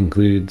play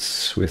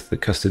concludes with the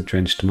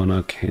custard-drenched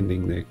monarch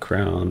handing their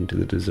crown to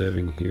the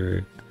deserving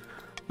hero.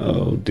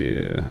 Oh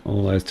dear,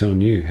 all eyes turn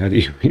on you. How do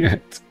you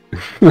react?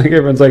 Like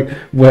everyone's like,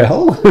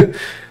 well,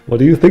 what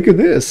do you think of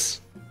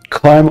this?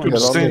 Climb on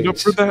stage. Stand up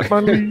for that, my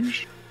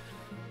liege.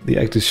 The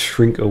actors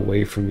shrink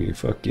away from you.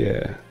 Fuck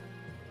yeah.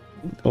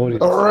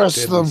 Audience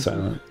Arrest them.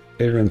 silent.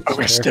 Everyone's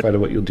Arrest terrified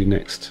of what you'll do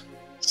next.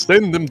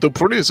 Send them to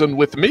prison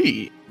with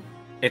me.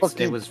 It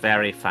was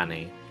very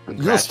funny.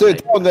 You stay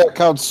down there,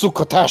 Count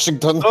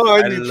SucoTashington.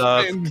 I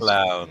love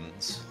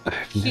clowns.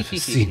 I've never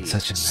seen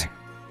such a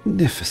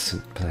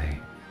magnificent play.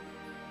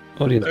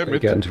 Audience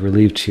break out into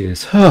relieved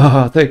cheers.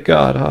 Ah, thank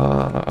God.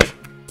 Ah.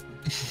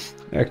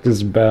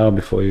 Actors bow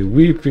before you,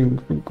 weeping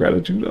from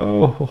gratitude.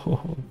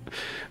 Oh,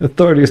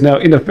 authority is now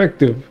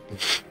ineffective.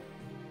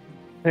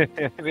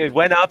 It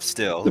went up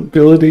still.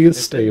 Stability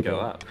is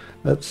stable.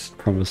 That's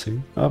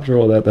promising. After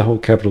all that, the whole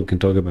capital can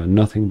talk about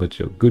nothing but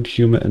your good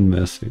humor and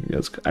mercy.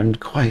 Yes, I'm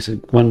quite a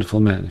wonderful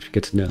man if you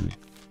get to know me.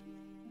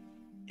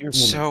 You're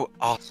so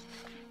awesome.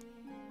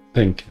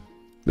 Thank you.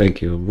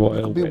 Thank you,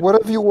 Royal. Be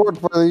whatever you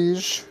want, my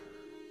liege.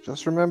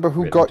 Just remember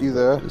who got you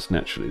there. It's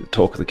naturally the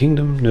talk of the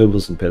kingdom.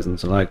 Nobles and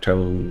peasants alike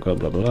travel, blah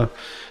blah blah.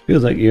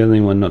 Feels like you're the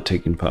only one not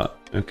taking part.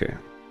 Okay.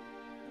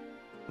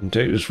 And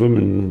take this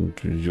woman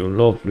to your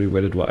lawfully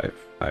wedded wife.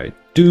 I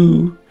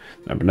do.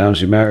 I pronounce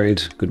you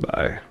married.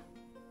 Goodbye.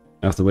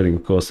 After the wedding,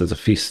 of course, there's a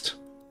feast.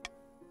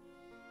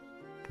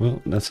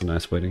 Well, that's a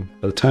nice wedding.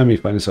 By the time you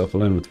find yourself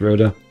alone with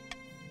Rhoda,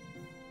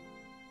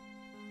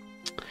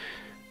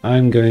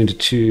 I'm going to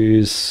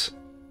choose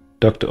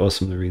Dr.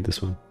 Awesome to read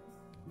this one.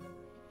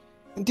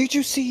 Did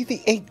you see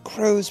the 8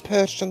 crows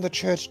perched on the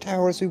church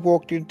tower as we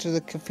walked into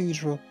the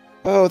cathedral?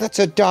 Oh, that's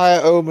a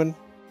dire omen.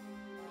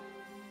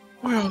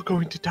 We're all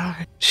going to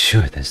die.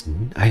 Sure,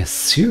 I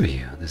assure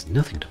you, there's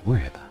nothing to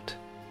worry about.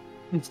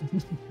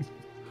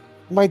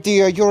 My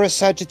dear, you're a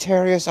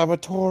Sagittarius, I'm a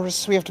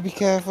Taurus, we have to be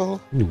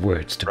careful.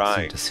 Words don't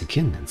seem to sink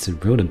in, and so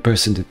Rhoda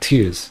burst into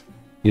tears.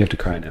 You have to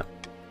cry now.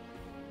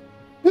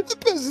 The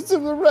peasants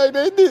have the right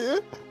idea.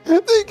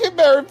 They get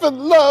married for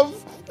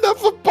love, not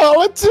for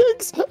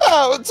politics.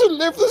 How to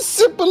live the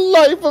simple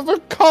life of a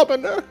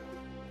commoner.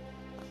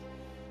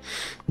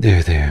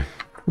 There.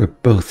 We're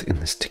both in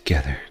this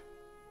together.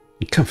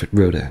 You comfort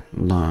Rhoda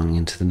long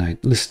into the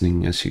night,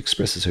 listening as she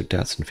expresses her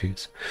doubts and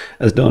fears.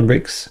 As dawn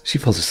breaks, she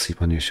falls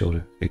asleep on your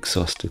shoulder,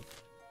 exhausted.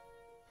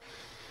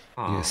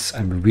 Aww. Yes,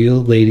 I'm a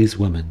real ladies'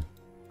 woman.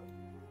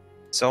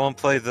 Someone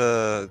play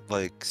the,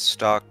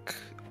 stock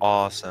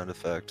aw sound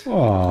effect.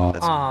 Aww.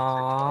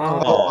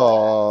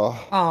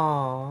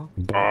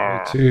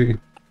 Aww.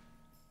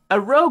 A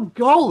rogue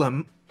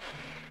golem?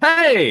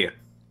 Hey!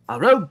 A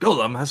rogue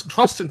golem has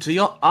crossed into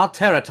our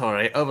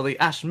territory over the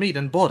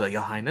Ashmeaden border,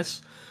 Your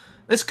Highness.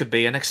 This could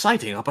be an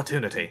exciting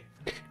opportunity.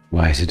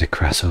 Why did it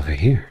cross over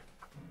here?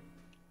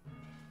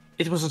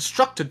 It was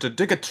instructed to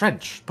dig a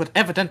trench, but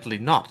evidently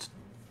not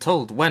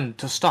told when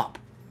to stop.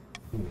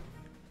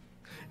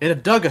 It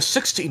had dug a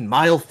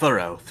 16-mile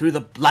furrow through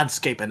the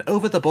landscape and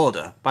over the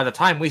border by the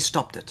time we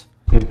stopped it.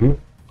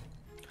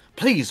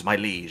 Please, my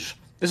liege,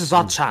 this is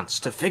our chance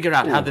to figure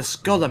out how this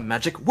golem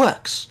magic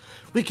works.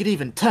 We could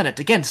even turn it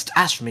against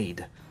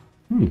Ashmead.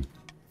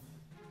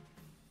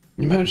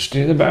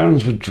 Majesty, the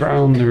barons would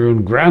drown their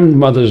own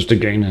grandmothers to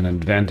gain an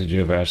advantage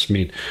over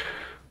Ashmead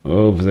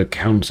over the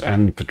counts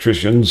and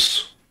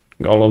patricians.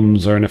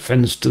 Golems are an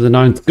offense to the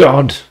 9th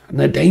god, and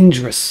they're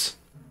dangerous.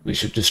 We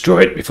should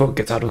destroy it before it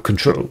gets out of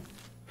control.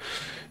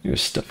 You're a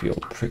stuffy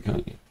old prick,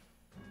 aren't you?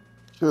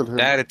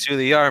 Add it to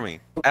the army.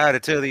 Add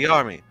it to the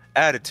army.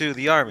 Add it to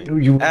the army.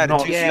 You will Add it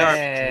not to the army.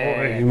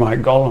 destroy my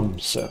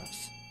golem, sir.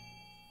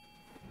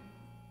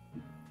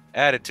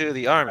 Add it to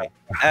the army.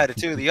 Add it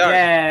to the army.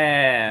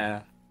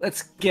 Yeah.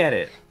 Let's get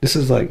it. This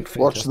is like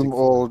watch them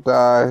all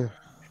die.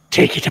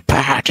 Take it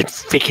apart and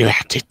figure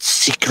out its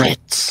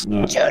secrets.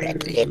 No. You're a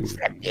limb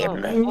from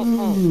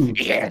him.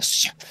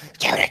 Yes.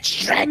 You're a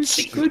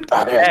stretch.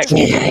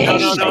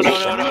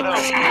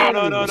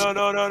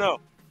 No.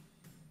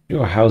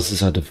 Your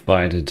houses are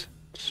divided.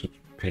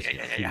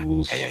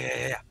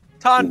 Yeah.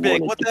 Tonbig,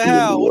 what the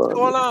hell? What's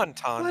going on,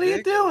 Tonbig? What are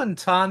you doing,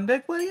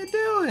 Tonbig? What are you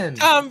doing?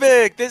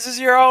 Tonbig, this is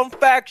your own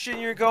faction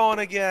you're going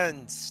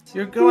against.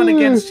 You're going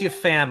against your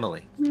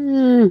family.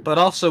 But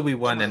also we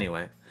won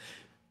anyway.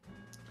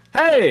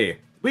 Hey!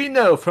 We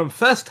know from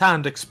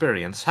first-hand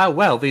experience how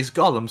well these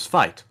golems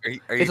fight.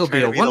 It'll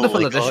be a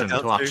wonderful addition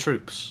to our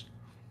troops.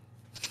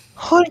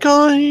 Hi,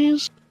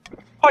 guys!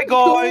 Hi,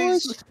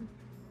 guys!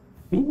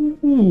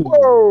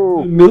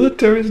 Whoa! The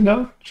military's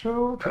now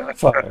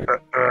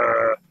fire.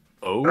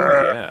 Oh,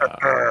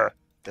 yeah.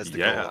 That's the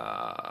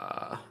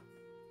goal.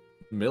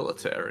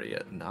 Military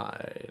at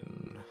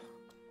 9.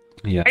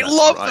 Yeah. I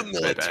love the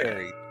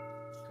military.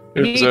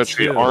 It was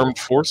actually Armed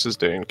Forces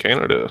Day in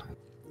Canada.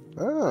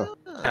 Oh.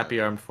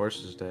 Happy Armed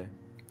Forces Day.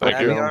 Thank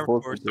Happy you. Armed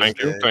Forces Thank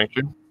you. Day. Thank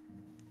you.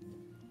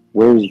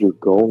 Where's your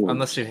goal?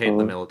 Unless you hate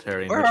the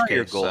military, in Where which are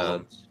your case,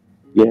 golems?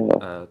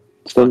 Yeah.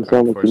 Doesn't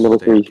sound like the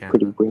military's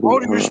pretty ready, How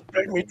do you huh?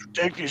 expect me to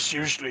take this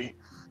seriously?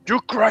 You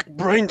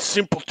crack-brained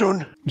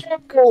simpleton.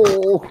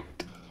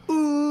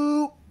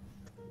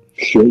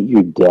 Shut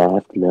your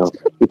daft mouth.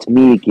 It's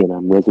me again.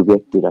 I'm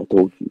resurrected, I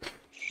told you.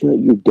 Shut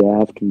your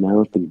daft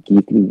mouth and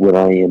give me what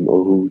I am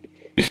owed.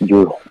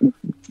 Your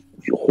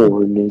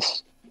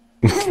whoreness.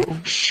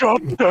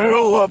 Shut the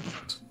hell up!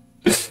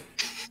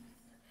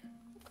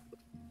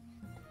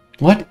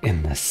 What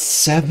in the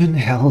seven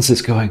hells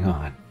is going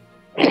on?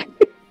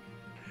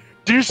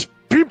 This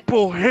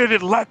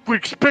people-headed lapwing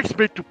expects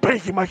me to pay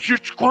him a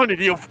huge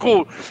quantity of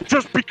gold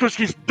just because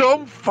his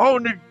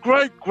dumbfounded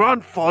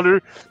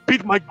great-grandfather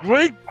beat my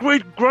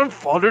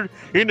great-great-grandfather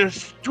in a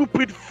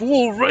stupid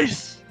fool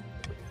race.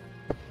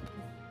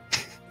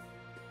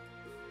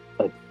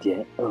 A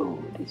debt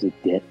owed is a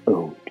debt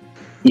owed.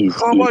 Is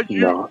How it about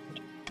you? not?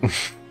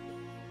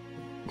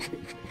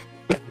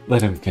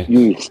 Let him finish.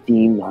 Your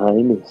esteemed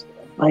highness,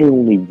 I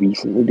only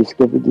recently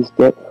discovered this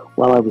debt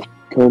while I was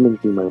combing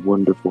through my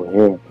wonderful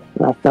hair,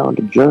 and I found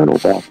a journal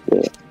back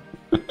there.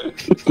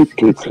 It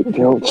dictates the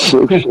Count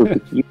social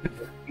that you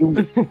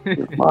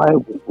my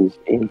with his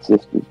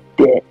ancestors'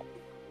 debt.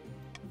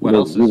 What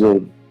else is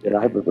that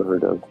I've ever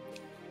heard of.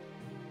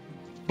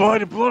 By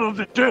the blood of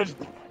the dead,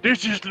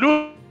 this is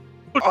Lord.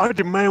 I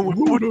demand we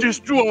put this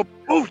to a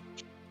vote.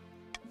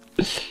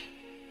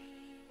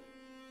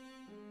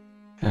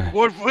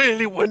 What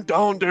really went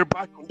down there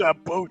back on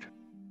that boat?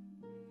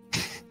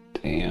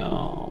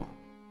 Damn.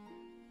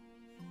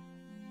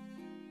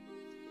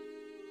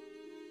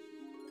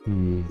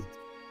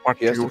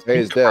 He has to pay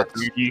his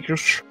debts.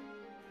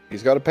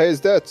 He's got to pay his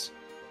debts.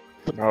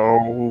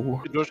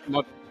 No. It does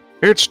not.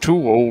 It's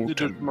too old It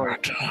to does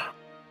not.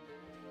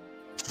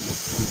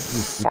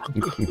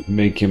 Fuck.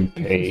 Make him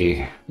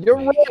pay. You're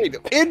right.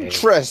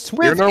 Interest.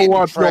 You know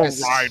what? You're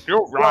interest. right.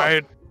 You're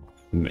right.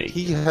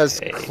 He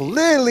has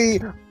clearly.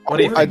 What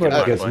do you think?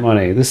 Everybody gets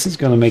money. This is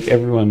going to make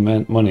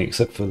everyone money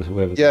except for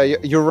whoever. Yeah,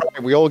 you're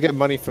right. We all get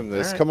money from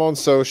this. Come on,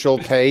 social.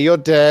 Pay your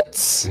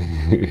debts.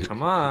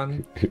 Come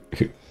on.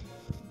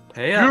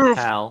 Pay up,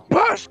 pal.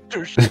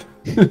 Bastards!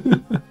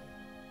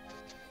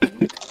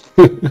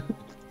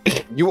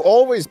 You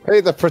always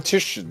pay the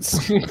petitions.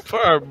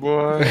 Poor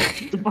boy.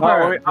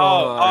 We're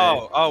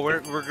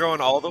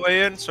going all the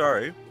way in?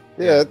 Sorry.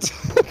 Yeah.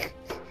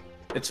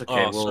 It's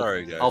okay. Oh,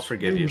 sorry, guys. I'll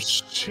forgive you.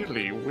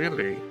 Silly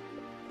Willy.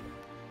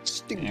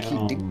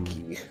 Stinky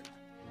dinky.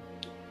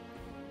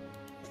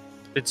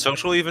 Did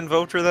social even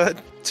vote for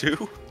that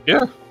too?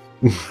 Yeah.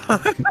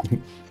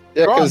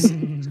 Yeah, because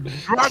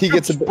he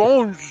gets a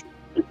bones.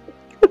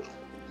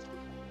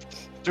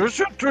 There's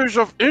a trace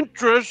of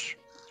interest,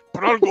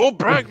 but I'll go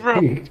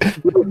bankrupt.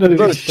 None of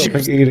you stop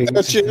eating.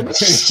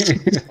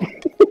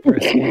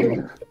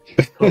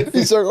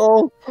 He's like,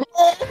 oh.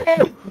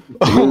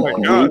 Oh my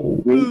god.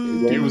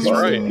 He was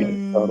right.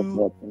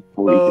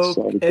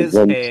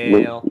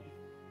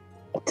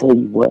 I tell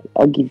you what,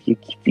 I'll give you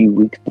a few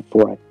weeks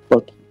before I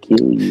fucking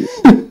kill you.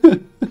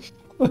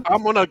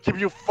 I'm gonna give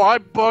you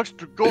 $5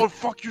 to go and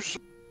fuck you.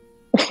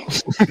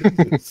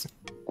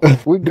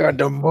 We got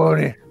the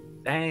money.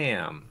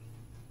 Damn.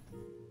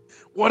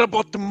 What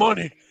about the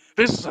money?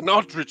 This is an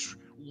outreach.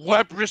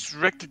 Web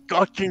resurrected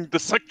God King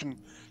II.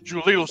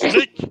 You little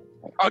snake.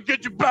 I'll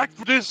get you back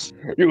for this.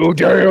 You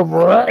damn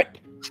right.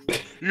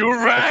 You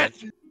rat.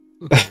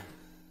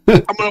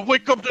 I'm gonna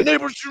wake up the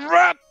neighbors, you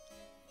rat.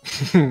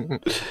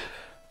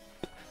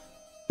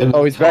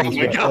 Oh, he's back. Oh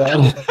my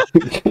God.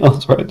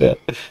 Carl's right there.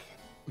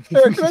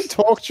 Eric, can I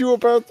talk to you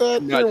about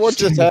that? Hear what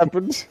just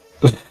happened?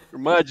 Your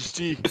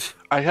Majesty,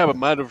 I have a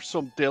matter of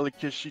some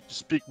delicacy to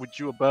speak with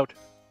you about.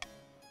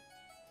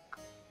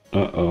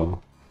 Uh-oh.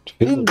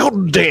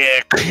 Good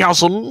day,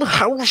 cousin.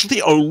 How's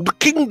the old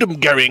kingdom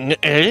going,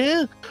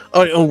 eh?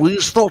 I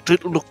always thought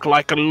it looked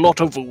like a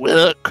lot of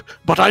work,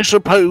 but I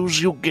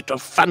suppose you'll get a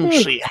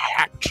fancy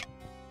hat.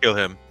 Kill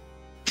him.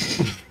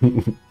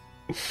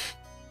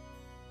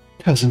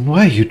 Cousin,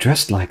 why are you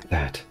dressed like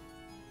that?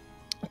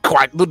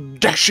 Quite the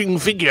dashing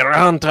figure,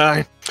 aren't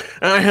I?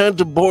 I had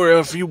to borrow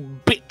a few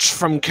bits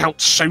from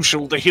Count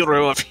Social, the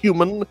hero of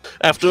human,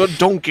 after a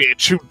donkey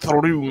chewed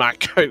through my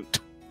coat.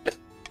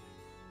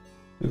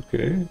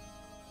 Okay.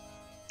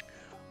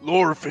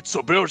 Lord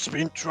Fitzobel's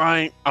been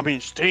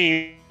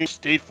staying in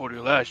state for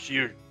the last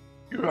year,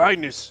 Your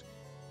Highness.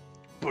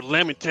 But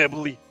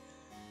lamentably,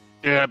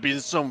 there have been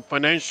some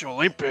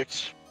financial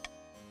impacts.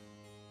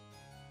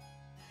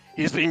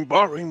 He's been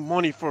borrowing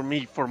money from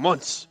me for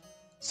months,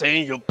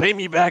 saying he'll pay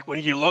me back when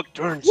your luck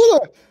turns.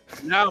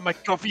 Now my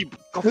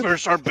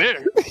coffers are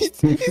bare.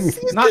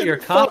 He's Not your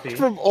fucked coffee.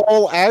 from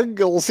all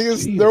angles. He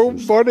has no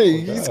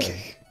money.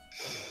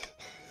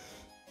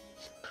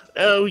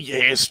 Oh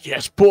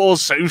yes, poor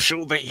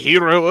Social, the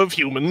hero of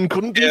human,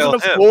 couldn't Kill even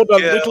him, afford a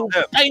kill little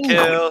him, banquet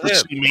kill to him.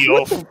 see me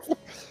off.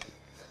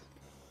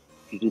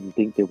 You didn't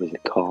think there was a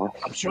cost?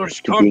 I'm sure it's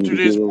to come being to the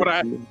this, hero but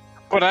of human?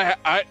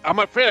 I'm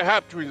afraid I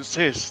have to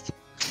insist.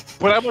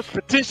 But I must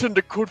petition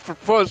the court for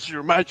funds,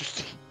 Your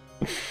Majesty.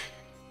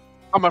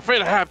 I'm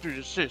afraid I have to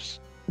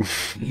insist.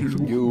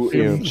 You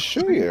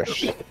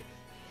insist?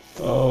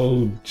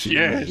 Oh, jeez.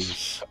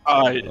 Yes,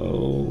 I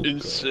Oh,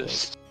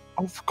 insist.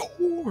 Of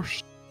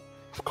course,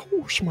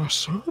 my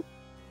son.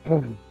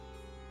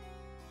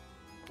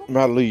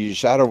 My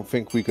liege, I don't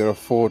think we can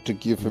afford to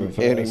give him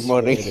any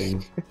money.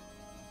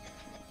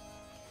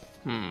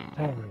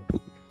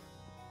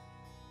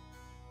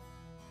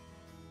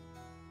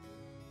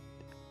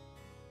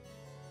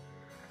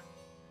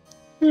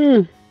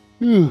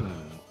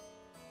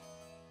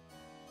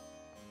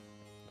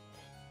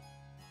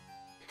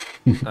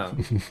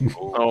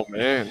 Oh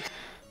man.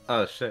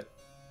 Oh shit.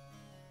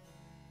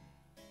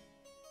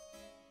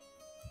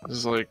 This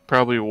is like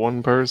probably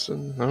one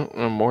person.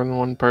 No, more than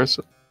one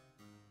person.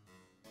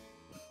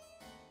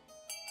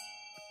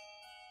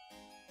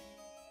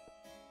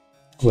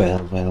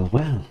 Well, well,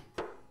 well.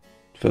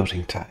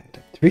 Voting tied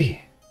at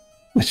 3.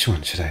 Which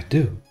one should I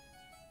do?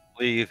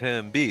 Leave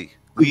him be.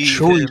 The Leave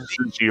choice him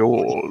be. is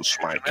yours,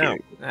 my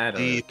king.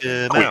 Leave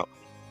him out.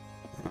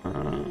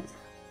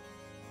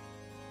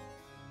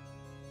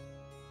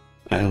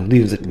 I'll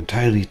leave it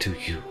entirely to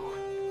you.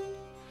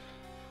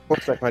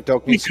 Looks like my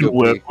dog We needs can to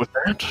work with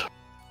that.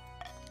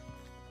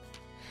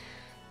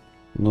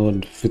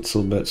 Lord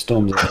Fitzalbert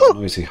storms out with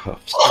noisy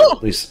huffs.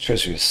 At least the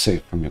treasure is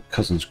safe from your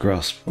cousin's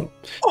grasp. Look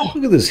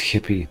at this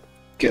hippie.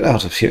 Get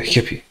out of here,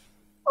 hippie.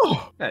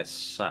 That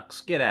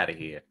sucks. Get out of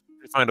here.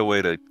 Find a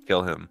way to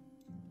kill him.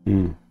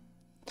 Tribute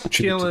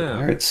Kill to the him.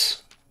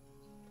 pirates.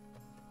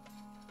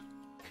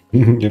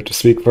 You have to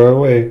speak far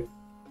away.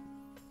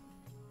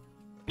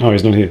 Oh,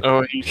 he's not here.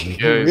 Oh,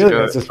 he's really got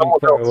has to speak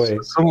far away.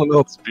 someone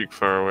else speak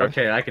far away.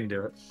 Okay, I can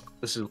do it.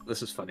 This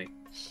is funny.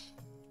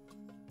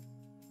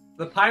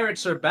 The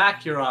pirates are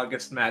back, Your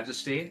August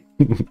Majesty.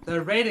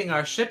 They're raiding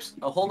our ships.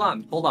 Oh, hold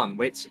on.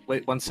 Wait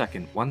 1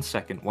 second. 1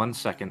 second. 1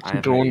 second. I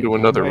have Go into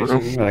another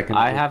room.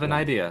 I have an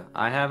idea.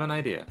 I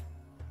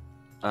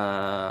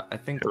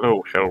think.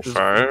 Hello,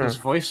 Hellfire. Does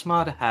voice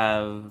mod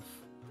have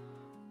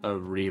a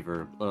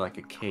reverb or like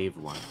a cave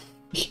one?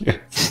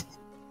 Yes.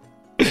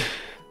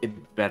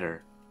 It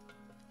better.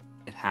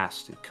 It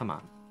has to. Come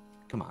on.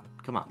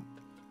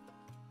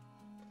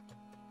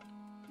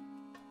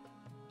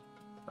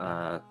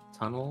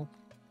 Tunnel.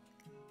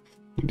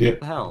 Yeah. What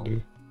the hell?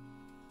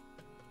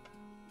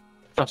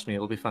 Trust me,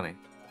 it'll be funny.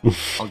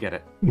 I'll get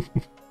it.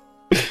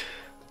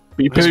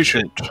 Be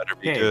patient. Better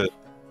be Okay. good.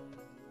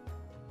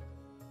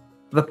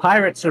 The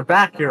pirates are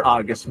back, Your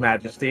August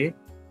Majesty.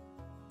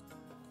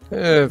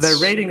 They're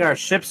raiding our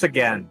ships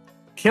again,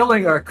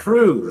 killing our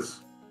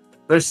crews.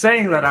 They're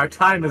saying that our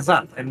time is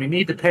up and we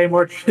need to pay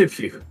more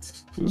tribute.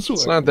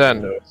 It's not that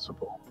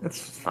noticeable.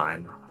 It's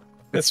fine.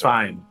 It's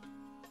fine.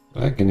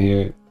 I can hear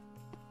it.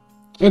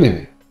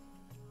 Anyway.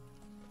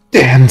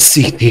 Damn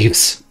sea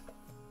thieves.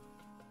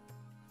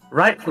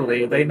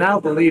 Rightfully, they now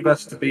believe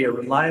us to be a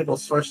reliable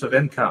source of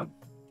income.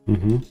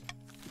 Mm-hmm.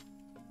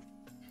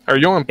 Are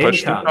you on push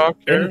to talk?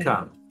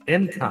 Income.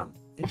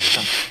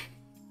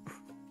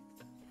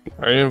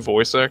 Are you in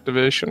voice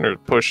activation or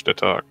push to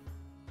talk?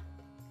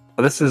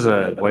 Well, this is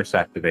a voice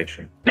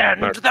activation.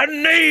 And the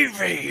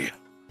Navy!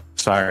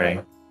 Sorry.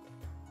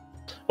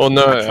 Well,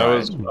 no, I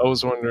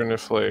was wondering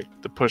if like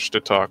the push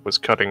to talk was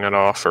cutting it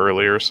off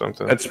early or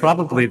something. It's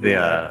probably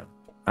the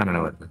I don't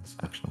know what it is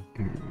actually.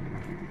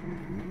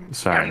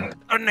 Sorry.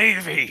 The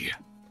Navy!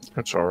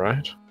 That's all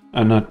right.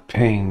 I'm not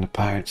paying the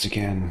pirates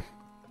again.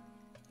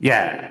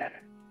 Yeah.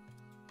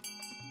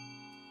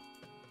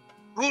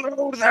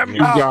 Blow them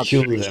You up!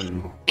 kill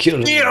them.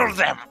 Kill Kill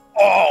them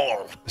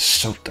all!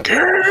 Soak them.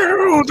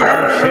 Kill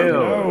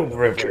them!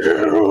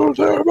 Kill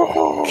them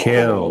all!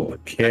 Kill. I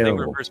think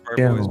Reverse Bar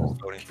Boys was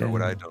voting for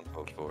what I don't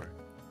vote for.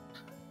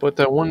 But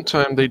that one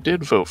time they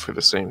did vote for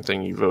the same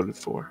thing you voted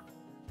for.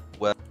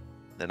 Well,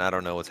 then I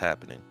don't know what's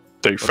happening.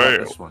 They What about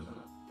failed. this one?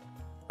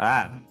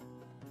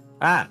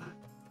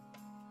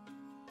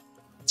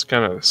 It's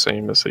kind of the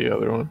same as the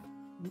other one.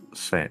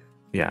 Same.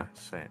 Yeah.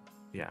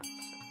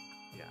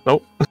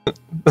 Nope.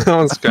 That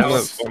one's kind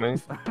of funny.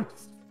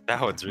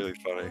 That one's really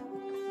funny.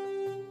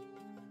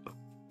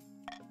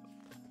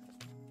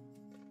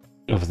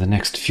 Over the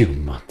next few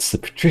months, the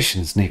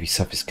patricians' navy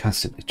suffers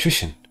constant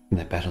attrition in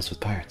their battles with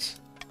pirates.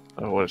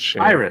 Oh, what a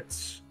shame.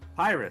 Pirates.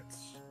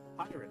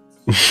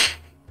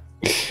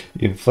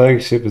 Your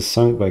flagship is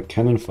sunk by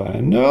cannon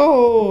fire.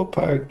 No! A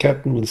pirate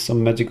captain with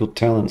some magical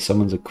talent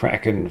summons a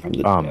kraken from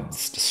the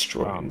depths,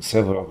 destroying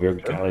several of your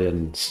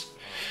galleons.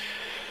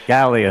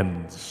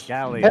 Galleons.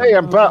 Hey,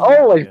 I'm back.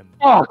 Holy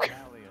fuck!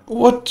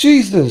 What?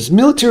 Jesus!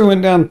 Military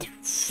went down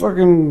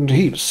fucking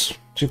heaps.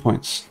 2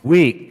 points.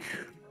 Weak.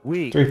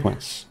 3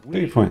 points.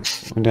 3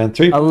 points. Went down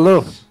 3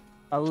 Aloof.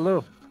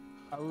 Oh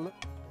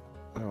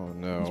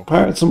no.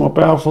 Pirates are more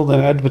powerful than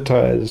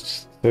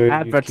advertised. So you keep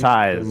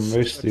Advertised. them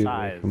mostly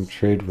away from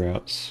trade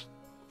routes.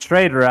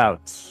 Trade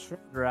routes.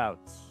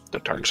 The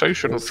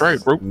taxation of trade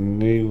route.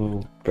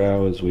 Naval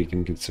power is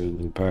weakened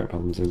considerably. Pirate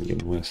problems are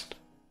getting worse.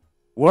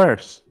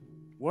 Worse.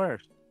 Well,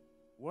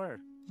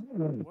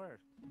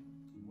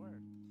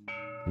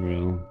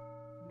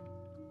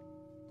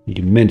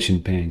 You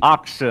mentioned pain.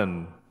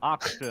 Auction.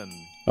 Auction.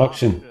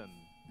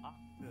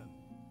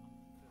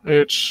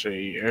 Let's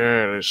see.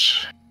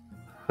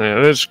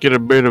 Let's get a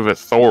bit of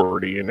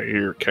authority in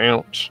here,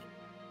 counts.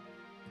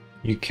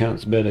 You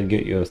counts better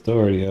get your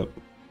authority up.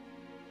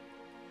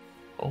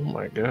 Oh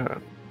my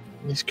god.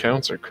 These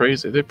counts are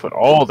crazy. They put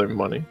all their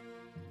money.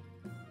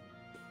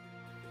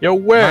 Yo,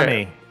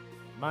 Web!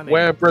 Money.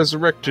 Web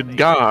resurrected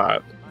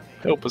God.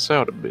 Help us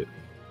out a bit.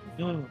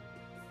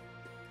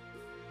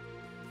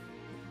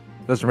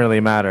 Doesn't really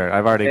matter.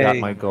 I've already got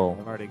my goal.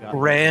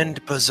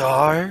 Grand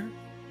Bazaar?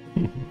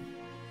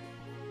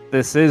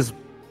 This is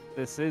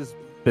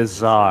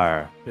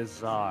bizarre.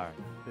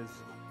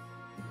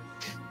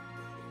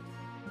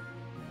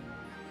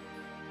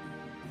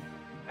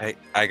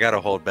 I gotta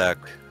hold back.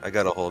 You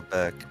gotta hold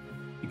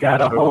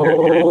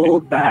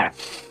back.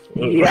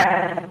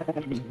 Yeah.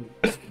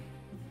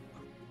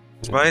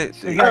 Are you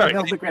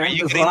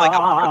getting like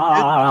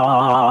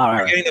abducted?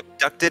 You're getting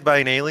abducted by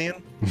an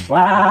alien?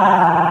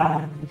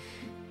 Wow.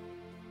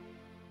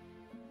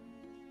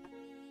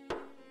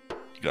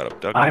 You got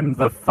abducted. I'm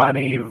the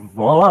funny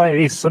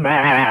voice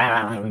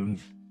man.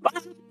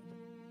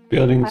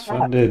 Buildings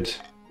funded.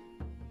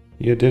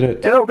 You did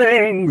it.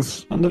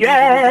 Buildings!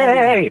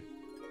 Yay!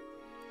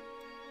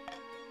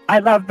 I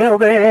love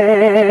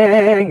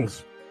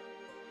buildings!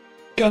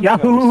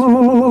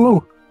 Yahoo!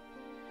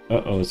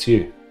 Uh-oh, it's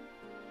you.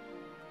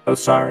 Oh,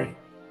 sorry.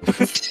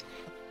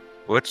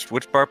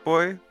 Which Bart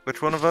boy?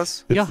 Which one of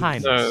us? Your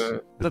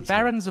Highness, the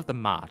Barons of the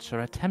March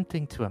are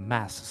attempting to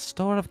amass a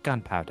store of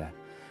gunpowder.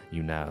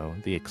 You know,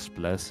 the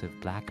explosive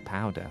black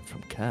powder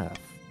from Kerf.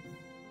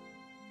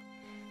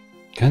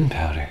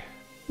 Gunpowder?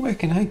 Where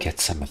can I get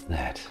some of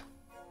that?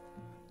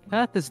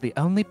 Earth is the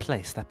only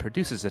place that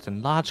produces it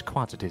in large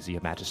quantities,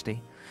 Your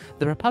Majesty.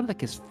 The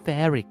Republic is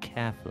very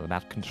careful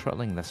about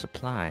controlling the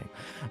supply,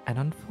 and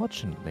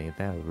unfortunately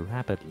they're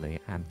rabidly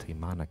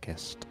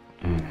anti-monarchist.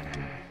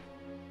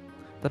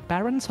 The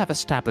Barons have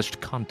established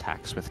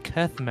contacts with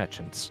Kerf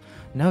merchants,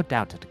 no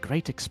doubt at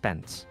great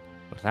expense.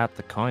 Without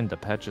the coin to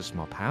purchase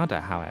more powder,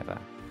 however,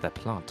 the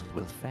plot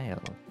will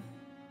fail.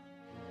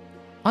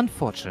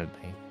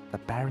 Unfortunately, the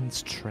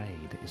Barons'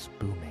 trade is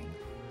booming.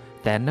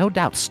 They're no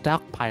doubt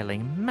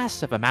stockpiling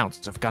massive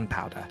amounts of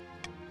gunpowder.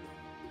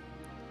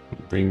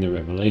 Bring the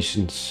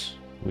revelations,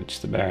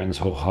 which the Barons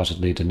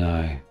wholeheartedly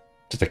deny,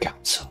 to the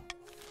Council.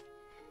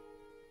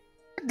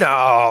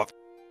 No.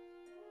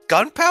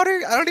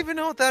 Gunpowder? I don't even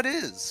know what that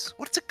is.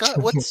 What's a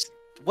gun? What?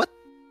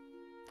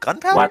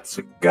 Gunpowder? What's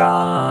a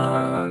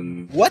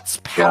gun? What's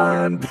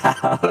powder?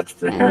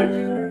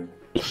 Gunpowder.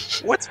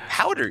 What's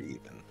powder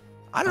even?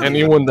 I don't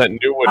Anyone that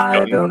knew what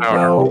I don't gunpowder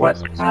know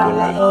was. what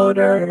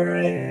powder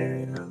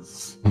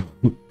is.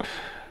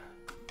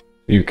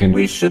 You can.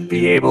 We should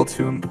be able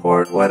to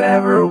import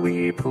whatever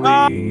we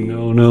please.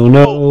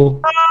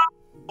 No.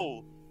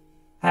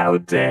 How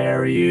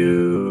dare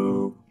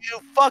you? You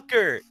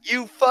fucker!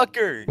 You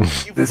fucker!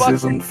 This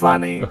isn't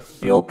funny.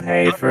 You'll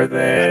pay for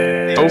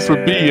this. Vote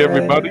for B,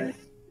 everybody.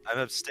 I'm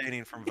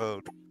abstaining from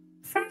vote.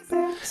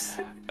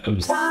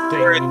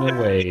 Abstain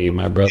away,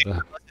 my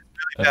brother.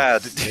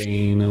 bad.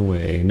 Abstain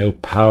away. No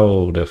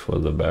powder for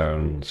the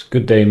Barons.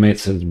 Good day, mate,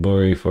 says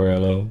Bori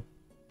Forello.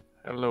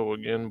 Hello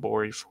again,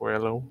 Bori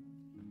Forello.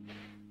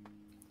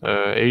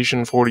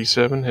 Asian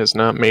 47 has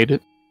not made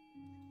it.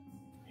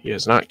 He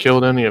has not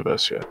killed any of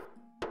us yet.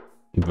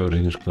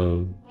 Voting is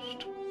closed.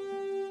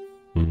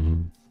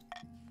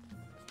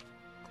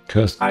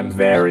 I'm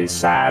very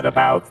sad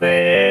about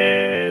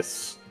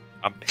this.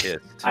 I'm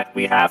pissed.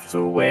 We have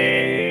to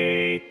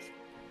wait.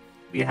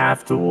 We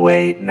have to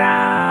wait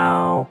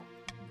now.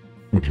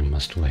 You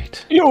must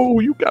wait. Yo,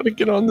 you gotta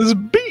get on this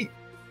beat.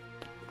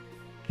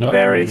 No,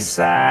 Very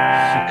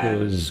sad.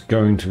 Suco is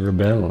going to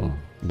rebel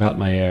about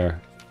my heir.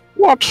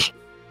 What?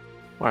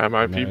 Why are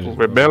my people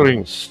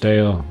rebelling?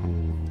 Stale.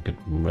 Get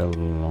well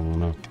long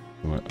enough.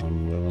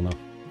 Well enough.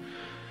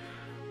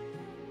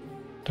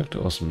 Dr.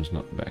 Awesome's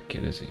not back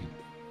yet, is he?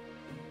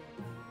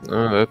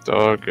 Oh, that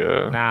dog,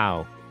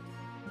 Now.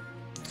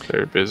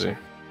 Very busy.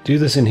 Do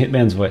this in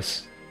Hitman's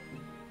voice.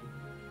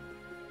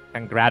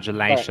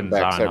 Congratulations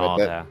Back, are in sorry about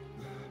order.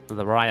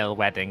 The royal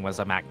wedding was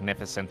a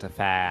magnificent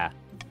affair.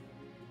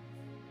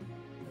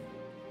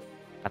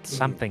 But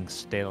something's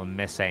still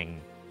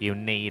missing. You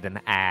need an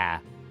heir.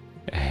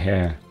 A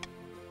hair.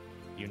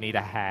 You need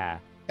a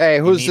hair. Hey,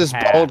 You who's need this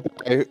hair. bald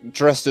guy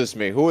dressed as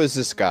me? Who is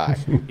this guy?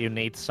 You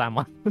need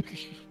someone.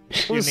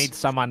 You need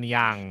someone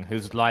young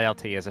whose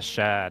loyalty is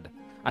assured.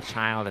 A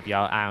child of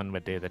your own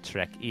would do the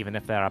trick, even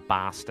if they're a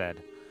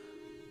bastard.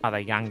 Or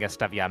the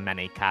youngest of your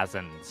many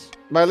cousins.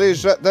 My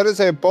liege, that is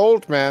a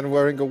bald man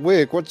wearing a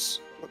wig. What's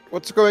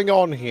going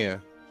on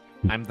here?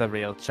 I'm the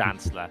real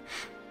Chancellor.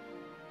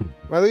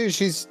 My liege,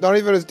 he's not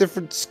even a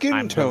different skin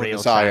I'm the tone real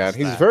as I am.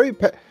 He's Chancellor.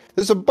 very...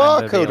 There's a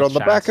barcode real on the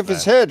back of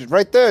his Chancellor. head,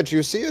 right there. Do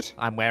you see it?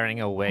 I'm wearing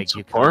a wig,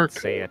 you can't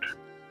see it.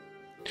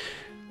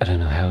 I don't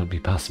know how it would be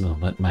possible,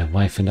 but my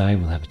wife and I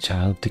will have a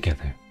child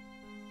together.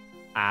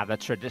 The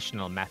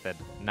traditional method.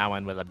 No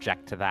one will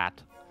object to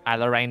that.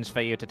 I'll arrange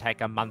for you to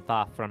take a month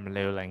off from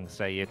Luling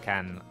so you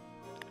can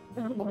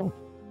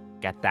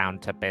Get down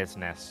to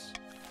business.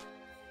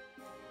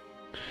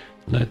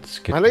 Let's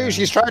get My lady,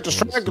 she's trying to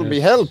strangle me.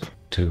 Help!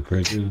 To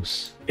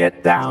produce.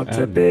 Get down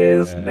to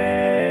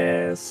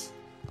business.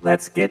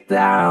 Let's get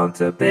down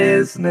to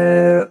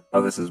business.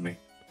 Oh, this is me.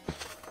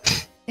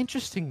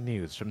 Interesting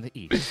news from the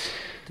east.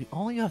 Do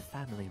all your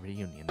family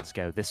reunions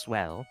go this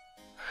well?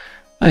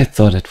 I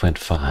thought it went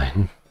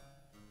fine.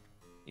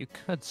 You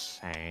could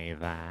say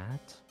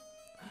that.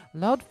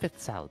 Lord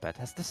Fitzalbert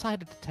has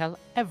decided to tell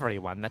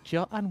everyone that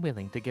you're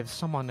unwilling to give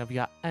someone of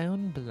your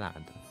own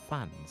blood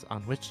funds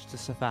on which to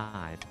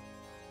survive.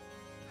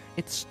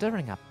 It's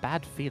stirring up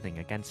bad feeling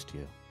against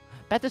you.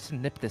 Better to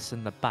nip this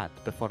in the bud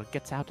before it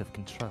gets out of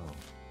control.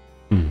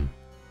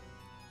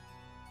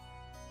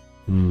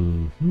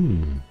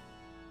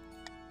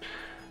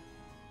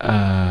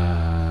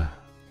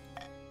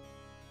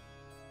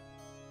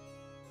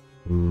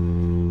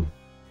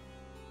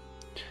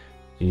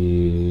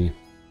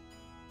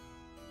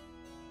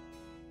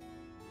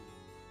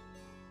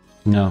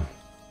 No.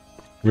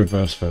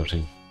 Reverse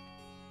voting.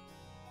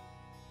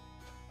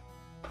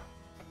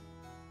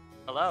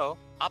 Hello,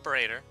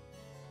 operator.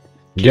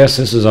 Yes,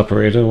 this is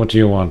operator. What do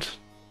you want?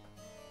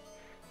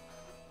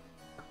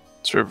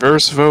 It's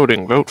reverse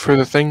voting. Vote for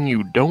the thing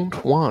you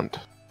don't want.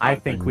 I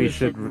think we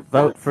should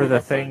vote for the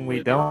thing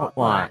we don't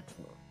want.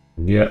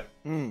 Yep.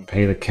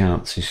 Pay the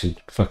counts. You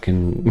should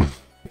fucking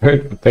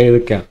vote for pay the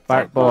count.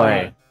 Bart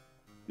boy,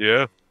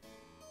 Yeah.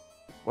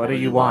 what do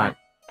you want?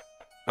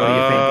 What are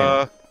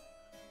you thinking?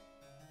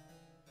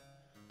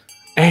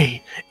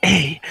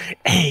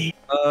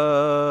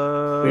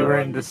 We were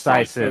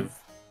indecisive.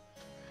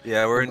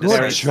 Yeah, we're Good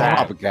indecisive.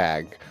 job,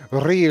 Gag.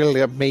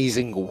 Really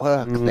amazing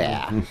work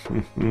there.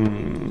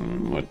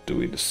 What do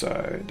we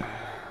decide?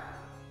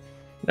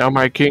 Now,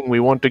 my king, we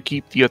want to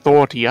keep the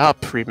authority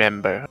up,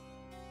 remember?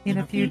 In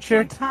a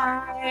future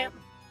time,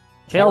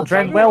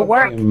 children will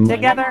work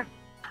together.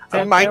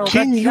 to My build a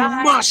king, you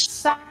giant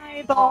must!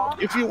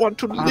 cyborg. If you want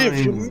to live,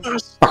 you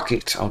must! Fuck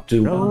it, I'll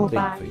do one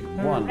thing for you.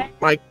 One.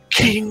 My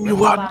king,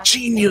 you are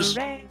genius!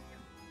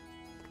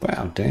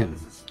 Wow, damn.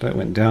 That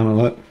went down a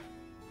lot.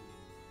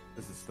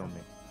 This is still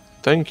me.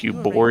 Thank you,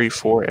 Bori,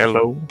 for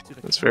hello.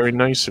 That's very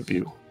nice of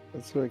you.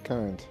 That's very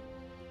kind.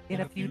 In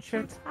a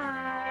future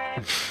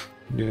time,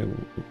 Yeah,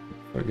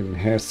 fucking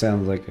hair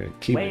sounds like a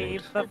keyboard.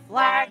 wave the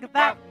flag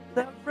that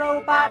the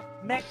robot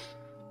makes.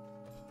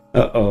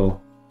 Uh-oh.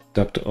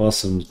 Dr.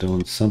 Awesome's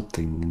doing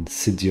something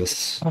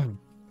insidious.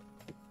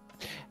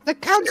 The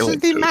council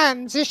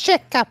demands a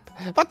shake-up,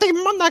 but the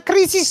monarch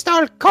resists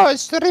all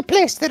calls to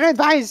replace their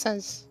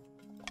advisors.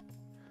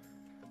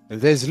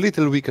 There's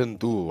little we can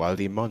do while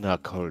the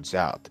monarch holds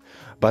out,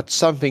 but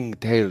something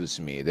tells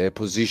me their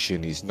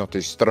position is not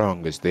as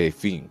strong as they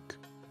think.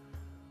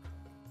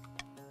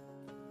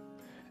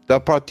 The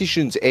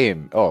partition's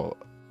aim. Oh,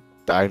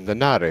 I'm the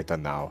narrator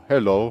now.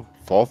 Hello,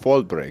 fourth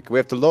wall break. We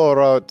have to lower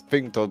our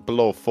thing to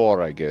below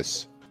 4, I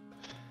guess.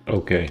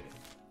 Okay.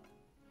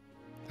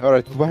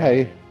 Alright,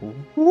 bye.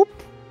 Whoop.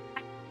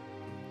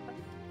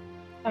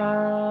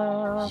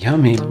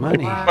 Yummy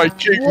money. My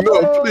king,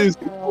 no, please.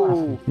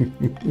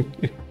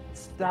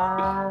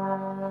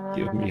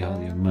 Give me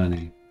all your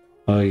money.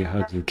 All your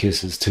hugs and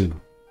kisses, too.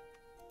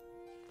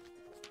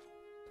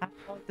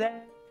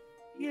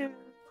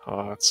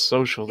 Oh, it's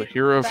Social, the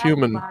hero of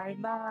human.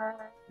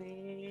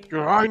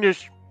 Your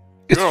Highness,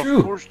 It's you're true.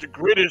 of course the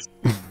greatest.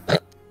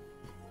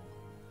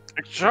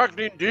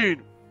 Exactly indeed.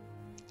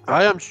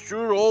 I am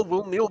sure all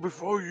will kneel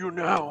before you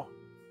now.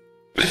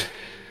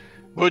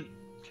 But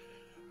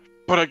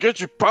I guess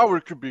your power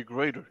could be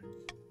greater.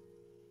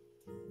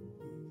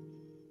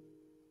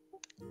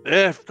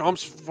 Death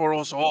comes for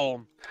us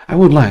all. I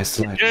won't lie, it's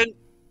like...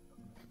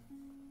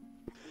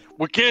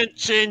 We can't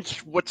change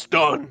what's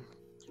done,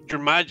 Your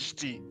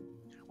Majesty.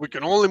 We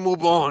can only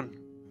move on.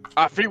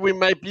 I feel we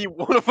might be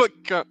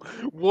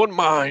one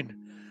mind,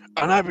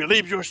 and I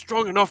believe you're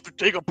strong enough to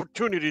take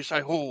opportunities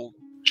I hold.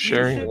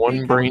 Sharing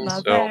one brain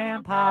cell.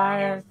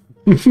 Vampire.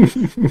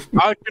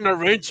 I can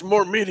arrange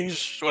more meetings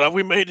so that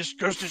we may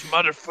discuss this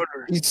matter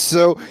further.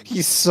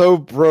 He's so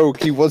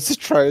broke. He wants to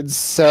try and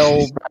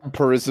sell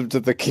vampirism to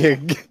the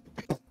king.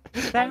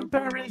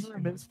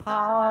 Vampirism is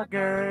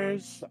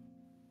poggers.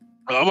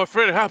 I'm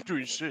afraid I have to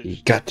insist.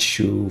 He got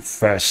you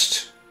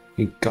first.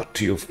 He got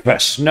to you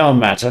first. No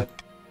matter.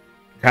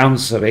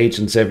 Counts of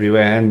agents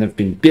everywhere and have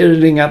been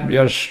building up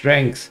your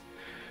strength.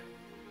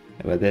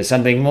 But there's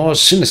something more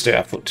sinister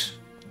afoot.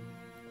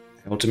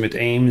 The ultimate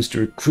aim is to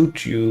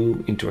recruit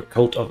you into a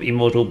cult of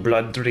immortal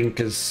blood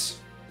drinkers.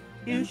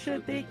 You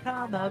should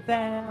become a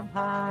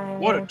vampire.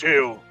 What a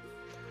tale.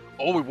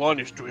 All we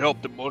want is to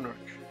help the monarch.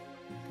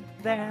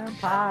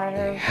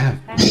 Vampire. They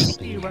have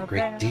been doing a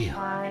great deal.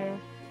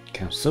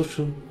 Count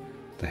Social,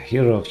 the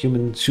hero of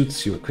humans,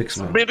 shoots you a quick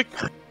smile.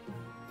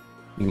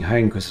 The High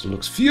Inquisitor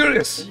looks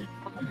furious.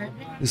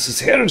 This is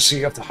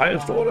heresy of the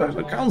highest order.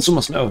 The council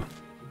must know.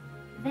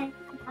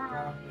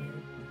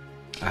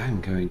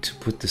 I'm going to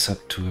put this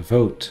up to a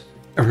vote.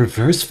 A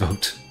reverse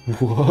vote.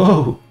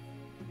 Whoa!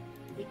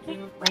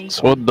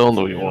 So what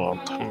don't we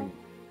want?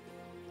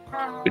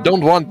 We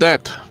don't want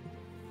that.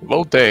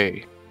 Vote.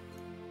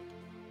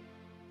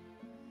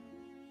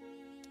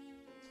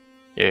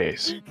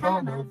 Yes.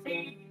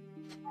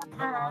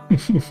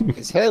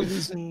 Is Herr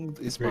losing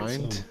his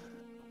mind?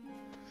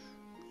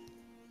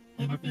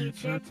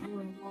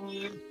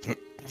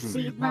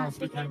 seibmoz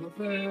became a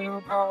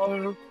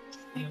vampire.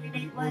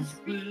 It was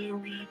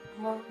really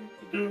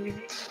bloody.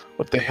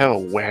 What the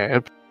hell,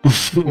 Web?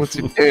 What's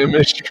your damn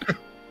issue?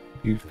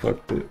 You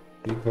fucked it.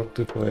 You fucked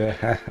it for you.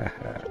 Ha ha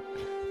ha.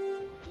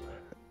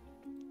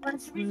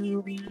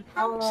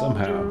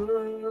 Somehow,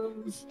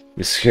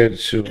 your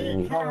schedule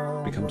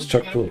becomes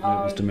chock full of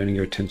nobles demanding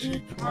your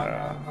attention.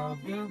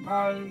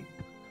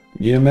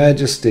 Your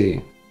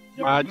Majesty,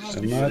 a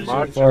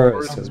march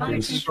forest has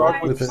been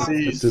struck with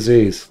a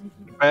disease.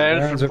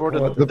 Barons report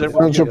that The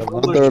potential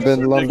there have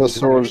been lumber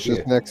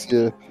shortages next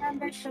year.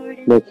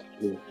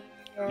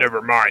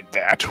 Never mind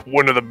that.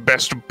 One of the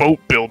best boat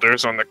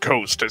builders on the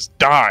coast has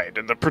died,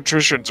 and the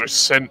patricians are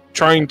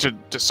trying to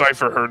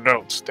decipher her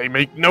notes. They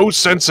make no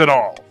sense at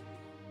all.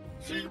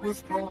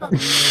 What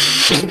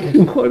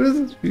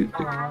is this music?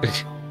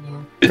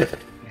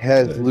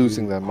 Her's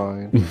losing their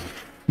mind.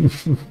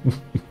 You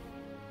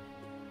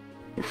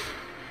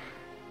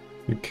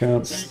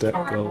can't step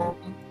goal.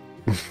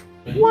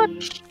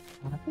 What?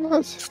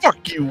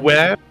 Fuck you,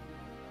 Web.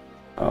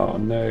 Oh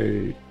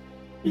no.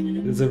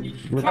 There's a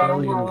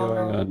rebellion going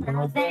on.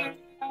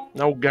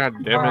 Oh, god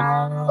damn it.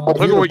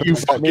 Look at what you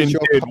fucking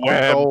did,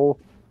 Web.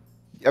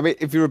 I mean,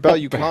 if you rebel,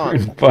 you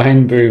can't.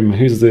 Fine boom,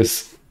 who's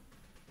this?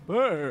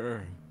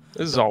 Brr.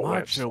 This is The all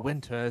March of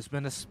winter has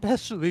been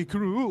especially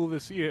cruel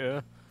this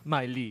year,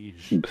 my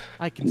liege.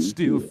 I can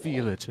still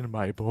feel it in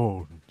my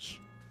bones.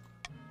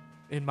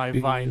 In my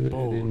vine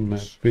bones. In my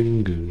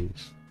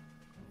fingers.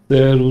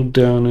 Settle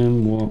down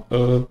and warm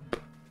up.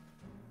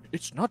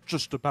 It's not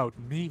just about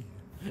me.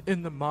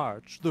 In the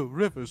March, the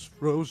river's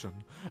frozen,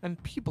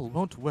 and people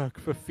won't work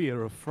for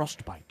fear of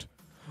frostbite.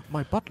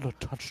 My butler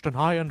touched an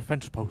iron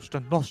fence post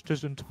and lost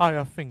his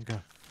entire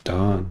finger.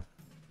 Darn.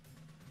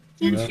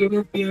 He should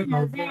have been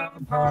a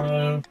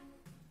vampire.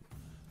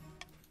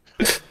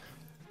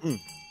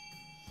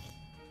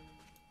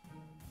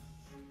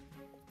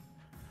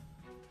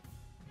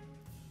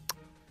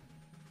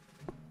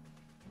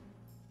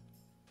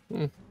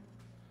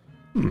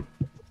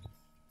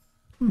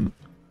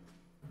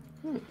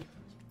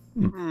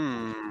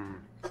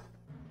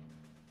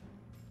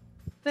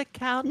 The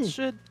count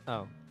should...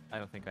 Oh, I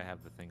don't think I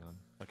have the thing on.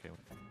 Okay.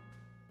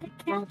 The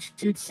count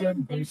should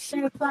send their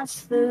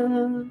surplus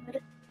food.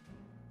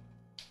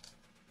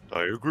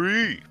 I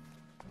agree.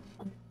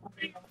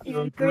 I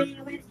agree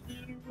with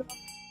you.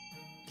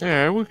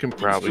 Yeah, we can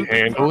probably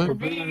handle it.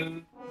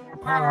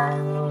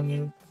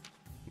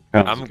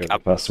 I'm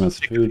customers'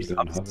 food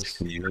and harvest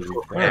some living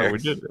Yeah, we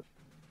did it.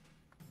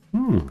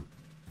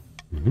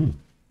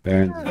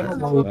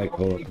 Barons like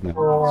all of them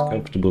is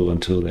comfortable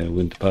until their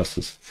winter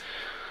passes.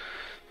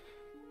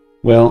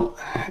 Well,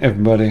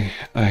 everybody,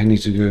 I need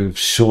to go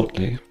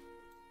shortly.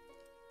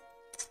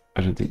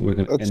 I don't think we're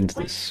going to end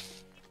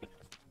this.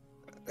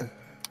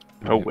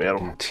 Oh well.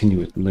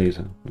 Continue it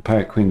later. The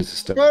Pirate Queen is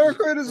established. Pirate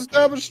Queen has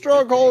established a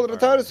stronghold in the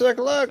tiny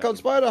second land called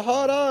Spider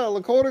Hot Isle.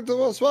 According to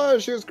the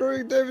spies, she was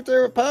screwing David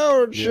there with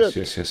power and shit.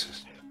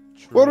 Yes.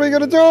 What are we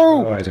gonna do?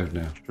 Oh, I don't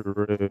know.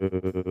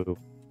 True.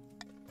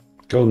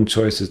 Golden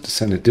choice is to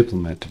send a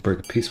diplomat to break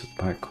a peace with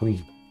the Pirate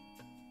Queen.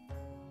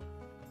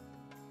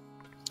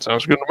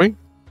 Sounds good to me.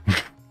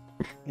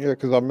 Yeah,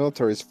 because our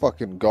military is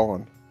fucking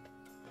gone.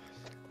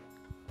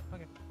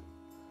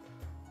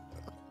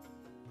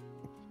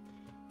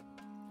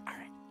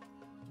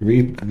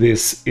 Read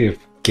this if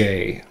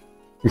gay.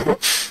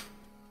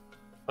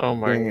 Oh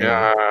my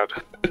god.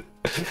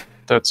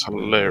 That's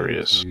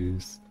hilarious.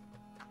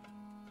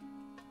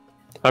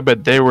 I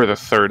bet they were the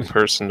third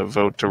person to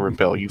vote to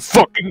rebel, you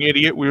fucking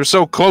idiot! We were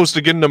so close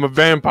to getting them a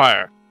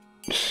vampire!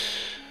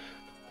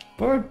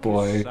 Bird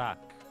boy.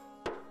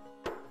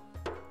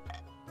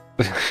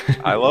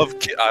 I love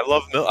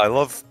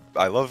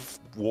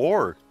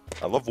war.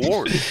 I love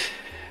war.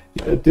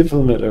 A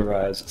diplomat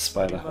arrives at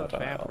Spider Hut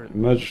Isle.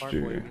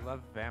 Majesty.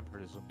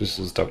 This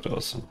is Dr.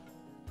 Olson.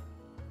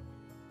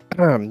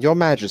 Your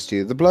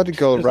Majesty, the Bloody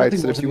Girl There's writes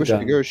nothing that if you more wish to to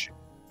be negotiate...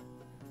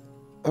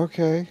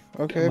 Okay,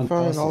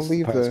 fine, I'll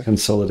leave there.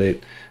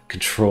 Consolidate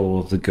control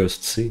of the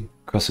Ghost Sea.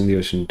 Crossing the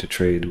ocean to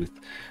trade with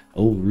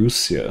old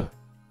Russia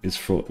is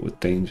fraught with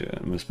danger,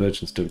 and most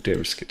merchants don't dare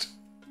risk it.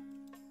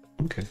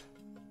 Okay.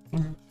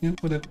 Yeah,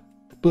 whatever.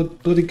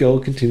 Bloody Girl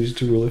continues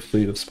to rule a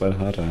fleet of Spider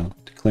Hut Isle,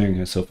 declaring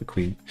herself a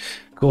queen.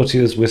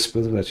 Courtiers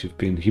whisper that you've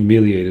been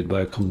humiliated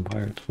by a common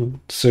pirate. Well,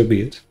 so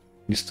be it.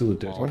 You're still a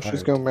dirty Why don't you pirate.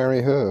 just go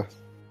marry her?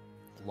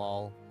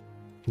 Lol.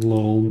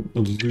 Lol, a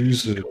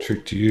loser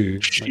tricked you.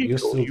 Like, you're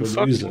still You the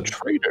fucking loser.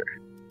 traitor.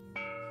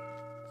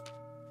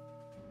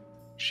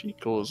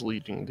 Chico is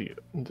leading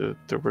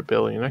the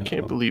rebellion. I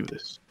can't believe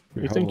this.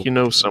 You think you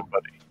know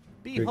somebody.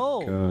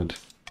 Behold! God.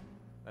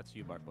 That's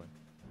you, Bark Boy.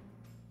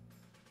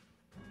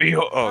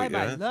 Oh, By yeah.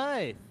 my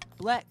life!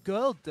 Black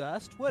gold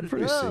dust, what I've are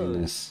already seen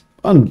those? this.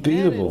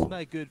 Unbeatable. Cannons,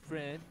 my good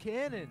friend.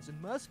 Cannons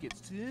and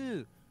muskets,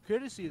 too.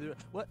 courtesy.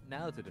 What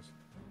now to this?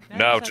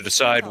 Now to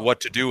decide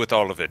what to do with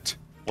all of it.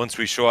 Once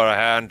we show our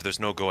hand, there's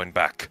no going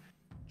back.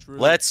 True.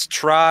 Let's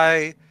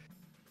try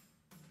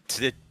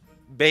to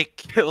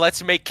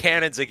let's make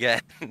cannons again.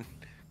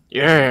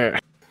 Yeah.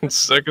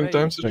 Second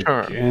time's the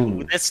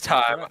charm. This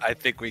time, I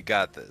think we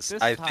got this.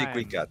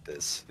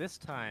 This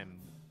time,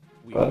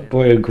 Bart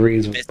Boy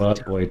agrees with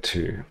Bart Boy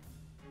too.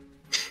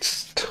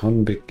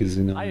 Tonbik is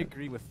in I on it.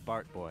 agree with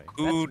Bart Boy.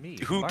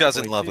 Who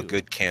doesn't love a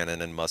good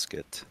cannon and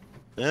musket?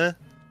 Huh?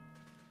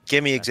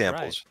 Give me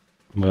examples.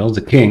 Well,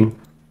 the king.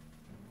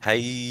 Hey,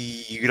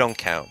 you don't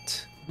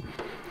count.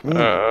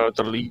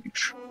 The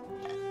liege.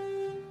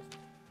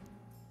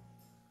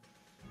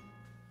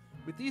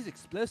 With these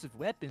explosive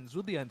weapons,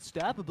 we'll be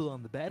unstoppable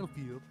on the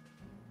battlefield.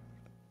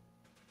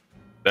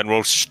 Then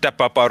we'll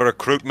step up our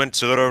recruitment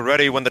so that we're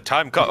ready when the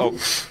time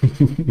comes.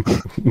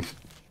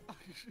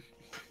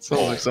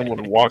 Sounds like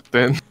someone walked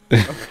in.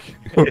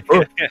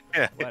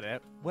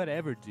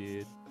 Whatever,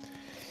 dude.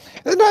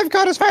 The Knife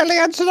God has finally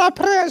answered our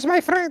prayers, my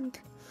friend.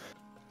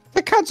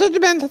 The council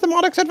demands that the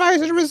monarch's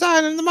advisor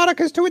resign, and the monarch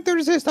is too weak to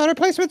resist. Our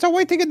replacements are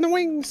waiting in the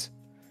wings.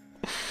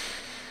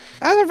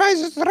 Other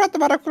advisors throughout the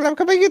monarch will have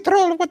complete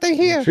control of what they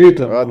hear. Treat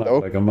them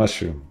like a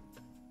mushroom.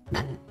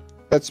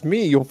 That's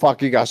me, you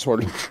fucking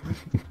asshole.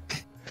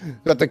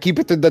 Got to keep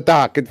it in the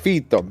dark and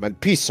feed them and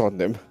piss on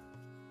them.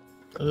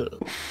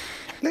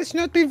 Let's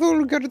not be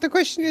vulgar. The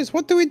question is,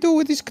 what do we do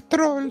with this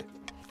control?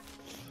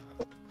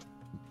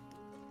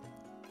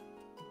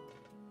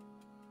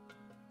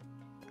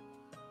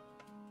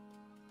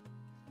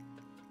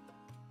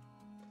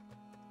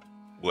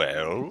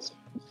 Well,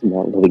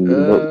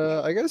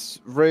 I guess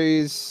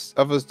raise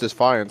others'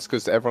 defiance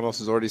because everyone else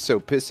is already so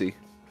pissy.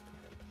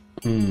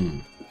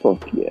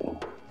 Fuck yeah.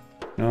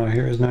 No,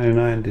 Heroes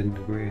 99 didn't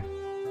agree.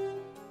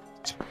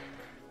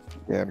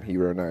 Damn,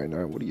 Hero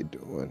 99, what are you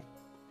doing?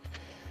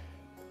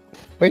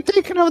 We're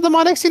taking over the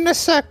monarchs in a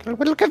circle.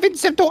 We'll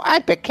convince them to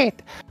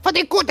advocate for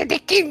the good of the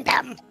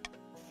kingdom.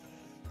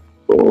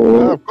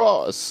 Of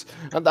course.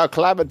 And they'll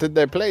climb it in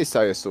their place,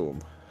 I assume.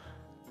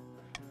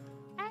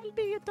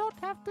 Albi, you don't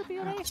have to be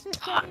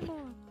racist anymore.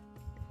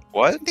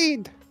 What?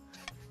 Indeed.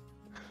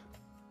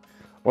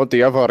 Won't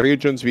the other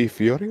regions be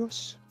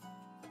furious?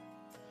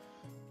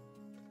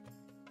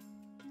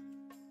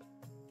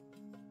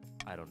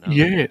 I don't know.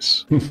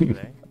 Yes.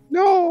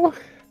 No.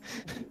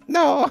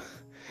 No.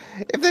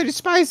 If they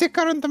despise the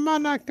current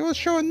monarch, they will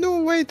show a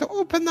new way to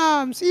open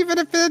arms, even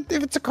if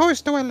it's a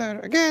coast dweller.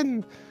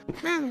 Again,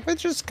 man, we're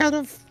just kind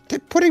of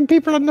putting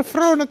people on the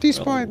throne at this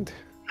point.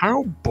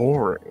 How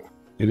boring.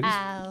 It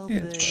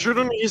is.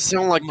 Shouldn't he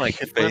sound like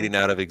fading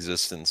out of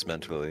existence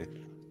mentally?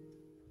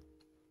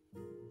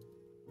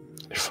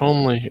 If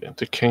only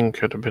the king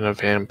could have been a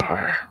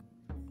vampire.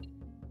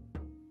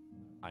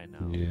 I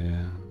know.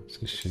 Yeah, it's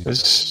a shame.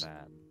 This...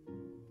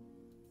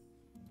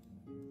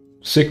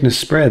 Sickness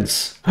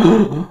spreads.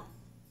 Your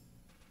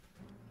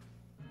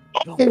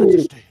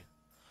Majesty,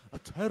 a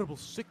terrible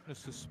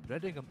sickness is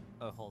spreading.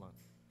 Hold on.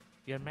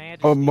 Your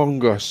Majesty.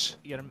 Among us.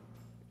 You're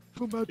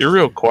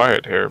real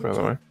quiet here, by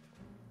the way.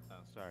 Oh,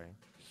 sorry.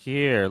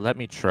 Here, let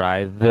me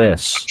try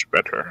this. Much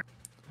better.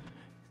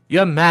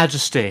 Your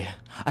Majesty,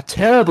 a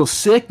terrible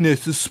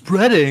sickness is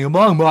spreading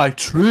among my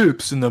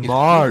troops in the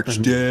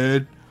march,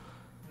 Dad.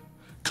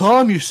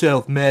 Calm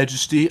yourself,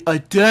 Majesty. I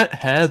don't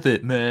have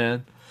it,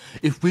 man.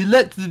 If we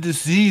let the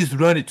disease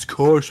run its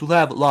course, we'll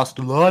have lost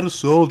a lot of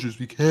soldiers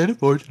we can't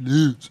afford to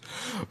lose.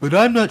 But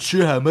I'm not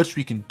sure how much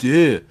we can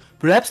do.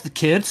 Perhaps the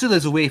council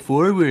has a way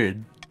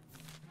forward.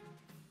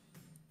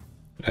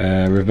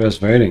 Reverse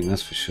voting,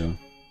 that's for sure.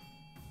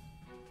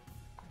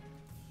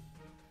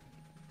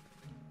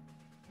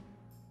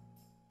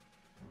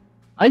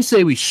 I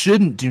say we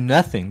shouldn't do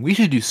nothing. We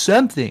should do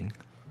something.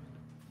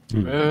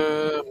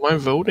 My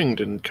voting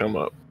didn't come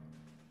up.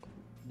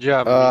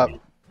 Yeah.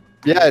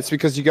 Yeah, it's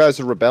because you guys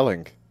are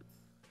rebelling.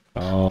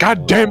 Oh,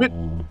 God damn it!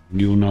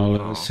 You'll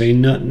not say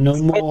nothing no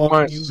more.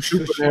 My You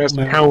stupid shut your ass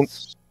mouth.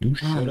 counts. You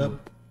shut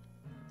up.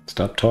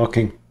 Stop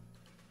talking.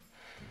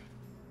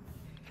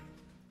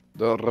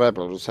 The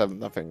rebels have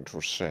nothing to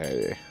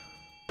say.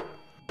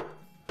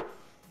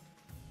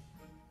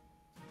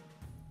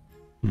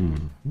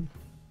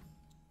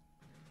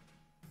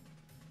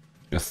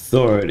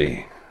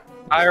 Authority.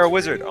 Hire a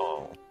wizard. Oh.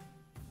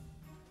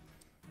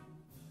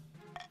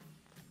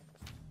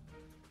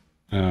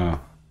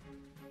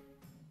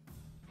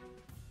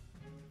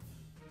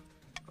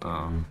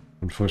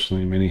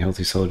 Unfortunately, many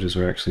healthy soldiers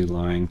were actually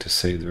lying to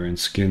save their own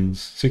skins.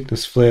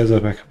 Sickness flares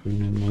up back up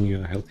among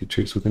your healthy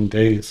troops within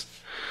days.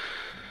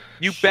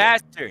 You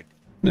bastard!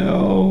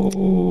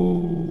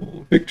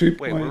 No! Victory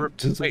point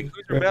to the who's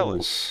rebelling?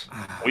 rebels.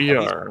 We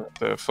are.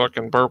 The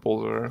fucking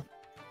purples are.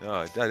 Oh,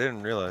 I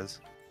didn't realize.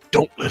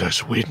 Don't let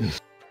us win.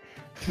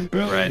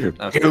 Right.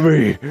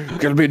 Okay.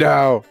 Kill me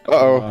now.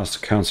 Uh-oh. As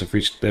the counts have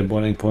reached their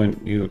boiling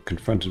point, you are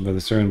confronted by the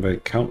throne by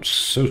Count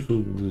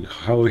Social,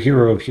 the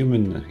hero of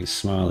human. His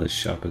smile is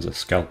sharp as a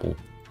scalpel.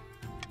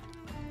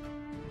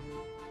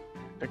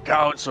 The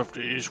counts of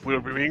the East will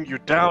bring you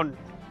down,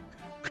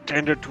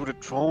 pretender to the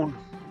throne.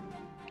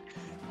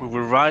 We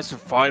will rise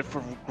and fight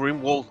for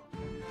Grimwald,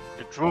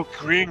 the true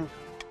king.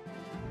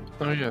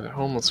 Oh yeah, the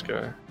homeless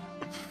guy.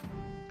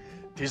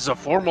 This is a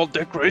formal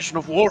declaration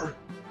of war.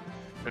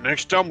 The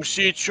next time we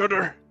see each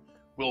other,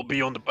 we'll be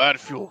on the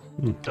battlefield.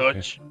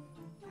 Touch.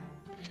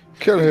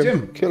 Kill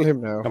him. Kill him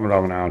now. Come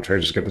along now,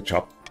 traders, get the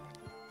chop.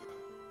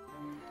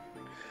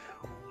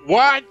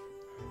 What?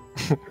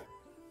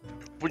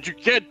 But you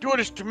can't do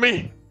this to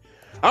me.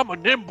 I'm a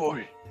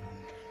nimboy.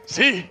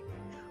 See?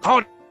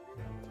 How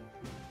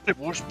it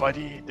works by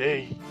the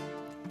day.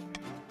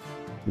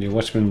 Your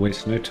watchman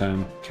wastes no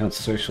time. Count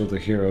Social, the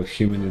hero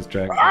human, is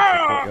dragged out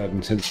of the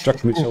courtyard and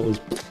struck Mitchell.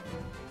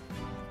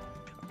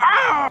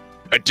 I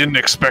didn't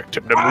expect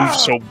him to move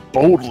so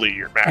boldly,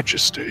 Your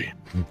Majesty.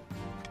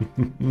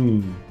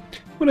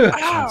 What are the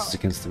chances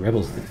against the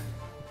rebels then?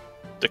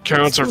 The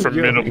counts are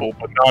formidable,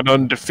 but not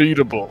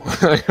undefeatable.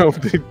 I hope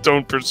they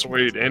don't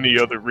persuade any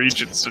other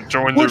regions to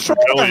join their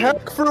rebellion.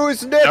 Through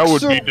his neck, That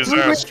would be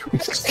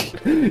disastrous.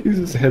 He's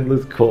this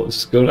headless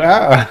corpse going,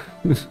 ah!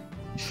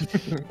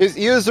 His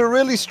ears are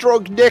really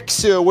strong neck,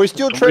 sir. We're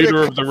still The trying to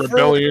leader of the cut through.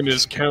 rebellion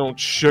is Count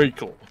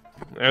Shakel.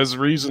 As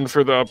reason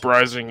for the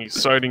uprising, he's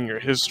citing your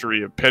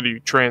history of petty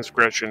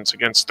transgressions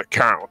against the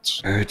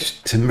counts.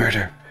 Urged to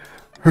murder.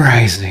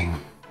 Rising.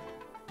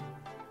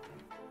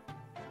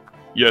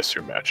 Yes,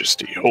 Your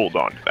Majesty, hold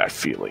on to that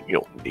feeling.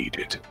 You'll need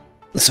it.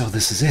 So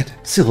this is it.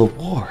 Civil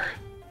war.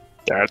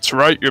 That's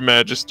right, Your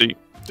Majesty.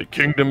 The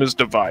kingdom is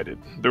divided.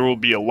 There will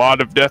be a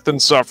lot of death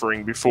and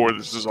suffering before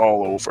this is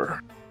all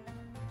over.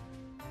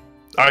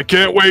 I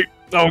can't wait.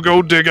 I'll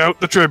go dig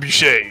out the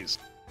trebuchets.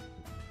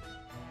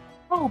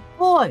 Oh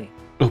boy!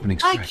 Opening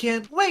I strike.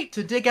 can't wait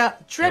to dig out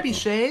the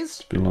trebuchets.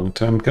 It's been a long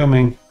time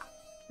coming.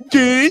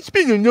 Yeah, it's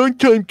been a long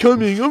time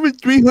coming. Over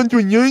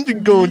 300 years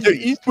ago, the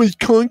East was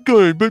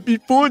conquered, but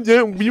before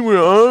that, we were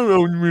our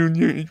own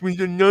rulers, with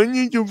the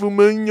lineage of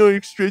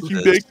Romania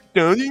stretching back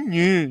 1,000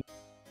 years.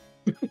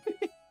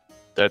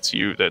 That's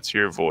you. That's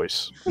your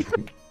voice.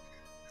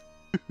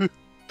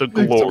 The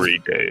glory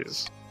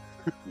days.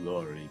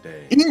 Glory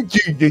days.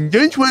 Indeed, and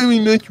that's why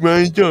we must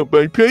rise up.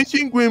 By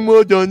placing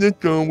Grimwald on the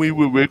throne, we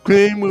will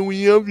reclaim what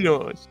we have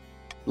lost.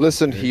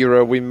 Listen,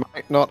 hero, we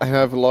might not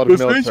have a lot But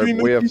of first, we military,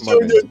 but we must have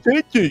decide money.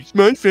 our tactics,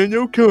 my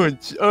fellow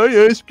cunts.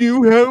 I ask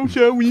you, how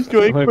shall we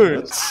strike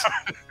first?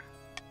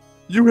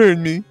 You heard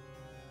me.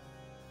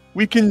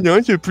 We can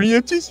launch a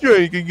preemptive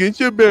strike against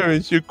the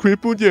barons to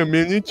cripple their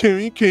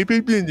military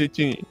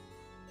capability.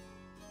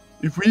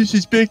 If we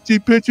suspect the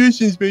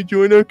patricians may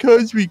join our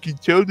cause, we can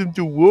tell them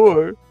to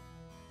war.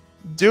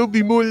 They'll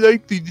be more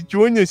likely to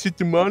join us if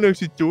the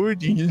monarch's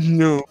authority is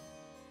low.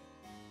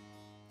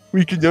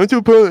 We can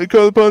also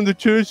call upon the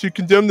church to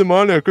condemn the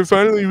monarch, or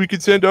finally we can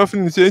send off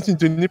an assassin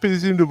to nip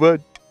us in the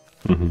bud.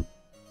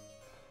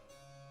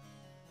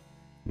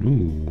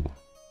 Ooh.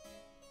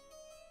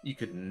 You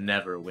could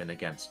never win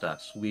against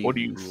us. We What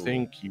do you rule.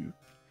 think, you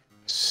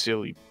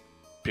silly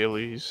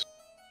billies?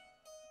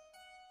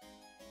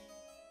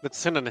 Let's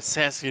send an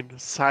assassin, a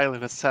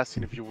silent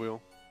assassin, if you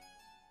will.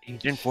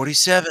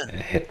 1847. A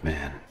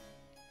hitman.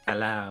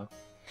 Hello.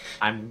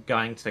 I'm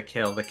going to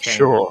kill the king.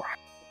 Sure.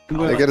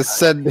 I gotta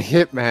send the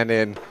hitman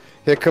in.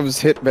 Here comes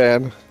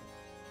hitman.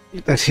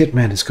 That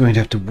hitman is going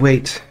to have to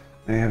wait.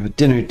 I have a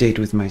dinner date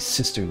with my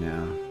sister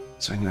now,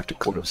 so I'm gonna have to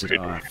close it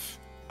off.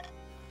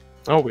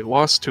 Oh, we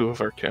lost 2 of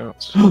our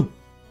counts.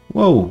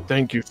 Whoa.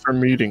 Thank you for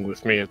meeting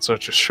with me at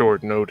such a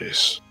short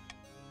notice.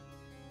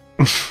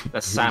 The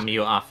sum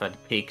you offered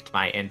piqued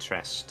my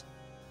interest.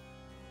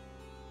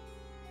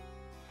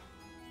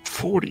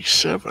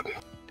 47.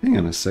 Hang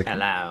on a second.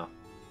 Hello.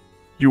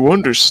 You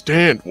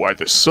understand why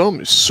the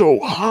sum is so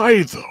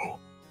high, though.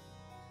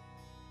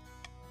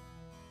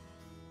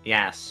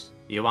 Yes,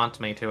 you want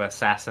me to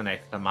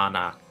assassinate the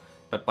monarch,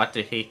 but what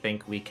do he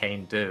think we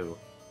can do?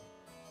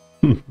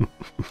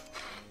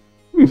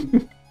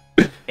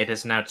 It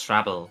is no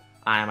trouble.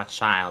 I am a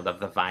child of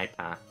the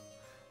Viper.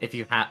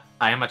 I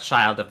am a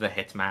child of the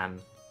Hitman.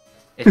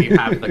 If you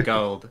have the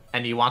gold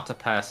and you want a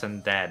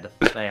person dead,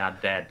 they are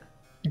dead.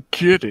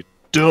 Get it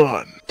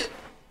done.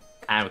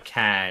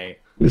 Okay.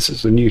 This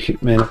is a new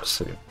Hitman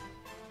episode.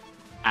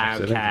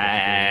 Okay.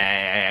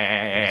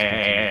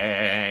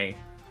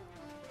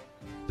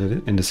 Is that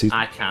it? End of season?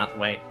 I can't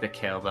wait to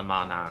kill the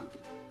monarch.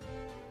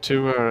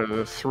 2 out of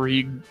the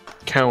 3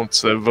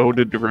 counts that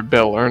voted to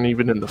rebel aren't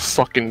even in the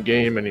fucking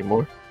game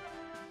anymore.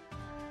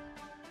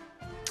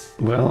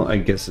 Well, I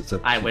guess it's up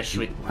I to wish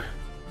you. we...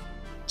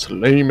 It's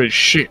lame as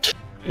shit.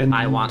 End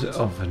I want-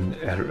 of an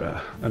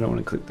era. I don't want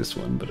to click this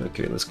one, but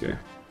okay, let's go.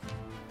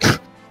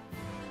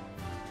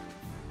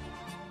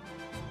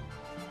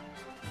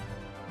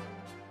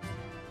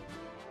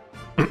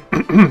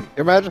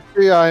 Your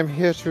Majesty, I am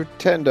here to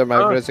tender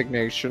my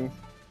resignation.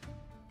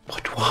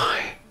 But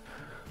why?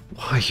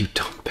 Why, you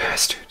dumb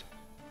bastard?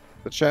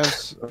 The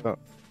chance...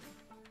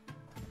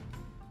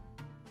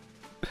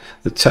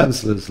 The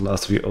Chancellor's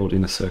last of your old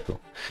inner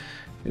circle.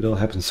 It all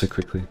happened so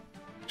quickly.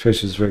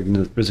 Tracer's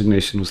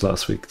resignation was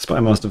last week.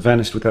 Spymaster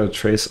vanished without a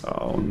trace.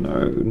 Oh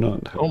no,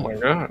 not her. Oh my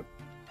god.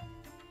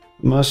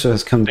 Marsha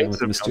has come down Things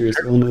with a have mysterious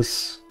gone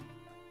illness.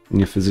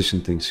 Your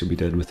physician thinks you'll be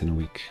dead within a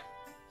week.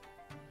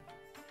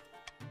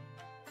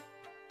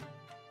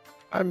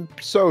 I'm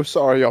so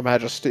sorry, Your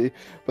Majesty,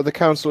 but the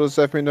council has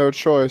left me no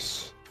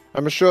choice.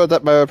 I'm assured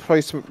that my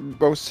replacement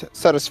was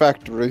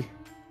satisfactory.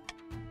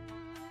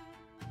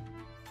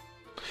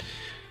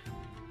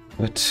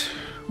 But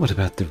what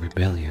about the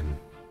rebellion?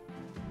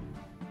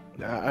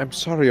 I'm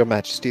sorry, Your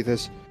Majesty.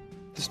 There's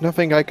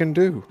nothing I can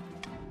do.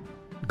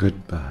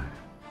 Goodbye.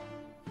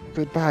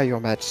 Goodbye, Your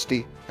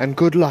Majesty, and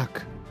good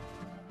luck.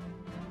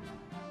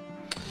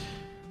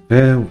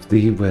 Fare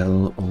thee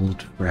well,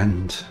 old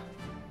friend.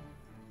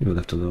 You were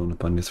left alone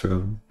upon your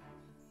throne.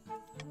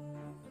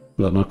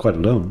 Well, not quite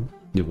alone.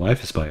 Your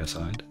wife is by your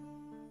side.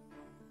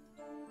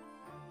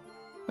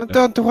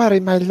 Don't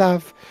worry, my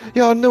love.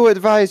 Your new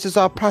advisors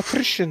are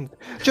patricians,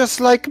 just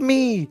like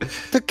me.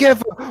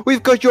 Together,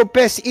 we've got your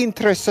best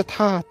interests at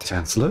heart.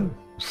 Chancellor?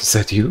 Is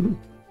that you?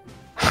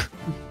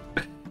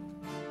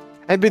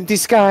 I'm in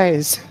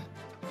disguise.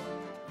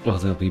 Well,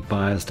 they'll be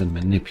biased and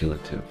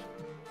manipulative.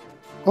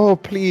 Oh,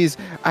 please.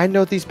 I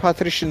know these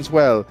patricians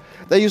well.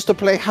 They used to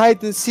play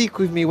hide and seek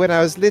with me when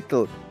I was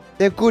little.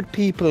 They're good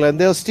people and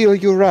they'll steal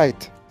you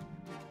right.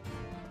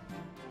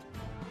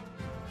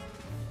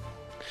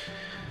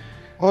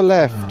 Or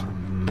left.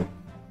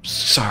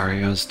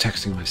 Sorry, I was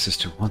texting my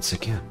sister once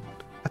again.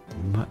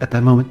 At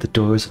that moment, the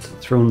doors of the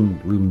throne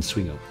room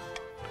swing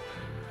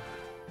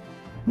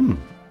open.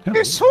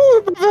 You're so,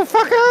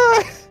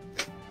 motherfucker!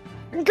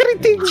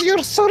 Greetings,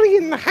 your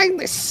serene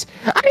highness.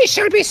 I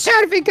shall be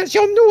serving as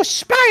your new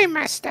spy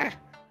master.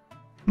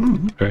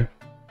 Okay.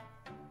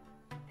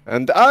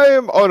 And I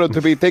am honored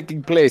to be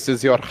taking place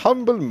as your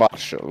humble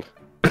marshal.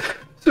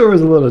 There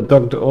is a lot of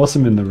Dr.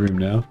 Awesome in the room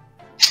now.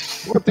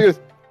 What do you...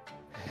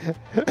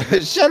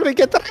 Shall we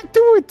get right to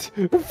it?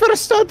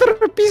 First order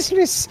of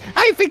business.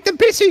 I think the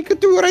best we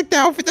could do right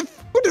now for the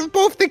food of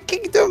both the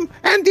kingdom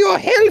and your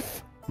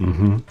health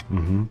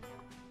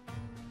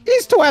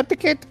is to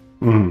abdicate.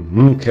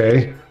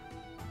 Okay.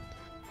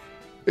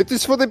 It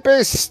is for the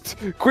best.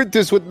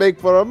 Quintus would make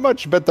for a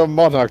much better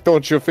monarch,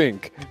 don't you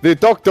think? The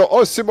Dr.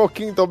 Osimo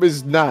kingdom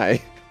is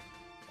nigh.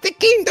 The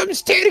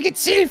kingdom's tearing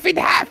itself in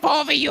half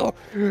over you.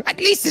 At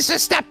least this will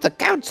stop the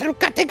council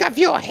cutting off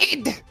your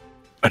head.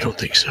 I don't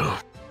think so.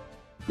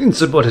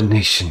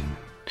 Insubordination.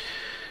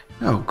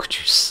 How could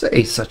you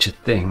say such a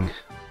thing?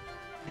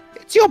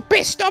 It's your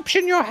best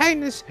option, your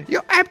highness.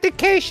 Your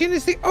abdication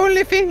is the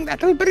only thing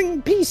that will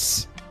bring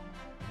peace.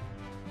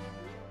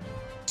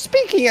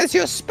 Speaking as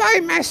your spy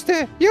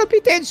master, you'll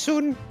be dead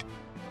soon.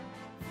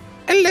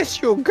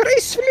 Unless you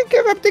gracefully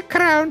give up the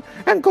crown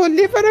and go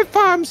live on a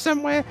farm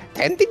somewhere,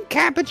 tending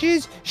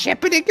cabbages,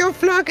 shepherding your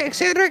flock,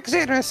 etc.,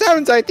 etc.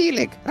 Sounds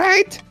idyllic,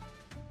 right?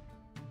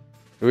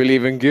 We'll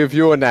even give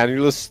you an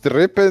annual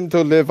stipend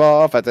to live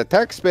off at the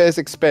taxpayer's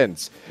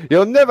expense.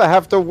 You'll never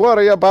have to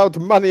worry about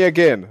money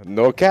again.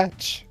 No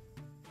catch.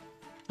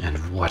 And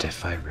what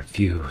if I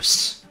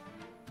refuse?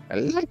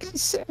 Like I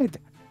said,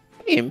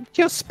 I'm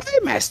your spy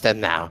master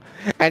now,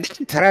 and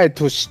I tried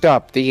to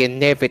stop the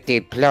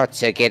inevitable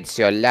plots against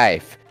your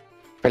life.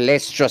 But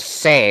let's just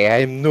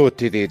say I'm new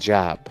to the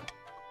job.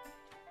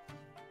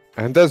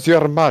 And as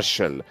your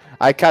marshal,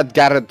 I can't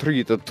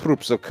guarantee the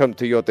troops will come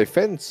to your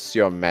defense,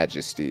 your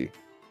majesty.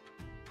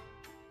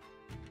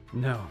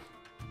 No.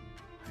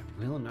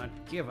 I will not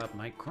give up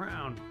my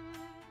crown.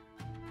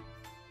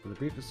 For the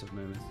briefest of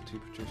moments, the two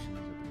patricians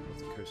of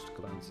the coast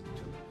glance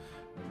until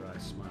a wry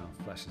smile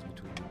flashes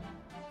between them.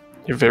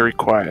 You're very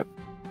quiet.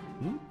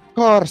 Of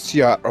course,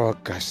 your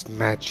august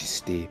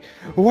majesty.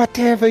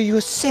 Whatever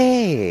you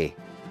say.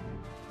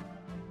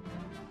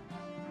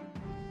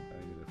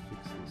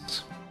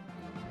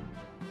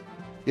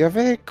 You're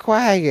very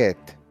quiet.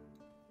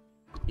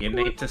 You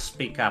need to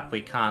speak up.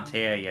 We can't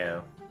hear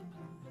you.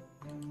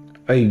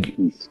 I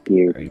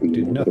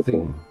did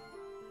nothing.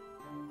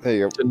 There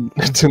you go.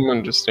 I didn't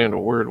understand a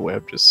word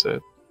Webb just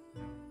said.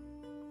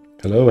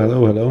 Hello,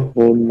 hello, hello.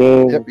 Oh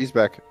no. Yep, he's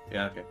back.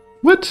 Yeah, okay.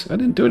 What? I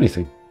didn't do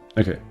anything.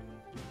 Okay.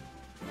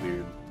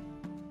 Weird.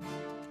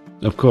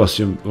 Of course,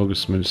 your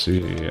August Majesty.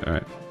 Yeah,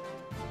 alright.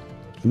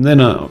 From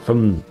then on,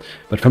 from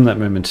that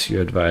moment,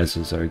 your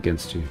advisors are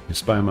against you. Your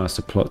spy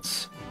master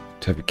plots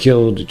to have you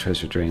killed. Your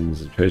treasure drains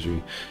the treasury.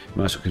 Your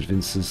marshal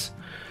convinces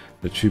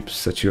the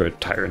troops that you are a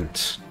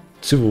tyrant.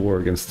 Civil war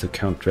against the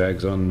Count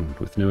drags on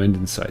with no end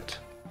in sight.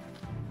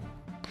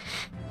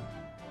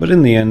 But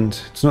in the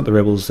end, it's not the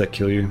rebels that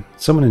kill you.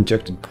 Someone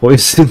injected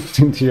poison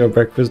into your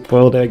breakfast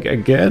boiled egg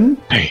again?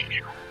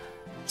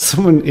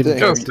 Someone...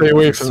 Gotta stay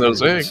away from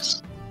those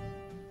eggs.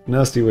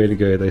 Nasty way to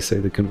go. They say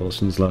the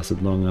convulsions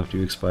lasted long after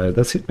you expired.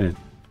 That's it, man.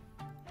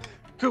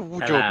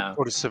 Good job,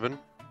 47.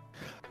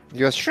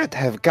 You should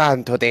have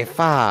gone to the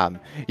farm.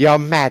 Your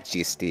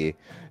majesty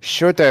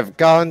should have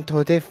gone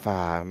to the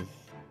farm.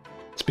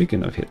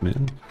 Speaking of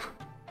Hitman.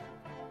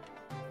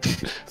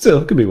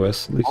 Still, it could be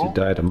worse. At least you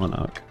died a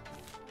monarch.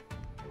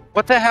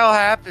 What the hell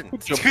happened?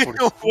 Do you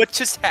know what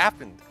just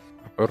happened?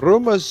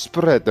 Rumors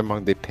spread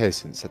among the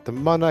peasants that the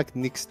monarch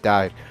Nix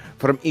died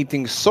from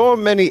eating so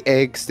many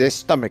eggs their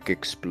stomach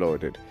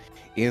exploded.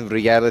 In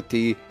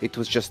reality, it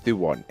was just the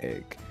one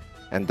egg.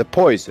 and the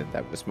poison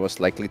that was most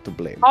likely to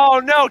blame. Oh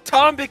no,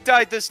 Tombik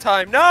died this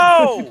time.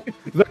 No!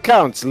 The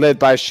counts, led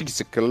by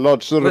Shizuka,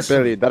 launched a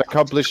rebellion that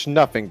accomplished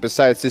nothing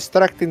besides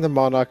distracting the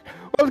monarch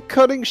while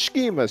cunning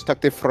schemers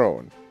took the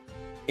throne.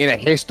 In a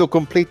haste to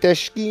complete their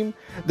scheme,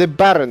 the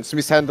barons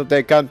mishandled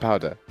their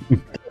gunpowder.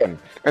 Again,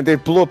 and they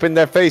blew up in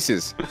their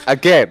faces.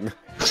 Again.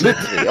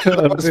 Literally.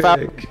 All that was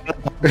found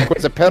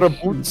was a pair of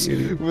boots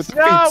with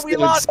No, feet we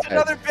still lost inside.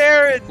 another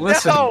Baron!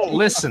 Listen, No!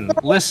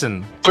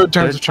 listen. Third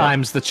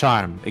time's the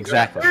charm.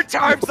 Exactly. Third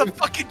time's the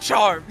fucking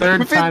charm! Third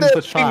Within time's their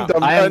the charm.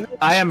 kingdom,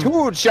 I am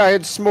two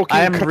giant smoking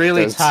I am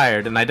really cryptos.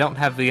 tired, and I don't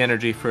have the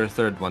energy for a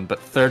third one. But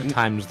third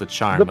time's the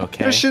charm. The Okay.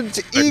 patricians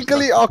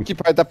eagerly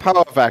occupied the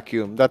power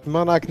vacuum that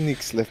Monarch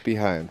Nyx left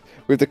behind.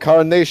 With the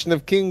coronation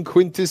of King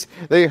Quintus,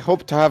 they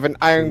hoped to have an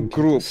iron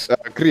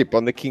grip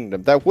on the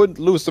kingdom that wouldn't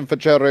lose them for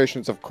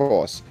generations, of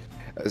course.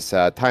 As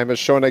time has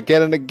shown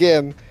again and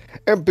again,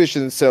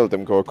 ambitions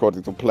seldom go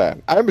according to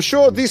plan. I'm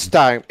sure this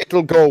time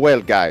it'll go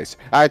well, guys.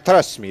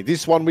 Trust me,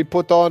 this one we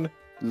put on,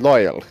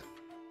 loyal.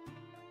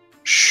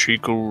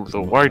 Shiko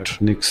the White,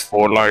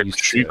 or like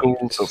Shiko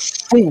the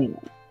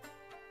Fool.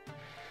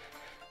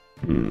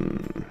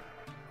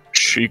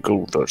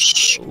 Shiko the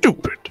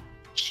Stupid.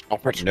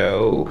 Stop it.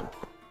 No.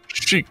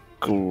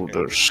 Shiko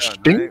the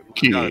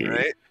Stinky.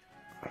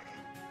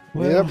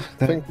 Well,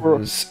 that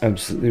was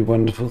absolutely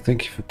wonderful.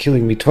 Thank you for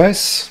killing me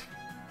twice.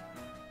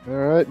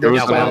 Alright, You're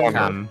next time.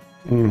 welcome.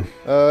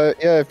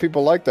 Yeah, if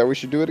people like that, we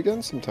should do it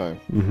again sometime.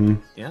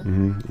 Yeah.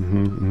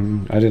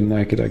 I didn't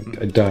like it.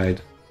 I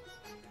died.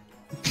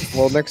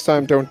 Well, next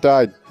time, don't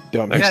die,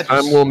 dumb. Next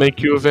time we'll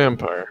make you a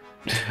vampire.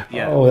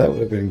 Yeah. Oh, that would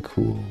have been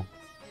cool.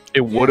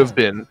 It would have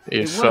been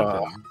if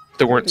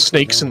there weren't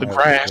snakes in the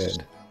grass.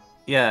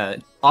 Yeah,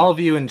 all of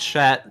you in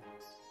chat,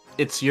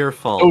 it's your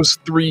fault. Those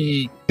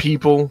 3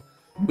 people.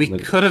 He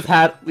could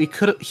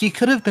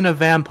have been a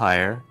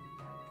vampire,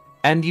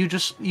 and you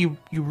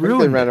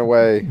ruined. They ran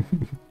away.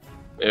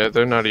 Yeah,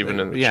 they're not even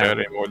in the chat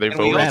anymore. They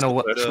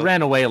voted.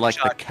 Ran away like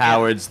the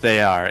cowards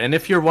they are. And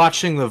if you're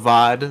watching the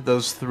VOD,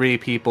 those 3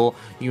 people,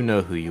 you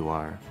know who you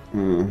are.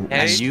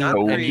 And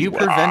you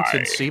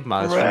prevented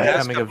seibmoz from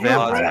becoming a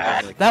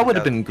vampire. That would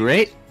have been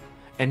great,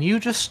 and you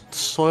just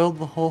soiled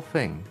the whole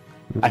thing.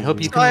 I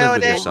hope you can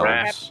live with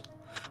yourselves.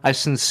 I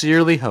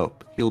sincerely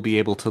hope you'll be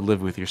able to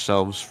live with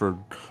yourselves for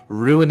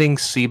ruining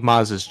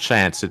seibmoz's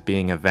chance at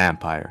being a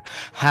vampire.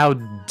 How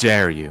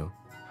dare you?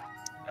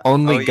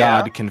 Only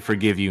God can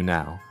forgive you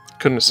now.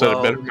 Couldn't have said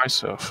it better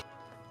myself.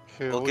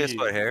 Well, guess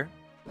what, Herr?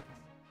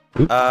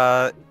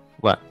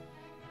 What?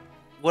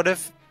 What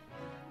if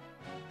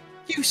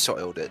you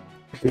soiled it?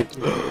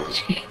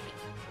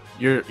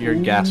 You're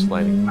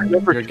gaslighting.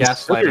 You're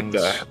gaslighting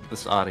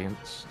this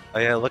audience. Oh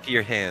yeah, look at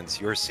your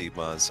hands. Your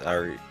seibmoz,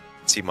 or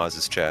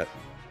seibmoz's chat.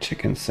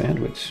 Chicken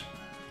sandwich.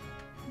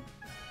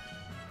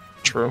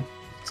 True.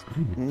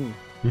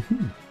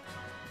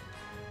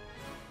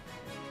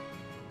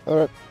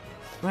 Alright.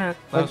 Alright,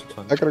 that was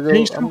fun. I gotta go.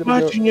 Thanks for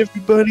watching,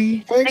 everybody.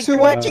 Thanks for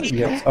watching.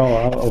 Yes.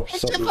 I'll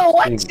Thanks for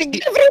watching,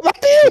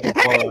 everybody.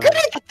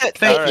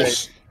 Thank you.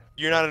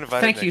 You're not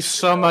invited. Thank you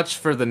so much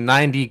for the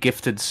 90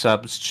 gifted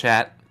subs,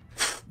 chat.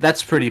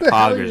 That's pretty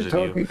poggers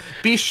of you.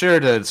 Be sure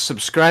to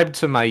subscribe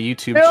to my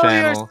YouTube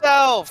channel.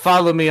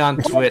 Follow me on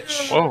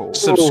Twitch.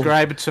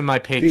 Subscribe to my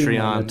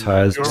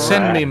Patreon.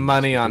 Send me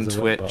money on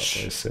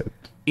Twitch.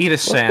 Eat a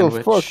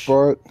sandwich. What the fuck,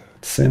 Bart?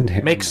 Send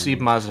him. Make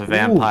seibmoz a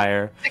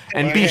vampire.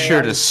 And be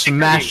sure to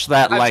smash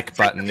that like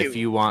button if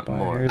you want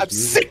more. I'm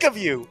sick of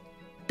you!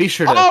 Be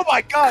sure to Oh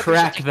my god!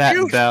 crack there's a that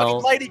huge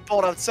bell. lightning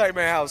bolt outside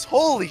my house.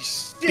 Holy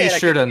shit! Be I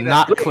sure to can't do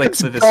not that. click the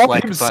Stop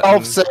dislike himself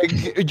button.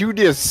 saying, you need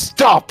to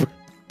stop!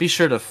 Be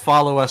sure to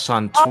follow us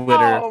on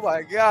Twitter, Oh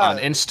my god!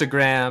 on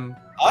Instagram,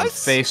 on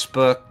Us?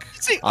 Facebook,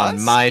 Say on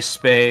us?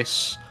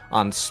 MySpace,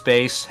 on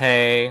Space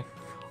Hey,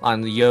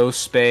 on Yo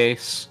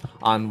Space,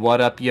 on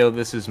What Up Yo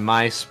This Is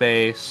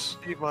MySpace,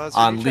 seibmoz, are you on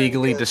trying to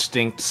Legally get-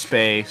 Distinct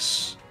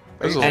Space,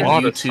 There's a and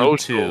lot of YouTube too.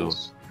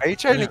 socials. Are you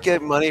trying to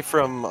get money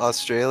from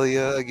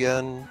Australia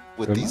again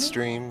with Am these I?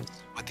 streams?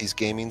 With these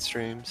gaming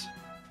streams?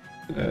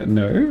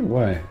 No,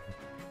 why?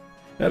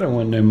 I don't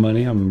want no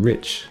money. I'm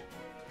rich.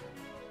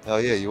 Oh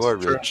yeah, you are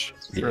rich.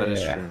 That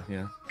is true,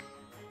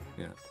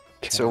 yeah.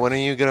 So when are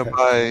you gonna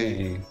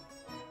buy?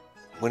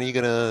 When are you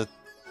gonna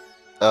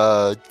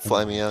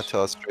fly me out to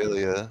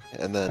Australia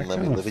and then let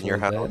me live in your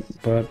house?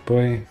 But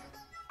boy,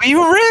 Are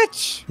you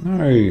rich?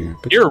 no.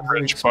 But You're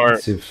very rich, Bart.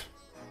 expensive.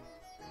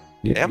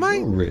 Yeah, Am I?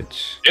 you're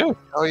rich. Yeah,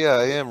 Oh yeah,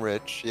 I am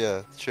rich.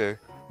 Yeah, sure.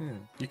 Yeah,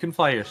 you can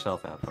fly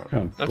yourself out, bro.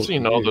 Can't I've book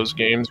seen all you. those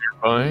games you're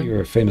buying.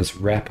 You're a famous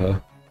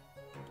rapper.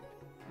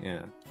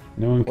 Yeah.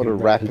 No one What can a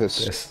rap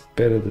rapist.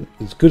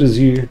 as good as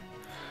you.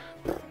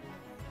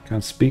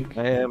 Can't speak.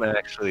 I am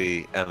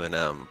actually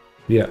Eminem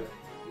Yeah.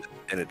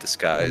 in a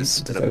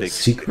disguise. Is In a that big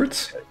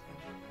secret?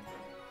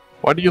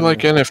 Why do you like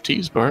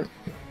NFTs, Bart?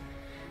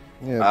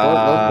 Yeah, Bart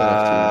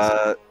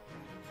loves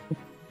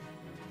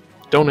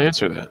Don't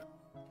answer that.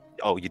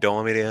 Oh, you don't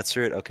want me to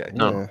answer it? Okay.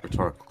 No. Yeah.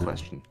 Rhetorical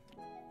question.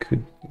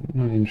 Could.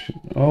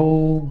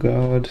 Oh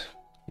God.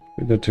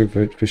 We got to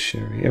vote for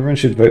Sherry. Everyone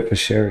should vote for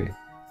Sherry.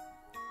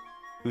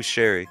 Who's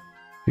Sherry?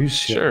 Who's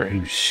Sherry?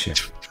 Who's Sherry?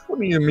 What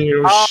do you mean,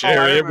 who's Oh, Sherry?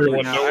 I remember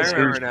Everyone now. knows I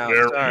remember who now.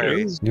 Sherry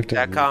Sorry. is. You have to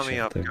That caught reach me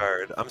out off there.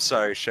 guard. I'm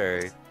sorry,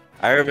 Sherry.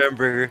 I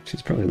remember.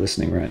 She's probably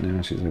listening right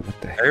now. She's like, what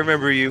the heck? I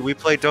remember you. We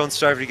played Don't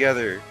Starve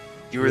together.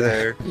 You were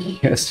there.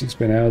 Yes, she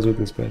spent hours with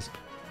this person.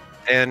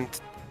 And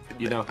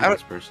you know who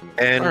this person is.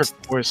 And Our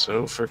boy's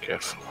so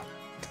forgetful.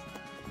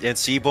 And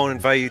Seibone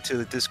invited you to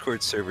the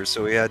Discord server,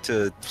 so we had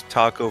to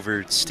talk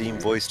over Steam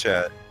voice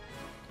chat.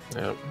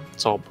 Yeah,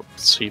 it's all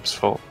Seib's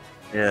fault.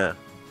 Yeah.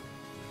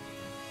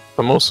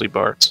 But mostly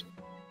Bart's.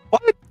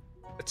 What?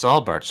 It's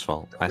all Bart's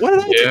fault. Yeah,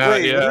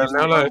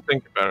 now that I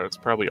think about it, it's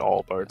probably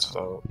all Bart's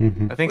fault.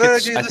 I think What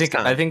it's. did I do this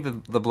time? I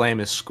think the blame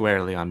is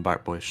squarely on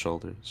Bart Boy's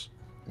shoulders.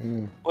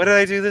 What did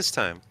I do this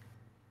time?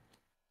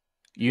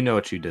 You know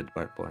what you did,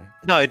 Bart Boy.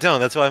 No, I don't.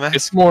 That's why I'm asking.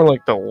 It's more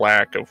like the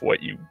lack of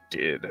what you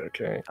did,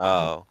 okay?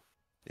 Oh.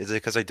 Is it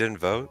because I didn't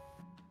vote?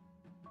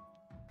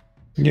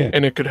 Yeah.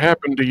 And it could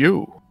happen to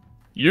you.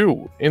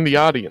 You, in the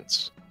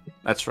audience.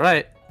 That's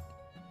right.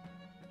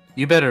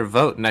 You better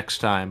vote next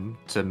time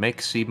to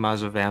make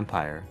seibmoz a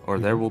vampire, or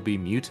there will be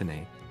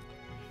mutiny.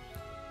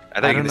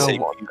 I think don't you say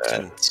know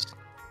mutants.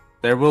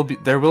 There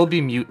will be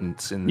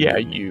mutants in. Yeah,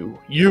 you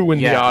in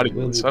the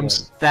audience.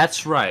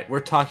 That's right. We're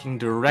talking I need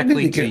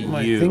directly to get to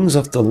my you. things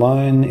off the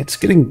line. It's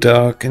getting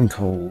dark and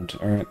cold.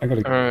 All right, I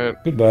gotta go. Alright.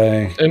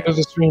 Goodbye. End of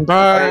the stream.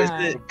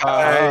 Bye.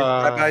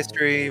 Bye. Bye.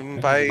 Stream.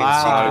 Bye.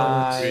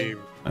 Bye.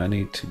 I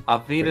need to.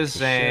 Auf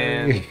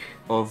Wiedersehen.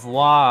 Au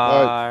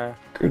revoir.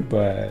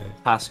 Goodbye.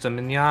 Hasta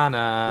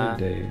mañana.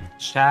 Good day.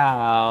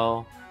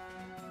 Ciao.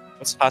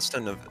 What's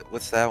Hasta?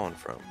 What's that one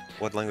from?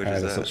 What language Alright,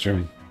 is let's that? stop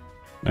streaming.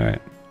 All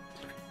right.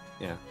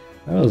 Yeah.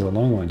 That was a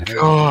long one.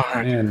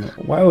 God. Man,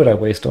 why would I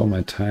waste all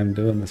my time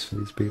doing this for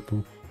these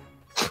people?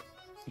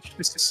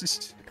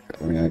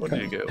 I mean, What do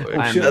you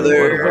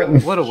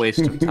get? What a waste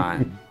of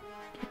time.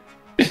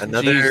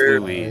 Another Jeez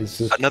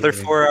Louise. another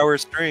 4-hour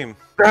stream.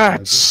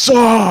 That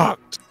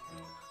sucked.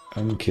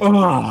 I'm kidding.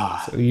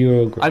 So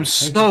you're great. I'm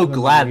so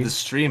glad the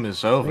stream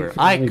is over.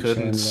 I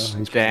couldn't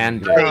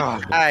stand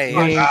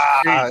it.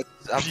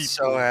 I'm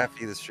so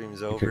happy the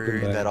stream's over.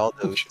 goodbye. That all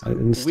those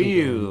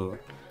Whew.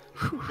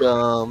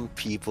 dumb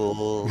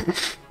people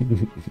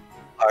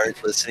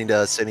aren't listening to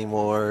us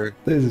anymore.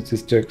 These are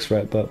just jokes,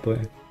 right, Butt Boy?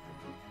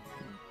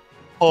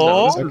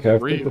 Oh, Okay,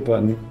 I've clicked the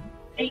button.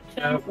 I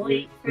can't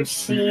wait for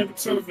Seib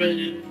to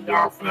be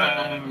a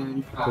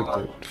vampire.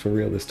 Clicked it for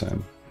real this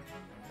time.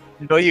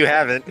 no, you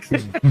haven't. No,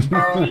 you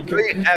haven't.